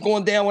said, "I ain't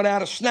going down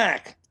without a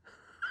snack."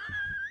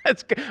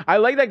 That's good. I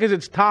like that because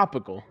it's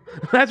topical.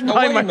 That's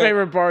probably my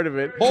favorite part of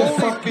it.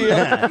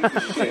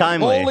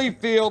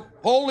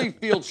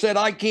 Holyfield said,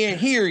 "I can't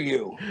hear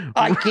you.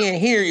 I can't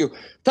hear you."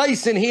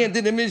 Tyson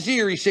handed him his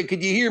ear. He said,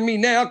 "Could you hear me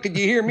now? Could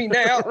you hear me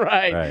now?"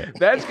 Right.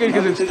 That's good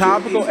because it's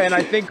topical, and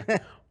I think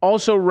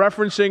also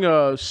referencing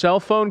a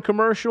cell phone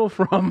commercial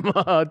from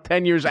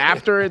 10 years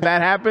after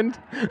that happened.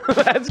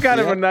 That's kind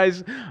of a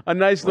nice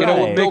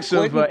little mix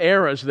of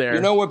eras there.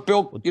 You know what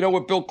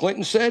Bill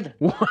Clinton said?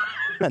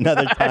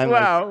 Another time.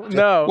 Wow,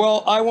 no.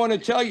 Well, I want to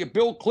tell you,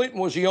 Bill Clinton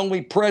was the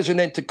only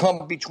president to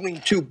come between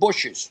two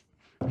Bushes.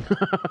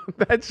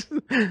 That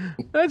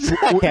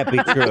can't be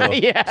true.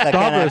 Yeah. That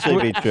can't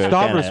actually be true.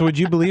 Stavros, would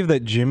you believe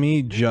that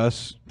Jimmy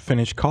just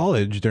finished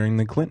college during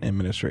the Clinton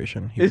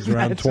administration? He was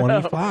around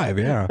 25,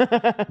 yeah.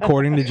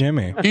 According to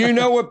Jimmy. Do you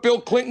know what Bill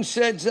Clinton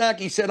said, Zach?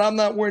 He said, "I'm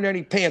not wearing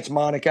any pants,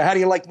 Monica. How do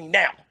you like me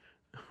now?"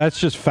 That's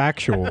just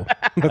factual.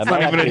 That's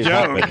not even a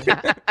joke.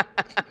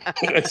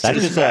 That's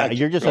just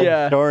you're just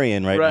a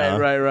historian right now.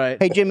 Right.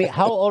 Hey, Jimmy,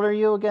 how old are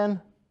you again?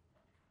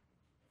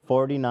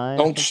 49?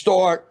 Don't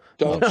start.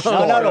 Don't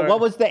start. No. What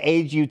was the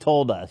age you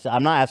told us?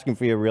 I'm not asking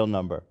for your real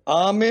number.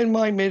 I'm in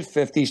my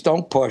mid-50s.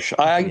 Don't push.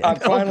 I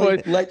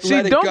finally let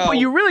it go.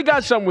 You really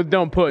got something with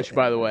 "don't push,"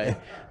 by the way.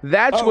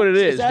 That's what it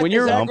is. When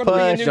you're don't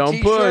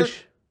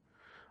push.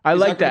 I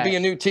like that. Is that going to be a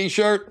new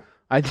T-shirt?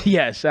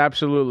 Yes,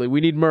 absolutely. We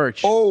need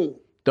merch.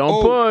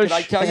 Don't push. Can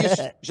I tell you,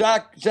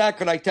 Zach?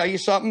 Can I tell you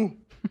something?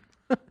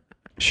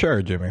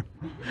 Sure, Jimmy.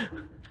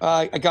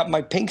 I got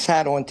my Pinks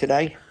hat on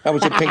today. I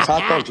was at Pinks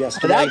Hot Dogs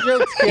yesterday. That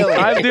joke's killing.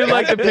 I do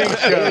like the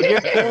Pinks joke. You're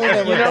killing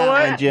it with You know that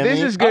what? one, Jimmy.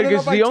 This is good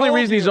because the only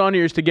reason he's on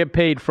here is to get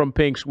paid from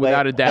Pinks,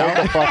 without a doubt.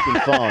 Hold the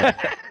fucking phone.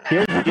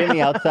 Here's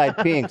Jimmy outside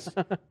Pinks.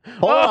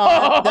 Hold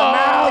on. The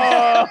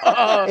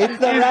mouse. It's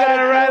the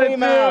Ratatouille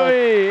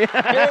mouse.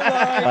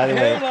 By the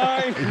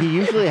way, he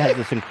usually has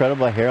this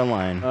incredible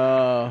hairline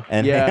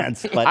and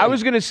hands. But I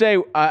was going to say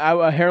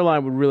a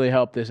hairline would really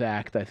help this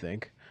act, I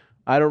think.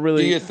 I don't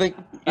really. Do you think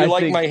you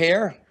like my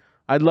hair?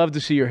 I'd love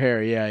to see your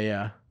hair.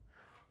 Yeah.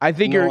 I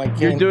think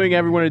you're doing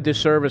everyone a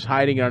disservice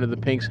hiding it under the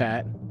Pinks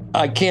hat.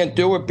 I can't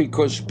do it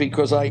because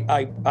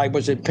I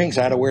was at Pinks.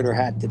 I had to wear their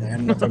hat today. I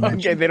don't know if I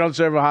mentioned. Okay, they don't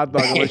serve a hot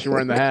dog unless you're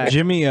wearing the hat.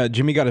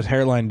 Jimmy got his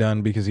hairline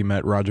done because he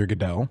met Roger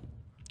Goodell.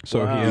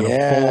 So he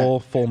had a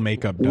full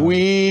makeup done.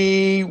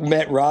 We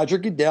met Roger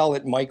Goodell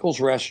at Michael's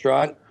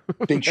restaurant.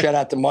 Big shout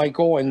out to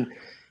Michael. And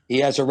he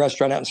has a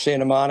restaurant out in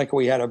Santa Monica.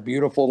 We had a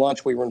beautiful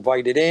lunch. We were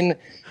invited in.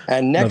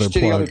 And next to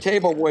the other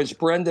table was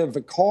Brenda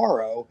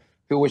Vaccaro,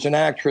 who was an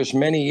actress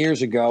many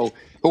years ago.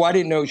 who I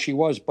didn't know she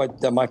was,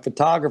 but my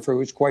photographer,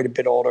 who's quite a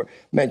bit older,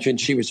 mentioned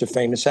she was a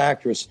famous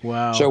actress.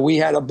 Wow. So we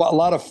had a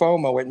lot of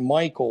FOMO at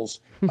Michael's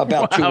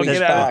about 2 weeks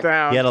back.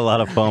 He had a lot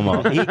of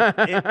FOMO.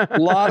 A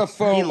lot of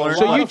FOMO.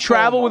 So you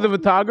travel with a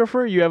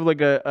photographer? You have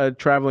like a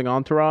traveling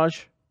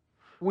entourage?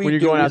 We when you're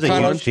do. going out He has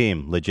to a lunch? huge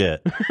team,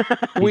 legit.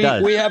 We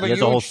does. have a He has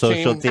a whole huge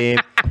social team.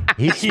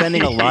 He's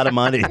spending a lot of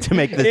money to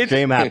make this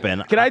dream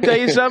happen. Can I tell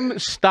you something?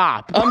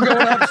 Stop. I'm going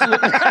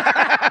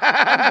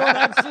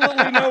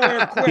absolutely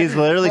nowhere quick. He's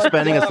literally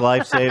spending his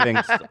life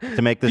savings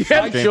to make this You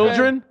have dream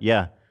children? happen.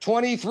 Yeah.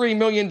 $23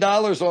 million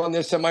on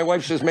this, and my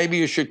wife says maybe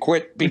you should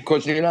quit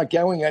because you're not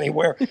going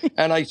anywhere.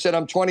 And I said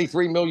I'm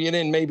 23 million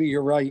in. Maybe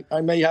you're right. I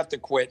may have to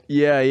quit.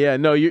 Yeah.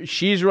 No,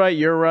 she's right.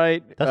 You're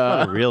right. That's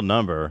not a real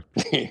number.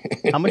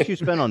 How much you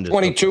spend on this?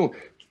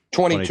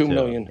 22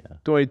 million. Yeah.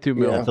 22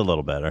 million. That's a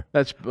little better.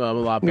 That's a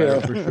lot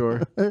better for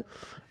sure.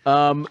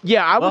 I would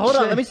Well, hold say,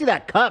 on. Let me see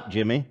that cup,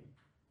 Jimmy.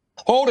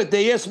 Hold it.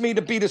 They asked me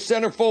to be the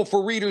centerfold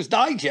for Reader's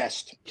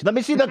Digest. Let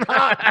me see the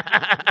cup.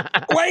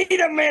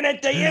 Wait a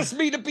minute. They asked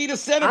me to be the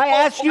centerfold I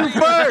asked for you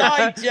Reader's first.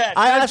 Digest.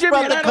 I asked Jimmy,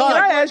 about the can cup.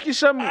 I ask you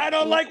something? I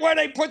don't like where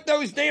they put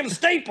those damn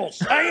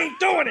staples. I ain't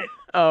doing it.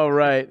 Oh,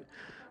 right.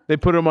 They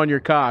put them on your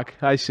cock.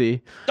 I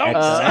see. Don't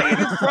say it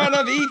in front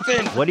of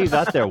Ethan. What do you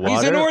got there, water?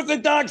 He's an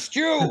Orthodox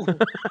Jew.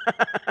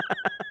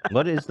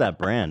 What is that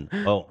brand?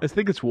 Oh, I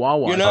think it's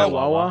Wawa. You Is know, that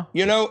Wawa?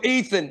 You know,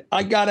 Ethan,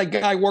 I got a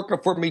guy working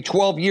for me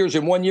 12 years,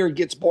 and 1 year he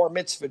gets bar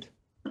mitzvahed.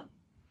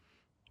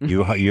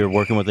 You're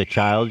working with a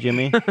child,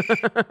 Jimmy?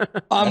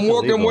 I'm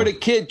working illegal. with a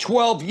kid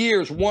 12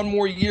 years. 1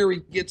 more year he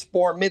gets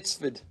bar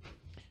mitzvahed.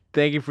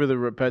 Thank you for the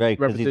Right, because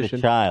repetition. he's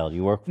a child.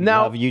 You work.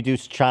 Now- you do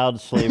child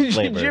slave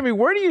labor. Jimmy,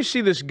 where do you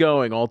see this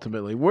going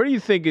ultimately? Where do you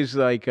think is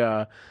like?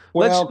 Well,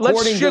 let's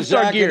according to shift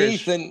our Zach and gears.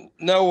 Ethan,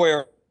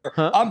 nowhere.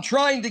 I'm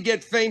trying to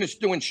get famous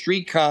doing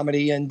street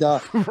comedy, and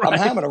I'm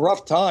having a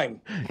rough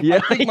time. Yeah.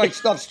 I think my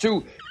stuff's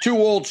too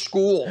old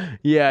school.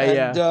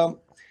 Yeah. And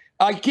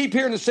I keep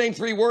hearing the same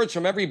 3 words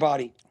from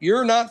everybody.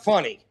 You're not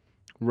funny.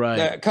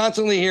 Right.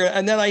 Constantly hear,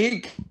 and then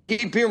I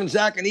keep hearing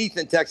Zach and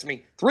Ethan text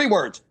me 3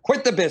 words: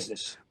 quit the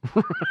business.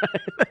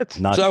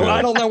 Not So true.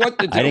 I don't know what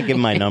to do. I didn't give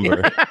him my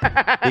number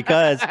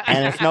because,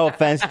 and it's no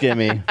offense,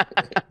 Jimmy.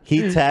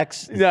 He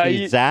texts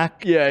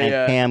Zach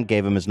and Cam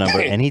gave him his number,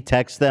 and he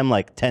texts them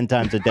like 10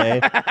 times a day.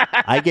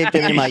 I gave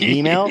Jimmy my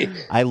email.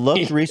 I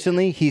looked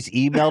recently; he's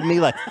emailed me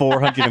like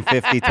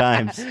 450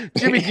 times.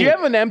 Jimmy, do you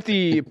have an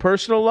empty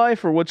personal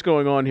life, or what's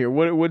going on here?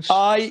 What's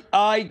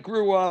I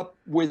grew up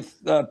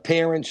with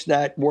parents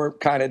that weren't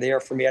kind of there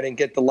for me. I didn't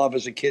get the love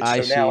as a kid.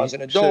 I So now see. as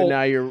an adult, So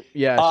now you're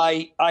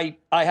I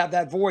have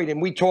that void,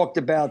 and we talked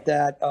about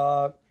that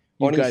on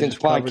guys Ethan's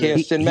just covered it.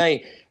 podcast in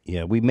May.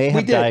 Yeah, we may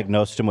have did.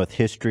 diagnosed him with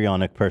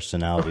histrionic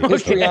personality.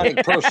 Histrionic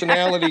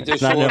personality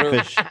It's not an disorder.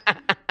 official.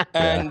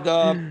 And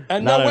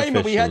Not no, wait a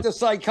minute, we official. had the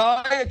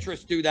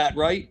psychiatrist do that,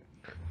 right?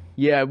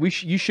 Yeah,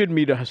 you should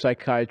meet a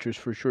psychiatrist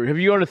for sure. Have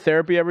you gone to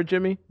therapy ever,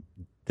 Jimmy?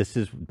 This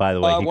is, by the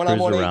way, he when I'm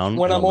cruises on around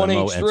when in I'm a on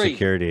limo H3. and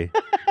security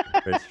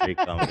for street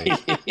comedy.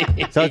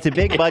 So it's a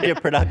big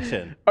budget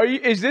production. Are you?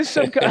 Is this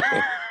some?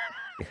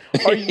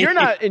 You're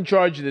not in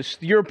charge of this.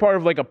 You're part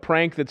of like a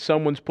prank that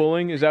someone's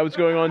pulling. Is that what's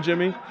going on,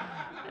 Jimmy?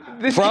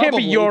 This can't Probably,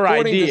 be your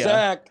according idea, to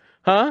Zach.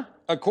 huh?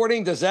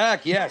 According to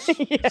Zach, yes.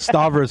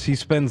 Stavros, he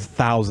spends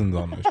thousands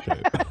on this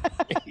shit.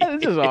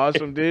 This is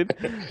awesome, dude.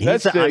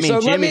 That's I mean, So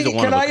let Jimmy's me. a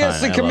one Can of a I ask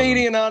kind. the I love him.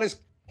 comedian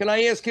honest? Can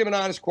I ask him an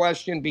honest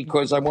question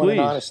because I want Please.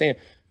 an honest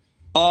answer?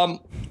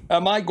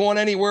 Am I going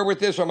anywhere with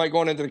this, or am I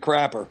going into the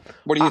crapper?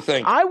 What do you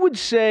think? I would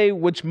say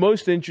what's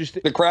most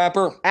interesting The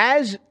crapper.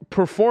 as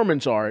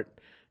performance art.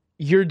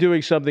 You're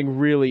doing something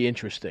really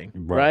interesting,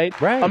 right?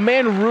 Right. A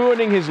man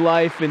ruining his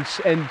life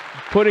and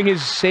putting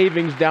his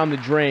savings down the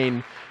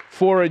drain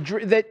for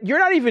that you're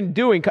not even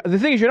doing. The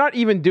thing is, you're not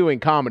even doing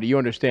comedy. You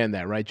understand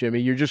that, right, Jimmy?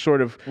 You're just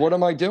sort of. What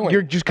am I doing?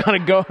 You're just kind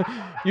of go.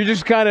 You're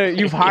just kind of.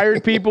 You've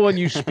hired people and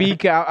you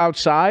speak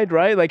outside,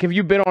 right? Like, have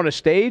you been on a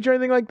stage or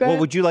anything like that? Well,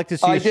 would you like to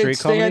see I a did street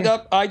stand comedy?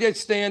 up. I did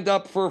stand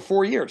up for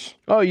 4 years.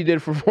 Oh, you did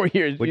it for 4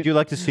 years. Would you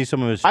like to see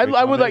some of his I street would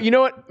like. comedy? You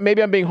know what?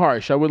 Maybe I'm being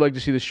harsh. I would like to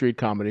see the street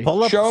comedy.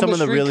 Pull up Show 'em some the of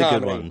the street really comedy.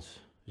 good ones.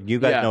 You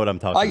guys Yeah. know what I'm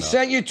talking I about.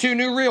 sent you 2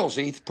 new reels,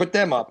 Heath. Put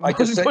them up. I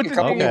just sent Put you a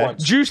the- couple new Okay.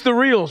 ones. Juice the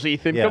reels,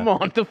 Ethan. Yeah. Come on,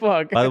 what the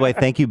fuck. By the way,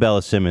 thank you,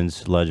 Bella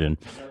Simmons, legend.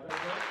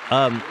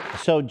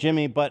 So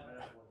Jimmy, but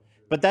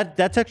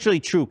that's actually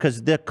true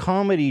because the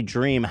comedy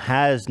dream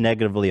has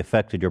negatively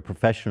affected your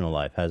professional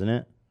life, hasn't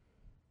it?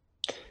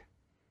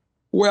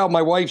 Well,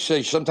 my wife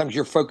says sometimes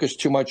you're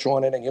focused too much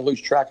on it and you lose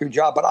track of your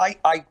job. But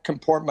I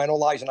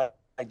compartmentalize and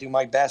I do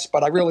my best.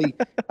 But I really,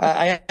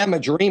 I am a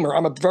dreamer.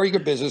 I'm a very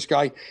good business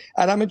guy,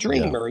 and I'm a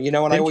dreamer. You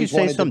know, and I Didn't you always say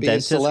wanted to some be a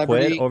dentist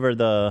celebrity. quit over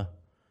the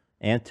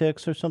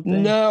antics or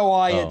something? No,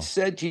 I Oh. had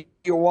said to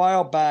you a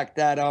while back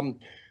that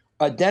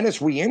a dentist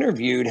we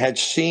interviewed had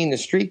seen the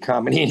street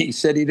comedy, and he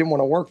said he didn't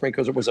want to work for me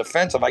because it was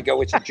offensive. I go,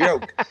 it's a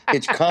joke.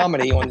 It's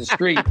comedy on the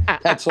street.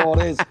 That's all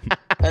it is.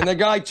 And the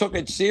guy took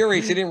it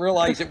serious. He didn't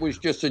realize it was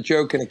just a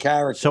joke and a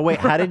character. So wait,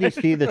 how did he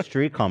see the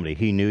street comedy?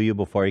 He knew you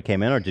before he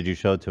came in, or did you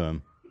show it to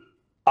him?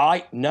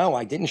 No,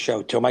 I didn't show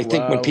it to him. I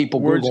think when Wow. people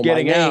Word's Google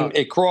my getting name, out.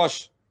 it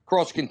cross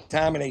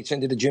contaminates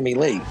into the Jimmy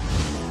Lee.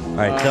 All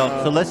right,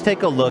 so let's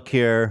take a look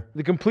here.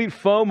 The complete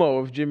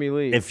FOMO of Jimmy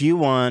Lee. If you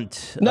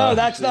want, No,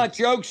 that's not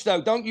jokes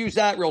though. Don't use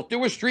that reel.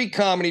 Do a street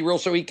comedy reel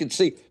so he can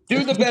see.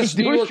 Do the best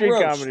New Do a York street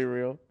roast. comedy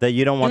reel. that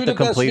you don't want Do the the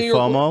best complete New York-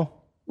 FOMO.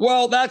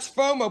 Well, that's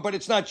FOMO, but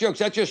it's not jokes.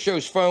 That just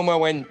shows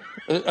FOMO and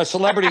a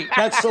celebrity.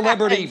 That's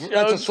celebrity.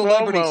 That's a shows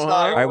celebrity FOMO, huh?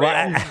 style. All right,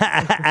 well,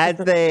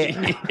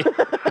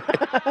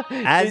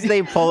 as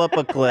they pull up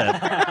a clip,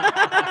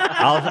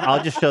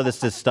 I'll just show this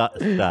to stuff.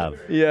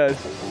 Yes.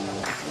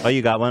 Oh,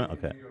 you got one?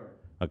 Okay.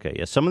 Okay,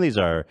 yeah. Some of these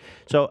are.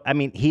 So, I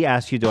mean, he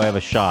asked you, do I have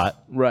a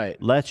shot? Right.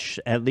 Let's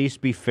at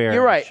least be fair.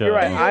 You're right. and show You're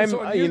right. him.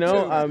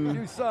 I'm.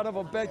 You son of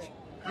a bitch.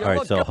 All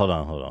right, so hold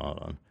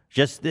on.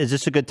 Just, is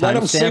this a good Let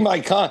time him see stamp? my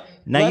con.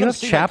 Now let you him have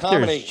see my chapters,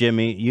 comedy.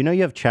 Jimmy. You know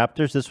you have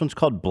chapters. This one's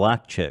called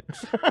Black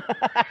Chicks.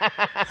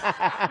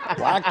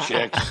 Black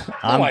chicks.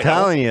 I'm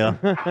telling you.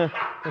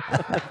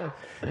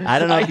 I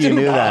don't know if you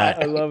knew I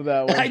that. love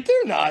that one. I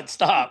do not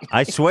stop.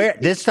 I swear,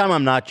 this time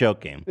I'm not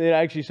joking. It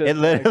actually says. It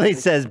literally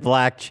says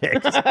Black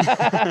Chicks. Oh,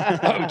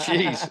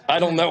 jeez. I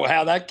don't know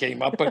how that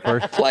came up, but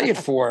play it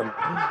for him.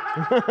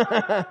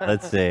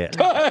 Let's see.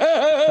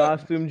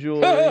 Costume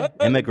jewelry.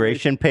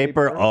 Immigration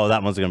paper. Oh,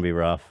 that one's gonna be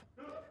rough.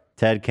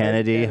 Ted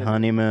Kennedy,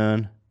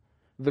 honeymoon.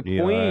 The New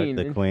York, Queen.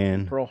 the in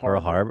Queen. Pearl Pearl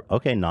Harbor. Harbor.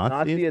 Okay, Nazis.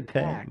 Nazi Okay,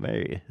 attack. there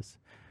he is.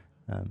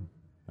 I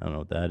don't know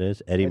what that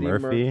is. Eddie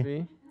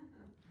Murphy.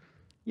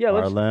 Yeah,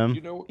 let's.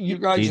 Harlem. You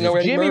guys Jesus. know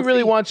Eddie Jimmy Murphy?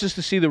 really wants us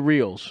to see the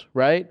reels,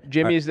 right?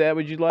 Jimmy, is that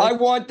what you'd like? I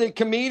want the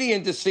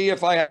comedian to see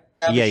if I have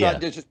Yeah, a shot yeah.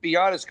 to just be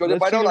honest. Because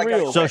if Let's I see don't, the I got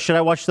reels. So should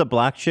I watch the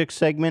Black Chick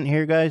segment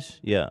here, guys?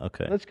 Yeah.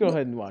 Okay. Let's go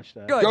ahead and watch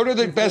that. go to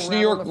the best New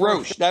York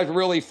roast. That's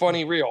really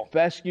funny reel.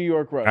 Best New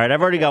York roast. All right,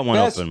 I've already got one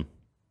Best- open.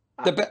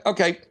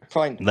 Okay,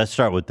 fine. Let's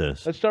start with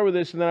this. Let's start with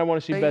this, and then I want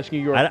to see Best New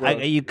York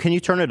roast. Can you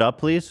turn it up,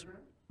 please?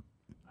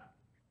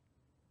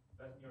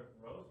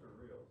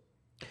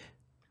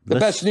 The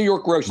Let's- best New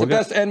York roast. The we're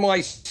gonna- best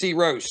NYC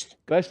roast.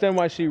 Best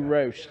NYC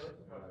roast.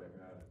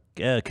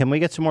 Can we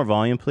get some more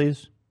volume,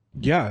 please?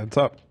 Yeah, it's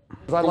up.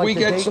 Can we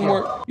get some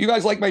more? You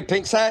guys like my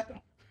pink hat?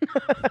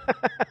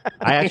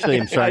 I actually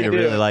am starting to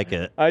do. really like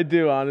it. I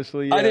do,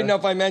 honestly. Yeah. I didn't know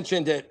if I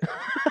mentioned it.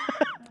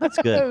 That's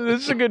good.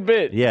 This is a good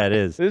bit. Yeah, it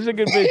is. This is a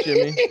good bit,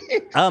 Jimmy.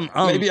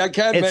 Maybe I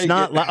can It's make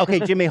not. it. Okay,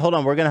 Jimmy, hold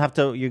on. You're gonna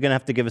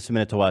have to give us a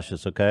minute to watch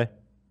this, okay?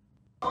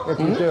 If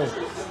you do.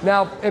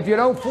 Now, if you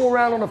don't fool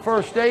around on the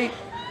first date,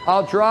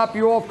 I'll drop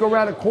you off, go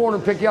around the corner,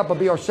 and pick you up. It'll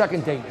be our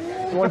second date.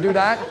 You want to do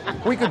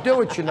that? We could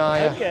do it,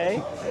 Shania.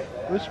 Okay.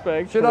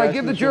 Respect. Should I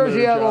give the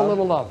jersey out a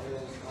little love?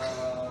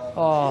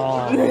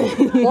 Oh.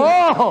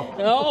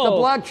 Whoa! The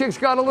black chick's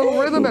got a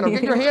little rhythm in her.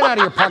 Get your hand out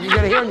of your pocket.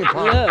 Get a hair in your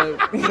pocket.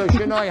 So,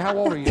 Shania, how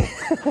old are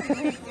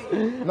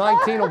you?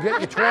 19 will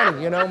get you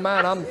 20. You know,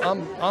 man,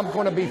 I'm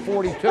going to be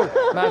 42.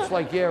 Matt's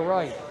like, yeah,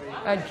 right.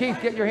 And Keith,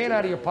 get your hand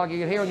out of your pocket.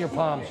 Get hair on your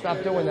palm.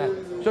 Stop doing that.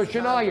 So,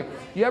 Shania,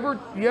 you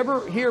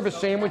ever hear of a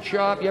sandwich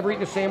shop? You ever eat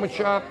in a sandwich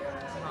shop?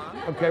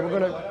 Okay, we're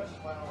gonna.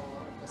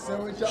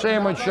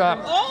 Sandwich shop.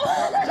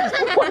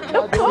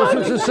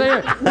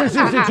 This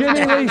is the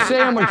Jimmy Lee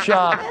sandwich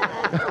shop.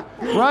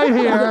 Right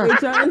here,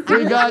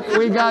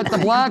 we got the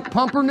black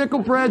pumpernickel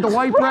bread, the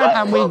white bread,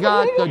 and we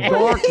got the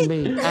dark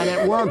meat, and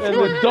it works And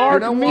good. the dark you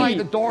know why meat.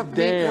 the dark meat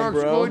Damn,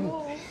 works bro. good?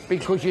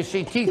 Because you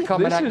see teeth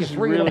coming This at you is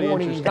 3 in really the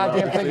morning. You interesting.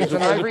 goddamn think it's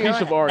an It's a ivory piece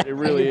eye, of art. It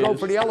really and you go is.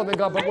 for the elephant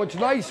gun. But what's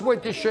nice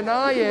with the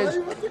Shania is,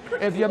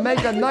 if you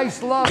make a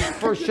nice love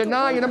for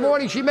Shania in the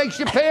morning, she makes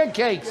you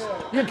pancakes.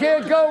 You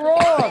can't go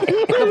wrong.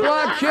 The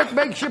black chick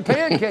makes you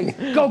pancakes.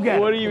 Go get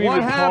it. What do you What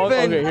even call?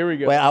 happened? Okay, here we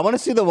go. Wait, I want to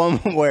see the one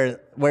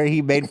where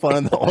he made fun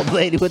of the old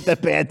lady with the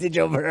bandage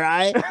over her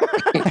eye,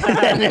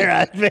 and her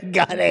husband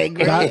got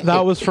angry.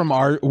 That was from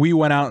our. We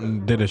went out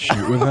and did a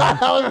shoot with him.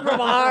 That was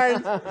from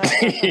ours.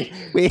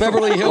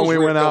 Beverly Hills we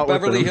reel. went out with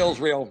Beverly them. Hills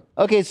reel.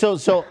 Okay, so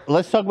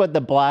let's talk about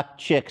the Black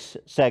Chicks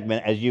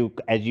segment as you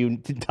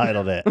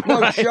titled it.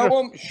 No,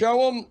 show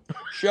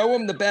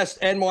them the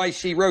best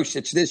NYC roast.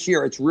 It's this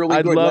year. It's really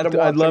I'd good. Let love 'em to,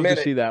 watch I'd a love to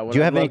minute. see that one. Do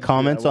you I'd have any love to see that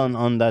comments one.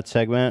 on that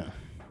segment?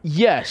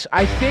 Yes,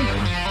 I think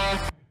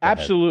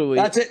absolutely.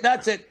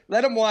 That's it.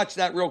 Let them watch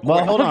that real quick.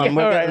 Well, hold on. Okay,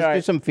 We're all gonna- right, let's all do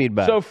right. some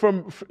feedback.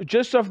 So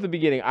just off the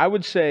beginning, I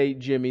would say,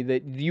 Jimmy,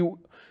 that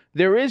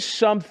there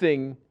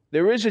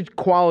is a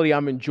quality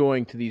I'm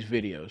enjoying to these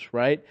videos,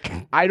 right?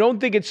 I don't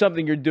think it's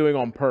something you're doing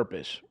on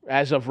purpose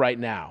as of right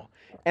now.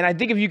 And I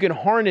think if you can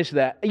harness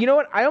that, you know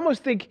what? I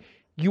almost think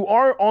you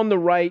are on the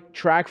right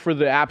track for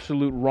the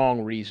absolute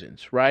wrong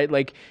reasons, right?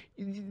 Like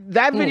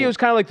that video is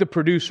kind of like The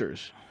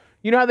Producers.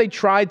 You know how they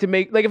tried to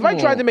make, like if I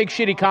tried to make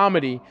shitty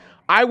comedy,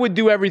 I would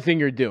do everything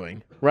you're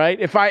doing, right?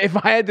 If I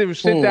had to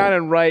sit down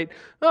and write,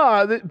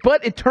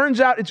 but it turns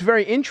out it's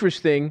very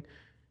interesting,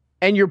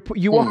 and you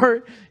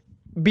are,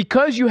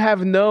 because you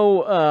have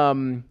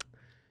no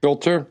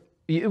filter.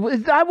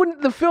 I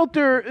wouldn't. The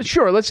filter,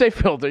 sure. Let's say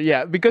filter,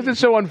 yeah, because it's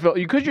so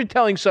unfiltered. Because you're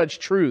telling such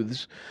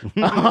truths.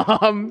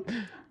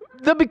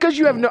 Because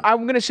you have no,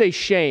 I'm going to say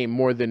shame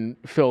more than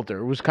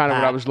filter was kind of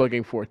what I was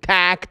looking for.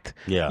 Tact.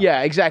 Yeah.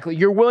 Yeah, exactly.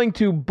 You're willing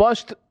to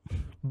bust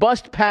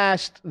bust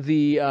past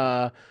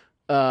the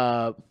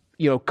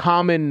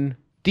common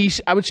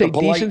I would say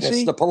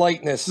decency, the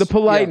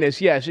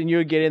politeness, yes, and you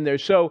would get in there.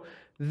 So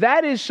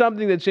that is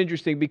something that's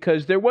interesting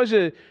because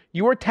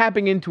you were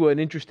tapping into an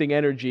interesting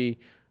energy,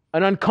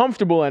 an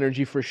uncomfortable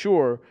energy for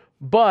sure,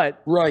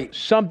 but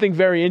something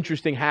very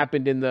interesting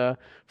happened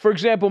for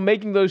example,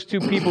 making those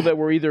two people that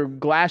were either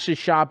glasses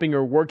shopping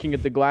or working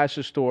at the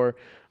glasses store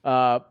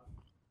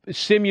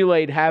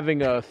simulate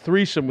having a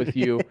threesome with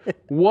you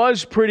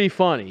was pretty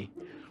funny.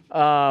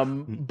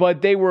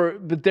 But there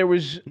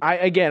was,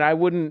 I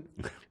wouldn't,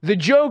 the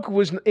joke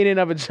was in and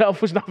of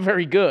itself was not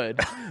very good,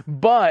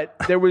 but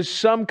there was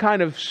some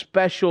kind of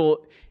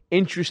special,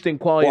 interesting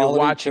quality of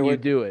watching you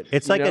do it.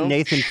 It's like a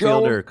Nathan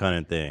Fielder kind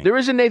of thing. There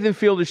is a Nathan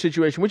Fielder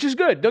situation, which is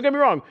good. Don't get me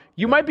wrong.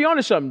 You might be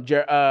onto something,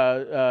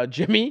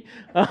 Jimmy.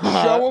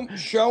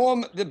 Show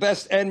him the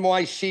best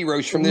NYC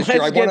roast from this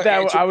year.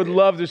 I would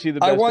love to see the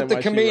best. I want the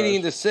NYC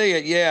comedian roast. to see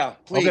it. Yeah,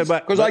 please,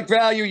 because I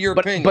value your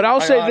opinion. But I'll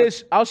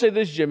say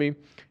this, Jimmy.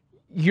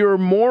 You're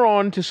more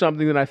on to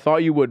something than I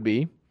thought you would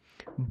be.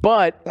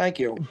 But thank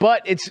you.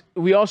 But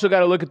we also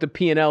got to look at the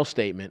P&L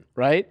statement,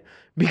 right?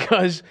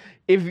 Because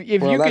if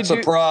you that's could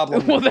a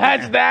problem. Well,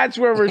 that's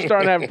where we're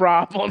starting to have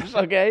problems,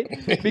 okay?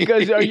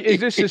 Because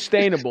is this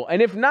sustainable?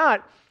 And if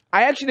not,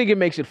 I actually think it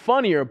makes it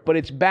funnier, but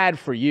it's bad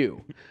for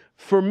you.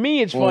 For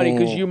me, it's funny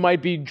because you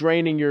might be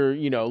draining your,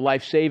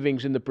 life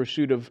savings in the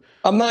pursuit of.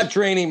 I'm not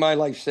draining my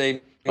life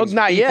savings. Oh,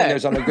 not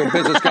yet. I'm a good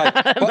business guy.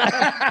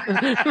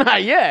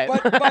 Not yet.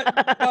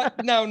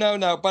 But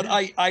no. But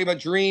I'm a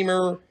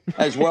dreamer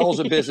as well as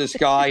a business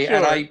guy,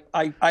 and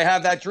I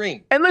have that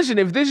dream. And listen,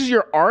 if this is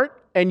your art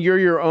and you're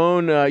your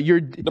own,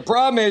 The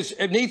problem is,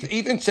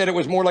 Ethan said it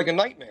was more like a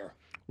nightmare.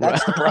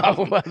 That's the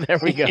problem. Well, there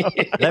we go.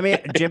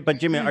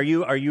 Jimmy, are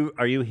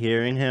you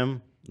hearing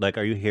him? Like,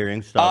 are you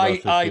hearing stuff?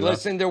 I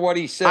listened to what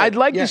he said. I'd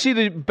like to see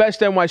the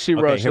best NYC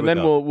roast, and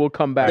then we'll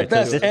come back. The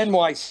best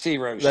NYC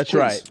roast. That's please.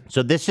 right.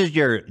 So this is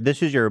your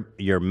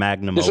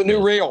magnum. This is a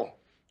new reel.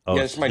 Oh,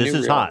 yes, my this new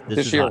is reel. hot.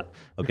 This is hot.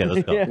 Okay,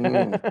 let's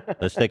go.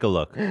 Let's take a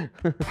look.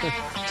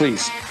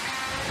 Please.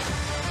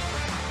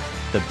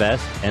 The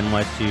best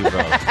NYC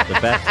roast. The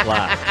best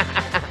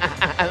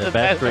laugh. The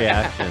best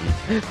reactions.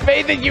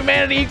 Faith in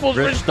humanity equals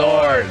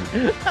restored.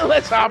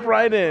 Let's hop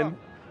right in.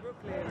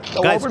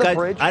 Guys,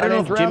 I don't know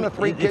if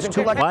Jimmy, it's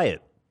too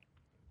quiet.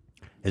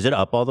 Is it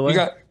up all the way?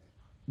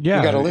 You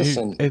got to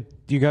listen.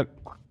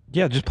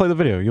 Just play the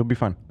video. You'll be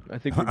fine. I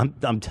think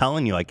I'm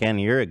telling you, I can't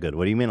hear it good.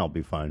 What do you mean I'll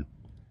be fine?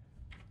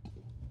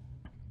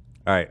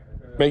 All right.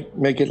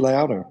 Make it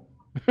louder.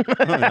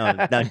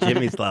 No, now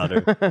Jimmy's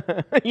louder.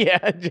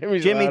 Yeah,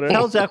 Jimmy's louder.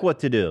 Tell Zach what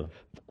to do.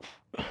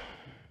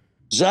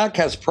 Zach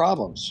has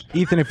problems.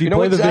 Ethan, if you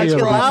play the video,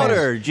 Zach's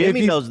louder.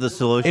 Jimmy knows the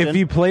solution. If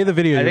you play the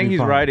video, I think he's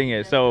fine. writing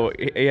it. So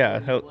yeah.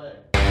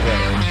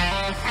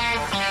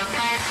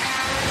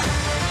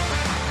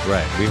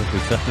 Right. We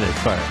said this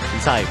part.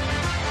 He's hype.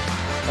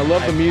 I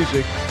love the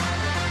music.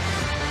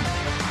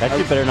 That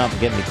shit better not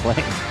get me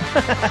claimed.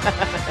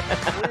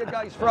 Where are you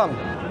guys from?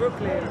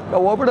 Brooklyn.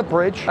 Go over the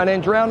bridge and then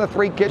drown the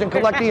 3 kids and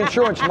collect the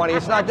insurance money.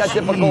 It's not that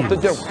difficult to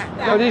do.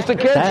 Are these the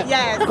kids?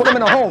 Yes. Put them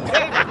in a home.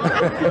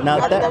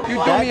 Now that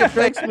You do me a favor.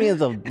 strikes me as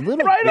a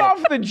little Right bit.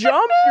 off the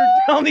jump, you're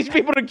telling these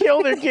people to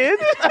kill their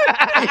kids?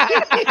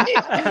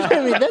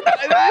 Jimmy, This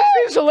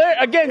is hilarious.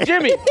 Again,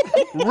 Jimmy,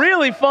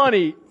 really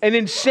funny, an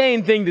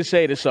insane thing to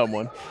say to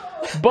someone.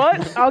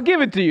 But I'll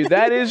give it to you.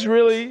 That is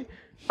really...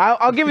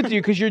 I'll give it to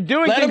you because you're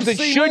doing things that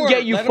should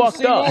get you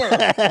fucked up.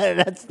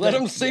 Let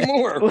them see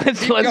more. Let's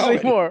see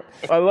more.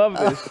 I love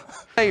this.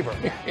 Favor.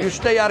 You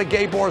stay out of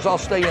gay bars, I'll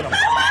stay in them.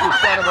 You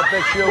son of a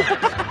bitch, you.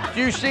 Do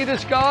you see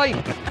this guy?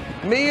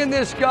 Me and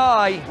this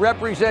guy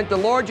represent the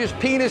largest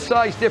penis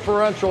size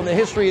differential in the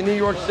history of New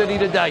York City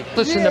today.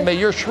 Listen to me,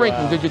 you're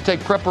shrinking. Did you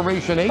take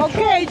preparation H?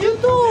 Okay, you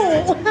do.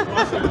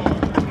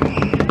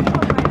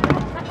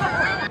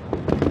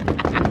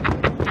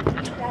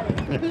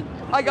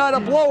 I got a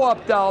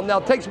blow-up doll now.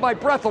 Takes my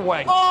breath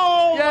away.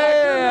 Oh,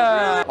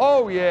 yeah.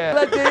 Oh, yeah.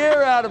 Let the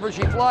air out of her.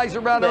 She flies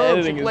around the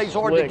room. She plays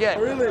hard to get.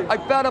 Really? I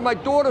found out my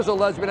daughter's a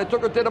lesbian. I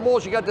took her to the mall.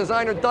 She got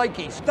designer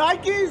Dikeys.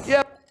 Dikeys?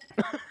 Yeah.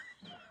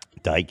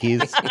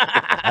 Dikeys?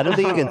 I don't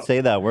think you can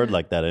say that word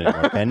like that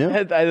anymore, can you?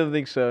 I don't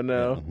think so,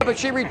 no. But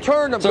she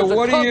returned them. So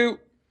what do you...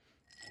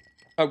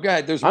 Oh, go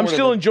ahead. I'm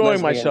still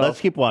enjoying myself.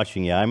 Let's keep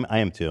watching. Yeah, I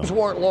am too. Those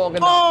weren't long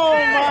enough. Oh,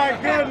 my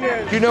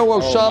goodness. Do you know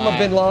Osama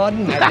bin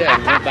Laden? I did.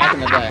 Back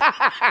in the day.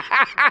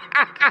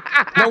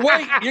 No,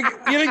 wait. You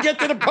didn't get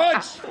to the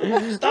punch.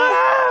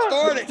 Stop.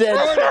 Start it.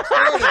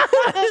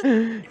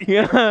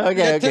 Yeah.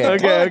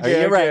 Okay.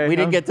 You're right. We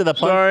didn't get to the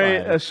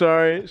punch.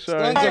 Sorry.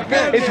 Sons of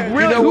bitch. It's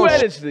really who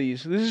edits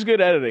these? This is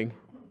good editing.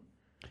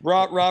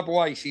 Rob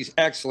Weiss, he's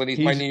excellent. He's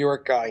my New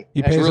York guy.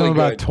 He He's pays really him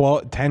about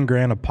good. 10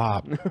 grand a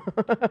pop.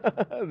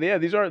 Yeah,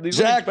 these are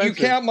Zach, you expensive.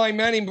 count my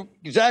money.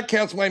 Zach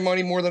counts my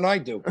money more than I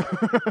do. All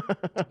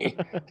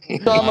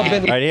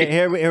right,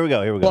 here we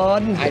go. Here we go.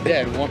 I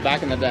did. One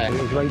back in the day.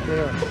 He's right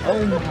there.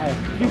 Oh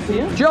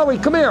my! Joey,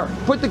 come here.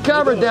 Put the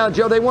camera down,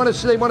 Joe. They want to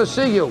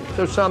see you.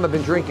 So Sam have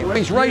been drinking.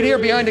 He's right here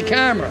behind the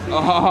camera.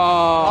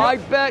 I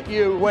bet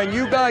you when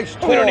you guys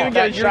talk, We don't even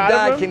get a that your shot of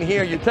dad him? can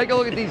hear you. Take a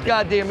look at these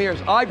goddamn ears.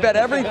 I bet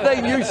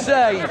everything you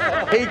say,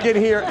 he can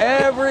hear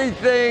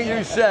everything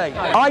you say.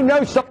 I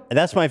know some.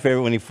 That's my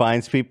favorite when he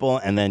finds people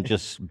and then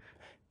just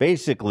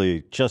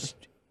basically just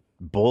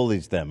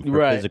bullies them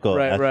for physical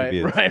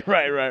attributes.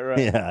 Right.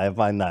 Yeah, I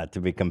find that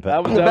to be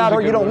compelling. About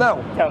her, you don't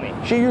know. Tell me.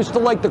 She used to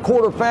like the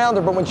quarter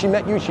pounder, but when she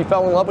met you, she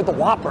fell in love with the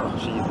Whopper.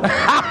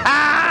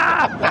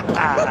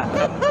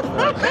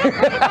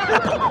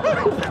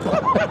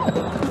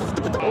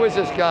 Who is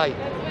this guy?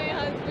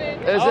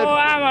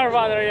 I'm our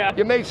father, yeah.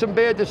 You made some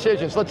bad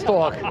decisions. Let's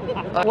talk.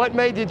 What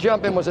made you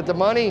jump in? Was it the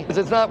money? Because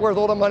it's not worth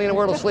all the money in the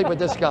world to sleep with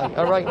this guy,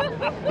 all right?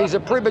 He's a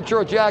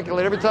premature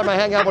ejaculate. Every time I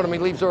hang out with him, he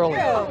leaves early.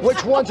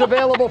 Which one's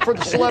available for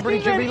the celebrity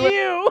Jimmy Lee?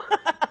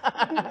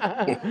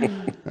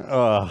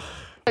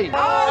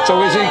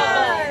 So is he?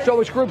 So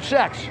it's group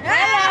sex.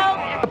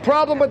 Hello. The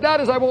problem with that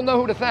is I won't know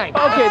who to thank.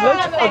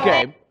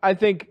 Okay, I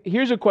think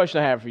here's a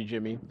question I have for you,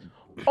 Jimmy.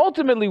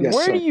 Ultimately, Yes,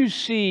 where sir. do you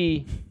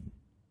see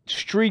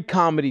street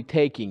comedy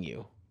taking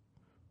you?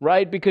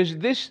 Right? Because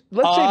let's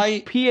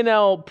say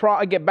P&L,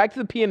 I get back to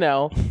the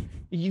P&L.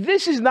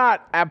 This is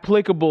not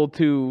applicable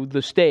to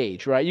the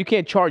stage, right? You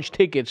can't charge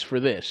tickets for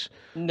this.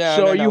 No,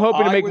 So no, are you no.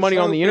 hoping to I make was money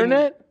on the hoping-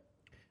 internet?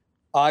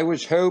 I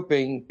was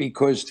hoping,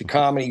 because the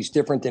comedy is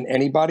different than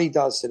anybody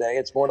does today.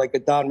 It's more like a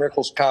Don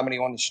Rickles comedy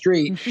on the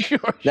street.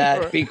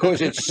 That because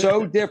it's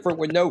so different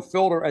with no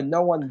filter and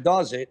no one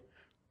does it,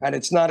 and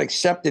it's not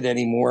accepted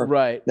anymore.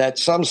 Right. That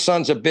some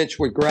sons of bitch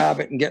would grab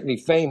it and get me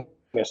famous.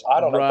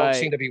 I don't know. It Right.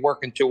 don't seem to be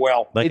working too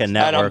well. Like a And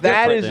I'm network.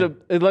 That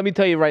different. is let me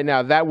tell you right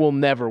now, that will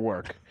never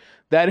work.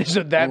 That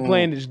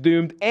plan is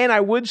doomed. And I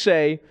would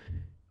say,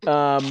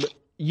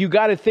 you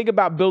got to think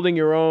about building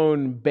your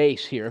own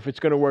base here if it's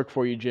going to work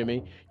for you,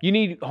 Jimmy. You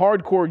need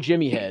hardcore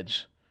Jimmy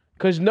heads,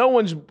 because no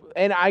one's.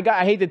 And I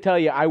hate to tell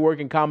you, I work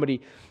in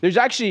comedy. There's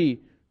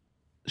actually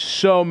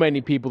so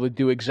many people that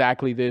do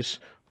exactly this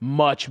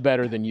much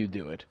better than you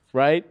do it.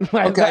 Right?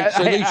 Okay,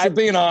 so at least you're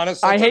being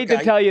honest. I That's hate to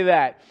okay. tell you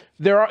that.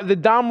 The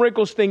Dom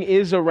Rickles thing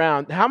is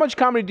around. How much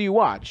comedy do you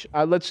watch?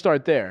 Let's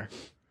start there.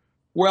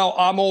 Well,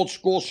 I'm old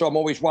school, so I'm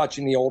always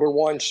watching the older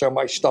ones, so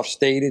my stuff's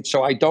dated.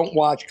 So I don't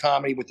watch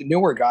comedy with the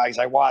newer guys.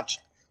 I watch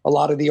a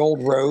lot of the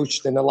old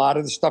roast and a lot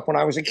of the stuff when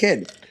I was a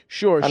kid.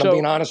 Sure. And I'm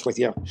being honest with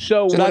you.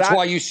 So that's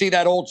why you see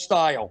that old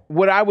style.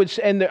 What I would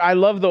say, and I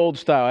love the old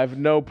style. I have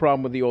no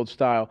problem with the old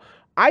style.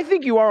 I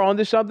think you are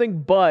onto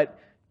something, but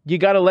you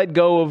got to let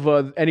go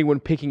of anyone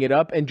picking it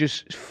up and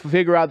just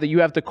figure out that you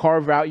have to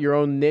carve out your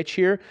own niche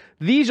here.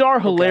 These are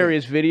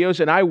hilarious videos,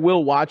 and I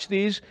will watch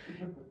these.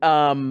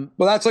 Well,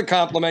 that's a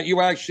compliment. You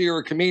actually are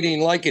a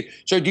comedian like it.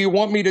 So do you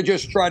want me to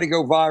just try to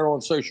go viral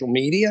on social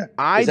media?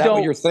 Is that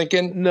what you're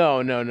thinking?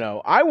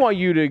 No. I want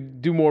you to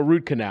do more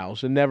root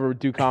canals and never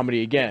do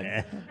comedy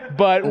again.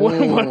 But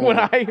when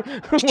I...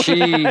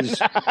 Jeez.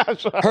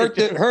 hurt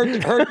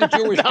the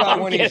Jewish guy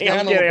when he's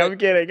down a little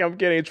bit. I'm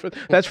kidding.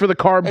 That's for the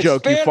carb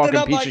joke, you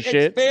fucking piece of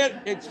shit.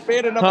 It's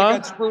bad enough I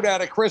got screwed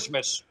out of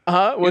Christmas.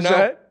 What's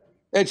that?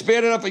 It's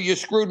bad enough that you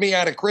screwed me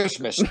out of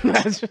Christmas.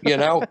 You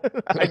know?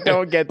 I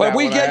don't get that. But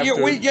we get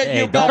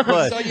you back. We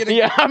sell you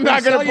the, I'm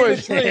not going to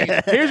push.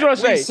 Here's what I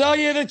say. We sell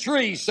you the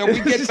trees, so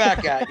we get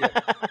back at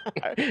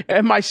you.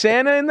 Am I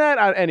Santa in that?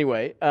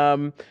 Anyway.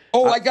 I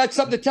got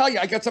something to tell you.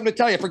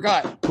 I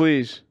forgot.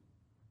 Please.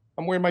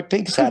 I'm wearing my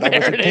pink hat. I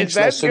was in pink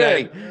That's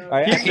today. good.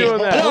 Keep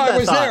doing that. No, I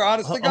was there.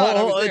 Honest to God,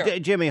 I was there.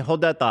 Jimmy,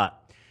 hold that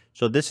thought.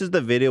 So this is the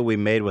video we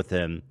made with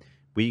him.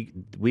 We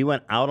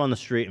went out on the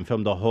street and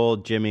filmed the whole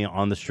Jimmy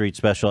on the street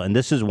special, and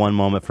this is one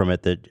moment from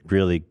it that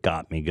really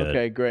got me good.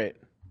 Okay, great.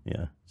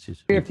 Yeah.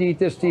 You have to eat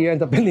this till you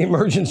end up in the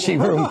emergency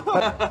room.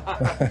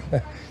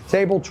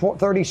 Table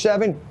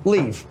 37,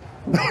 leave.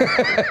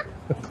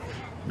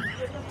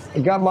 I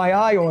got my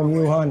eye on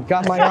you, hon.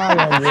 Got my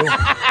eye on you.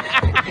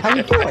 How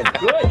you doing?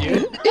 Good,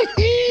 dude.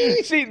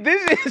 See,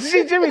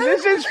 Jimmy,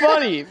 this is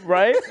funny,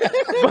 right?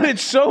 But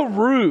it's so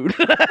rude.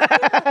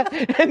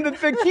 And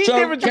the key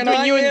difference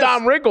between you and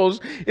Dom Rickles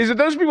is that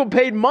those people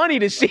paid money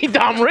to see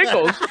Dom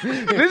Rickles.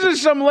 This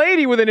is some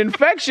lady with an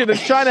infection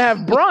that's trying to have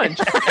brunch.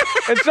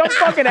 And some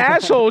fucking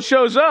asshole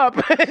shows up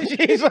and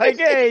she's like,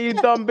 hey, you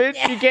dumb bitch,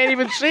 you can't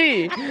even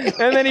see.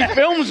 And then he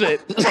films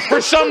it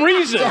for some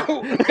reason.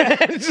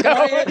 And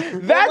so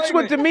that's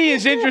what to me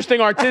is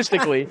interesting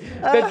artistically,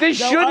 that this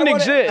shouldn't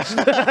exist.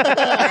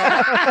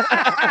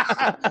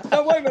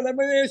 No, wait a minute. Let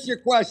me ask you a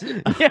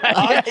question.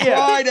 I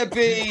try to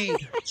be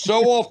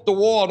so off the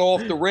wall and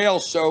off the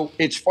rails, so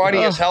it's funny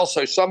as hell.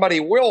 So somebody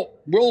will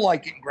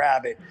like it and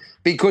grab it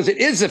because it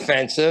is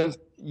offensive.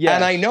 Yes.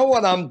 And I know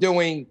what I'm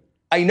doing.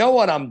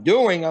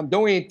 I'm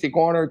doing it to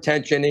garner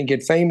attention and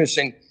get famous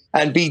and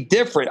and be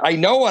different. I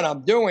know what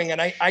I'm doing,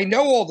 and I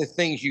know all the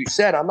things you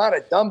said. I'm not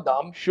a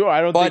dum-dum. Sure,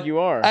 I don't think you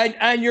are.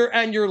 And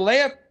you're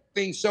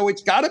laughing, so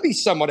it's got to be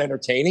somewhat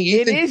entertaining.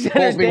 It Ethan is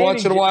calls me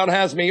once in a entertaining. while and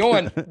has me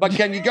on, but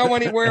can you go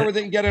anywhere with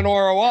it and get an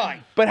ROI?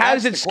 But how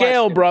does That's it the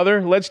scale, question.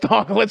 brother? Let's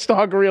talk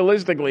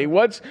realistically.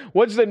 What's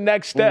the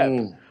next step?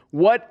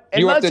 What?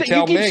 And You have let's to say, you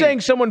tell keep me.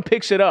 saying someone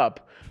picks it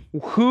up.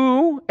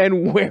 Who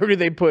and where do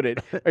they put it?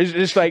 Is it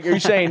just like, are you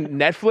saying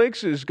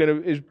Netflix is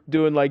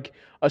doing like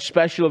a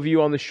special of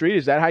you on the street?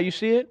 Is that how you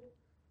see it?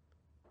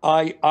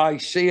 I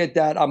see it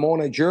that I'm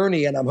on a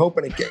journey, and I'm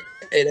hoping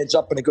it ends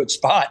up in a good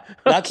spot.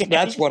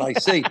 That's what I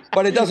see.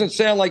 But it doesn't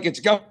sound like it's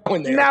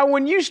going there. Now,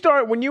 when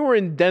you were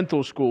in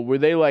dental school, were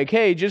they like,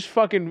 hey, just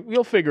fucking,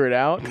 you'll figure it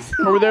out?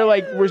 Or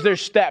was there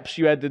steps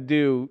you had to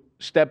do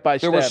step by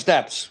step? There were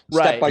steps,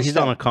 right? step by He's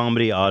step. on a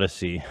comedy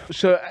odyssey.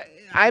 So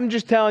I'm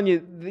just telling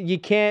you,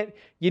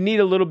 you need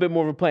a little bit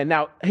more of a plan.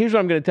 Now, here's what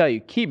I'm going to tell you.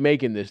 Keep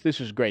making this. This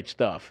is great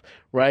stuff,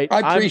 right?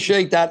 I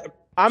appreciate that.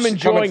 I'm coming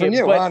enjoying from it,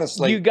 you, but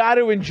honestly. you got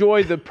to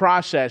enjoy the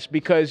process,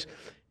 because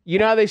you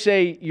know how they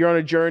say you're on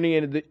a journey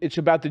and it's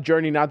about the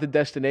journey, not the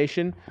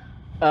destination.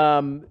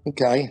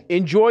 Okay.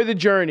 Enjoy the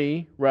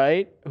journey,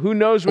 right? Who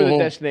knows where the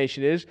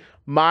destination is?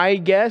 My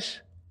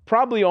guess,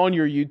 probably on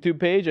your YouTube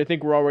page. I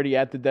think we're already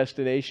at the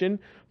destination,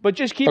 but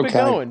just keep it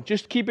going.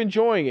 Just keep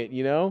enjoying it.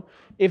 You know,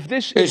 if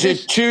this Is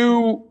it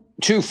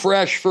too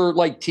fresh for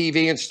like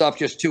TV and stuff,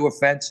 just too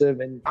offensive,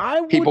 and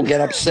people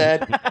get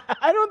upset?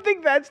 I don't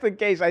think that's the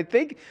case. I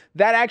think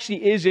that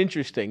actually is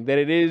interesting, that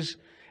it is.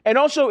 And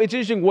also, it's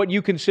interesting what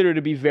you consider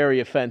to be very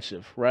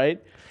offensive,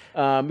 right?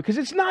 Because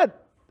it's not,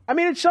 I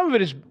mean, some of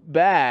it is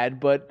bad,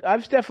 but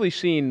I've definitely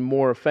seen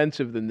more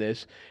offensive than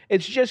this.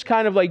 It's just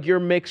kind of like your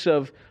mix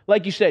of,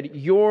 like you said,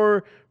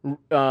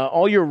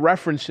 all your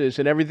references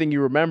and everything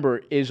you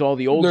remember is all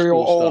the old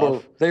school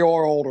stuff. They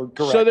are older,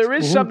 correct. So there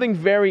is something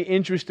very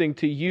interesting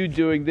to you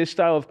doing this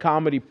style of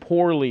comedy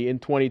poorly in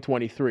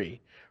 2023,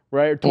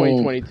 right? Or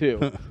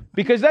 2022.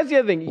 Because that's the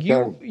other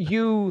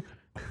thing.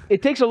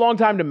 It takes a long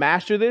time to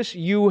master this.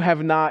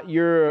 You're not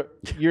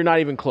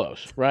even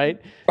close,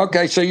 right?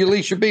 Okay, so at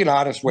least you're being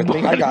honest with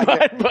me. I got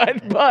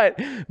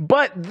you.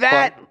 But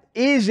that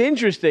is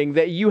interesting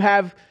that you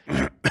have,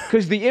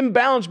 because the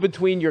imbalance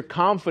between your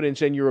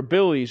confidence and your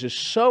abilities is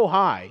so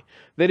high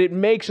that it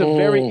makes a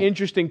very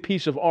interesting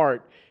piece of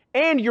art.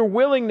 And your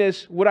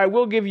willingness, what I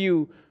will give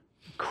you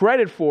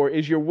credit for,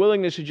 is your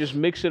willingness to just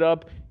mix it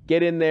up,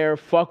 get in there,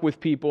 fuck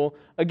with people.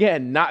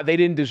 Again, they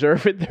didn't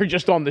deserve it. They're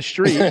just on the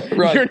street. They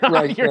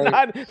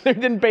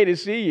didn't pay to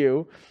see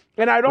you.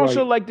 And I'd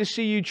also like to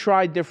see you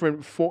try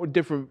different,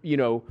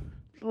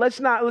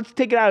 let's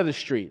take it out of the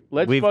street.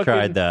 We've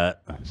tried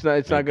that.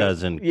 It's not good.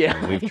 Doesn't.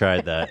 Yeah. We've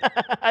tried that.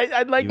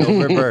 I'd like to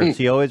to reverse.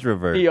 He always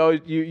reverts.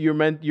 You're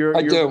meant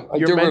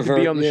to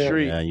be on the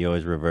street. Yeah, you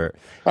always revert.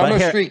 I'm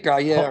a street guy,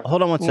 yeah.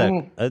 Hold on one sec.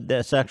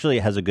 This actually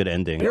has a good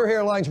ending. Your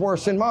hairline's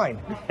worse than mine.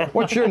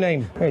 What's your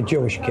name? Hey,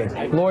 Jewish kid.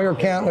 Lawyer,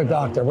 accountant, or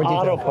doctor? What do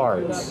you think?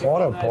 Parts.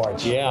 Auto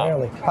parts. Yeah.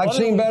 Really? I've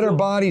seen better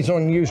bodies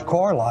on used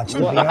car lots, to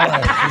be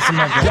honest.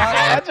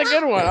 That's a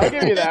good one. I'll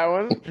give you that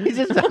one. He's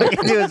just talking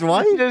to his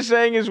wife. He's just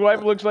saying his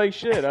wife looks like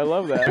shit. I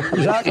love that.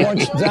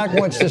 Zach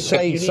wants to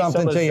say You need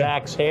something some of to you.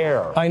 Zach's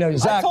hair. I know,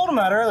 Zach. I told him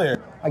that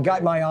earlier. I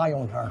got my eye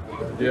on her.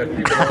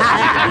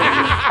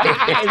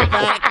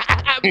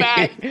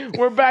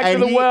 We're back And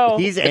to the well.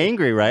 He's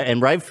angry, right?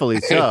 And rightfully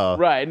so.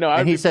 Right. No,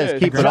 and he says,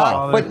 keep it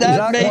off. But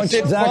that makes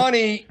it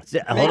funny.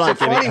 Hold on,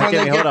 Jimmy. When Jimmy,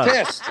 they hold get on.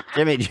 pissed.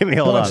 Jimmy,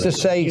 hold on. Wants to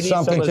say You need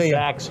something some of to you.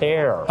 Zach's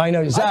hair. I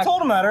know, Zach. I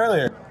told him that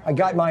earlier. I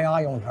got my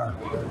eye on her.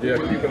 Yeah,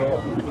 keep it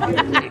off.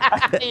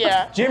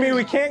 Yeah. Jimmy,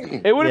 we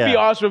can't. It would be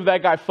awesome if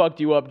that guy fucked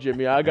you up,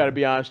 Jimmy. I got to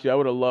be honest with you. I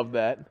would have loved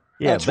that.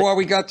 Yeah, That's why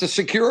we got the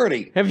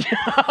security. Have you?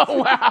 Oh,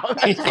 wow,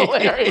 that's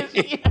hilarious.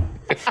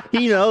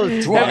 He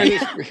knows.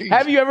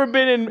 Have you ever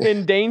been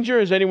in danger?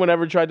 Has anyone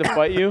ever tried to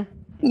fight you?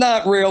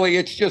 Not really.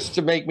 It's just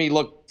to make me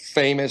look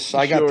famous.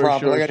 I got Sure,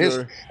 problems.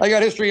 sure. I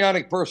got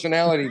histrionic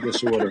personality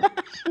disorder.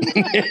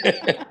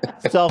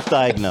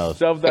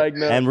 Self-diagnosed.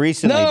 And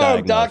recently no,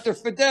 diagnosed.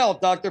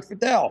 Dr.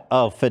 Fidel.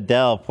 Oh,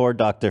 Fidel. Poor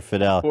Dr.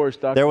 Fidel.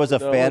 There was a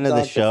fan of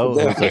the show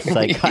who was a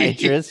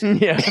psychiatrist.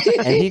 Yeah.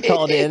 And he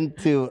called in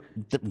to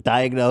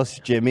diagnose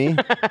Jimmy.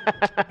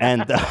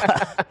 And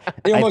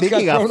He I almost think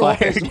he got thrown off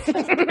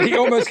fired. He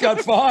almost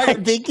got fired. I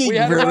think he We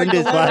had to write ruined the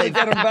his letter to life.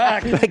 get him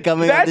back.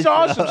 That's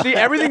awesome. See,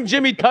 everything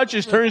Jimmy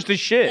touches turns to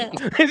shit.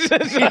 It's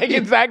just like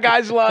it's that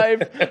guy's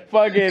life.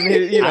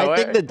 Fucking, I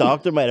think the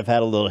doctor might have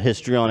had a little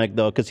histrionic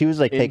though, because he was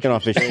like taking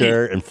off his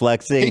shirt and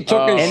flexing. He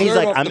took his and he's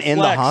shirt like, off I'm to in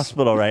the flex."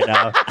 hospital right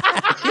now.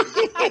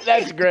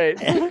 That's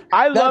great.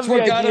 I love That's the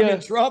what got him idea.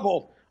 in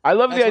trouble. I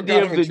love the That's what idea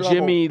got of him the in trouble.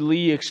 Jimmy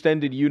Lee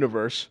extended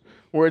universe,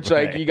 where it's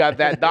like you got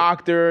that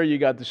doctor, you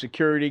got the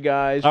security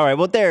guys. All right,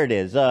 well, there it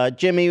is.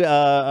 Jimmy,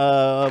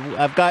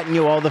 I've gotten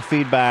you all the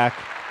feedback.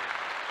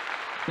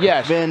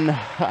 Yes.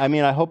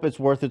 I hope it's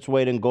worth its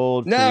weight in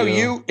gold. No, for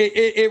you.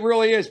 it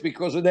really is,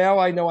 because now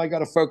I know I got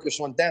to focus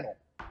on dental.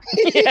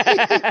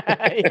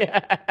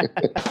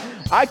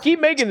 I keep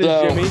making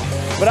this, Jimmy,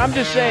 but I'm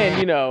just saying,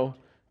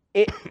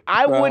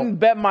 I wouldn't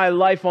bet my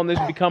life on this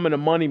becoming a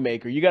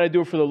moneymaker. You got to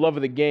do it for the love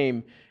of the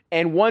game.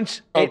 And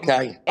once, I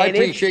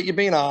appreciate you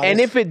being honest. And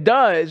if it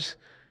does,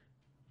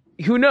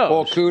 who knows?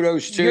 Well,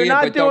 kudos to you're you,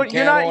 not but doing. don't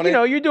You're count not. on You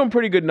know, it. you're doing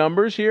pretty good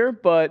numbers here,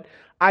 but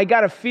I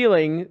got a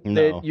feeling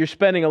that you're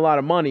spending a lot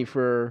of money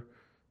for,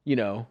 you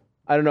know,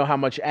 I don't know how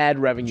much ad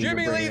revenue you're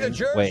bringing in.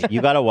 Wait,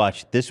 you got to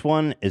watch. This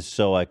one is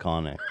so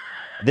iconic.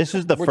 This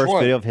is the Which first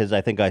one? video of his I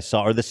think I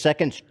saw, or the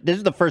second. This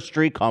is the first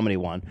street comedy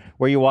one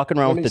where you're walking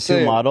around Let with me the two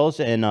see it. models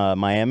in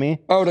Miami.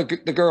 Oh, the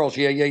girls.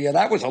 Yeah.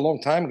 That was a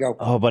long time ago.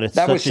 Oh, but it's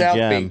that such was a South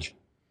gem. Beach.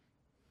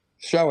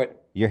 Show it.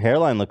 Your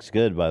hairline looks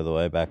good, by the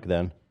way, back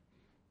then.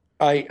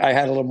 I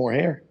had a little more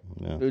hair.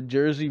 Yeah. The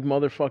Jersey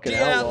motherfucking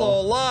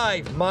Outlaw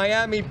live,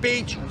 Miami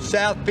Beach,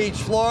 South Beach,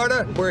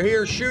 Florida. We're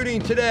here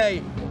shooting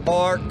today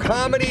our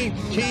comedy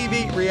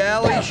TV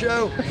reality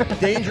show,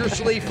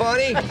 Dangerously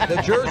Funny.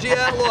 The Jersey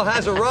Outlaw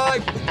has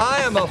arrived.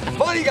 I am a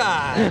funny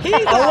guy.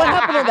 Oh, what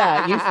happened to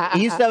that?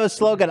 He used to have a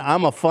slogan,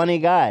 I'm a funny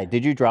guy.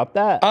 Did you drop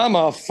that? I'm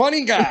a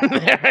funny guy.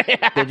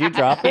 Did you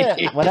drop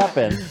it? What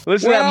happened?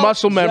 Listen to that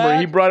muscle memory.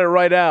 He brought it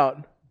right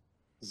out.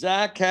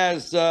 Zach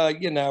has,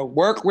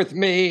 work with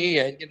me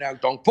and,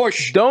 don't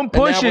push. Don't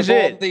push And now is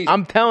with all it. these-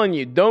 I'm telling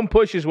you, don't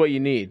push is what you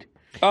need.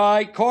 All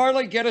right,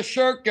 Carly, get a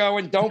shirt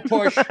going. Don't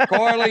push.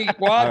 Carly,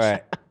 watch. All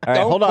right. All right,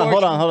 Don't hold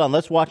push. on.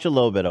 Let's watch a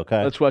little bit,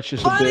 okay? Let's watch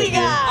this a bit.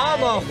 here.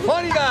 I'm a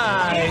funny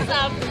guy.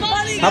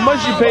 How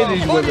much you pay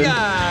these women? Do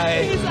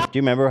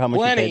you remember how much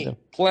you paid them?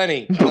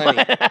 Plenty.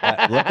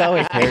 Look how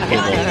his hair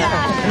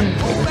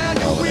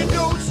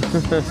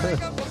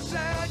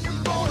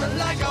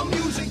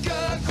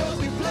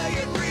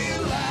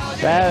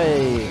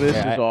Barry. This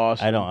is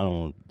awesome. I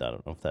don't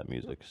know if that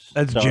music's.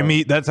 That's Sorry.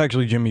 Jimmy. That's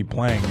actually Jimmy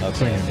playing.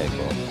 Okay,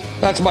 cool.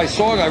 That's my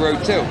song I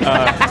wrote, too.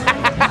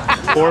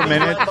 4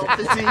 minutes.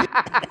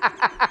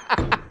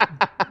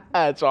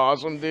 That's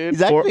awesome, dude.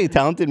 He's actually a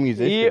talented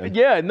musician.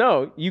 Yeah,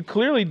 no, you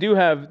clearly do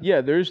have.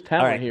 Yeah, there's All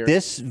talent right, here.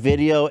 this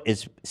video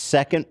is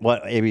second.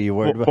 What? Maybe you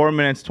worried about? 4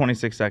 minutes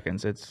 26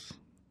 seconds. It's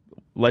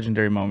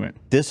legendary moment.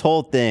 This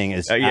whole thing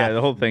is. Yeah,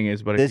 the whole thing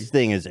is. But This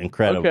thing is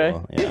incredible. Okay.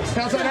 Yeah.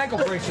 How's that ankle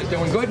bracelet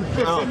doing? Good?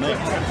 Oh, man.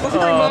 Doesn't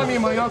remind me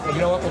of my uncle,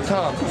 Uncle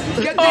Tom.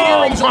 Get the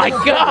Oh earrings a my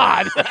little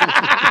God!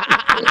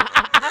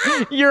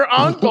 Your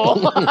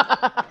uncle.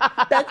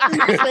 That's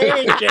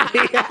insane,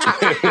 Jimmy.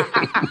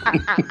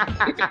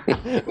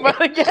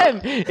 But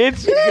again,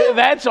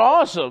 that's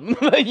awesome.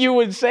 You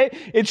would say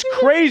it's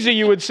crazy.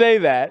 You would say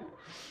that.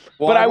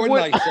 Well, but I I wouldn't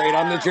would. I say it?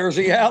 I'm the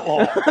Jersey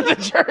Outlaw. The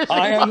Jersey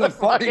I am the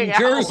fucking motherfucking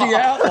Jersey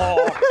outlaw.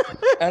 Outlaw.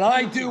 And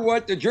I do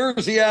what the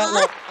Jersey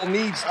Outlaw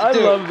needs to I do.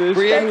 love this.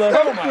 Create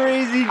coma.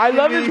 Crazy. I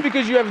love this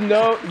because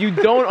you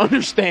don't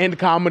understand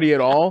comedy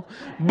at all,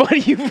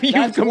 but you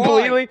That's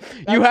completely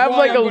why. you That's have why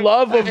like I'm a gonna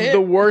love of hit.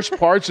 the worst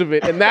parts of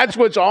it, and that's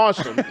what's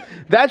awesome.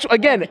 That's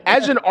again,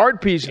 as an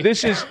art piece,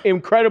 this is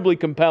incredibly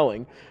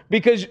compelling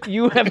because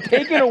you have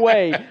taken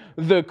away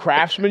the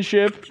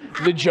craftsmanship,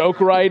 the joke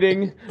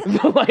writing,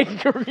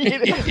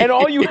 and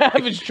all you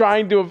have is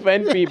trying to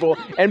offend people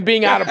and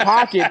being out of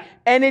pocket,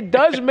 and it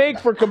does make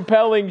for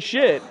compelling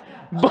shit.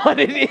 But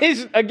it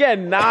is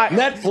again not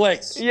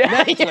Netflix.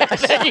 Yeah,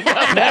 Netflix. there you go,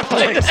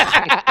 Netflix.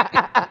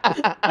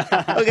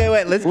 Okay,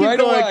 wait. Let's keep Right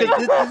going. away.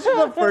 'Cause This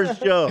is the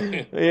first show.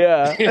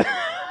 Yeah.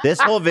 This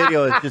whole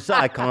video is just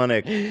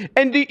iconic.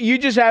 And do you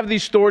just have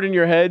these stored in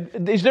your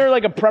head? Is there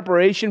like a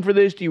preparation for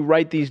this? Do you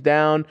write these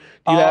down?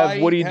 Do you have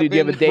what do you do? Do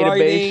you have a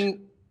database?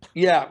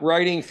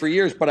 Writing for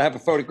years, but I have a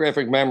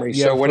photographic memory.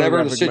 You So have a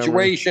whatever the photographic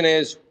memory. situation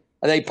is,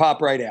 they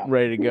pop right out.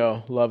 Ready to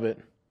go. Love it.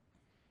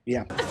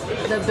 Yeah.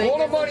 All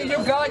the money you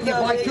got, you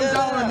buy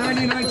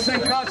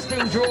 $2.99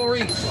 costume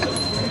jewelry.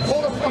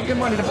 All the fucking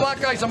money. The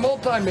black guy's a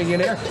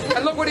multi-millionaire.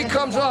 And look what he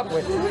comes up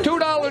with.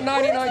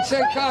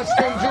 $2.99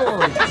 costume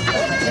jewelry.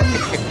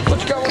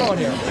 What's going on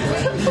here?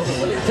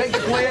 Take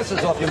your glasses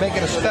off. You're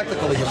making a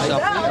spectacle of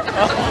yourself.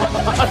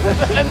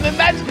 And then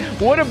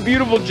what a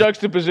beautiful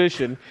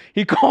juxtaposition.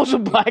 He calls a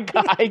black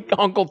guy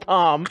Uncle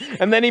Tom,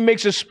 and then he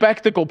makes a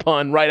spectacle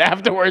pun right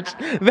afterwards.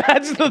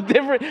 That's the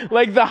different,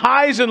 like the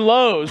highs and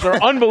lows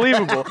are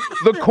unbelievable.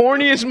 The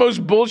corniest,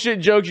 most bullshit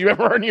jokes you've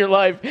ever heard in your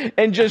life,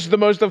 and just the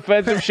most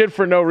offensive shit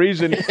for no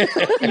reason.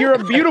 You're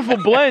a beautiful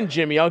blend,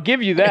 Jimmy. I'll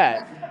give you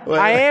that.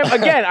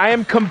 I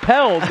am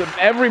compelled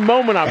every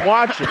moment I'm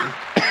watching.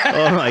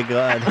 Oh my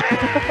God.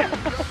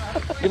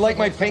 You like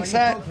my pink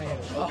hat?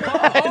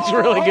 It's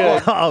really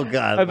good. Oh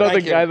God. I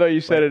thought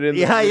you said it in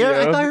the Yeah,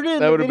 video. I heard it in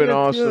That the would have been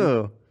video,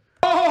 awesome. too.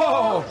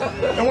 Oh!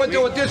 I went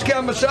to a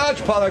discount massage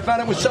parlor. I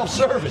found it was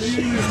self-service.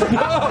 Say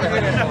hello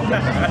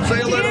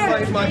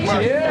to my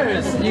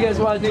Cheers. You guys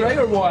want a drink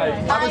or what?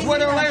 I was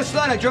with her last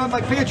night. I dropped my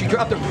pants. She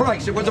dropped the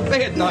price. It was a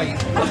bad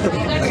night.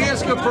 I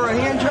asked her for a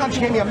hand job. She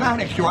gave me a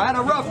manicure. I had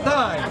a rough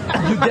time.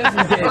 You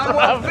definitely did. I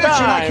went fishing.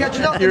 I catch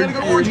nothing. And I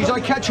go to orgies.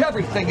 I catch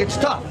everything. It's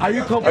tough. Are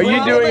you Are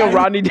you doing a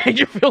Rodney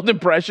Dangerfield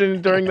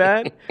impression during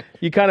that?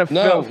 You kind of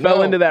fell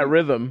No. into that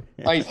rhythm.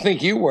 I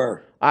think you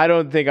were. I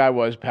don't think I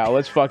was, pal.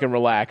 Let's fucking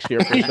relax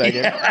here for a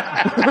second.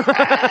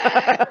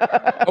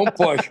 Don't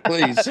push,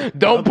 please.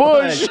 Don't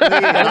push.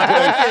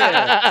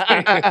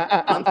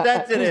 I'm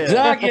sensitive.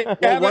 Zach,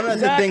 One of the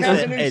Zach things has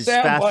a that new is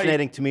sound bite.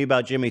 fascinating to me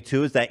about Jimmy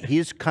too is that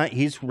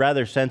he's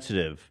rather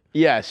sensitive.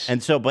 Yes.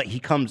 And so, but he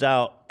comes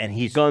out and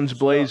he's guns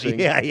blazing.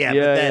 Yeah. But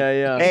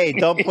then, hey,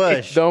 don't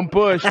push. Don't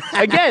push.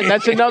 Again,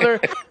 that's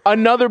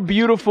another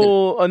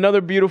beautiful,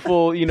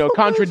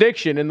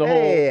 contradiction in the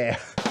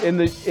whole in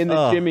the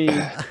Jimmy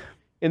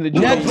in the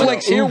Jimmy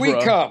Netflix, here we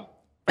oeuvre. come.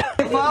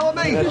 You follow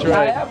me? That's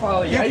right. I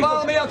follow you. You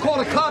follow me? I'll call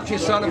the cops, you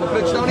son of a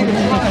bitch. Don't even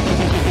try.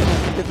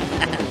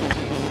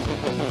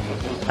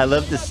 I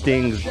love the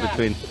stings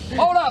between.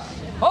 Hold up.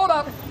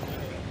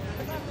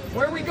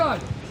 Where are we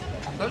going?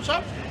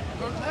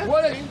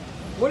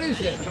 What is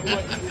it?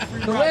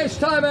 The last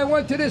time I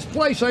went to this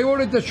place, I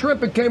ordered the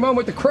shrimp and came home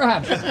with the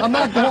crabs. I'm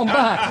not going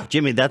back.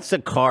 Jimmy, that's a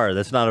car.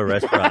 That's not a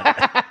restaurant.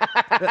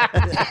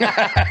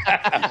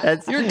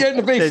 You're getting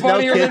to be there's no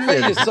funnier than me,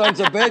 kitchen. you sons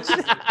of bitch.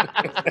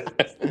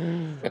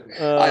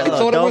 I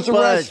thought it was a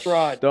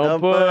restaurant. Don't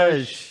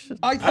push.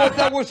 I thought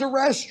that was a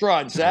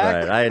restaurant,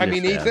 Zach. Right, I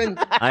mean, Ethan.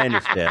 I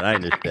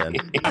understand.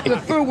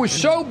 The food was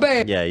so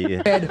bad.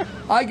 Yeah.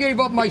 I gave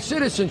up my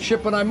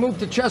citizenship and I moved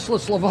to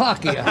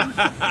Czechoslovakia.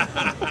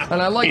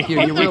 And I like you.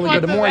 You're really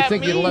good. The more I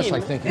think you, the less I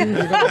think you.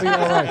 You're going to be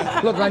all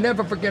right. Look, I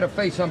never forget a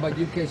face on by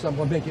UK, so I'm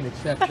going to make an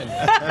exception.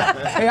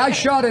 Hey, I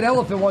shot an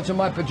elephant once in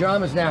my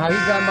pajamas. Now, how he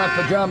got in my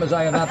pajamas,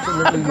 I have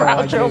absolutely no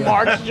idea. Groucho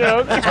Marx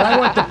joke. And I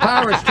went to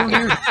Paris 2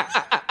 years.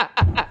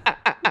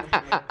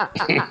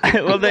 I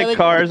love that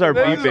cars are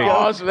That's beeping.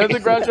 awesome. That's a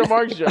Groucho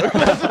Marx joke.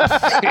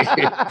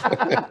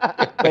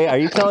 Wait, are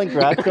you telling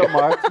Groucho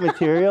Marx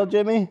material,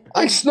 Jimmy?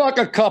 I snuck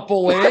a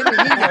couple in. He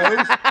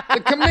knows.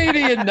 The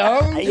comedian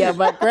knows. Yeah,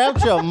 but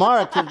Groucho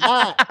Marx is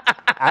not.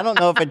 I don't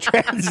know if it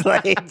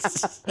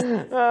translates.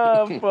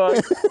 Oh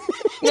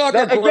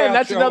fuck. Again,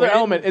 that's another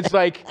element. It's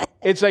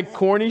like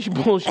corny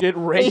bullshit,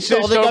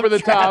 racist over the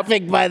top.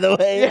 By the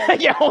way.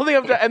 Yeah, holding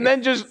up, and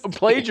then just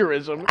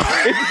plagiarism.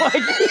 It's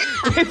like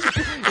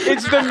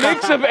it's the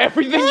mix of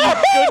everything you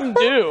shouldn't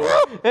do,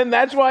 and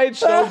that's why it's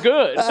so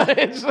good.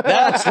 That's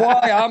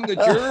why I'm the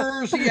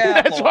Jersey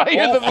Outlaw. That's why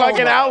you're the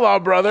fucking outlaw,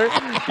 brother.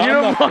 You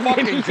don't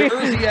fucking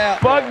Jersey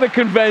Outlaw. Fuck the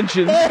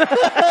conventions.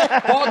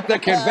 Fuck the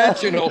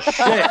conventional shit.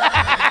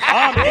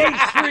 I'm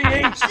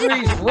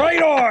H3H3's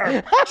right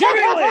arm,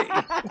 Jimmy Lee.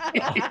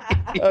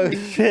 Oh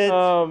shit.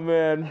 Oh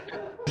man.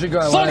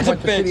 Sons of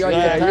bitch.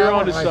 Yeah, you're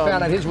on to I found something.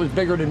 out his was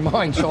bigger than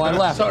mine, so I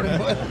left.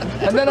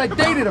 And then I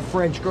dated a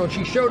French girl.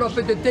 She showed up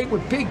at the date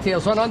with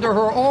pigtails on under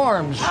her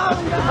arms.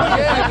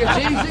 Yeah, it's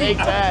easy. Take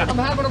that. I'm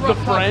having a rough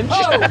The time.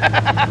 French.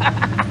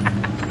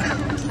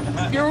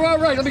 Oh! You're all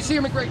right. Let me see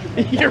your immigration.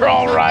 You're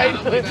all right.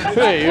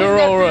 Hey, you're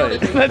all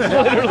right. That's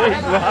literally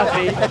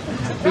Ronnie.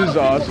 This is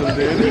awesome,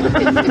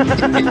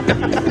 dude.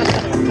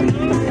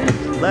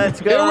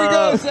 Let's go. Here we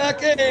go,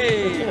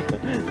 Zachy.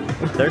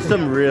 There's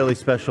some really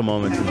special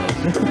moments in this.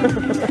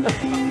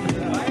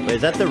 Wait,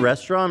 is that the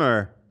restaurant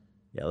or?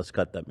 Yeah, let's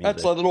cut that music.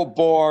 That's a little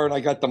bar, and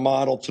I got the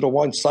model to the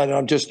one side, and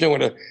I'm just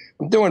doing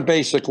I'm doing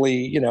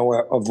basically,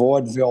 a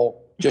vaudeville,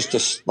 just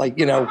it's like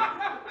a.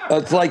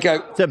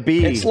 It's a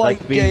B. It's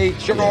like B. a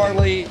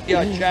Charlie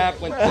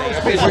Chaplin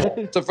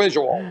thing. It's a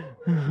visual.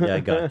 Yeah, I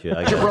got you.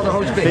 Your brother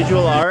hosts big.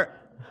 Visual art.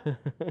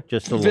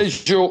 Just a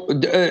visual,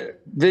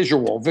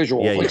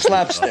 Yeah, like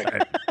slapstick.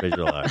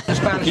 Visual art. Do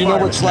you know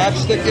what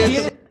slapstick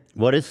is?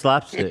 What is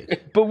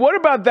slapstick? But what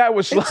about that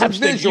with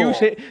slapstick? You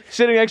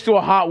sitting next to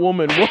a hot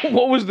woman.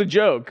 What was the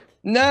joke?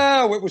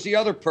 No, it was the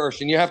other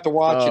person. You have to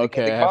watch it.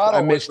 Okay, The model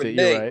I missed was it. with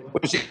You're me. right.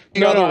 It was the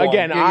No, other one.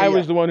 again, Yeah, I yeah.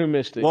 was the one who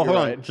missed it. Well, You're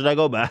hold on. right. Should I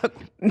go back?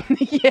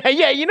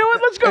 Yeah. You know what?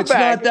 Let's go It's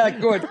back. not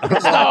that good.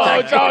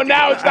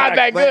 Now it's not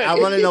that Wait, good. I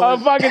wanna know A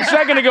what- fucking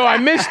second ago, I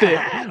missed it.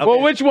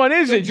 Well, which one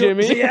is it,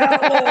 Jimmy? No,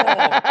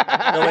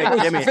 It was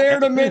wait, Jimmy. fair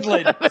to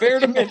Midland.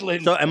 Fair to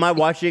Midland. So, am I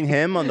watching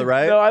him on the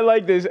right? No, I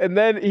like this. And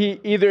then he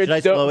either Should I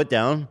slow it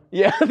down?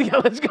 Yeah,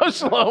 let's go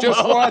slow.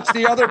 Just watch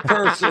the other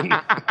person. All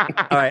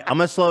right, I'm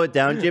gonna slow it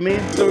down, Jimmy,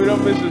 so we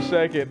don't miss a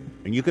second.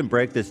 and you can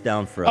break this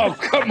down for Oh, us.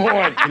 come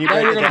on. you Now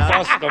break you're it going to down?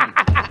 bust them.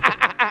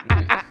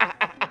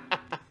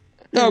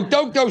 No,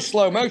 don't go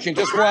slow motion.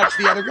 Just watch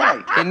the other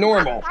guy in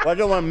normal. Well, I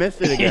don't want to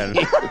miss it again.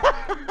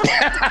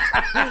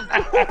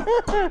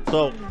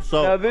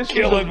 so Now this is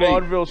a Killing me.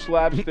 vaudeville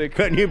slapstick.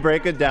 couldn't you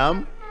break it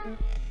down?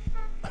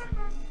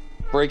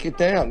 Break it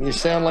down. You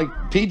sound like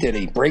P.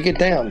 Diddy. Break it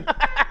down.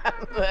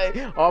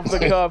 Off the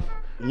cuff.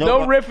 No, No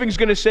but- riffing's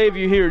gonna save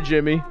you here,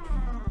 Jimmy.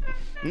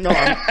 No,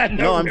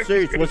 I'm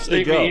serious. What's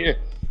the joke?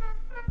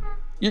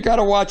 You got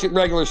to watch it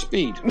regular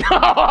speed.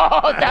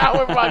 Oh, now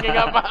we're fucking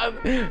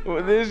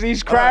up.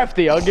 He's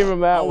crafty. I'll give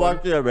him that I'll one.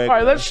 watch it at All right,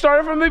 regular. let's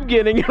start from the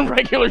beginning in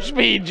regular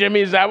speed, Jimmy.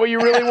 Is that what you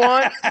really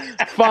want?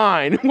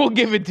 Fine, we'll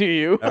give it to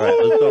you. All right,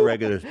 let's go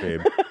regular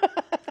speed.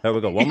 Here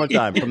we go. One more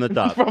time from the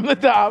top. From the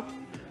top.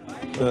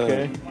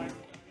 Okay.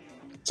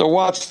 So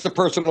watch the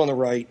person on the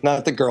right,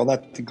 not the girl,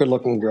 not the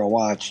good-looking girl.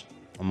 Watch.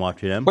 I'm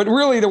watching him. But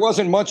really, there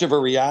wasn't much of a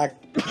reaction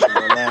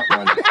on that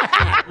one.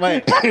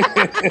 Wait,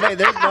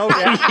 there's no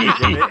reaction,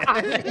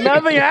 Jimmy.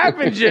 Nothing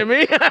happened,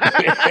 Jimmy.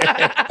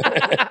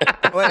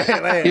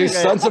 wait. You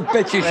sons of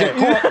bitches, you're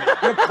caught.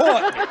 You're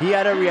caught. He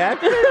had a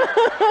reaction?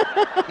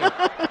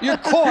 You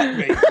caught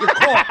me. You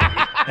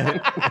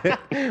caught me.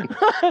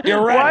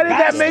 You're right. Why did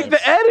that make the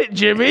edit,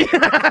 Jimmy?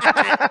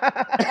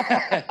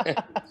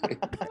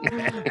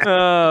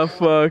 Oh,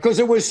 fuck. Because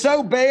it was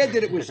so bad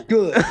that it was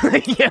good.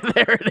 Yeah,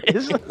 there it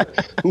is. Now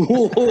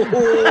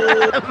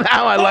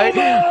I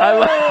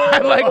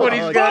like what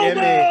he's got.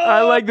 Jimmy.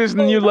 I like this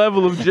new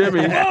level of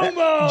Jimmy.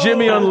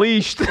 Jimmy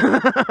Unleashed.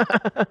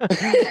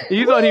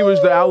 You thought he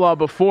was the outlaw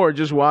before.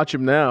 Just watch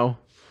him now.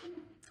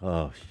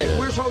 Oh, shit.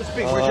 Where's Host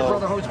B? Where's your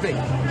brother Host B?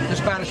 The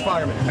Spanish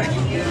fireman.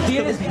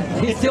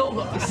 He's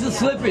still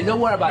slipping. Don't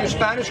worry about You're a it.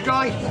 Spanish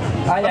guy?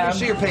 I Let am. me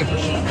see your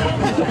papers.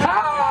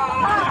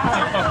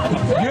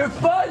 You're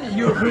funny.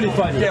 You're really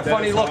funny. Yeah,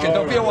 funny looking.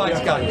 Don't be a wise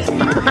guy.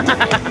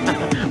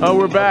 Oh,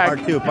 we're back.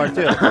 Part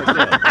two.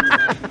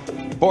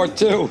 Part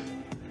two.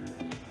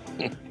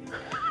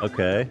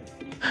 Okay.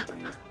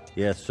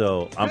 Yeah,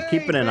 so I'm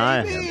keeping an eye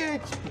on him.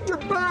 You're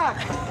back.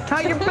 How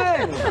you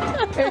been?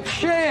 It's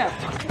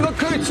Shaft. Look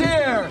who's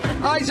here.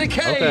 Isaac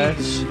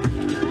Hayes.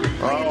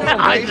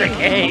 Isaac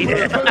Hayes.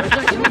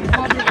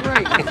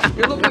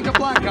 You look like a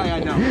black guy I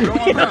know. Go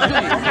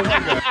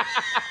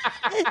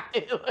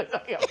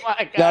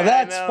on, now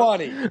that's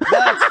funny.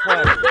 That's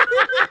funny.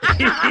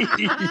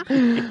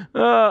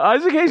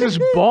 Isaac Hayes is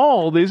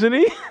bald, isn't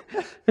he?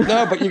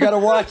 No, but you got to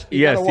watch. You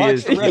Yes, gotta he watch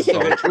is. the rest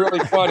of it. It's really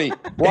funny.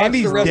 Watch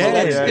the rest of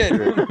that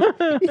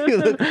skit. You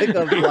look like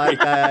a black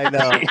guy I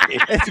know.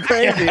 It's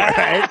crazy,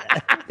 right?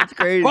 It's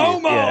crazy.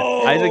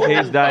 Momo! Isaac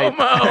Hayes died.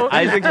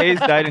 Isaac Hayes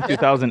died in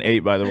 2008,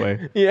 by the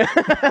way. Yeah.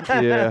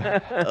 Yeah.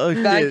 Oh,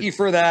 shit. Thank you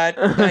for that.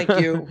 Thank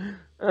you.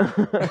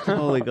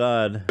 Holy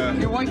God.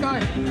 You a white guy?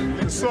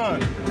 The son.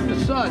 The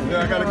son.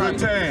 Yeah, I got a good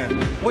tan.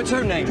 What's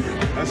her name?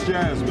 That's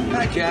Jasmine.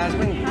 Hi,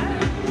 Jasmine.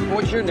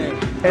 What's your name?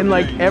 And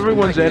like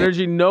everyone's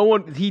energy, no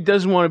one, he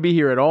doesn't want to be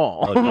here at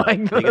all. Oh, no,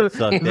 Like they get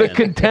sucked in. the They're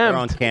contempt,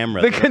 on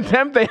camera. the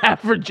contempt they have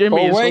for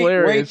Jimmy is wait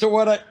hilarious. till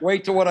what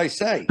I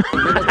say.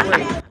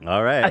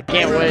 All right. I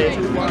can't wait.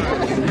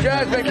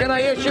 Jasmine, can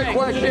I ask you a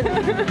question?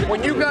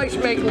 When you guys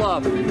make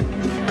love,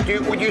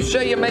 would you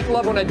say you make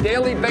love on a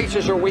daily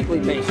basis or weekly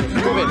basis?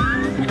 Move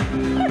in.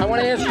 I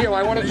want to ask you.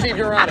 I want to see if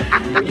you're on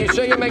it. Would you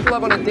say you make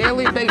love on a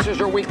daily basis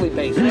or weekly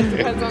basis?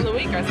 Depends on the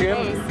week, I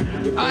suppose.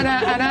 An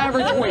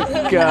average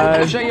week. God.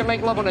 Would you say you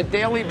make love on a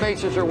daily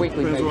basis or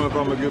weekly Depends basis? on if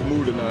I'm in a good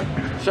mood or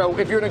not. So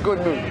if you're in a good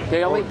mood,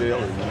 daily? Oh,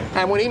 daily.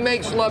 And when he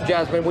makes love,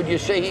 Jasmine, would you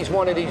say he's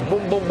one of these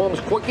boom, boom, booms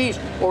quickies,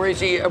 or is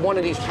he one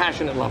of these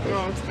passionate lovers?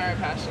 No, it's very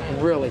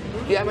passionate. Really?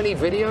 Do you have any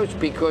videos?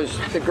 Because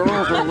the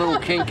girls are a little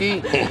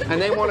kinky,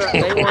 and they want to.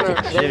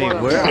 Jimmy,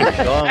 where are we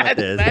going with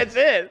this? That's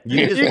it.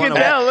 You just You can wanna-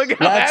 tell. Look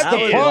how That's happy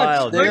the he is.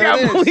 punch. Look There how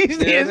it is.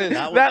 pleased he There is. it is.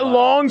 That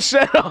long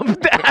setup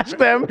to ask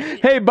them,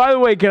 hey, by the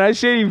way, can I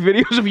see any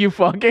videos of you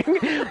fucking?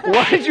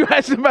 Why did you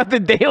ask about the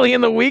daily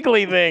and the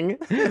weekly thing?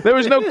 There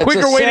was no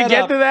quicker way to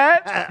get to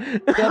that?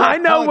 I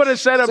know what a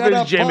setup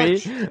is, Jimmy.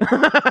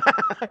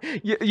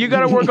 You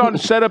got to work on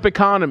setup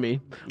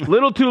economy.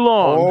 Little too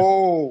long.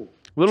 Oh.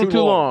 Little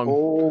too long.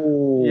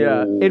 Oh.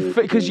 Yeah.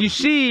 Because you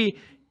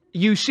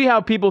see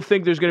how people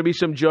think there's going to be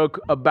some joke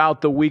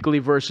about the weekly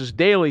versus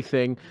daily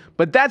thing,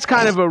 but that's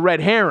kind of a red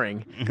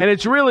herring. And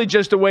it's really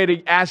just a way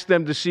to ask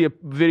them to see a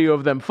video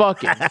of them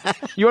fucking.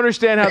 You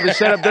understand how the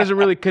setup doesn't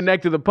really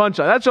connect to the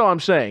punchline. That's all I'm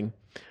saying.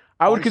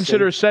 I would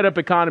consider a setup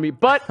economy,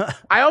 but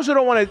I also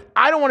don't want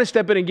to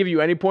step in and give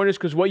you any pointers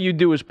because what you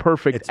do is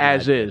perfect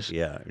as is.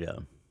 Yeah, yeah.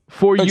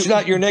 It's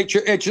not your nature.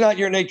 It's not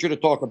your nature to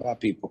talk about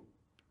people.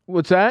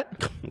 What's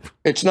that?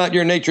 It's not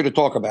your nature to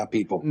talk about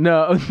people.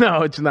 No,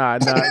 it's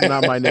not.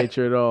 Not my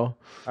nature at all.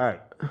 All right.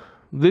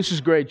 This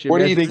is great, Jimmy. What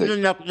do you I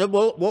think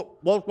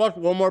We'll watch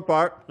one more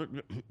part.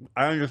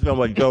 I understand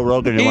what Joe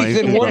Rogan is.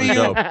 Ethan, what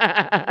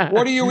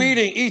are you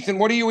eating? Ethan,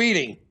 what are you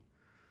eating?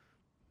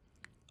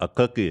 A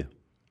cookie.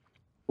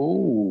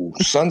 Ooh,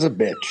 sons of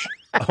bitch.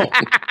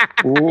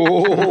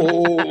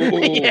 Ooh.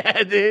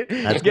 Yeah, dude.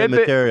 That's Get good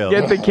material.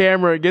 Get the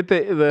camera. Get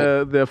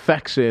the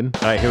effects in.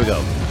 All right, here we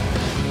go.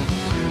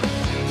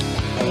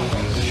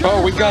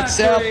 Oh, we got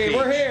Southie.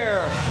 We're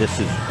here. This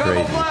is Couple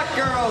crazy. black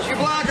girls. You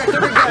black? I took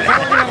a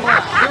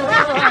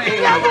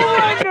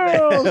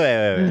guess.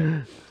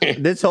 You're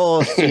Wait. This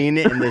whole scene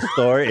in this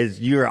store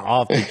is you're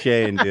off the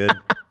chain, dude.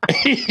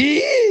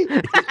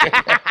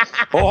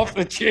 Off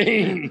the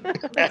chain.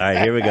 All right,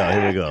 here we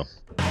go.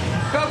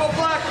 Couple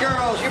black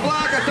girls. You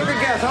black? I took a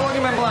guess. How long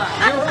you been black?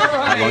 You're right.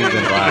 How long you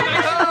been black?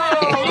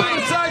 Oh, look at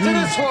the size of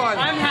this one.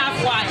 I'm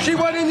half white. She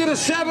went into the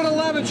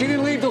 7-Eleven. She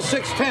didn't leave till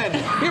 6:10.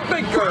 You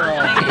big girl.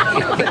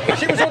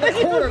 She was on the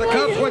corner. The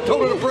cops went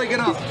told her to break it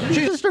up.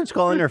 She just starts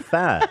calling her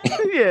fat.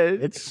 Yeah,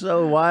 It's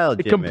so wild,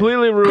 it Jimmy.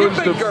 completely ruins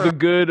the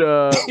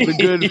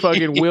good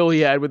fucking will he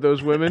had with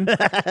those women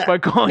by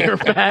calling her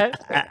fat.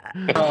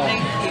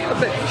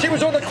 She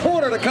was on the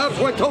corner. The cops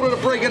went told her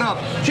to break it up.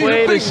 She's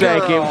Wait a big a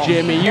second, girl.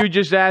 Jimmy. You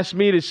just asked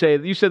me to say.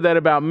 You said that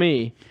about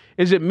me.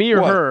 Is it me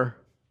or What? her?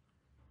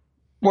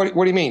 What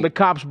do you mean? The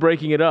cops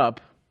breaking it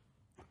up.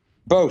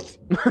 Both.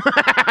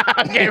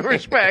 Okay,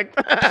 respect.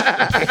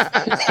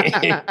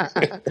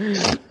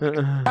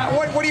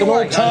 What do you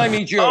want?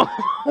 Timey joke.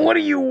 What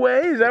do you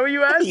weigh? Is that what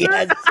you asked?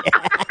 Yes.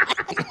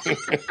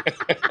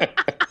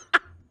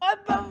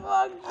 What the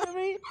fuck,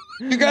 Jimmy?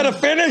 You gotta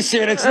finish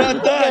it. It's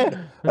not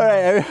done. All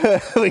right,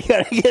 we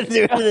gotta get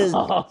through this.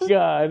 Oh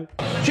God.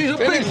 She's a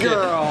big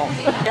girl.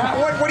 Yeah,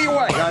 what do you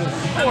weigh, hon?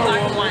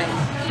 Black and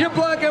white. You're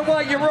black and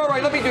white. You're all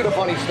right. Let me do the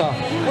funny stuff.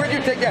 Where'd you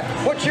take that?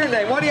 What's your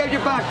name? Why do you have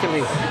your back to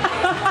me?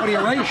 What are you,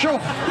 racial?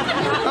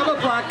 I'm a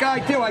black guy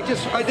too. I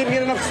didn't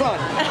get enough sun.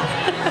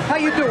 How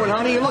you doing,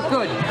 honey? You look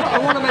good. I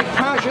want to make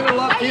passionate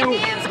love to you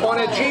on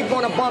a Jeep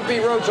on a bumpy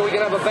road so we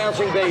can have a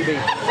bouncing baby.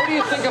 What do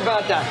you think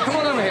about that? Come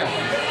on over here.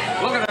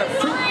 Look at that.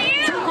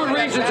 Two good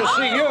reasons to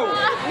see you.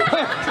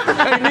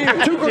 Hey,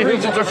 Nina, two good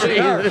reasons to see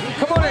her.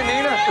 Come on in,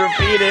 Nina.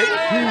 Repeat it.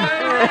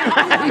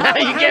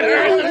 You get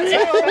hurt. Look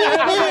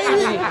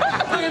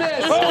at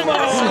this. Bobo.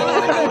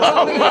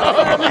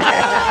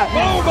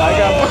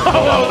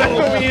 That's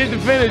what we needed to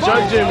finish,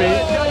 huh, Jimmy?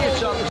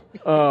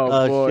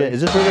 Oh, boy. Shit.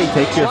 Is this where they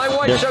take My their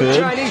wife's so food?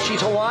 Chinese,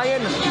 she's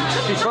Hawaiian.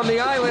 She's from the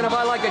island of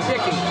I Like a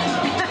Dickie.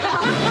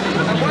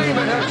 And wait a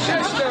minute, her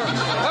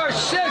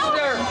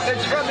sister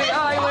is from the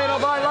island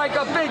of I Like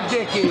a Big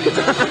Dickie.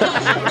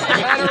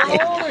 And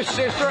her older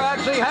sister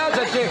actually has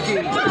a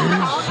Dickie.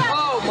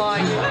 Oh my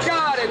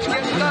God, it's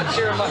getting nuts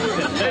here.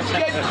 It's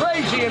getting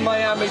crazy in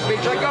Miami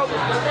Beach.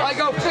 I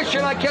go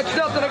fishing, I catch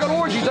nothing. I go to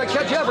orgies, I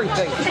catch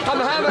everything. I'm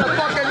having a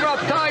fucking rough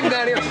time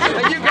down here.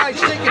 And you guys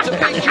think it's a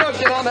big joke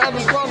that I'm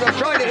having fun. I'm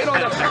trying to hit on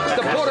the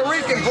Puerto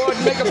Rican broad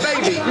and make a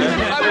baby.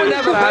 I would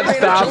never Not pay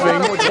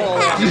stopping.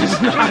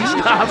 Just not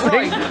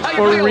stopping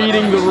or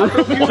reading the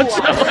room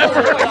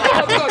whatsoever.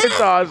 It's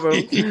awesome.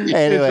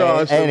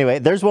 Anyway,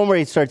 there's one where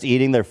he starts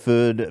eating their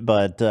food,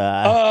 but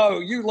Oh,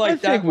 you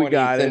like that one,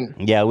 Ethan.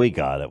 yeah, we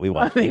got it. We I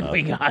watched think it.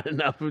 we got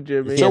enough of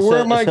Jimmy. So where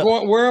am I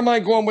going? Where am I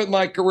going with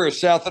my career?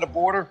 South of the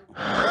border?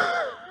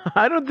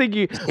 I don't think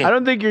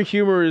your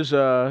humor is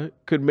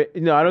could.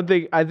 No, I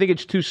think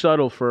it's too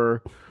subtle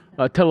for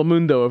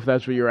Telemundo, if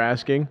that's what you're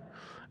asking.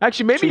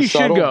 Actually, maybe you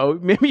should go.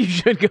 Maybe you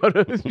should go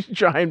to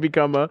try and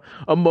become a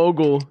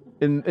mogul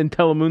in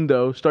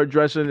Telemundo. Start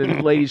dressing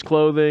in ladies'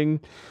 clothing.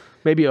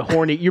 Maybe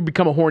you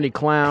become a horny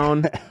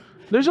clown.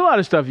 There's a lot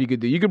of stuff you could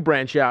do. You could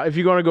branch out if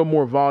you're going to go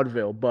more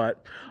vaudeville.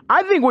 But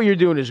I think what you're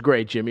doing is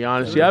great, Jimmy.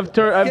 Honestly, I've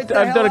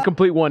done a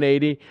complete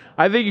 180.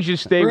 I think you should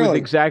stay with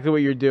exactly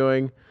what you're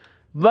doing.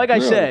 Like I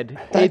said,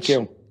 Thank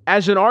you.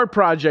 As an art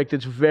project,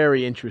 it's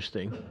very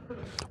interesting.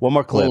 One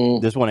more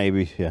clip. This one,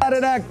 AB. Yeah. Out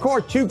of that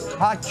court, 2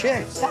 hot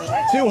chicks,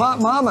 2 hot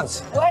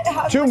mamas,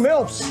 2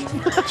 milfs,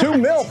 2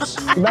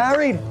 milfs,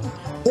 married,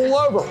 pull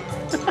over.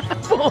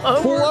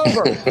 Pull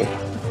over.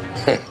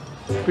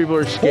 People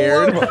are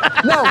scared.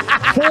 No,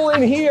 pull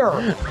in here.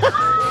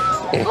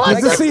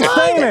 This is he's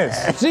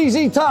famous.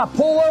 ZZ Top,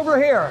 pull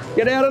over here.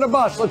 Get out of the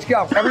bus. Let's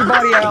go.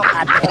 Everybody out.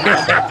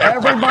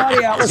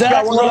 Everybody out. Let's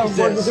Zach go. loves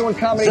We're this. doing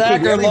comedy. Zach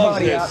TV. Everybody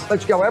loves out. this.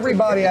 Let's go.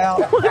 Everybody out.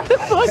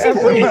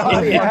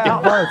 Everybody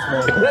out.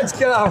 Let's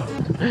go.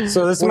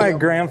 So this is my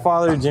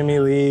grandfather, Jimmy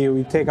Lee.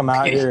 We take him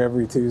out here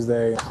every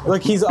Tuesday.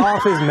 Look, he's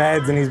off his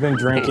meds and he's been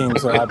drinking,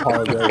 so I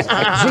apologize.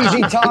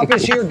 ZZ Top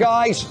is here,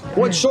 guys.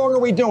 What song are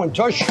we doing,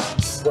 Tush?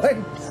 What?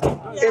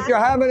 If you're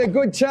having a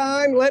good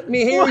time, let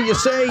me hear you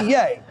say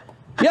yay.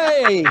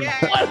 Yay!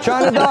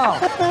 China Doll.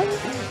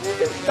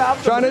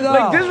 China Doll.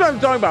 Like, this is what I'm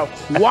talking about.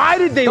 Why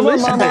did they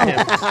listen to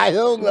him? I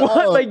don't know.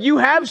 What? Like, you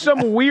have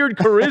some weird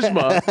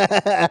charisma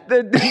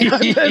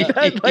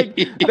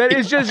that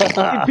is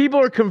just people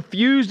are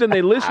confused and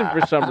they listen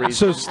for some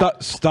reason. So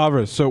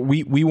Stavros, so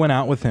we went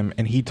out with him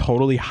and he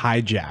totally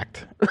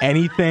hijacked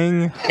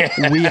anything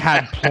we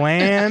had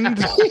planned.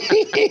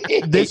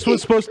 This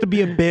was supposed to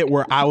be a bit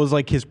where I was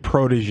like his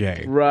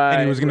protege, Right,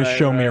 And he was going to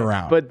show me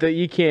around. But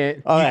you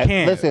can't. All right,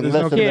 can't. listen, There's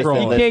no listen,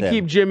 control. You can't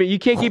keep Jimmy. You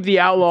can't keep the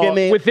outlaw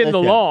Jimmy, within the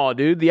listen. law,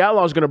 dude. The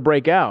outlaw's going to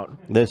break out.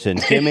 Listen,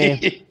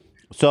 Jimmy.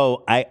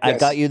 So I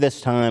got you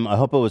this time. I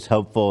hope it was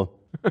helpful.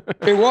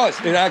 It was.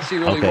 It actually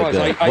really Okay, was.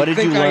 good. I What did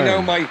think you I know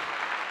learn?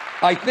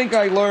 I think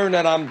I learned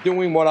that I'm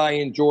doing what I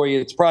enjoy.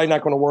 It's probably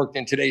not going to work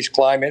in today's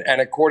climate.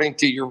 And according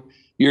to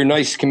your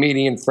nice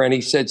comedian friend,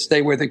 he said,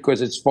 stay with it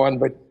because it's fun,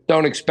 but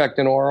don't expect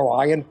an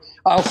ROI. And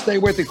I'll stay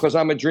with it because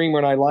I'm a dreamer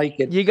and I like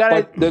it. You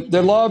gotta- But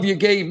the love you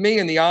gave me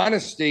and the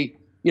honesty,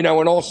 in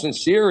all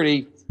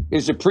sincerity,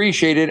 is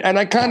appreciated. And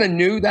I kind of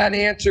knew that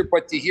answer,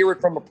 but to hear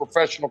it from a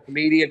professional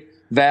comedian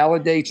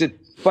validates it.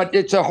 But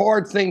it's a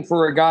hard thing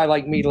for a guy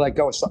like me to let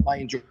go of something I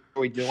enjoy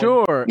doing.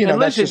 Sure. You know,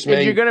 And that's listen, just me.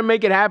 if you're going to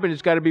make it happen,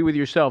 it's got to be with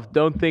yourself.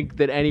 Don't think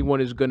that anyone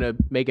is going to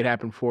make it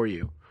happen for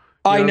you.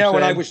 I know, what I'm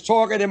and I saying? was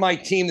talking to my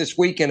team this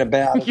weekend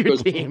about it Your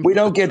because team. we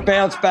don't get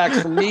bounce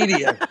backs from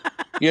media.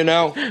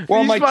 Well, These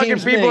my fucking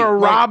team's people me. are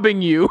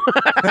robbing you.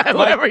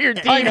 Whatever your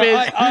team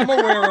is. I'm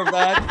aware of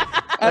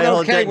that. I'm Wait,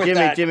 hold okay on, with Jimmy,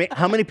 that. Jimmy,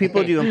 how many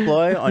people do you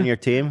employ on your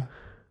team?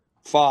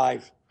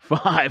 5.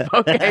 5.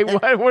 Okay.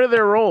 What are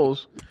their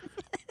roles?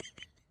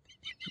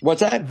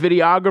 What's that?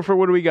 Videographer.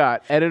 What do we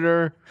got?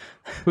 Editor.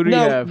 Who do you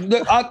have?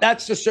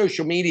 That's the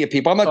social media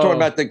people. I'm not talking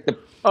about the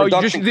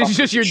production. This is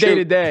just your day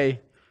to day.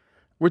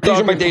 These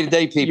are my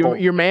day-to-day people.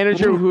 Your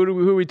manager.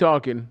 Who are we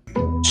talking?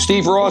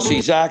 Steve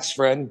Rossi, Zach's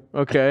friend.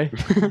 Okay.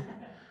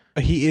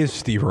 He is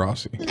Steve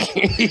Rossi.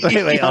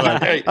 wait, hold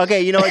on.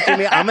 Okay, you know what,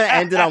 Jimmy? I'm going to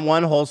end it on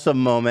one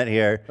wholesome moment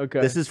here. Okay.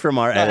 This is from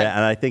our edit,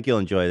 and I think you'll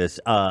enjoy this.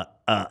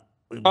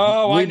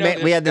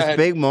 We had this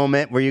big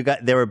moment where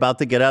they were about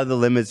to get out of the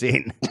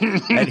limousine,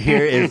 and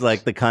here is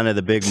like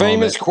the big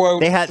famous moment. quote.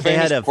 They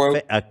had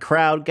a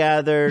crowd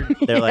gathered.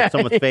 They're like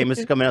someone's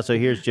famous coming out. So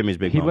here's Jimmy's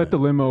big moment. He let the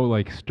limo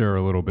like stir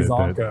a little bit.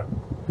 Zonka.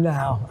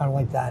 No, I don't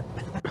like that.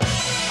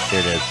 Here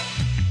it is.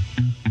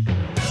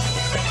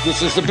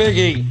 This is the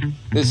biggie.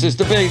 This is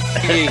the biggie.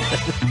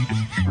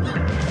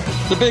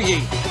 The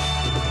biggie.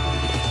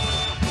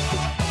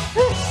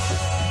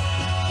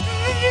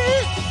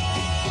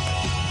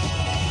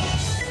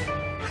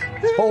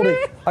 Hold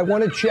it. I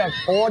want to check.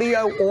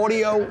 Audio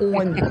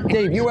on.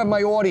 Dave, you have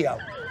my audio.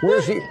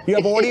 Where's he? You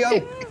have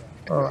audio?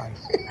 All right.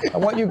 I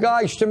want you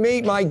guys to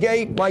meet my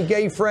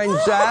gay friend,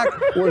 Zach.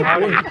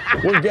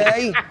 We're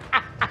gay.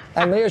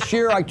 And last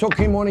year I took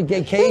him on a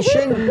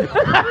vacation,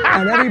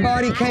 and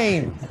everybody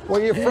came. Where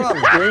you from?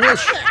 You're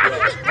English?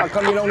 How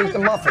come you don't eat the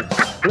muffins?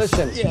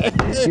 Listen,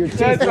 your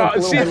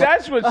teeth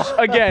that's what's,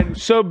 again,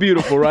 so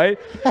beautiful, right?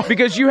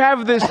 Because you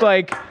have this,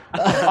 like,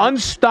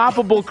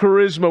 unstoppable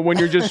charisma when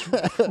you're just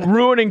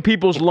ruining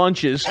people's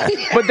lunches.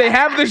 But they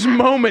have this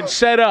moment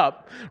set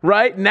up,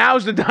 right?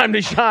 Now's the time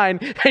to shine,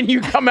 and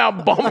you come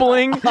out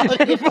bumbling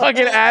and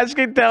fucking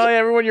asking, telling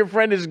everyone your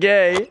friend is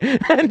gay.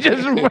 And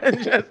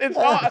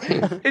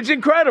it's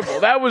incredible.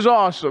 That was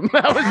awesome.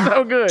 That was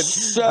so good.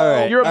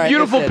 You're a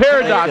beautiful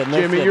paradox,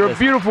 Jimmy. You're a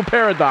beautiful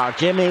paradox.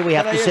 Jimmy, we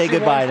have to say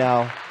goodbye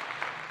now.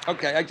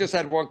 Okay, I just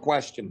had one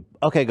question.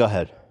 Okay, go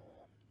ahead.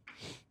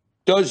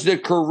 Does the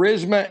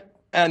charisma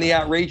and the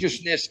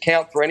outrageousness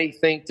count for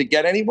anything to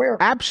get anywhere?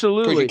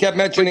 Absolutely. Because you kept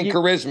mentioning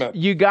charisma.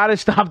 You got to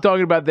stop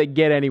talking about the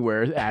get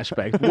anywhere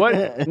aspect.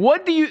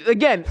 What do you,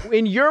 again,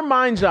 in your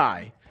mind's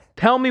eye,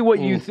 tell me what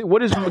you what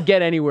does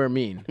get anywhere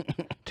mean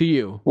to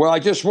you? Well, I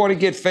just want to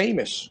get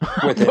famous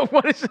with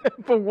it.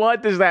 But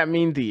what does that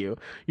mean to you?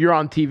 You're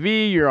on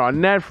TV, you're on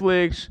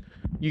Netflix,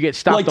 you get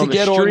stopped on the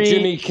street. Like to get on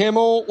Jimmy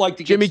Kimmel, like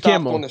to get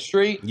stopped on the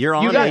street. You're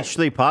on the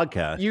H3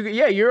 podcast.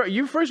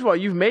 You first of all,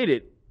 you've made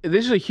it.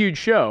 This is a huge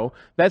show.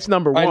 That's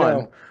number one. I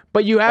know.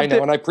 But you have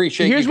to. And I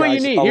appreciate Here's you what you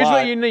guys need. a Here's lot.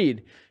 what you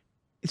need.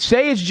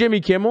 Say it's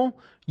Jimmy Kimmel.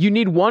 You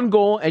need one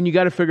goal, and you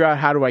got to figure out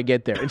how do I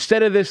get there.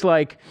 Instead of this,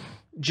 like,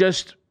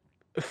 just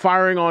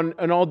firing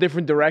in all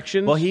different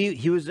directions. Well,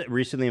 he was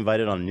recently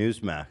invited on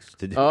Newsmax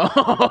to do.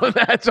 Oh,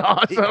 that's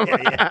awesome.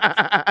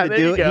 There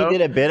you go. He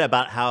did a bit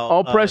about how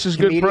all press is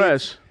good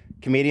press.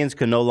 Comedians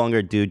can no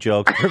longer do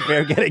jokes for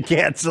fear of getting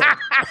canceled.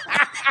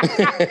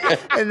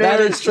 And they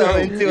were so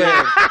into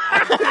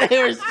it.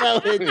 They were so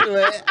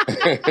into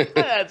it.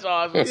 That's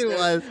awesome. It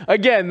was.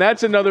 Again,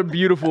 that's another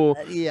beautiful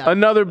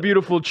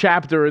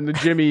chapter in the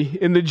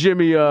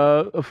Jimmy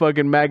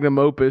fucking magnum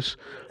opus.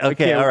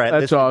 Okay, all right.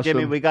 That's Listen, awesome.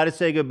 Jimmy, we got to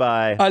say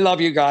goodbye. I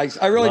love you guys.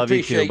 I really Love you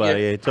appreciate too,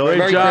 buddy. you. It's always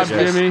Great job,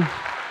 Jimmy.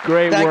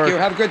 Great Thank work. you.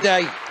 Have a good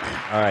day.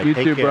 All right, You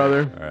take too, care.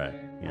 brother. All right.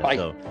 Yeah, Bye.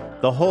 So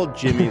the whole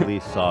Jimmy Lee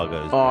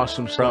saga is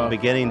awesome from stuff.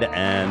 beginning to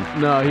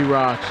end. No, he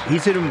rocks.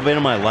 He's been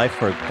in my life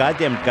for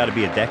goddamn got to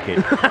be a decade.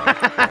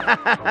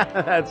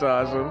 That's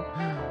awesome.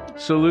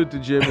 Salute to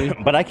Jimmy.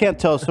 But I can't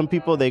tell. Some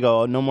people they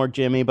go, oh, no more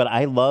Jimmy, but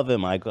I love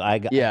him.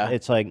 Yeah.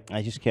 It's like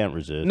I just can't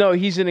resist. No,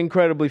 he's an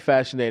incredibly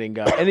fascinating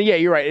guy. And yeah,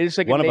 you're right. It's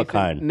like One of a Nathan,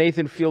 kind.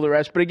 Nathan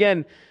Fielder-esque. But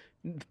again,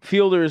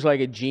 Fielder is like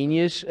a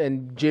genius,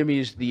 and Jimmy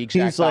is the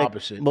exact He's like,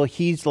 opposite. well,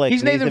 he's like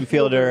He's Nathan Nathan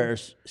Fielder.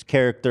 Fielder's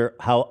character,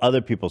 how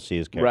other people see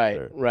his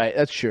character. Right.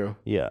 That's true.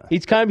 Yeah.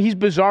 He's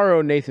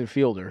Bizarro Nathan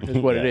Fielder is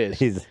what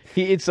it Yeah, is.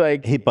 It's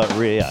like But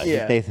really, yeah,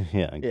 Yeah. Nathan,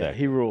 yeah, exactly. yeah,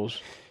 he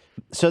rules.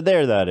 So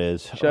there that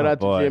is. Shout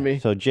out to boy. Jimmy.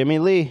 So Jimmy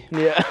Lee,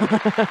 Yeah.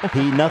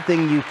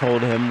 nothing you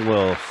told him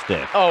will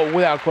stick. Oh,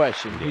 without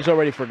question. He's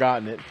already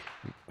forgotten it.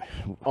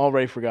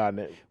 Already forgotten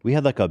it. We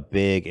had like a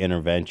big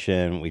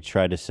intervention. We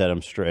tried to set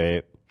him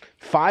straight.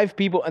 5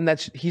 people, and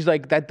he's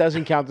like, that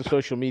doesn't count the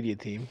social media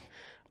team.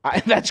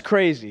 That's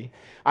crazy.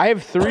 I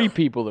have 3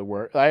 people that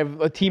work. I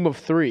have a team of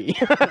 3.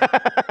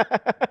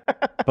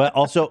 But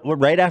also,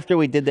 right after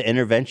we did the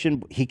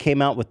intervention, he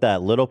came out with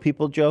that little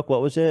people joke.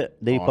 What was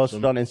it? Did he post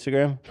it on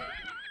Instagram?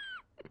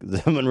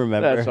 Does someone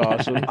remember? That's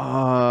awesome.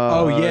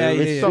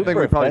 It's something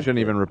we probably shouldn't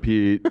even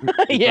repeat.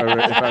 If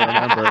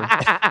I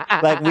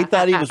remember. Like, we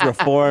thought he was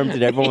reformed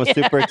and everyone was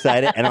super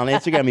excited. And on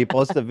Instagram, he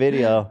posted a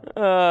video.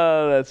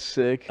 Oh, that's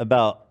sick.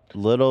 About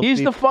little He's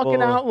people. the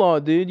fucking outlaw,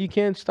 dude. You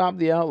can't stop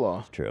the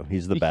outlaw. True.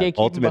 He's the You can't keep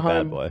him ultimate bad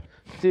behind- boy.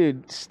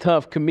 Dude, it's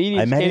tough.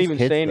 Comedians met can't his even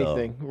kids, say though.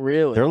 anything.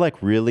 Really. They're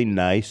like really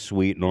nice,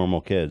 sweet, normal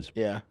kids.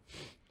 Yeah.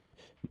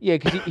 Yeah,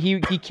 because he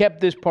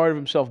kept this part of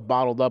himself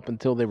bottled up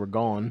until they were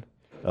gone.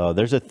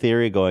 There's a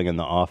theory going in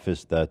the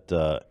office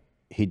that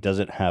he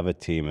doesn't have a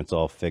team. It's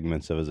all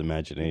figments of his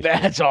imagination.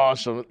 That's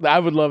awesome. I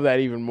would love that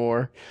even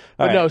more.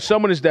 But All no, right.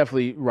 someone is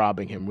definitely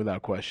robbing him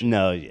without question.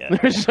 No, yeah.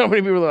 There's so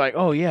many people that are like,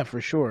 oh, yeah,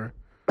 for sure.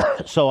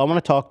 So I want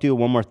to talk to you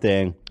one more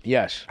thing.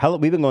 Yes.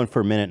 We've been going for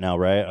a minute now,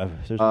 right?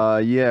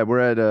 Yeah, we're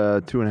at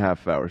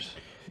 2.5 hours.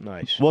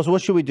 Nice. Well, so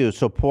what should we do?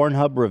 So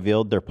Pornhub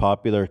revealed their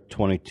popular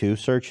 22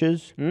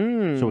 searches. So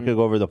we could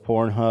go over the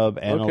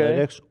Pornhub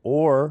analytics,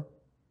 or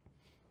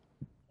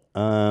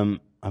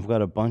I've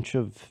got a bunch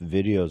of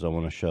videos I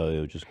want to show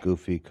you, just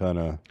goofy kind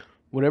of.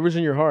 Whatever's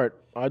in your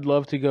heart. I'd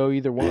love to go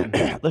either one.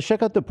 Let's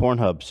check out the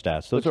Pornhub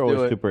stats. Those Let's are do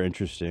always it. super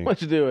interesting.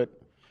 Let's do it.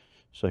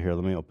 So here,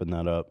 let me open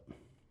that up.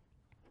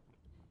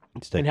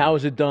 And how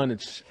is it done?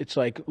 It's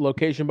like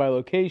location by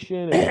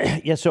location.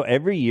 and- Yeah, so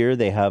every year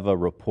they have a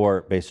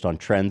report based on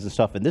trends and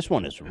stuff, and this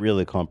one is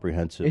really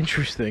comprehensive.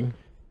 Interesting.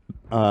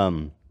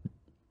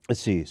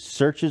 Let's see.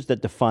 Searches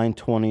that define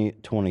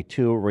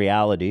 2022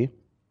 reality.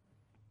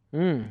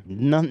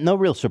 No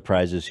real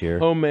surprises here.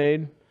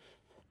 Homemade.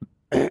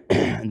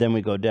 And then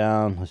we go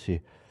down. Let's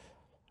see.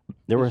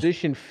 There was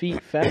Position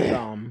feet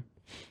femdom.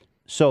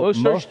 so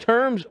Those search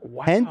terms.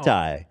 Wow.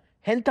 hentai.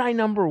 Hentai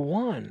number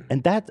one.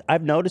 And that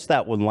I've noticed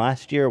that when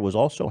last year was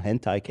also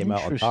hentai came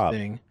out on top.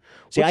 Interesting.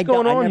 See, What's I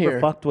going on never here?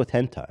 fucked with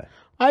hentai.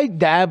 I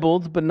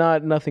dabbled, but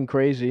nothing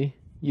crazy.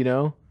 You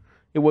know,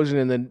 it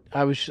wasn't in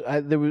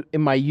the. There was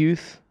in my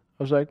youth.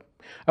 I was like,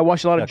 I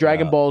watched a lot of Check it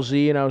Dragon out. Ball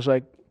Z, and I was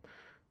like,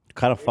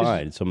 Kind of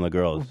fine. Some of the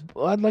girls.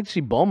 well, I'd like to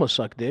see Bulma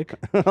suck dick.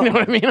 You know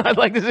what I mean? I'd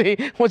like to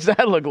see what's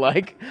that look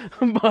like.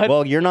 But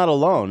Well, you're not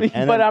alone.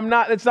 And but then, I'm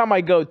not. It's not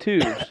my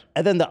go-to.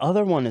 and then the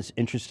other one is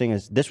interesting.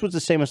 Is this was the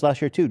same as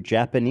last year too?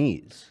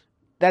 Japanese.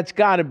 That's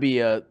got to be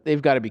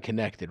they've got to be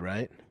connected,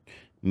 right?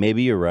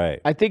 Maybe you're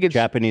right. I think it's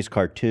Japanese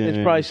cartoon.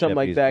 It's probably something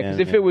like that. Because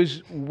if it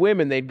was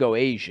women, they'd go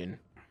Asian.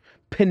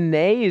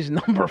 Panay is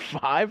number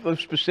 5 of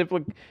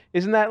specific.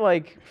 Isn't that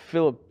like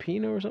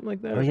Filipino or something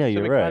like that? Oh, yeah,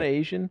 you're Specific right. Kind of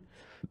Asian.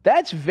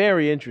 That's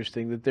very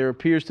interesting. That there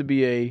appears to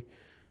be a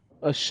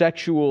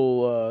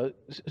sexual,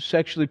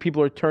 sexually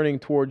people are turning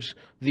towards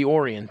the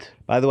Orient.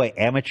 By the way,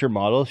 amateur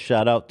models.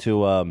 Shout out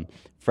to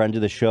friend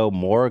of the show,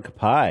 Morg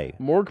Pie.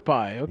 Morg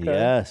Pie. Okay.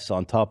 Yes,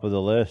 on top of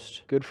the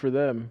list. Good for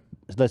them.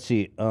 Let's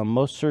see.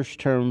 Most search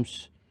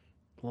terms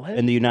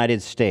in the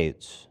United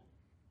States: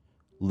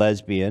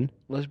 lesbian.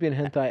 Lesbian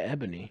hentai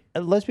ebony.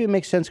 Lesbian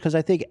makes sense because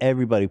I think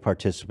everybody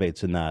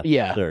participates in that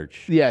Yeah.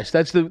 search. Yes,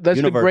 that's the great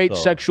Universal.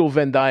 sexual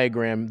Venn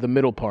diagram. The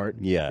middle part.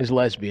 Yeah. Is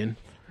lesbian.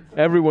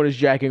 Everyone is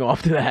jacking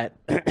off to that.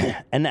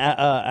 And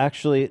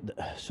actually,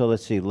 so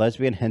let's see,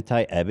 lesbian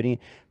hentai ebony.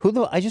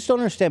 I just don't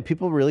understand.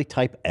 People really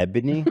type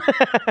ebony.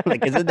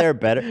 Like, isn't there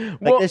better?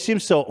 Like, Well- this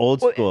seems so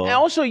old school. And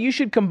also, you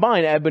should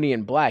combine ebony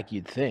and black.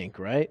 You'd think,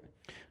 right?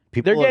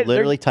 People are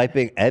literally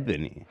typing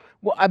ebony.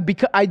 Well,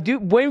 because I do.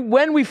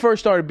 When we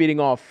first started beating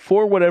off,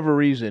 for whatever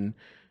reason,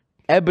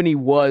 ebony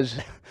was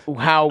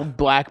how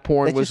black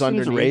porn That was just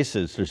seems underneath.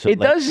 racist or something. It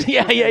does,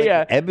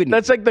 yeah. Ebony.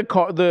 That's like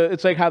the.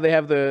 It's like how they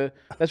have the.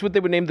 That's what they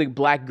would name the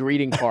black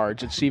greeting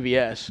cards at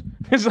CVS.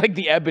 It's like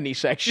the ebony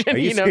section. Are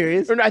you know?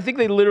 serious? Or I think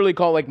they literally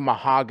call it like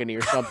mahogany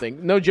or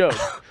something. No joke.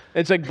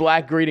 It's like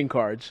black greeting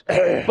cards.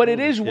 But it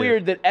is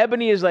weird that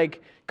ebony is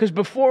like because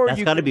before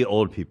That's got to be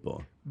old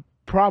people.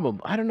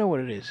 problem. I don't know what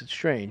it is. It's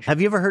strange.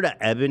 Have you ever heard of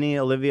ebony,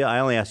 Olivia? I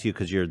only ask you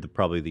because you're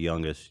probably the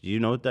youngest. Do you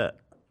know what that?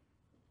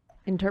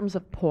 In terms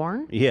of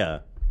porn, Yeah.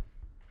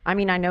 I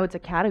mean, I know it's a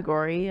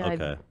category.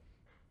 Okay.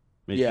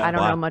 Yeah. I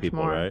don't know much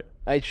more. Right?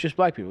 It's just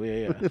black people.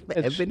 Yeah.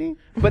 It's- Ebony?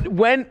 But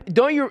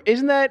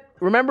isn't that,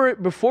 remember,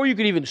 before you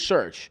could even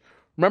search,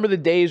 remember the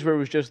days where it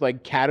was just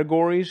like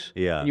categories?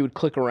 Yeah. And you would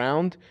click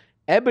around?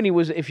 Ebony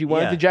was, if you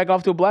wanted Yeah. to jack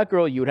off to a black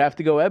girl, you would have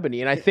to go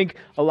ebony. And I think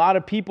a lot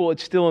of people,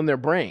 it's still in their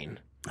brain.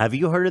 Have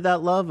you heard of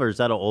that, Love, or is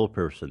that an old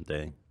person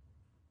thing?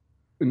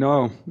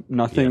 No,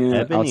 nothing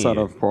Ebony. outside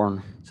of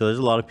porn. So there's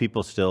a lot of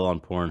people still on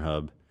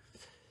Pornhub.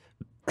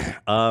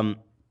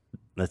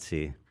 Let's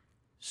see.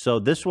 So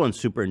this one's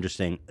super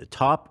interesting.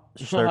 Top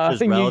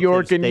searches in New relative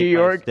York, state by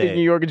in state.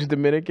 New York, it's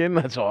Dominican.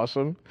 That's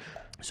awesome.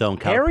 So in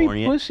Hairy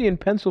California, pussy in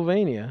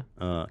Pennsylvania.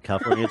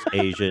 California, it's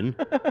Asian.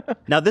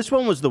 Now this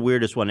one was the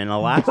weirdest one in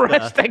Alaska.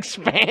 Breast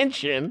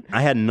expansion.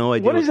 I had no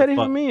idea. What does the that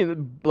fuck- even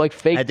mean? Like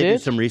fake I had to do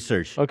tits? some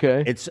research.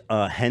 Okay. It's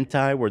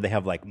hentai where they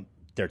have like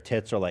their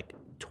tits are like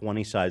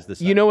 20 size the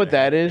size. You know of what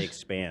their that head. is? They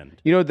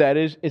expand. You know what that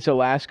is? It's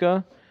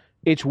Alaska.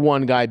 It's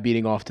one guy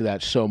beating off to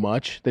that so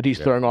much that he's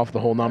throwing off the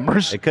whole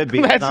numbers. It could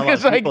be. That's Not a lot of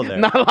because, like, people there.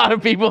 not a lot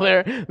of people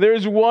there.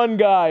 There's one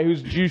guy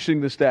who's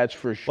juicing the stats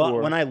for sure.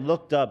 Well, when I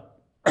looked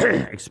up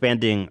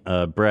expanding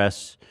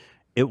breasts,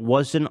 it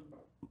wasn't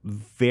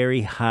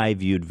very high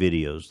viewed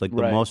videos. Like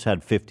the Right. most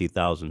had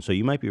 50,000. So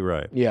you might be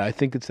right. Yeah, I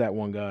think it's that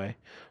one guy.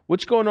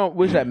 What's going on?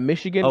 Was that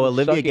Michigan? Oh, with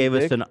Olivia sucking gave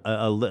us dick?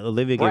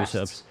 Olivia gave us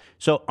Breasts.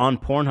 So on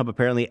Pornhub,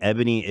 apparently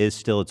ebony is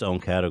still its own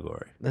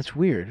category. That's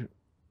weird.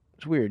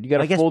 It's weird. You got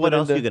to I guess fold what it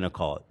else are you into gonna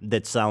call it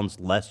that sounds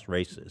less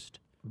racist?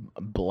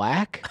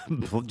 black.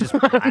 Just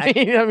black.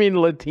 I mean,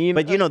 Latino.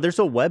 But you know, there's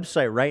a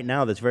website right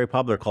now that's very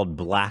popular called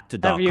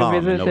Blacked.com. Have you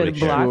and visited nobody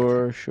cares.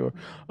 Blacked? Sure.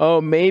 Oh,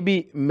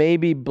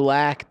 maybe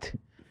Blacked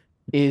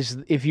is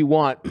if you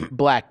want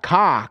black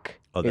cock,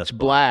 Oh, that's it's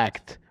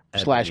blacked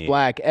slash Ebony.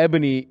 black.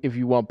 Ebony if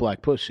you want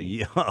black pussy.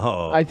 Yo,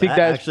 I think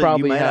that's actually,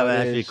 probably you might how have it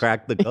actually is.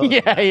 cracked the code.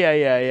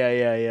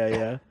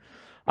 Yeah.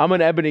 I'm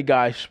an ebony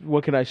guy.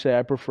 What can I say?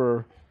 I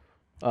prefer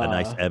A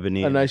nice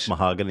ebony, a nice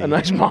mahogany. a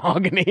nice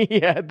mahogany,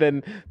 yeah,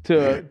 than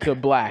to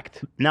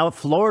blacked. Now,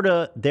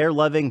 Florida, they're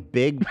loving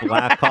big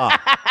black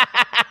cock,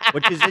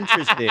 which is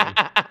interesting.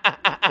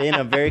 In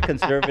a very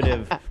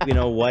conservative,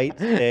 white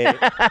state,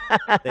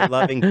 they're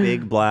loving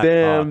big black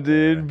Damn, cock.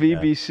 dude,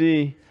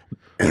 BBC.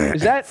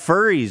 Is that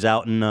furries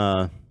out in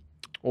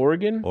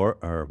Oregon or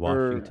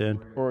Washington?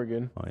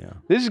 Oregon. Oh yeah.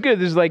 This is good.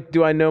 This is like,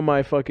 do I know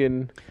my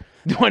states?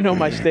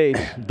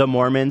 The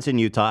Mormons in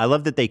Utah. I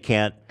love that they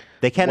can't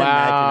imagine Wow,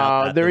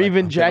 out that. they're like, even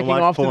 "I'm gonna jacking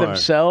watch off to porn.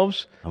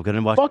 themselves. I'm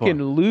gonna watch Fucking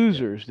porn."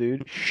 losers,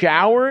 dude.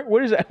 Shower?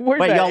 What is that? Where's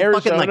Wait, that? y'all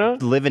Arizona? fucking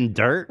like live in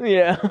dirt?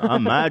 Yeah.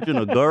 Imagine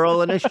a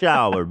girl in a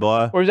shower,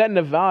 boy. Or is that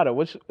Nevada?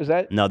 Is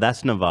that? No,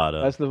 that's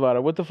Nevada. That's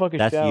Nevada. What the fuck is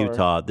That's shower?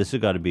 Utah. This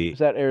has got to be Is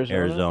that Arizona?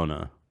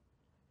 Arizona,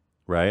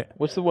 right?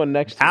 What's the one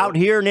next to Out it?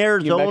 here in New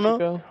Arizona,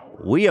 Mexico?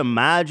 we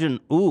imagine.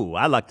 Ooh,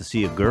 I like to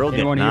see a girl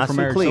get Anyone here nice from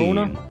and clean.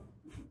 Arizona?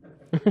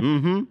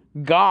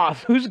 Mm-hmm.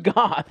 Goth. Who's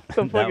goth? The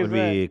fuck That is would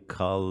that? be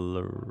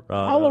Colorado.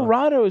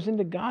 Colorado is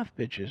into goth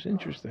bitches.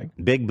 Interesting.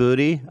 Big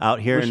booty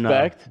out here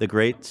Respect. in the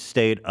great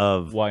state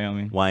of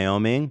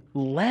Wyoming.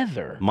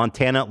 Leather.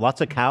 Montana, lots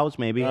of cows,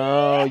 maybe.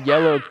 Oh,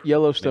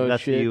 Yellowstone Maybe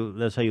that's shit.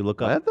 that's how you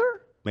look up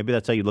leather. Maybe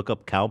that's how you look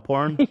up cow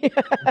porn.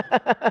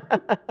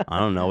 I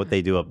don't know what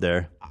they do up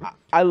there.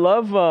 I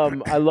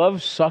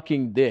love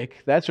sucking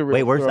dick. That's a real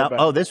Wait, where's that? throwback.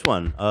 Oh, this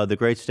one. The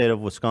great state of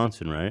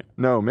Wisconsin, right?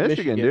 No,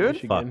 Michigan, dude.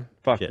 Michigan.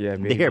 Fuck yeah, They're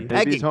baby. pegging.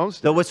 Baby's home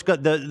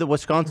The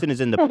Wisconsin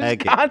is in the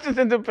pegging. Wisconsin's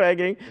into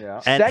pegging.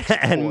 And, Sex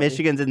and boy.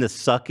 Michigan's in the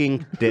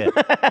sucking dick,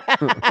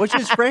 which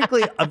is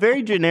frankly a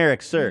very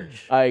generic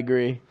search. I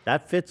agree.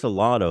 That fits a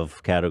lot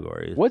of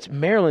categories. What's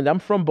Maryland? I'm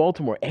from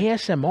Baltimore.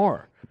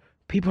 ASMR.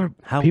 People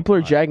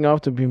are jacking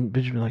off to be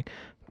bitches be like,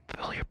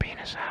 pull your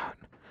penis out.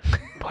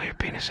 Pull your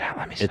penis out.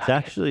 Let me suck It's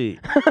actually,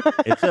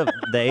 the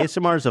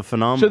ASMR is a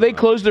phenomenon. So they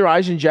close their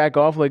eyes and jack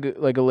off like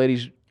a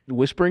lady's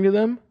whispering to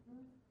them?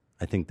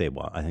 I think their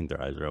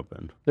eyes are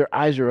open. Their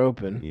eyes are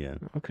open. Yeah.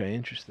 Okay,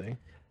 interesting.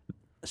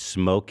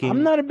 Smoking.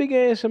 I'm not a big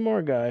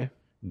ASMR guy.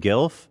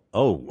 Gilf.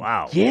 Oh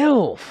wow.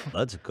 Gilf.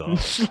 Let's go.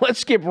 Let's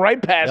skip right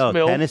past Yo,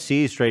 MILF.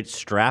 Tennessee straight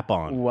strap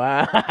on.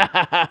 Wow.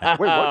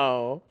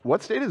 Wait,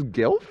 what state is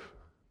Gilf?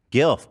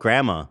 Gilf,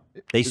 grandma.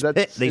 They Is that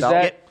spit. They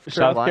South- skip.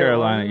 South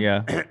Carolina,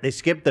 yeah. They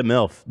skipped the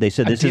MILF. They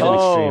said this is an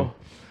Oh, extreme.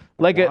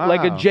 like a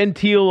Wow.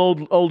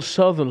 genteel old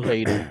Southern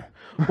lady.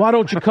 Why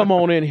don't you come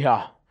on in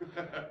here?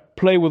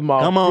 Play with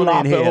my Come on in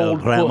floppy here,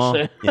 old grandma.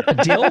 pussy. Yeah.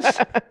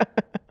 Dilf?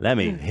 Let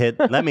me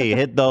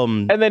hit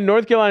them. And then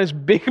North Carolina's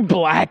big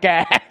black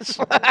ass.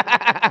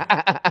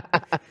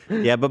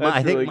 Yeah, but That's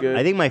I think really good.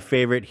 I think my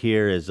favorite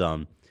here is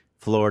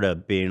Florida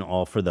being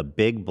all for the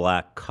big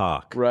black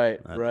cock. Right,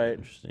 That's right.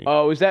 interesting.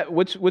 Oh, is that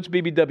what's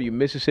BBW?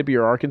 Mississippi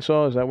or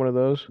Arkansas? Is that one of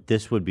those?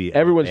 This would be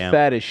Everyone's Alabama.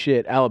 fat as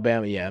shit.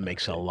 Alabama, yeah, it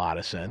makes a lot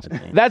of sense.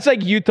 That's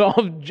like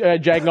Utah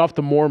jacking off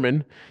to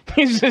Mormon.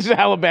 He's just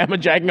Alabama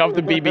jacking off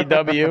to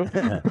BBW.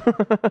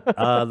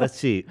 Let's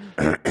see.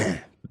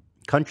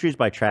 Countries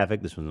by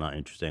traffic. This one's not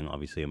interesting.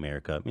 Obviously,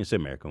 America. I mean, it's an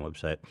American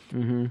website.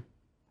 Mm-hmm.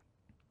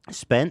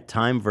 Spent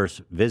time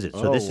versus visit.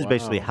 So Oh, this is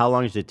basically wow. how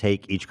long does it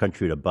take each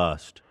country to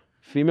bust?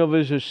 Female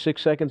visitors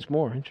 6 seconds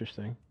more.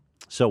 Interesting.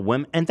 So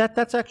women, and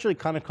that's actually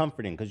kind of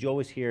comforting because you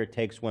always hear it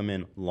takes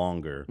women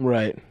longer.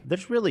 Right.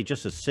 There's really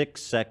just a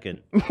 6 second.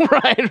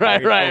 right. If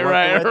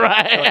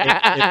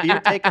you're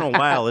taking a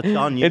while, it's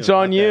on you. It's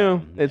on not you.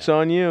 them. It's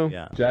on you.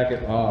 Yeah.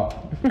 Jacket off.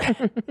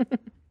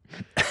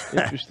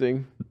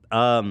 Interesting.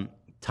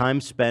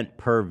 Time spent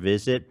per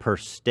visit per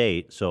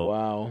state. So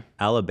wow.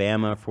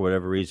 Alabama, for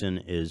whatever reason,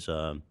 is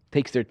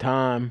Takes their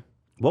time.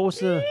 What was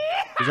the?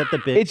 Is that the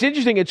big? It's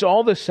interesting. It's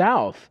all the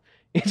South.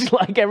 It's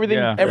like everything.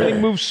 Yeah. Everything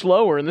moves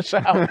slower in the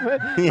South.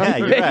 Yeah,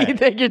 you're You right.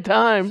 take your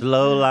time.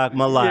 Slow like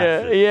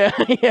molasses. Yeah.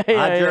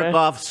 I jerk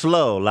off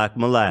slow like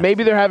molasses.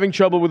 Maybe they're having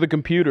trouble with the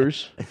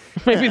computers.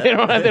 Maybe they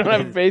don't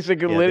have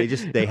basic Yeah,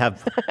 they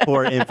have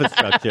poor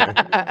infrastructure.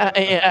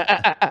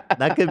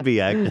 That could be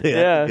actually.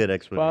 That's a good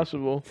explanation.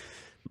 Possible.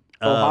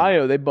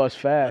 Ohio, they bust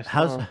fast.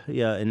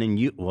 Yeah, and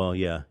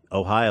then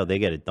Ohio, they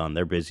get it done.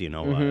 They're busy in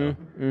Ohio.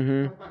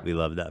 Mm-hmm. We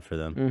love that for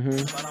them.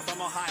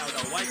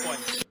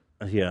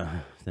 Yeah,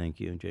 thank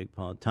you, Jake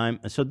Paul. Time.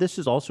 So this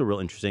is also real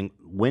interesting.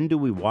 When do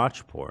we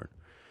watch porn?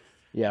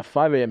 Yeah,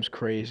 5 a.m. is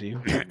crazy.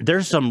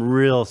 There's some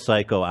real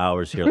psycho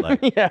hours here,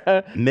 like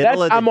Yeah,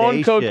 middle of the I'm day on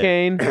shit.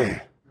 cocaine.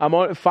 I'm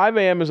on 5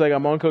 a.m. is like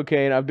I'm on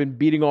cocaine. I've been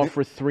beating off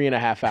for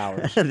 3.5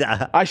 hours.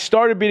 I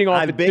started beating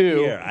off at 2.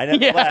 here. I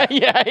never left.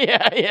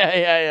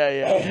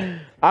 Yeah.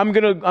 I'm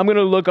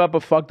gonna look up a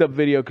fucked up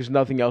video because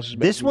nothing else is.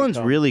 This one's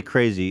really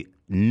crazy.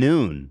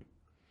 Noon,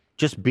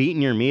 just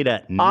beating your meat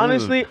at noon.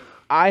 Honestly,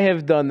 I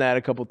have done that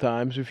a couple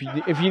times. If you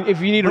need a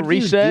What do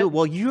you reset, do?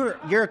 Well, you're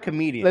a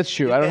comedian. that's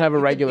true. I don't have a You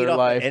can regular beat off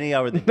life. at any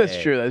hour of the That's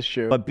day. true. That's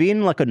true. But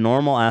being like a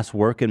normal ass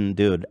working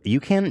dude,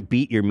 you can't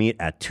beat your meat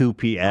at 2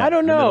 p.m. I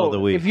don't in the middle of know. the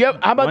week. If you have,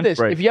 how about Lunch this?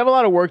 break. If you have a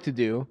lot of work to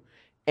do,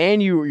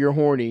 and you're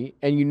horny,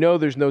 and you know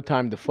there's no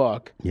time to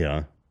fuck,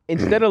 yeah,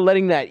 instead of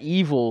letting that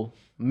evil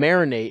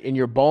marinate in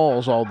your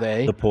balls all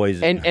day, the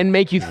poison, and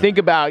make you think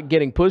about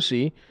getting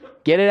pussy,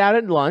 get it out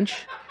at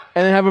lunch,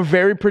 and then have a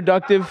very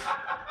productive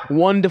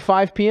 1 to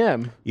 5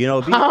 p.m. You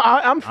know,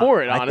 I'm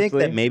for it. Honestly, I think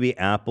that maybe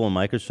Apple and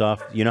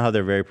Microsoft, you know how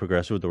they're very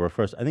progressive with the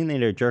workforce. I think they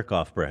need a jerk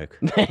off break.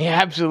 They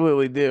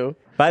absolutely do.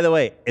 By the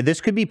way, this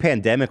could be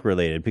pandemic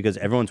related because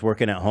everyone's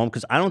working at home.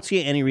 Because I don't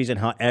see any reason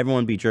how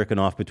everyone be jerking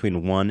off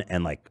between 1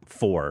 and like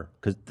 4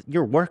 because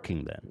you're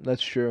working then.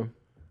 That's true.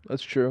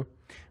 That's true.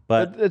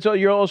 But it's all,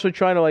 you're also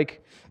trying to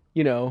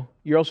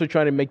you're also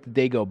trying to make the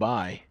day go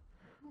by.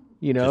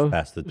 Just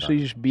pass the So time.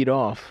 you just beat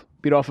off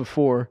at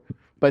 4.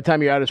 By the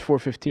time you're out, it's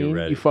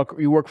 4:15.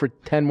 You work for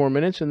 10 more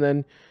minutes, and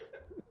then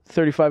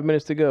 35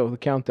 minutes to go. The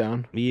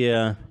countdown.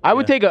 Yeah, I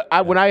would take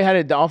when I had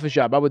an office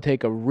job, I would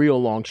take a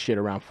real long shit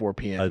around 4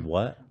 p.m. A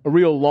what? A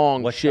real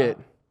long What shit.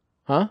 shop?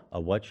 Huh? A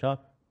what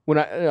shop? When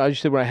I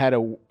just said when I had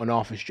an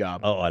office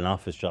job. Oh, an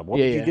office job. What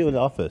Yeah, did you yeah. do in the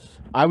office?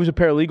 I was a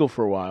paralegal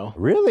for a while.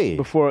 Really?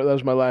 Before that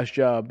was my last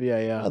job.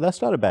 Yeah. Oh, that's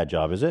not a bad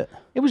job, is it?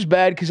 It was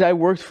bad because I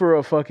worked for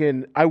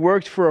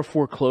a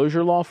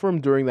foreclosure law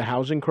firm during the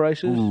housing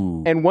crisis.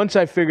 Ooh. And once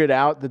I figured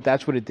out that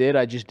that's what it did,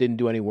 I just didn't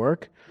do any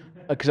work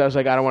because I was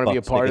like, I don't want to be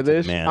a Fuck, part of stick it to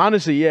this. the man.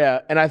 Honestly,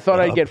 yeah. And I thought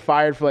I'd Yup. get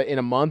fired for in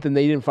a month, and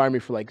they didn't fire me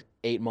for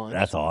 8 months.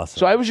 That's awesome.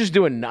 So I was just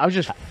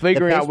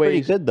figuring It pays out ways.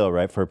 pretty good though,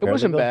 right? For a It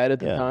wasn't paralegal? bad at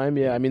the Yeah. time.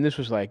 Yeah, I mean, this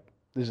is like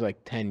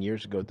 10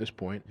 years ago at this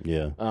point.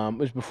 Yeah. It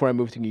was before I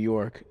moved to New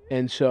York,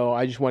 and so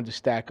I just wanted to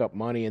stack up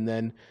money, and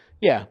then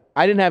I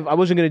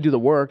wasn't going to do the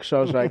work, so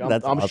I was like, I'm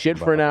That's awesome, shit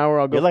for bro. an hour.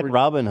 I'll go. You're like for,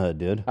 Robin Hood,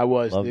 dude. I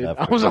was, Love dude.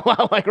 that I for was you. a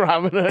lot like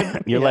Robin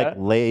Hood. You're Yeah. like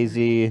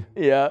lazy.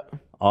 Yeah.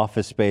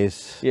 Office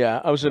space. Yeah,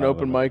 I was an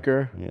Robin open Hood.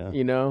 micer.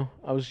 Yeah.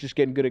 I was just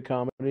getting good at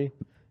comedy.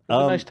 It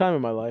was a nice time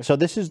in my life. So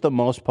this is the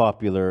most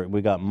popular.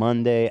 We got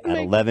Monday at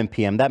 11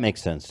 p.m. That makes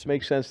sense.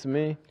 Makes sense to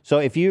me. So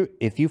if you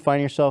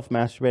find yourself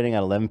masturbating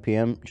at 11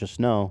 p.m.,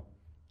 just know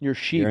you're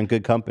sheep. You're in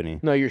good company.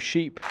 No, you're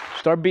sheep.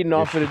 Start beating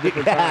off at a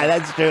different time. Yeah,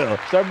 that's true.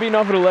 Start beating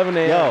off at 11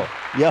 a.m.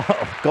 Yo,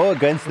 go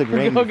against the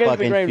grain, Go you against the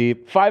fucking grain.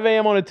 sheep. 5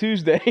 a.m. on a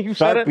Tuesday.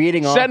 Start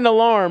beating off. Set an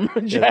alarm.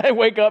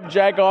 Wake up,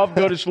 jack off,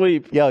 go to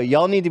sleep. Yo,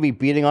 y'all need to be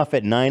beating off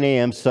at 9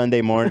 a.m.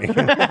 Sunday morning.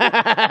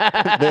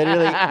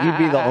 Literally, you'd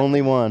be the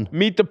only one.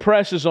 Meet the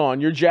Press is on.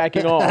 You're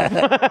jacking off.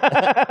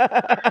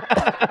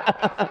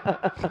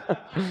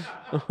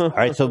 All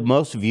right, so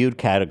most viewed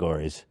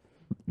categories.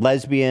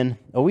 Lesbian.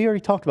 Oh, we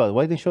already talked about it.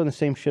 Why are they showing the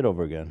same shit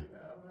over again?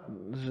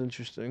 This is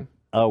interesting.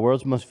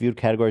 World's most viewed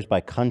categories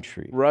by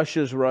country.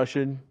 Russia's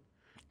Russian.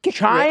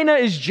 China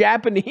is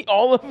Japanese.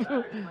 All of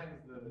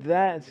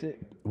that's it.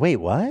 Wait,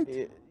 what?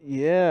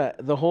 Yeah,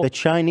 the whole. The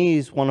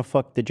Chinese want to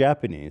fuck the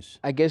Japanese.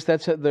 I guess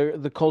that's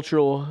the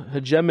cultural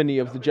hegemony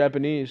of the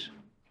Japanese.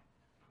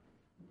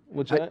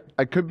 What's that?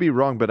 I could be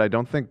wrong, but I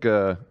don't think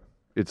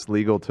it's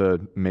legal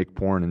to make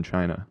porn in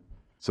China.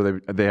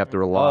 So they have to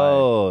rely.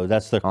 Oh,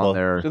 that's the on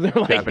their So they're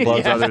like,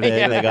 Japanese. other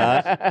thing they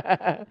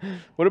got.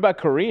 What about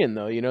Korean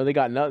though? They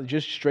got nothing.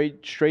 Just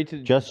straight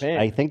to Japan.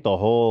 I think the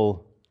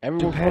whole.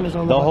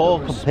 Everyone the whole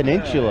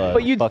peninsula.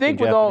 But you'd fucking think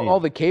with Japanese. all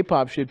the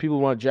K-pop shit, people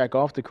want to jack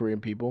off the Korean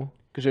people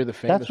because they're the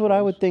famous. That's what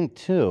I would think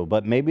too.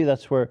 But maybe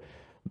that's where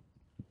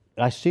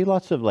I see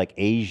lots of like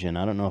Asian.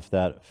 I don't know if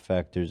that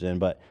factors in,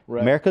 but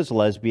Right. America's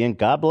lesbian.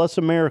 God bless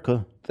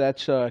America.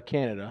 That's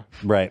Canada.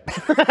 Right.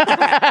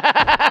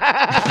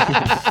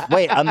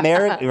 Wait,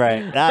 America?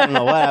 Right. I don't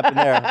know what happened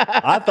there.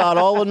 I thought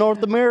all of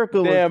North America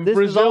was. Damn, This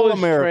Brazil is all is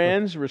America.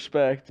 trans.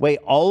 Respect. Wait,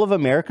 all of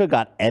America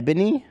got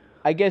ebony?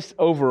 I guess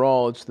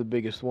overall it's the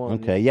biggest one.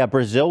 Okay, yeah.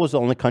 Brazil was the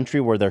only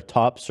country where their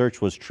top search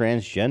was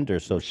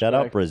transgender. So shout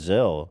out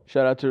Brazil.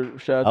 Shout out to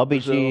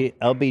Brazil.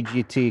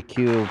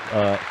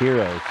 LGBTQ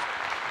heroes.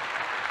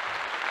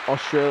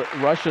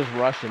 Russia's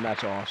Russian.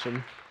 That's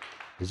awesome.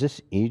 Is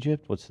this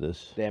Egypt? What's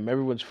this? Damn,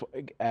 everyone's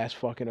ass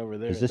fucking over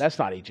there. Is this- That's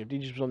not Egypt.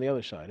 Egypt's on the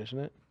other side, isn't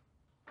it?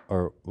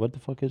 Or what the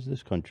fuck is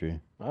this country?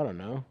 I don't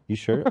know. You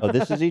sure? Oh,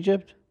 this is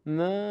Egypt?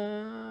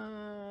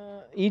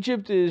 Nah,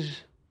 Egypt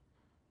is.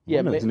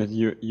 Yeah, What is ma-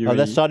 it? Oh,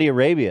 that's Saudi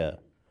Arabia.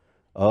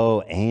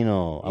 Oh,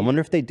 anal. I wonder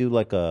if they do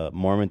like a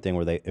Mormon thing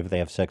where if they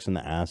have sex in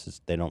the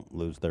ass, they don't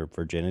lose their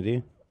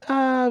virginity.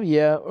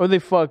 Yeah, or they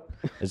fuck.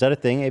 Is that a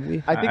thing,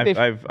 AB? I think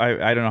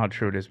I don't know how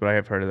true it is, but I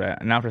have heard of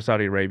that. Not for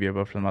Saudi Arabia,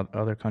 but from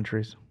other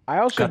countries. I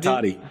also That's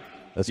kind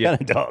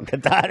of dope.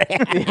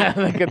 Qatari. Yeah,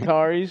 the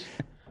Qataris.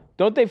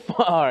 Don't they?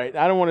 All right,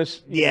 I don't want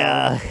to.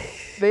 Yeah.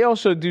 They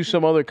also do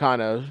some other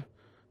kind of.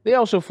 They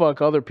also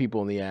fuck other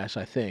people in the ass.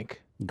 I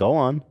think. Go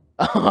on.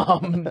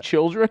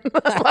 Children.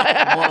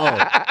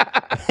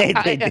 Hey,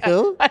 they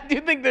do? I do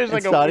think there's In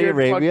like a Saudi weird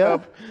Arabia?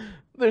 fucked up.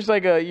 There's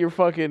like a you're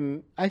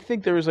fucking. I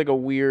think there was like a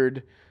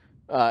weird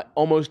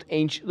almost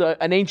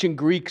an ancient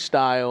Greek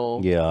style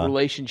Yeah.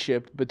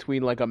 relationship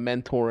between like a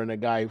mentor and a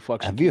guy who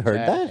fucks. Have you heard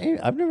that?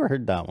 I've never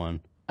heard that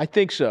one. I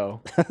think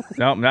so.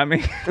 No, not me.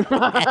 Did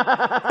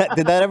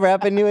that ever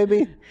happen to you,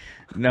 AB?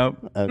 Nope.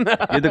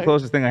 You're the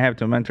closest thing I have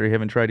to a mentor you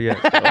haven't tried yet.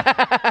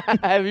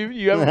 Have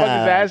you haven't fucked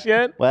his ass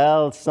yet?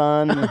 Well,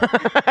 son,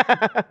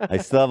 I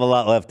still have a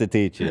lot left to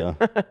teach you.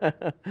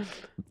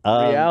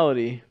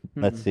 Reality.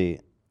 Let's see.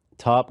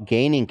 Top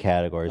gaining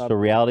categories. So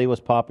reality was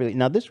popular.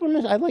 Now this one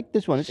is, I like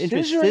this one. It's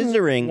interesting.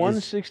 Scissoring is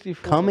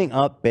 164. coming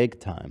up big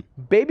time.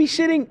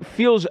 Babysitting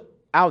feels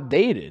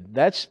outdated.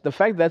 That's the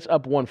fact that's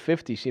up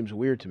 150 seems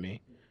weird to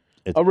me.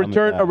 It's a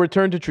return coming a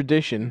return to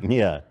tradition.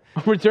 Yeah.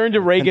 A return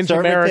to Reagan's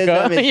America.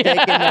 Conservatism is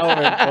taking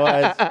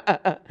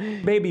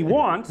over, Baby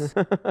wants.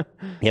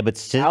 Yeah, but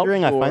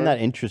scissoring, I Outdoor. find that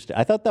interesting.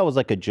 I thought that was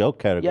like a joke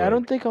category. Yeah, I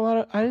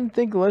didn't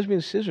think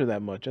lesbians scissor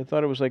that much. I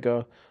thought it was like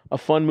a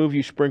fun move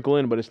you sprinkle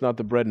in, but it's not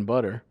the bread and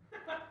butter.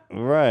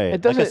 Right. It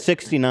Like doesn't- a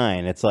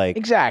 69. It's like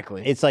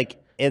Exactly. It's like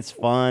it's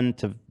fun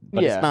to,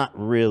 but Yeah. it's not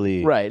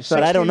really Right,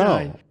 But I don't know.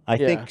 69. I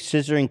Yeah. think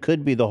scissoring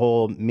could be the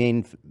whole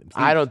main.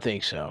 I don't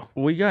think so.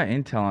 We got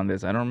intel on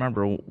this. I don't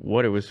remember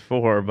what it was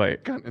for,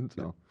 but got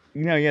intel.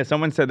 Yeah.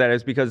 Someone said that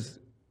it's because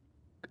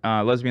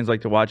lesbians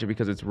like to watch it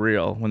because it's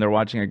real. When they're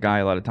watching a guy,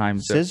 a lot of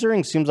times.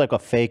 Scissoring seems like a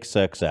fake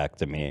sex act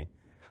to me.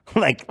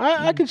 Like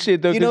I can see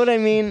it though. You know what I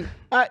mean?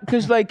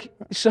 Because like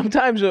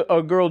sometimes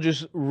a girl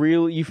just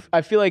really,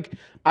 I feel like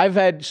I've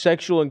had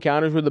sexual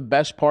encounters where the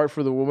best part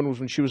for the woman was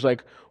when she was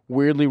like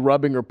weirdly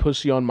rubbing her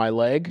pussy on my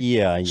leg.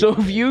 Yeah. So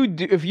if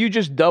you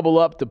just double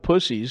up the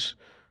pussies,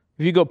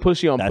 if you go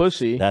pussy on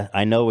pussy,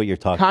 I know what you're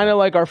talking kind of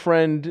like our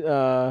friend,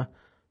 what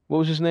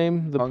was his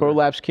name? The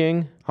Prolapse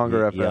King.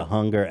 Hunger FF. Yeah,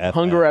 Hunger FF.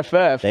 Hunger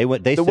FF. They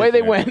went. They the way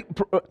they scissored.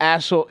 went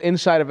asshole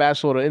inside of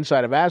asshole to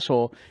inside of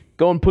asshole,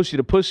 going pussy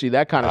to pussy,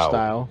 that kind of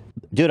style.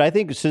 Dude, I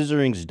think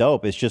scissoring's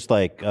dope. It's just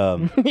like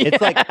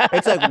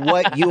it's like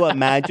what you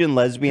imagine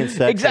lesbian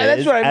sex Exactly, that's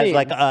is what I as mean.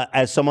 like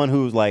as someone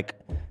who's like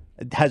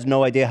has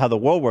no idea how the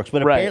world works,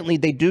 but apparently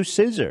they do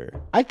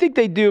scissor. I think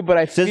they do, but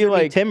I Scissor feel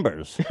like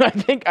timbers. I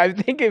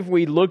think if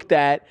we looked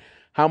at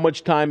how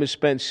much time is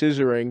spent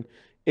scissoring,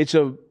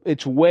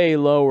 it's way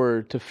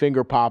lower to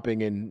finger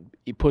popping and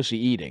pussy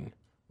eating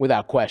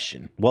without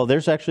question. Well,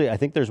 there's actually I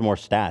think there's more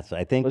stats.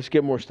 I think let's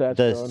get more stats.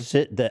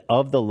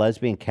 Of the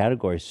lesbian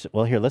categories.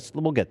 Well, here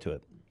we'll get to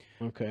it.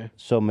 Okay.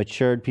 So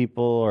matured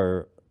people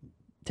are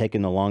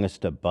taking the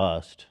longest to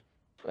bust.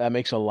 That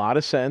makes a lot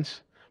of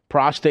sense.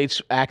 Prostate's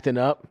acting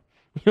up.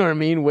 You know what I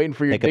mean? Waiting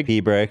for your Take a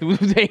pee break.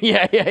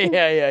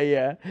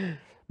 yeah.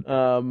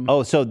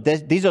 Oh, so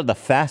these are the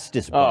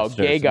fastest busters.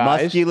 gay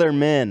guys. Muscular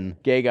men.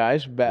 Gay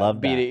guys.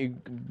 Love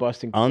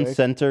Busting quick.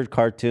 Uncensored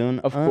cartoon.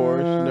 Of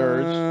course,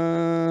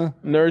 nerds.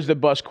 Nerds that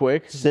bust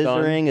quick.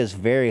 Scissoring is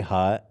very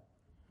hot.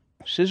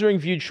 Scissoring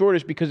viewed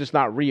shortest because it's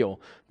not real.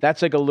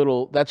 That's like a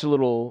little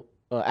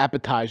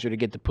appetizer to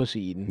get the pussy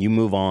eaten. You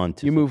move on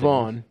to You move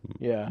on.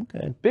 Yeah.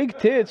 Okay. Big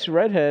tits,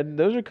 redhead.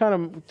 Those are kind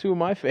of two of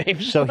my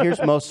faves. So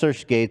here's most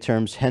searched gay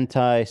terms.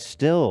 Hentai,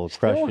 still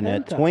crushing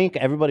it. hentai. Twink,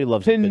 everybody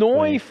loves a good Pinoy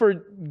twink. for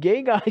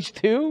gay guys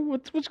too.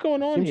 What's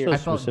going on Seems here?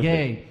 so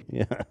specific.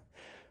 Yeah.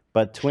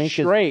 But twink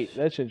Straight.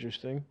 That's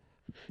interesting.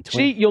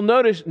 See, you'll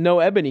notice no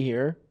ebony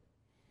here.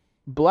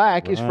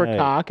 Black is for Right.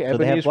 cock. So they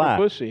Ebony have is black.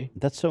 for pussy.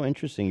 That's so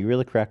interesting. You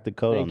really cracked the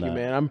code Thank on you, that.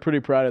 man. I'm pretty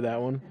proud of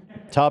that one.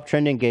 Top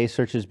trending gay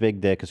searches.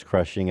 Big dick is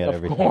crushing it.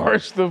 Of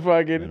course,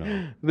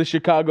 the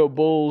Chicago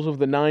Bulls of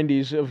the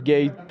 '90s of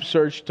gay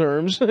search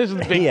terms is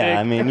the big Yeah, dick.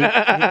 I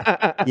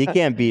mean, you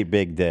can't beat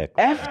big dick.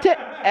 F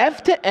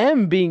to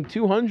M being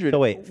 200. So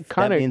wait,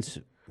 kind that of. means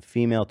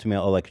female to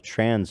male, like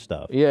trans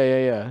stuff.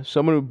 Yeah.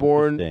 Someone who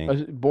born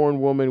Interesting. a born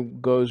woman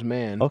goes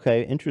man.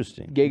 Okay,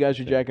 interesting. Gay guys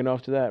are jacking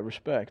off to that.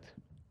 Respect.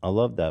 I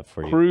love that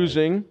for you.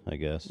 Cruising. I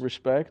guess.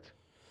 Respect.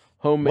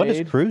 Homemade. What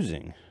is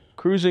cruising?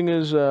 Cruising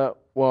is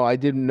well, I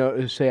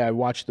didn't say I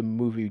watched the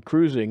movie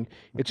Cruising.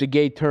 It's a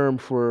gay term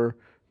for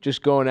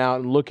just going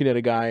out and looking at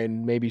a guy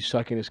and maybe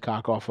sucking his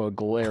cock off a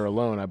glare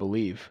alone, I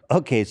believe.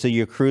 Okay, so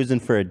you're cruising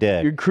for a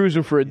dick. You're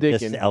cruising for a dick.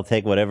 Just, I'll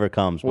take whatever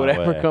comes.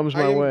 Whatever my way. comes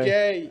my way.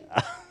 Gay.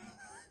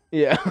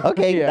 Yeah.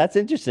 Okay, Yeah. that's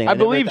interesting. I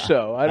never believe th-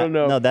 so. I don't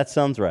know. No, that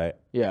sounds right.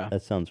 Yeah.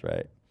 That sounds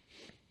right.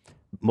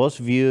 Most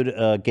viewed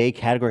gay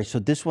category. So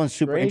this one's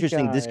super Straight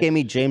interesting. This guys. gave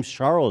me James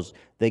Charles.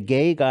 The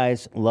gay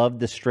guys love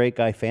the straight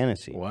guy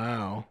fantasy.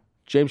 Wow.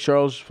 James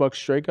Charles fucks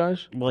straight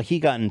guys? Well, he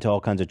got into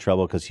all kinds of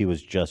trouble because he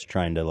was just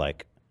trying to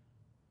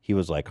he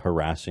was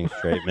harassing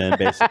straight men,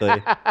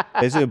 basically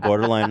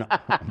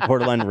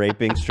borderline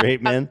raping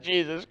straight men.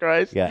 Jesus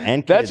Christ. Yeah,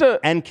 and That's kids,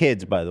 and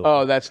kids, by the way.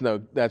 Oh, that's no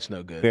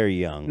good. Very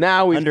young.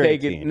 Now we've Under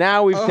taken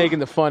 18. taken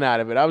the fun out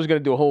of it. I was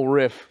gonna do a whole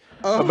riff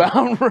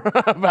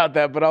about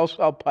that, but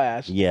I'll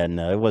pass. Yeah,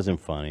 no, it wasn't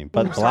funny.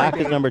 But black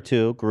is number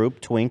 2.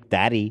 Group twink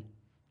daddy.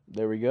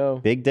 There we go.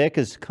 Big dick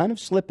is kind of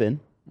slipping.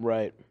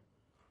 Right.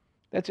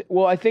 That's it.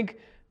 Well, I think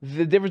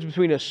the difference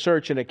between a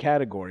search and a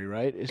category,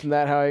 right? Isn't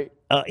that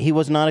how He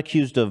was not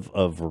accused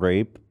of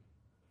rape.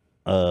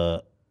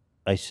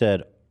 I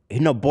said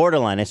No,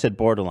 borderline. I said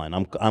borderline.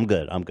 I'm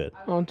good. I'm good.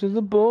 Onto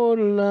the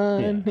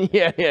borderline.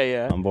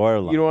 Yeah. I'm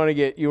borderline. You don't want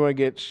to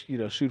get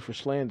sued for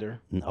slander.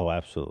 No,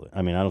 absolutely.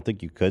 I mean, I don't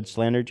think you could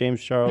slander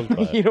James Charles,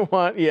 but You don't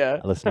want,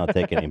 let's not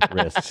take any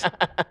risks.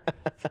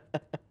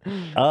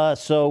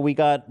 So we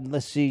got,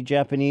 let's see,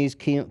 Japanese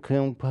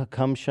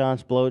cum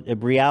shots,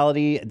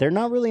 reality. They're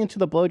not really into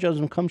the blowjobs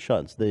and cum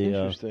shots.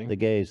 The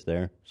gays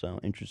there. So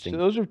interesting. So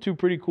those are two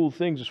pretty cool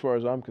things as far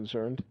as I'm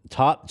concerned.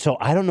 So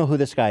I don't know who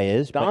this guy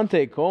is.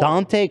 Dante Cole.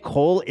 Dante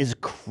Cole is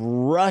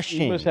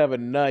crushing. He must have a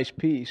nice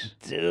piece.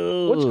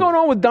 Dude. What's going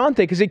on with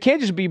Dante? Because it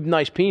can't just be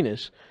nice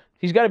penis.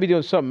 He's got to be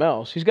doing something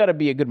else. He's got to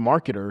be a good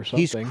marketer or something.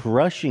 He's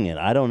crushing it.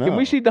 I don't know. Can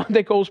we see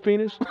Dante Cole's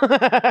penis?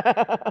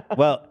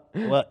 Well,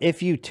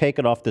 if you take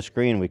it off the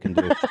screen, we can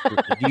do it.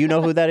 Do you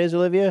know who that is,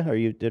 Olivia? Or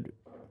you did?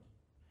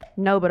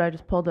 No, but I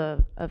just pulled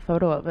a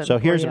photo of it. So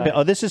here's before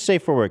you. this is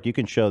safe for work. You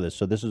can show this.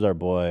 So this is our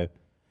boy.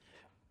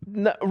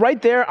 No, right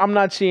there, I'm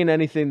not seeing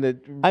anything that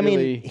really... I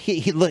mean,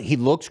 he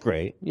looks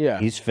great. Yeah.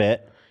 He's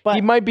fit. But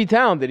he might be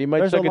talented. He might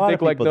there's suck a a lot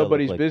dick of like people that look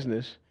nobody's like-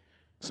 business.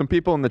 Some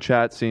people in the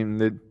chat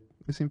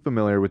they seem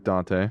familiar with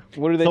Dante.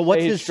 What do they So say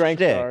what's his his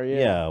strengths shtick? are?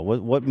 Yeah.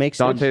 What makes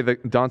Dante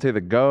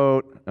the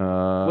goat?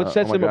 What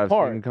sets oh my him God,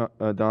 apart? I've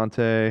seen,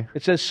 Dante.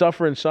 It says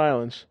suffer in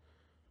silence.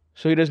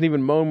 So he doesn't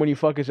even moan when you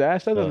fuck his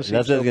ass? That doesn't seem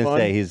That's what I so was gonna fun.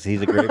 say.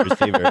 He's a great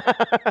receiver.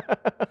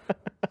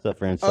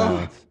 Suffer in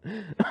silence.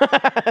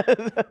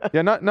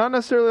 Yeah, not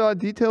necessarily a lot of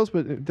details,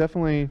 but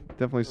definitely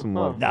some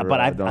love. Yeah, for,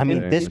 but I Dante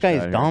mean, this guy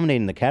is here.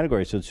 dominating the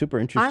category, so it's super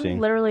interesting. I'm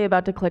literally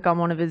about to click on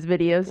one of his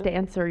videos to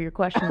answer your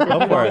questions. Go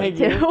if you for want it.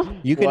 me to.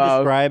 You can Wow,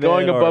 describe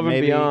going it, or above and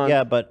maybe, beyond.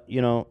 Yeah, but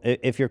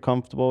if you're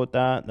comfortable with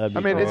that, that'd be.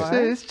 I mean, cool.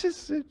 it's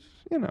just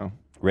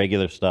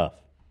regular stuff.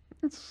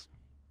 It's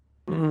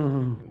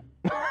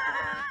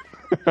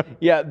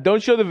Yeah,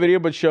 don't show the video,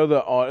 but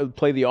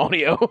play the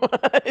audio.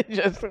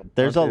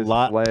 There's a Dante's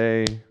lot.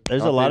 Play,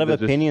 There's a Dante lot of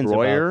the opinions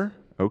Destroyer.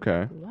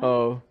 Okay.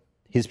 Oh,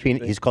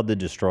 he's called the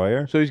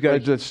Destroyer. So he's got.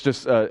 It's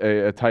just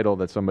a title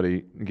that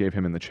somebody gave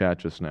him in the chat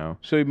just now.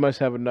 So he must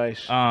have a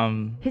nice.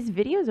 His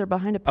videos are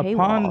behind a paywall.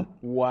 Upon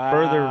Wow.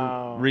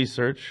 further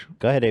research,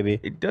 Go ahead, AB.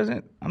 it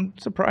doesn't. I'm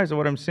surprised at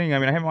what I'm seeing. I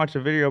mean, I haven't watched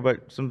the video,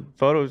 but some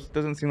photos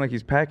doesn't seem like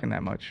he's packing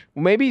that much.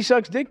 Maybe he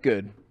sucks dick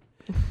good.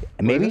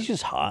 Maybe he's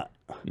just hot.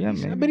 Yeah,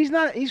 maybe. But he's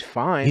not. He's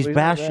fine. He's but not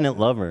bad. passionate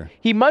lover.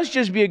 He must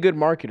just be a good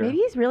marketer. Maybe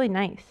he's really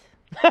nice.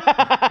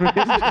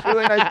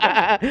 Really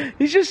nice.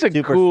 He's just a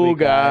Super cool sweet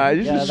guy. guy.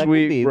 He's Yeah, just that could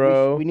sweet, be.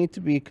 bro. We need to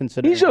be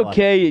considerate. He's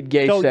okay at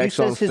gay So sex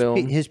you on says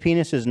film. his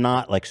penis is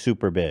not like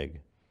super big.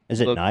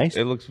 Is it Look, nice?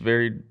 It looks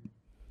very.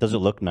 Does it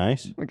look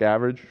nice? Like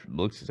average.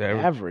 Looks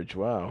average. Average.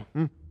 Wow.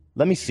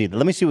 Let me see.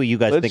 Let me see what you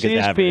guys Let's think see is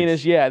his average.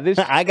 penis. Yeah, this.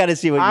 I got to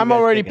see what you I'm guys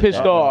already think is pissed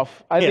average.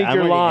 off. I think I'm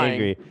you're already lying.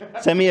 angry.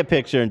 Send me a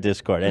picture in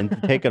Discord and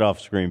take it off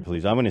screen,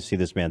 please. I want to see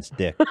this man's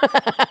dick.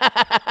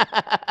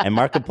 And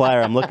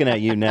Markiplier, I'm looking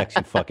at you next,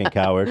 you fucking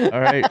coward. All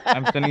right,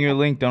 I'm sending you a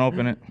link. Don't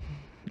open it.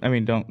 I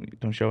mean,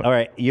 don't show it. All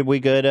right, we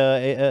good?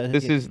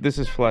 This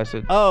is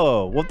flaccid.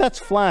 Oh, well, that's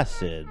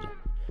flaccid.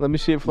 Let me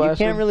see it flaccid.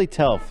 You can't really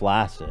tell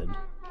flaccid.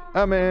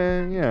 I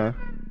mean, yeah.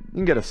 You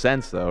can get a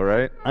sense though,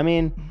 right? I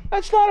mean,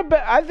 That's not a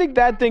bad. I think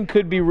that thing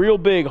could be real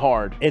big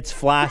hard. it's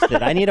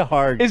flaccid. I need a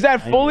hard. Is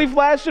that fully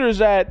flaccid or is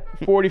that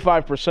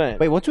 45%?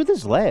 Wait, what's with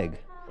his leg?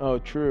 Oh,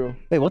 true.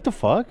 Wait, what the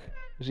fuck?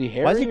 Is he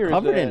hairy Why is he or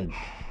covered that... in?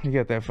 You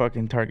got that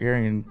fucking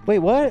Targaryen. Wait,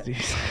 what? I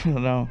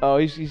don't know. Oh,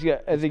 he's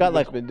got. I think got, he's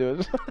like- been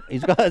doing.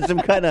 He's got some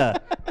kind of.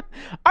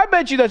 I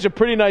bet you that's a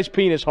pretty nice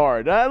penis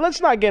hard.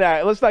 Let's not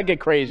get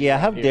crazy. Yeah,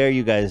 how here. dare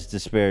you guys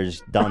disparage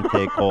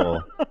Dante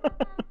Cole?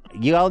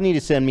 You all need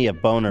to send me a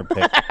boner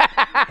pic.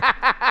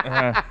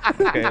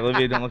 Okay,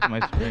 Olivia, don't look at my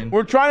screen.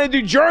 We're trying to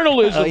do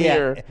journalism Oh yeah,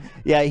 here.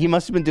 yeah. He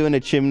must have been doing a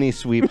chimney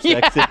sweep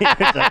sex scene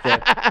or something.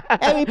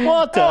 Harry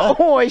Potter.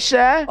 Oi,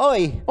 sir.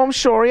 Oi, I'm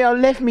sorry, I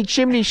left me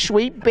chimney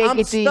sweep.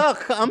 I'm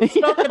stuck. I'm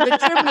stuck in the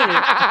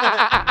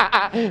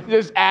chimney.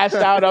 Just ass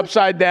out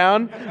upside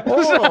down.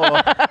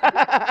 Oh,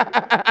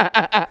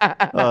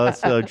 oh,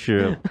 so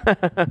true.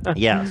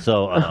 Yeah.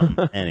 So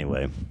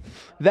anyway,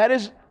 That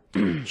is.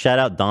 shout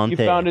out You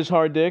Dante. found his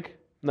hard dick.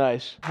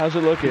 Nice. How's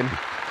it looking?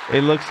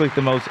 It looks like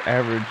the most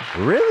average.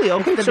 Really?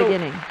 Okay. the so,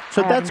 beginning.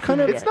 so I that's haven't kind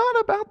seen of it It's not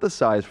about the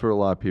size for a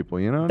lot of people,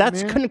 you know?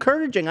 that's what I mean?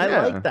 encouraging. I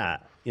Yeah. like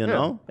that. You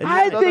know.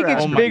 I think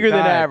it's Oh my bigger than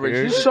God, average.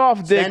 dude. His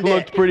soft dick Send it.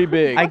 looked pretty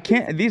big. I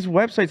can't. These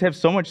websites have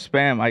so much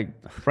spam.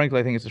 Frankly,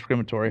 I think it's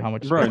discriminatory how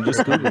much. Bro, spam.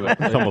 just Google it.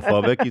 It's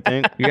homophobic. You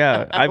think?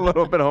 Yeah, A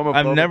little bit homophobic.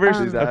 I've never.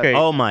 See that? Okay.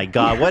 Oh my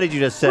God! What did you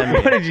just send me?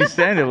 What did you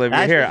send, Olivia?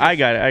 That's Here, just- I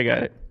got it. I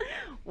got it.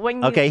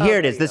 When you, Okay, here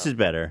it there is. you This go. is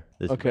better.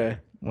 This is okay.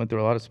 Went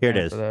through a lot of spam. Here it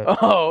is. For that.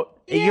 Oh,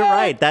 You're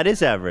right. That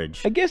is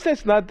average. I guess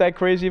that's not that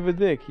crazy of a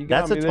dick. You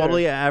got That's a me there.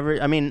 totally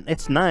average. I mean,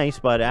 it's nice,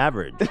 but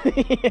average.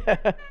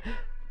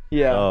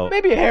 Yeah. So-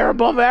 Maybe a hair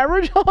above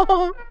average.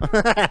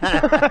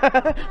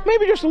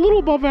 Maybe just a little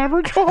above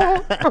average.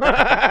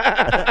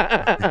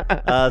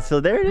 So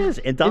there it is.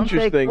 And Dante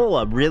Interesting. Cole,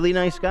 a really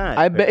nice guy.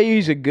 I bet you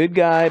he's a good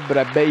guy, but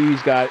I bet you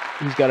he's got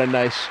a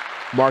nice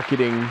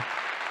marketing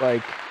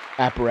like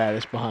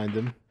apparatus behind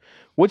him.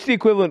 What's the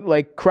equivalent,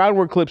 like crowd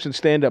work clips and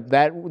stand up?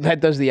 That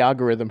does the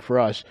algorithm for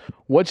us.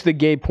 What's the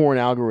gay porn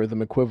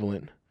algorithm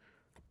equivalent?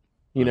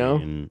 You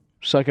know,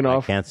 sucking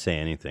off. I can't say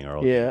anything or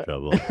I'll Yeah. get in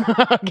trouble.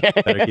 Okay.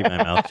 Better keep my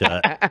mouth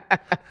shut.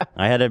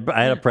 I had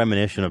a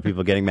premonition of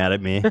people getting mad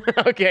at me.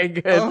 Okay,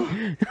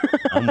 good.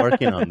 I'm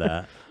working on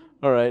that.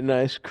 All right,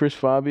 nice. Chris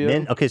Fabio.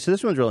 Men, okay, so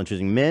this one's real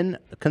interesting. Men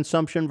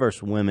consumption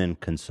versus women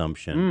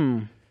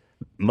consumption.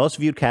 Most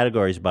viewed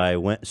categories by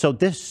women. So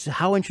this,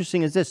 how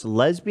interesting is this?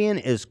 Lesbian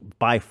is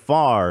by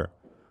far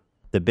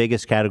the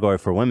biggest category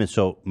for women.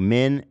 So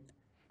men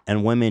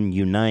and women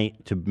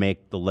unite to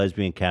make the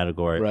lesbian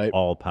category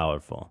all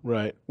powerful.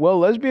 Right. Well,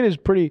 lesbian is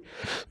pretty.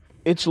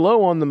 It's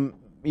low on the.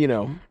 You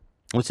know.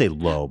 I would say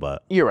low,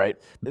 but you're right.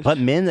 But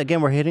men,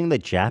 again, we're hitting the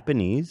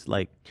Japanese,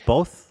 like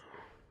both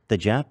the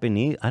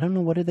Japanese. I don't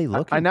know, what are they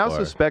looking for? I now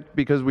suspect,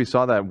 because we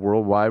saw that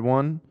worldwide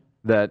one,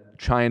 that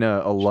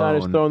China alone.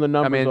 China's throwing the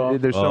numbers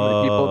off. There's so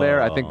many people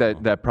there. I think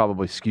that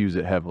probably skews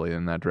it heavily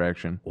in that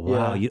direction.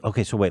 Wow.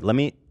 Okay, so wait, let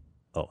me.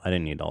 Oh, I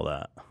didn't need all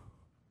that.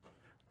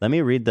 Let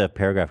me read the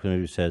paragraph.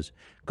 It says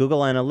Google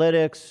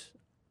Analytics.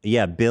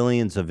 Yeah,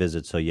 billions of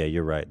visits. So yeah,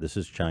 you're right. This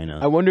is China.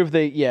 I wonder if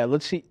they. Yeah,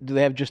 let's see. Do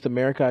they have just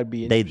America? I'd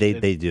be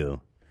interested. They do.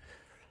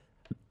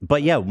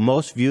 But yeah,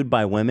 most viewed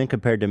by women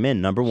compared to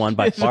men. Number one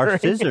by far,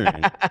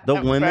 scissoring. The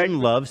women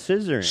love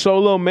scissoring.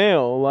 Solo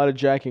male, a lot of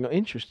jacking.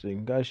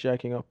 Interesting, guys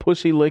jacking up.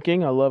 Pussy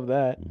licking, I love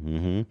that.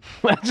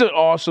 That's an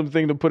awesome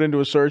thing to put into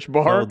a search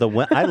bar.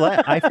 So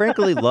I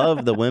frankly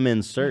love the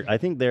women's search. I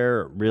think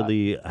they're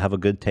really have a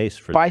good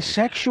taste for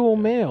bisexual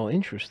male.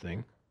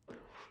 Interesting.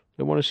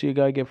 They want to see a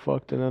guy get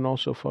fucked and then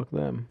also fuck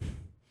them.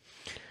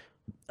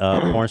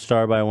 Porn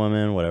star by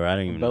women, whatever. I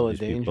don't even know Bella these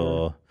Danger.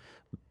 people.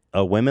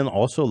 Women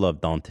also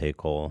love Dante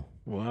Cole.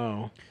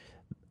 Wow.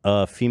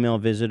 Female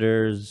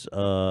visitors,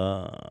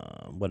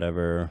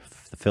 whatever.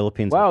 The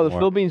Philippines. Wow, have the more.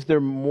 Philippines, they're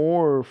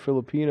more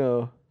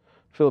Filipino.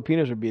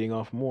 Filipinos are beating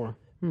off more.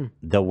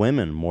 The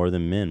women more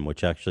than men,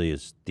 which actually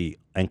is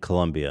and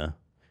Colombia.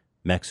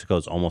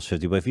 Mexico's almost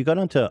 50. But if you go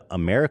down to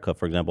America,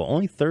 for example,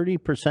 only 30%,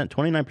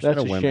 29% That's of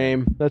a women.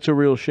 shame. That's a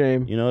real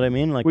shame. You know what I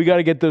mean? Like we got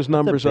to get those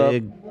numbers that's a up.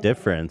 big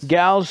difference.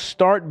 Gals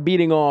start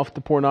beating off the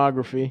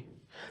pornography.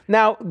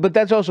 Now, but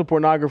that's also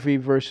pornography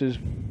versus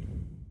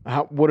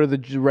what are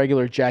the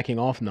regular jacking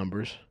off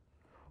numbers?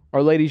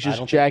 Are ladies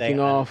just jacking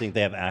I don't off? think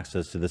they have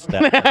access to the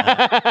stats.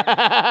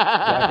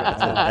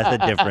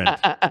 That's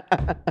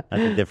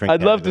a different.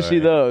 I'd love to see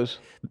those.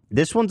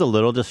 This one's a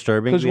little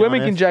disturbing Because to be women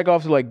can honest. jack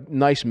off to like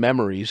nice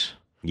memories.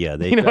 Yeah,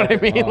 they. You know what I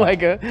mean?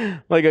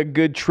 Like a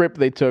good trip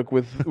they took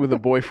with a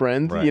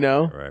boyfriend. Right, you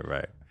know.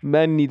 Right.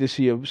 Men need to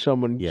see I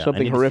something need to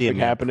see horrific a man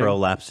happening.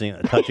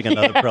 prolapsing, touching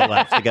another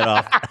prolapse to get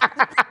off.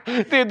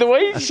 Dude, the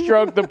way he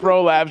stroked the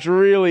prolapse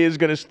really is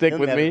gonna stick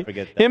with never me.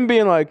 forget that. Him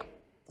being like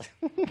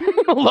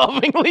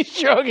lovingly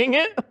stroking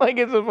it like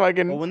it's a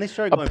fucking Well, when they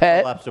started going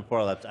pet. prolapse to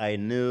prolapse, I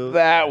knew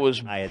That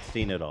was- I had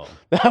seen it all.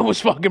 That was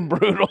fucking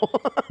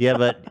brutal. Yeah,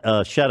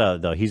 but shut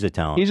up though. He's a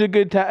talent. He's a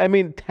good,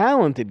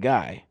 talented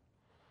guy.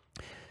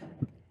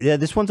 Yeah,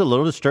 this one's a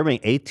little disturbing.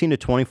 18 to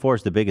 24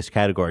 is the biggest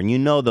category, and you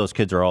know those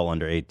kids are all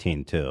under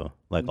 18 too.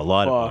 Like a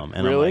lot of them.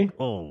 And really? I'm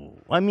like, oh,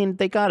 I mean,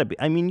 they gotta be.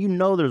 I mean, you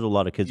know, there's a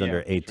lot of kids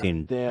under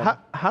 18.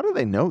 How do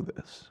they know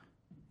this?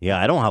 Yeah,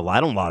 I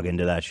don't log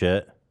into that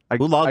shit.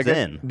 Who logs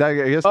in? I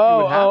guess you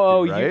would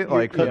have to, right?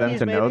 Like for them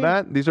to know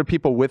that. These are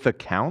people with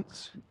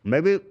accounts.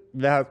 Maybe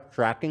they have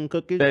tracking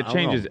cookies. That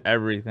changes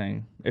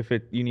everything. If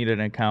you need an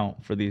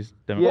account for these.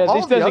 Yeah,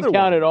 this doesn't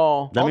count at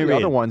all. All the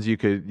other ones you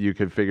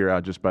could figure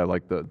out just by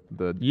like the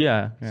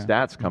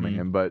stats coming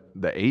Mm-hmm. in, but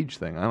the age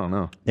thing, I don't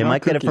know. They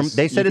might get it from.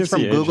 They said it's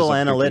from Google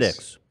Analytics,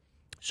 Cookies.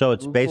 so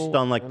it's based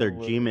on like their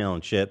Gmail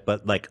and shit,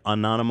 but like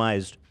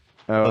anonymized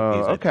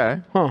cookies. I Okay.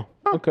 think. Huh.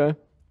 Okay.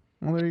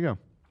 Well, there you go.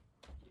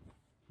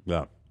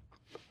 Yeah.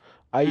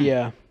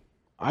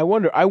 I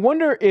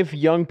wonder if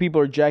young people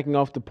are jacking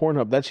off to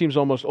Pornhub. That seems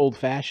almost old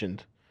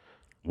fashioned.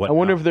 What I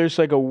wonder now? if there's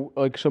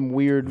like some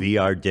weird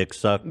VR dick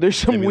suck. There's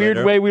some weird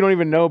simulator? way we don't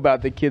even know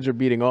about that kids are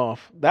beating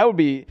off. That would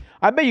be.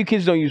 I bet you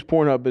kids don't use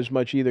Pornhub as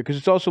much either because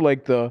it's also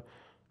like the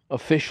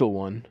official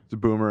one. It's a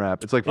boomer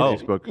app. It's like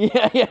Facebook.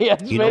 Yeah.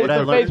 It's You know what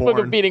I learned?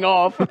 Facebook of beating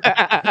off.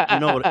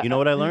 You know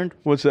what I learned?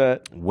 What's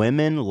that?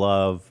 Women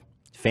love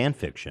fan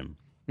fiction.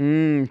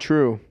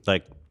 True.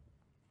 Like,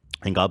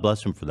 and God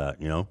bless them for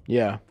that. You know.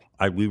 Yeah.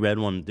 We read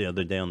one the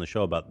other day on the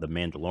show about the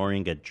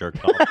Mandalorian get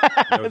jerked off.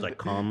 There was like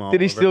cum all Did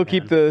he over still his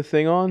keep hand. the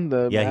thing on?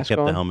 The Yeah, he mask kept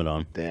on? the helmet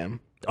on.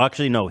 Damn.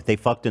 Actually, no. They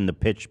fucked in the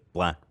pitch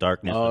black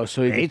darkness. Oh, of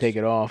so he could space, take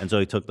it off. and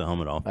so he took the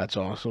helmet off. That's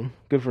awesome.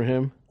 Good for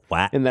him.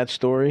 Whack. In that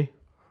story.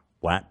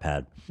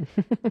 Wattpad.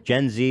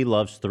 Gen Z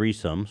loves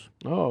threesomes,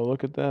 Oh,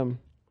 look at them.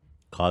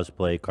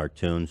 cosplay,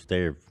 cartoons.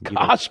 They're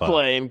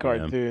Cosplay and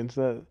cartoons.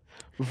 That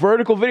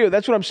vertical video.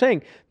 That's what I'm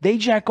saying. They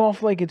jack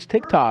off like it's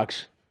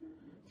TikToks.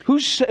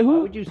 Why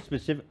would you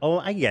specific? Oh,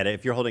 I get it.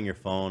 If you're holding your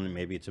phone,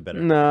 maybe it's a better.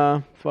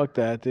 Nah, fuck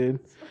that, dude.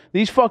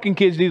 These fucking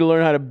kids need to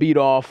learn how to beat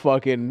off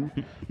fucking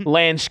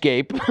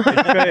landscape.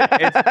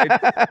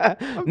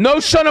 No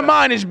son of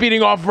mine is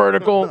beating off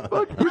vertical.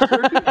 For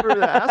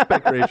the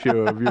aspect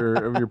ratio of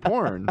your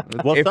porn.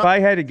 If I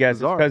had to guess,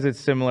 it's because it's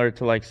similar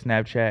to like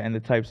Snapchat and the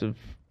types of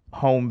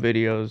home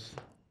videos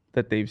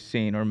that they've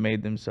seen or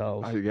made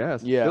themselves. I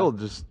guess. Yeah. Still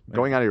just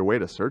going out of your way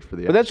to search for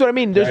the. But that's what I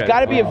mean. There's got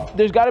to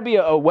be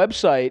a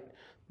website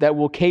that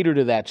will cater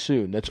to that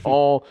soon. That's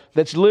all.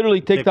 That's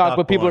literally TikTok,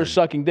 but people porn. are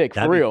sucking dick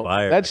for That'd be real.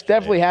 fire, That's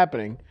definitely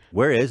happening.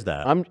 Where is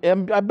that?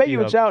 I bet you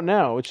it's out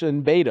now. It's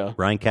in beta.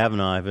 Ryan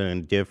Kavanaugh, I have a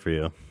gift for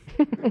you.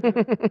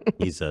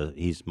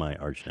 He's my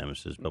arch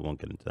nemesis, but won't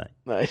get into that.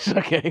 Nice.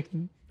 Okay.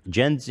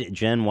 Gen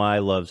Y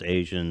loves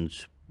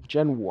Asians.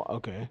 Gen Y.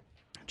 Okay.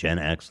 Gen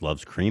X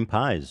loves cream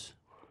pies.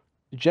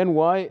 Gen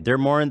Y. They're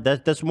more in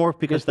that's more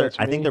because Guess that's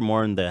I think me. they're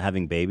more in the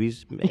having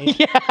babies.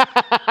 Yeah.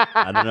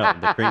 I don't know,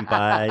 the cream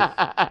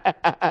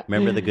pies.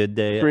 Remember the good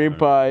day? Cream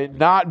pie.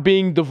 Not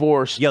being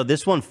divorced. Yo,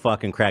 this one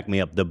fucking cracked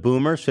me up. The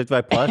boomers,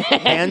 55 plus,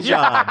 hand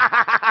job.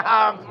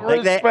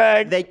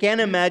 Respect. They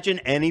can't imagine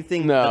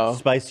anything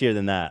spicier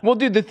than that. Well,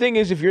 dude, the thing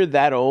is, if you're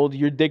that old,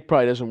 your dick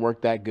probably doesn't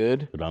work that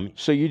good.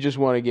 So you just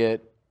want to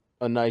get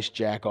a nice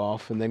jack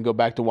off and then go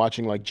back to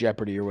watching like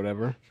Jeopardy or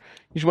whatever.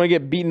 You just want to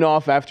get beaten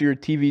off after your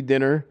TV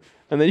dinner,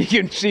 and then you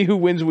can see who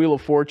wins Wheel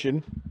of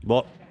Fortune.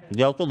 Well,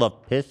 they also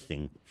love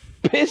pissing.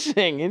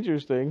 Pissing,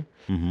 interesting.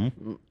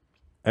 Mm-hmm.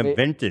 And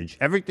vintage,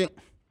 everything.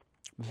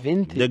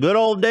 Vintage. The good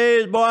old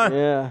days, boy.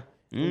 Yeah.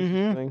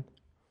 Mm-hmm.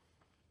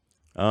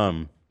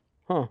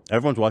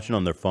 Everyone's watching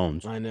on their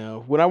phones. I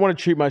know. When I want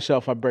to treat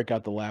myself, I break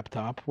out the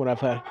laptop. When I've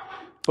had,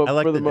 but I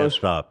like for the most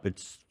desktop.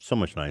 It's so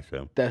much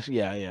nicer.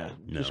 yeah.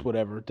 Just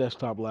whatever.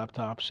 Desktop,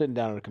 laptop, sitting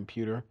down at a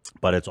computer.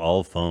 But it's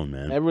all phone,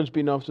 man. Everyone's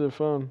beating off to their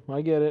phone.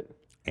 I get it.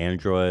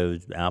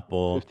 Android,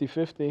 Apple.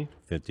 50-50.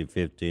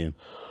 50-50.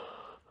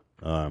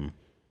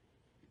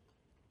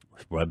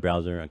 Web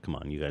browser. Come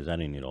on, you guys. I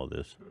didn't need all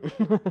this.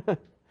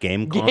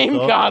 Game console. Game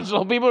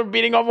console. People are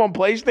beating off on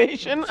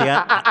PlayStation. See,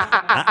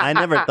 I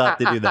never thought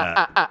to do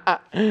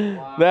that.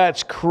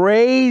 That's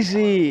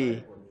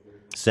crazy.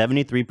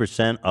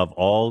 73% of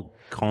all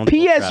console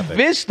PS traffic.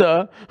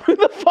 Vista. Who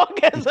the fuck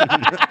has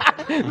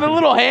that? The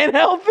little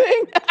handheld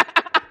thing.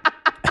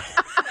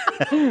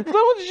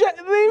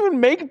 Do they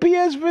even make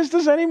PS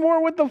Vistas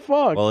anymore? What the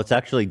fuck? Well, it's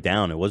actually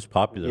down. It was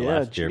popular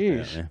last year.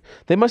 Apparently.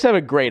 They must have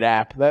a great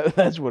app.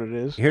 That's what it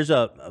is. Here's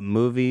a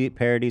movie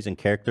parodies and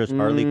characters.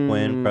 Harley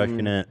Quinn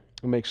crushing it.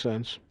 It makes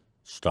sense.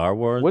 Star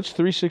Wars. What's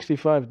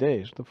 365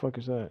 days? What the fuck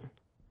is that?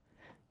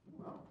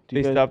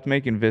 They stopped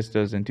making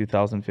Vistas in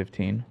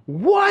 2015.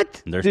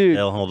 What? They're Dude,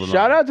 still holding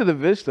shout on. out to the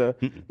Vista.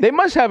 They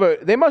must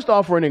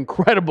offer an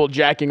incredible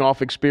jacking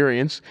off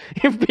experience.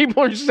 If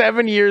people are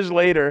 7 years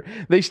later,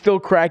 they still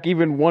crack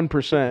even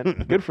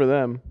 1%. Good for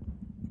them.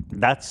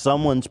 That's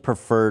someone's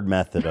preferred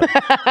method of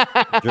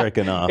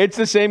jerking off. It's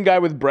the same guy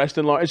with breast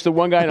enlargement. It's the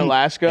one guy in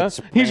Alaska.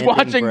 He's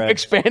watching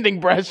expanding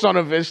breasts on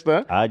a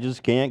Vista. I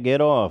just can't get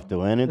off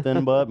to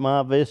anything but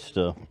my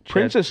Vista.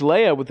 Princess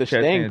Leia with the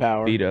staying It's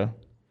power. Vita,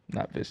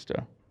 not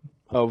Vista.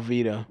 Oh,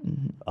 Vita.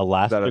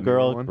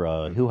 Elastigirl,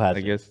 bro. Who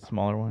hasn't? I guess the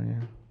smaller one,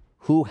 yeah.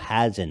 Who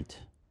hasn't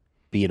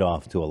beat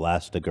off to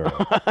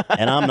Elastigirl?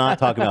 And I'm not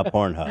talking about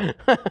Pornhub.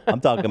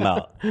 I'm talking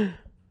about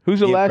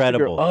Who's The Elastigirl?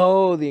 Incredibles.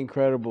 Oh, the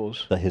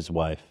Incredibles. his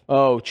wife.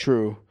 Oh,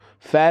 true.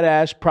 Fat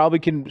ass probably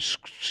can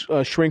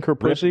shrink her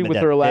pussy Rip with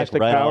that her dick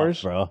elastic right off,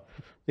 powers. bro.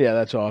 Yeah,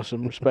 that's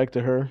awesome. Respect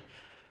to her.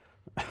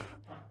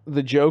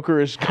 The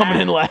Joker is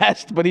coming in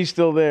last, but he's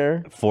still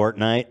there.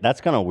 Fortnite. That's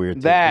kind of weird.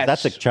 Too, 'cause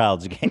that's a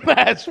child's game.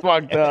 That's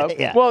fucked up.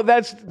 Yeah. Well,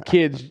 that's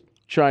kids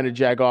trying to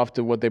jack off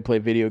to what they play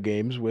video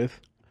games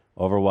with.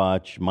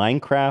 Overwatch,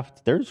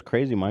 Minecraft. There's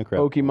crazy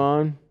Minecraft.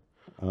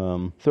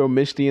 Pokemon. Throw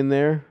Misty in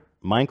there.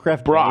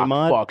 Minecraft Brock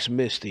mod. fucks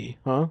Misty,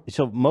 huh?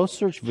 So most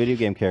searched video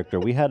game character.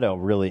 We had a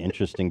really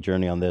interesting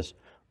journey on this.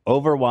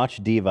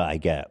 Overwatch Diva, I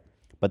get,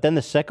 but then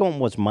the second one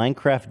was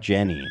Minecraft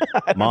Jenny.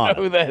 I don't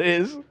know who that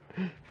is.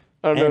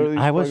 I don't know who these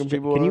fucking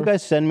people Can you are.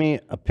 guys send me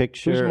a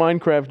picture? Who's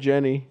Minecraft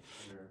Jenny?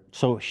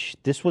 So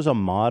this was a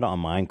mod on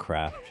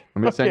Minecraft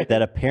Okay.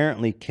 that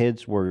apparently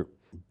kids were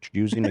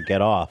using to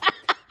get off,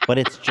 but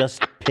it's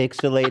just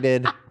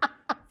pixelated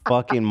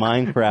fucking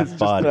Minecraft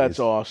bodies. That's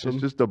awesome.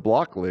 It's just a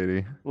block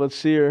lady. Let's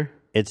see her.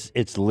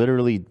 It's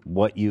literally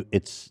what you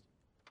it's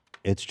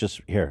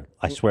just here.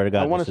 I swear to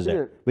God, I wanna this is see it.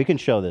 it. We can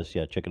show this.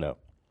 Yeah, check it out.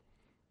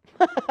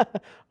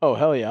 Oh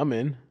hell yeah, I'm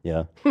in.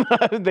 Yeah.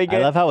 They I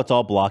love how it's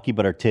all blocky,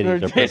 but our titties Her are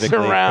tits perfectly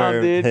around,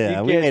 curved. dude. Yeah,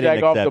 You we can't made an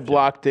jack off the exception.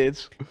 block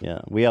tits. Yeah,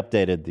 we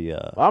updated the.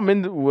 I'm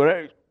in. I You're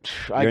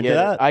get into it.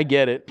 that? I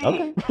get it.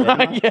 Okay.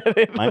 I get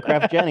it.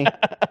 Minecraft Jenny.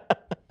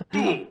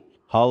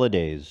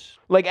 Holidays.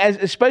 Like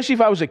especially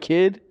if I was a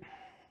kid,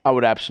 I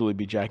would absolutely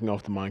be jacking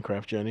off to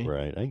Minecraft Jenny.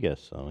 Right. I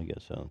guess so.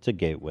 It's a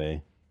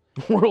gateway.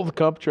 World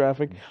Cup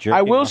traffic. Jerking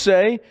I will off.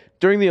 say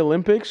during the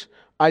Olympics,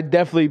 I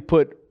definitely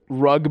put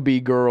rugby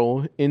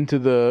girl into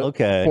the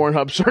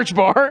Pornhub search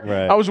bar.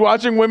 Right. I was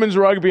watching women's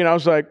rugby and I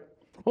was like,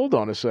 Hold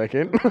on a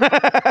second.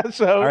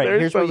 So All right,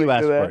 there's here's what you something to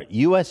asked that. for.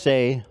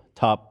 USA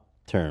top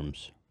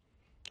terms.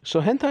 So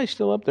hentai's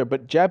still up there,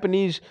 but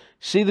Japanese.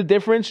 See the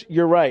difference?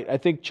 You're right. I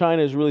think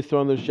China is really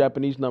throwing those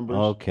Japanese numbers.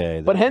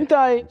 Okay. But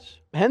hentai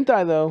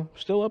though,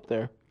 still up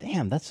there.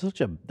 Damn, that's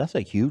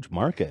a huge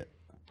market.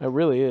 It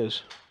really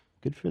is.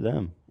 Good for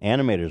them.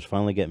 Animators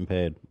finally getting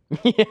paid.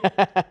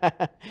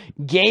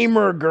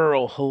 Gamer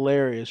girl,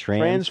 hilarious.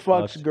 Trans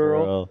fucks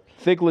girl,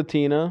 thick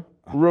Latina,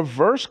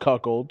 reverse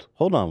cuckold.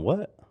 Hold on,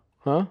 what?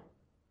 Huh?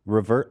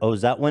 Revert. Oh,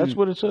 is that when? That's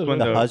what it says. When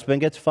the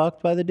husband gets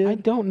fucked by the dude. I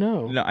don't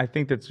know. No, I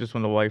think that's just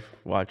when the wife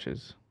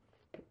watches.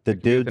 The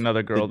dude.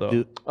 Another girl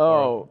though.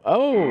 Oh,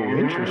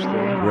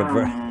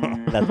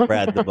 interesting. That's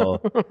Brad the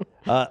Bull.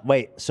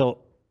 Wait, so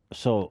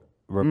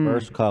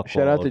reverse cuckold.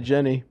 Shout out to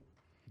Jenny.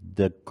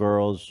 The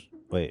girls.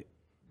 Wait.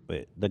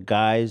 The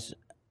guys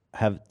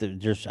have.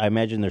 I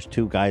imagine there's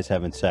two guys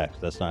having sex.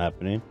 That's not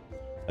happening.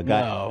 A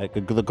guy. No. Like,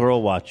 the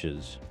girl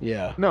watches.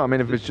 Yeah. No, I mean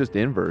if it's just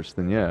inverse,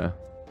 then yeah.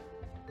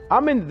 I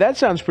mean that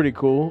sounds pretty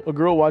cool. A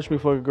girl watch me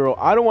fuck a girl.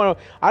 I don't want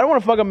to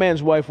fuck a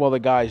man's wife while the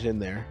guy's in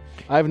there.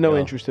 I have no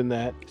interest in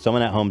that.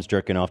 Someone at home's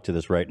jerking off to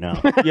this right now.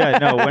 Yeah,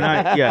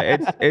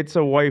 no, it's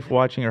a wife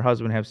watching her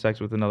husband have sex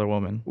with another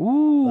woman.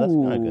 Ooh, that's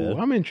not good.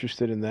 I'm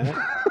interested in that.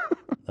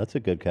 That's a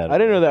good category. I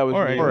didn't know that was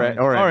Or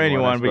real.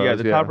 anyone, I but yeah,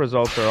 suppose, the top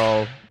results are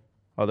all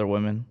other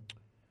women.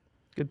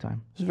 Good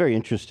time. This is very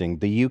interesting.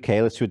 The UK,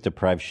 let's see what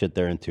deprived shit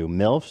they're into.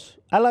 MILFs.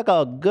 I like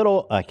a good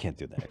old. I can't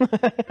do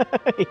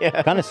that.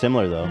 Yeah. Kind of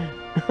similar though.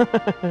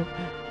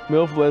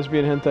 MILF,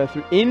 lesbian,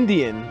 hentai,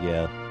 Indian.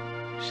 Yeah.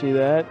 See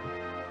that?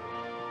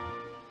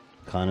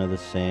 Kind of the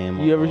same.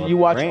 You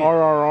watch Great.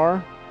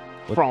 RRR?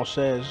 What?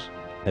 Française.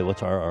 Hey,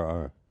 what's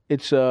RRR?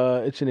 It's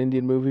an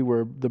Indian movie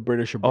where the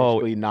British are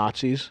basically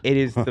Nazis. It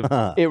is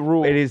the It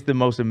rules. It is the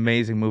most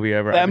amazing movie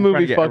ever. That I've been trying to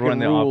movie get everyone in fucking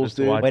the rules, office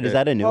to dude. watch Wait, is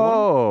that a new one?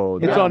 Oh,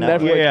 It's on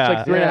Netflix. Yeah.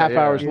 It's like 3.5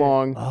 hours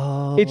long.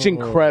 Oh. It's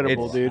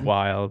incredible, It's dude.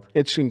 wild.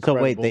 It's So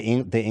incredible. wait,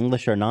 the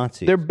English are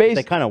Nazis. They're based.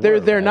 They kind of they're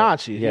right?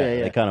 Nazis.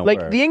 Yeah, They kind of like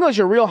were. the English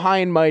are real high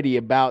and mighty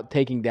about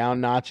taking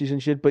down Nazis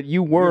and shit. But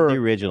you were the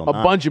original a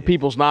bunch of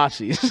people's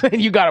Nazis,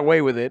 and you got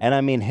away with it. And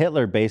I mean,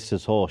 Hitler based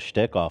his whole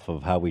shtick off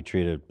of how we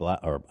treated black.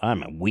 Or I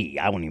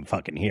wouldn't even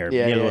fucking hear.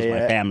 Yeah, Hitler yeah, was my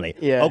yeah. family.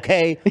 Yeah.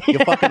 Okay, you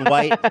fucking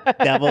white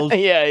devils.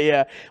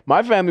 Yeah.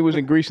 My family was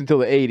in Greece until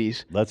the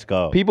 80s. Let's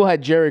go. People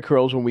had Jerry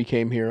curls when we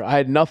came here. I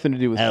had nothing to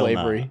do with Hell no.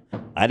 slavery.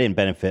 I didn't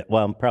benefit.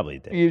 Well, probably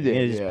did. You did.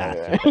 It is Yeah,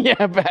 passive.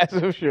 yeah,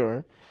 passive,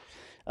 sure.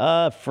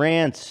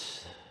 France.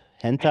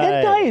 Hentai.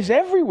 Hentai is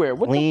everywhere.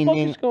 What the fuck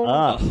is going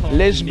on?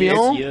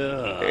 Lesbian?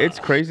 It's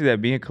crazy that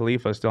Mia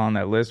Khalifa is still on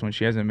that list when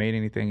she hasn't made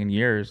anything in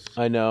years.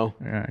 I know.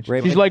 Yeah,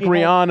 Right, She's but like she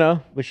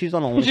Rihanna. But she's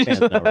on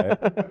OnlyFans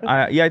now,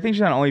 right? yeah, I think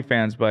she's on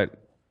OnlyFans, but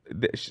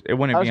it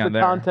wouldn't How's be the on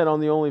there. content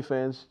on the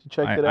OnlyFans? You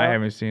checked it out? I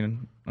haven't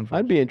seen it.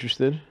 I'd be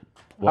interested.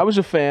 I was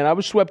a fan. I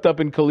was swept up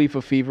in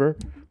Khalifa fever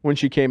when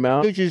she came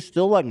out. Dude, she's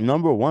still like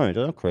 #1.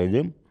 Isn't that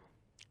crazy?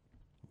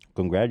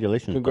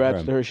 Congratulations.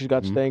 Congrats to her. She's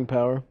got staying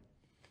power.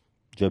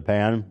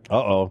 Japan.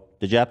 Uh-oh.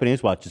 The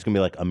Japanese watch is going to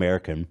be like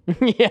American.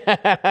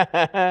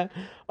 Yeah.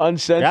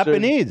 Uncensored.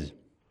 Japanese.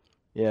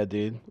 Yeah,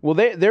 dude. Well,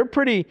 they're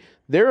pretty.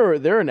 They're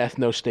an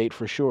ethno state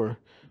for sure.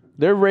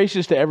 They're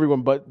racist to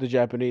everyone but the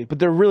Japanese, but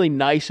they're really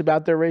nice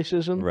about their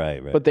racism.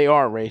 Right. But they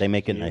are racist. They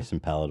make it nice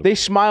and palatable. They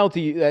smile to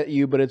you, at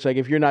you, but it's like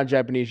if you're not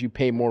Japanese, you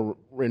pay more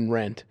in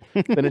rent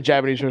than a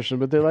Japanese person.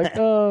 But they're like,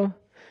 oh.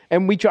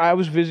 And I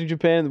was visiting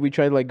Japan. We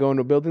tried like going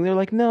to a building. They're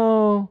like,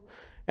 no.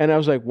 And I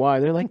was like, why?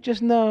 They're like,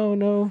 just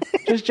no,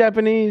 just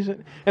Japanese.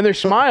 And they're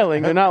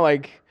smiling. They're not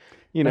like,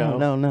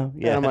 No.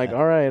 Yeah. And I'm like,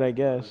 all right, I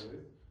guess.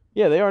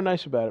 Yeah, they are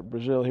nice about it.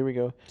 Brazil, here we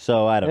go.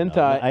 So I don't know.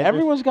 Hentai.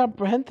 Everyone's got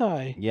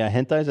hentai. Yeah,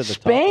 hentai's at the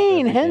top.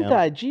 Spain, of everything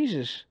hentai. else.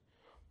 Jesus.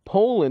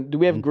 Poland. Do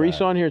we have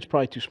Greece on here? It's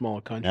probably too small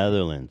a country.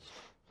 Netherlands.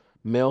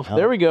 MILF.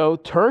 There we go.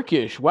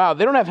 Turkish. Wow,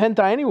 they don't have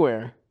hentai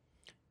anywhere.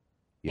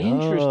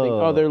 Interesting.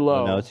 Oh, they're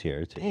low. Oh, no, it's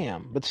here.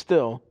 Damn, but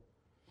still.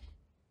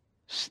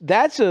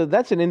 That's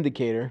an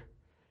indicator.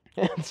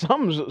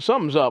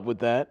 Something's up with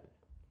that.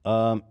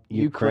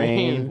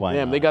 Ukraine. Why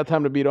Damn, not? they got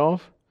time to beat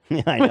off?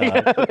 I know.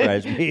 That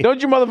surprised me.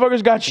 Don't you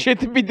motherfuckers got shit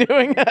to be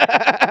doing?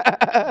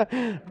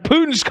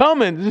 Putin's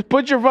coming. Just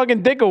put your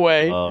fucking dick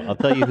away. I'll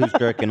tell you who's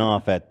jerking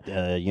off at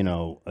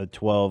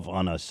 12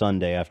 on a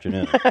Sunday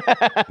afternoon.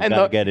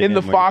 in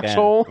the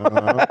foxhole. All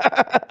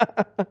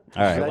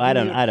right, well,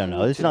 I don't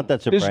know. It's not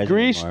that surprising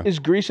anymore. Is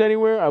Greece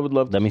anywhere? I would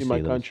love to Let me see my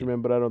see, let me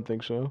countrymen, but I don't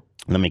think so.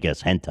 Let me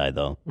guess, hentai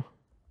though.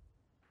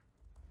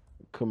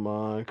 Come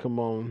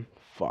on.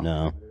 Fuck.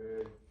 No.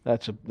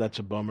 That's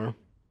a bummer.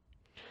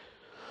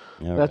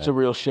 All That's a right.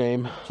 real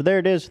shame. So there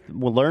it is.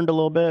 We learned a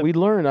little bit. We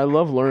learned. I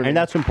love learning. And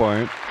that's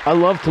important. I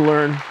love to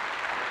learn.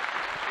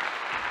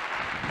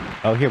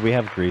 Oh, here we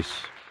have Greece.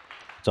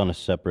 It's on a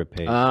separate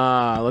page.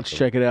 Let's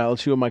check it out.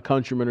 Let's see what my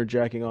countrymen are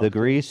jacking off. The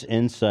Greece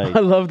Insight. I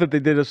love that they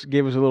gave us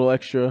a little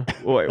extra.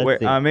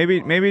 Wait.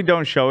 Maybe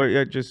don't show it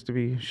yet, just to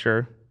be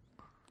sure.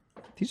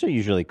 These are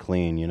usually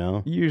clean, you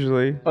know?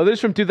 Usually. Oh, this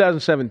is from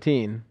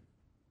 2017.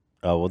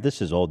 Oh, well,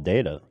 this is old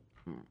data.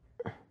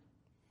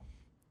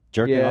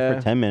 Jerking off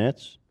for 10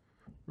 minutes.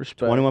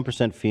 Respect.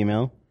 21%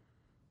 female.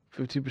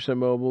 15%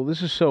 mobile.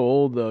 This is so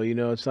old though. You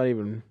know, it's not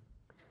even.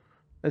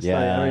 That's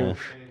not. I don't even,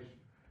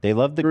 They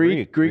love the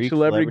Greek. Greek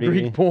celebrity,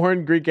 Greek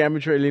born, Greek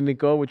amateur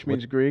Eliniko, which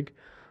means Greek.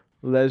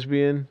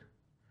 Lesbian.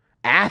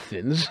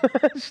 Athens.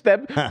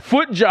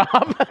 Foot job.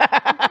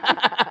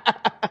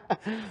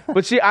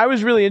 But see, I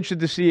was really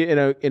interested to see in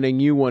a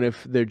new one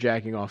if they're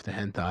jacking off to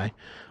hentai.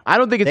 I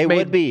don't think it's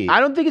would be. I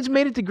don't think it's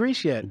made it to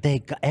Greece yet.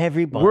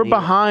 Everybody. We're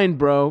behind,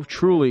 bro.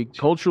 Truly,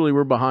 culturally,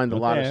 we're behind a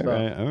lot of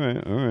stuff. All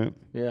right.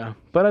 Yeah,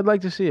 but I'd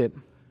like to see it.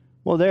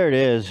 Well, there it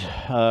is.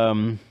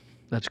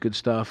 That's good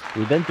stuff.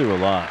 We've been through a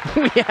lot.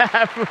 We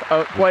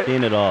have We've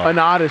seen it all. An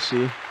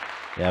odyssey.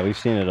 Yeah, we've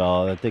seen it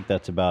all. I think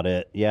that's about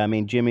it. Yeah, I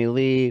mean, Jimmy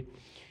Lee,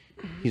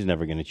 he's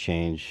never going to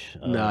change.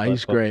 Nah,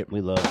 he's great.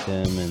 We loved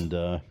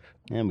him,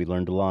 and we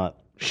learned a lot.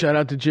 Shout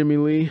out to Jimmy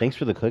Lee. Thanks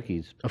for the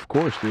cookies. Of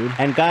course, dude.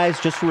 And guys,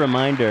 just a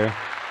reminder,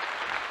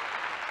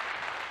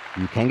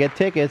 you can get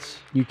tickets.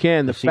 You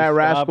can. The to see Fat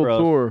Rascal Stavros.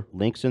 Tour.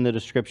 Links in the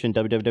description,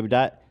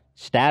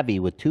 www.stabby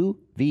with 2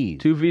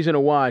 V's. 2 V's and a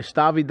Y.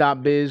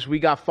 Stavi.biz. We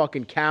got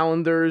fucking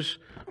calendars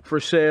for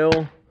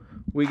sale.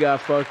 We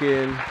got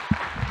fucking,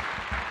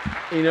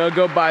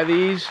 go buy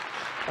these.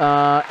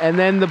 And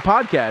then the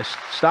podcast,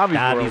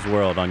 Stavi's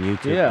World on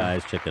YouTube, Yeah.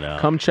 guys. Check it out.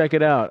 Come check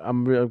it out.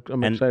 I'm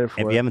excited for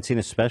it. If you haven't seen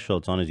his special,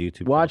 it's on his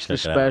YouTube. Watch the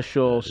Check it out.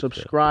 special.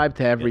 Subscribe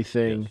to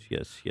everything.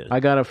 Yes. I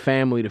got a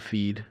family to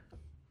feed.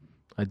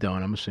 I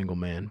don't. I'm a single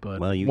man, but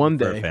prefer one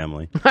day. a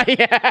family.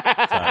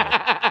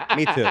 Yeah.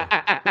 Me too.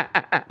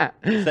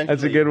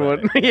 That's a good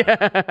one.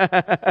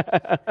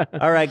 Yeah.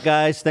 All right,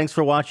 guys. Thanks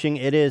for watching.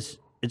 Is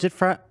it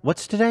Friday?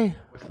 What's today?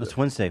 It's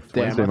Wednesday.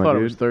 Damn, Wednesday, I my thought it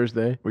dude. was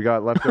Thursday. We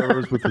got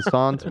leftovers with the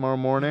sun tomorrow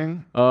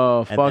morning. Oh,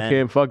 And fuck then-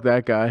 him. Fuck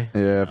that guy.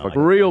 Yeah, fuck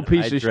Real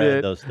piece I of dread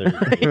shit. those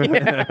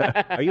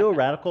Thursdays. Are you a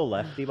radical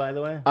lefty, by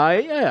the way?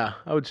 I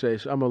would say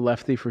so. I'm a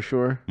lefty for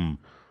sure. I'm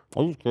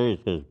just curious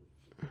because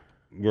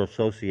your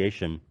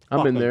association. I'm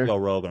in fucking there. Joe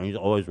Rogan. He's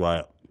always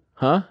right.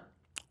 Huh?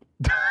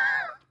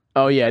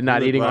 Oh yeah,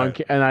 not He was eating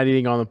right. not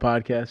eating on the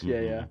podcast.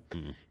 Yeah.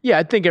 Yeah,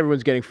 I think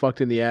everyone's getting fucked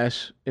in the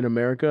ass in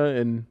America,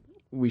 and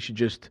we should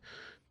just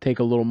take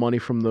a little money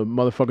from the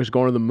motherfuckers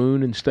going to the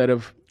moon instead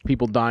of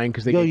people dying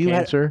because they get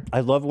cancer.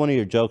 I love one of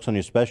your jokes on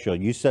your special.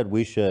 You said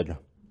we should.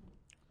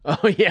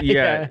 Oh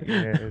yeah.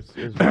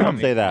 Don't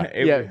say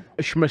that.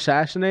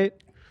 Assassinate.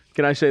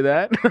 Can I say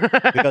that?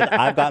 Because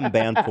I've gotten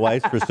banned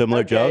twice for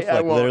similar jokes, I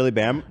like won't. literally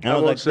banned. And I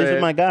was won't like, say this is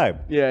it. my guy.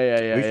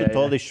 Yeah. We should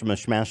totally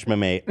smash my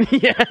mate.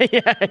 Yeah.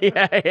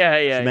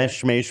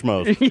 Smash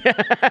schmos.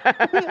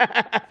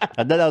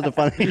 I thought that was a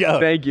funny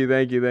joke. Thank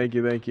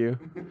you.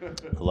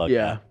 Look,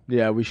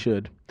 Yeah, we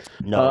should.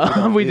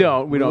 No, we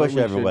don't. we wish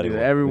shouldn't everybody do that.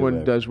 would.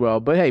 Everyone does well,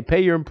 but hey,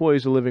 pay your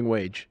employees a living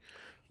wage.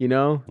 You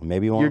know,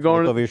 Maybe you want You're to going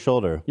look to- over your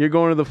shoulder. you're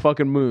going to the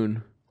fucking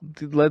moon.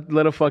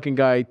 Let a fucking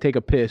guy take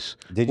a piss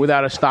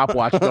without a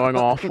stopwatch going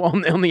off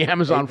on the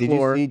Amazon Did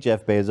floor. you see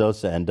Jeff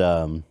Bezos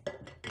and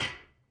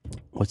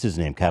what's his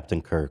name?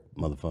 Captain Kirk,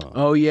 motherfucker.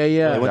 Oh yeah.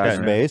 They went to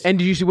space. And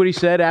did you see what he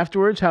said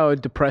afterwards? How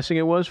depressing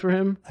it was for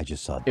him. I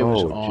just saw that. It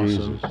was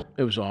awesome.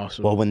 It was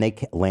awesome. Well, when they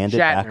landed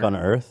Shatner. back on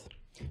Earth,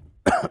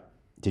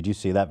 did you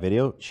see that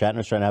video?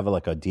 Shatner's trying to have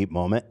a deep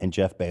moment, and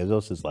Jeff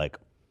Bezos is like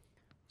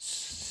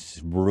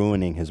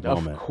ruining his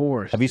moment. Of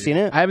course. Have you seen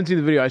it? I haven't seen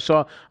the video. I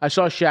saw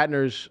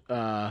Shatner's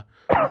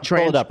Pull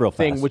it up real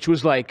thing, fast. which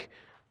was like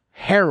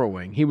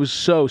harrowing. He was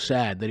so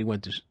sad that he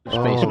went to space.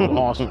 It was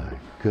awesome.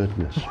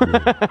 Goodness.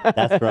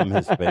 That's from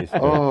his space.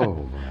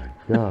 Oh my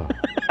God.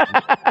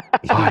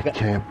 I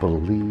can't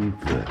believe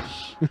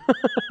this.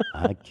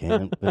 I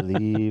can't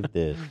believe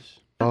this.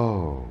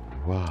 Oh,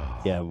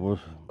 wow. Yeah.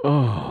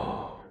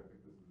 Oh.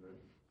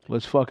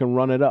 Let's fucking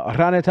run it up.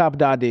 Run it up,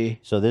 Daddy.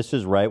 So this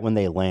is right when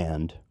they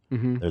land.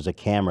 Mhm. There's a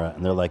camera,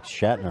 and they're like,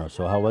 Shatner,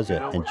 so how was it?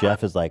 And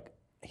Jeff is like,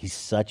 he's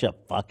such a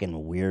fucking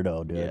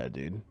weirdo, dude. Yeah,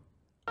 dude.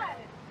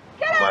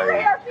 Get over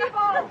here,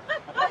 people!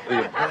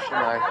 The impression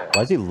I had.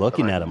 Why is he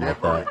looking at him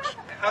like that?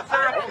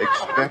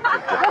 Expected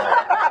to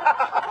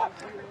have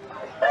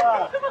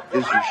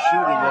is you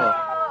shooting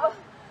up.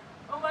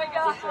 Oh my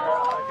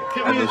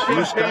God. And this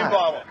new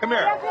style. Come here.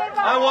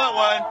 I want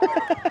one.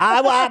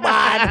 I want one.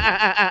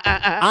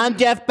 I'm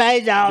Jeff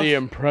Bezos. The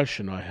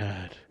impression I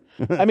had.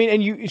 I mean,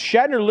 and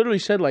Shatner literally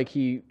said like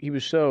it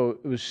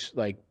was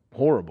like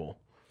horrible.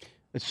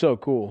 It's so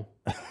cool.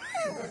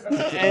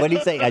 What did he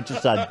say? I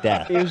just saw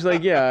death. He was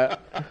like, yeah,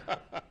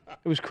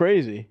 it was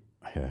crazy.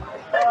 Is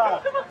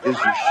you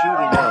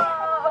shooting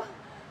up.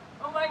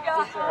 Oh my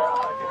God.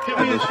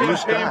 And this new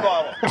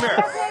style. Come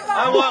here.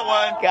 I want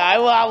one. I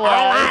want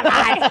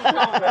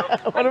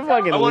one. What a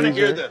fucking I want to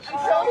loser. hear this.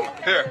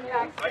 Here.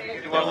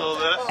 You want a little of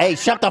this? Hey,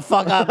 shut the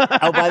fuck up.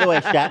 Oh, by the way,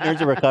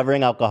 Shatner's a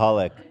recovering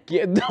alcoholic.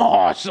 Yeah,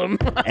 awesome.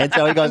 And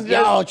so he goes,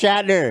 yo,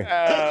 Shatner.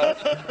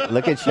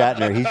 Look at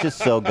Shatner. He's just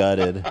so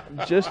gutted.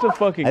 Just a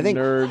fucking I think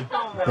nerd.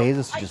 Bezos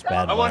is just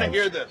bad I want to vibes.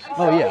 hear this.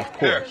 Oh, yeah, of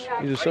course. He's a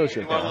You want a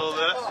sociopath. little of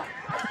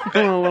this?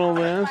 A little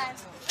this.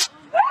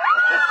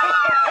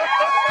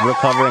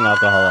 Recovering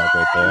alcoholic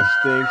right there.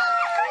 Stinks.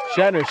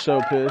 Shatner's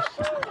so pissed.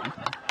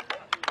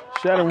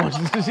 Shadow wants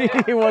to see.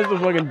 He wants to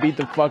fucking beat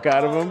the fuck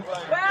out of him.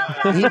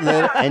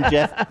 And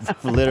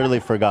Jeff literally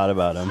forgot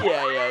about him.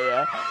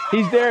 Yeah.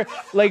 He's there.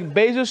 Like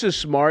Bezos is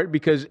smart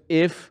because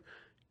if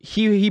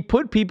he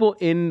put people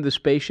in the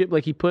spaceship,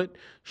 like he put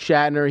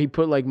Shatner, he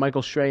put like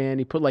Michael Strahan,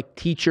 he put like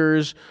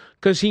teachers,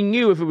 because he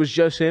knew if it was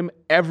just him,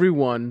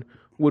 everyone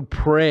would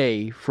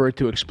pray for it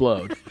to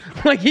explode.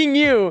 Like he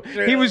knew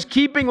he was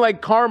keeping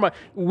like karma.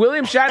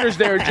 William Shatner's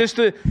there just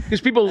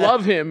because people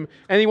love him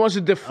and he wants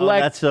to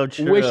deflect that's so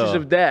true. wishes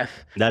of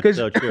death. That's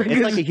so true.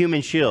 It's like a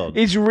human shield.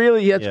 It's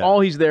really, that's all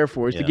he's there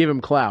for, is to give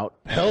him clout.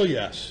 Hell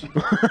yes.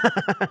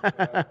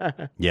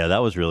 Yeah,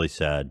 that was really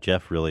sad.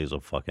 Jeff really is a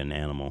fucking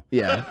animal.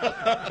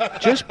 Yeah.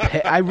 Just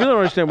pay. I really don't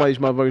understand why these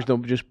motherfuckers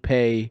don't just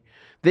pay.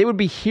 They would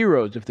be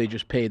heroes if they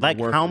just paid. Like,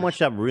 the workers. how much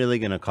that really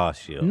going to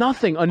cost you?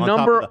 Nothing. A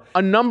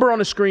number on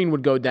a screen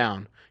would go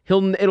down.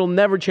 It'll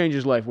never change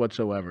his life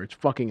whatsoever. It's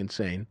fucking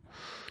insane.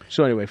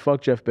 So anyway,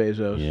 fuck Jeff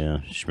Bezos.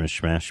 Yeah,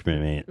 smash,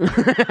 mate.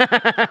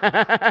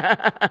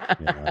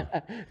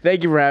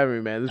 Thank you for having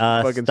me, man. This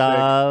is fucking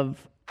Stav,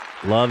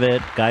 love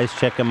it, guys.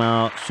 Check him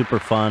out. Super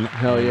fun.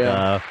 Hell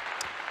yeah.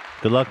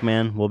 Good luck,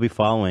 man. We'll be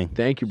following.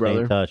 Thank you, Stay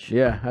brother. in touch.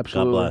 Yeah,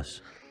 absolutely. God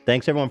bless.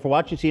 Thanks everyone for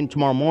watching. See you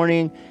tomorrow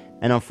morning.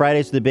 And on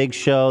Fridays, the big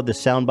show, the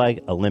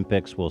Soundbite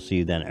Olympics. We'll see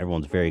you then.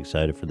 Everyone's very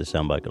excited for the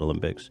Soundbite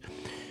Olympics.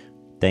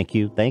 Thank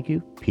you.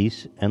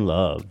 Peace and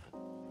love.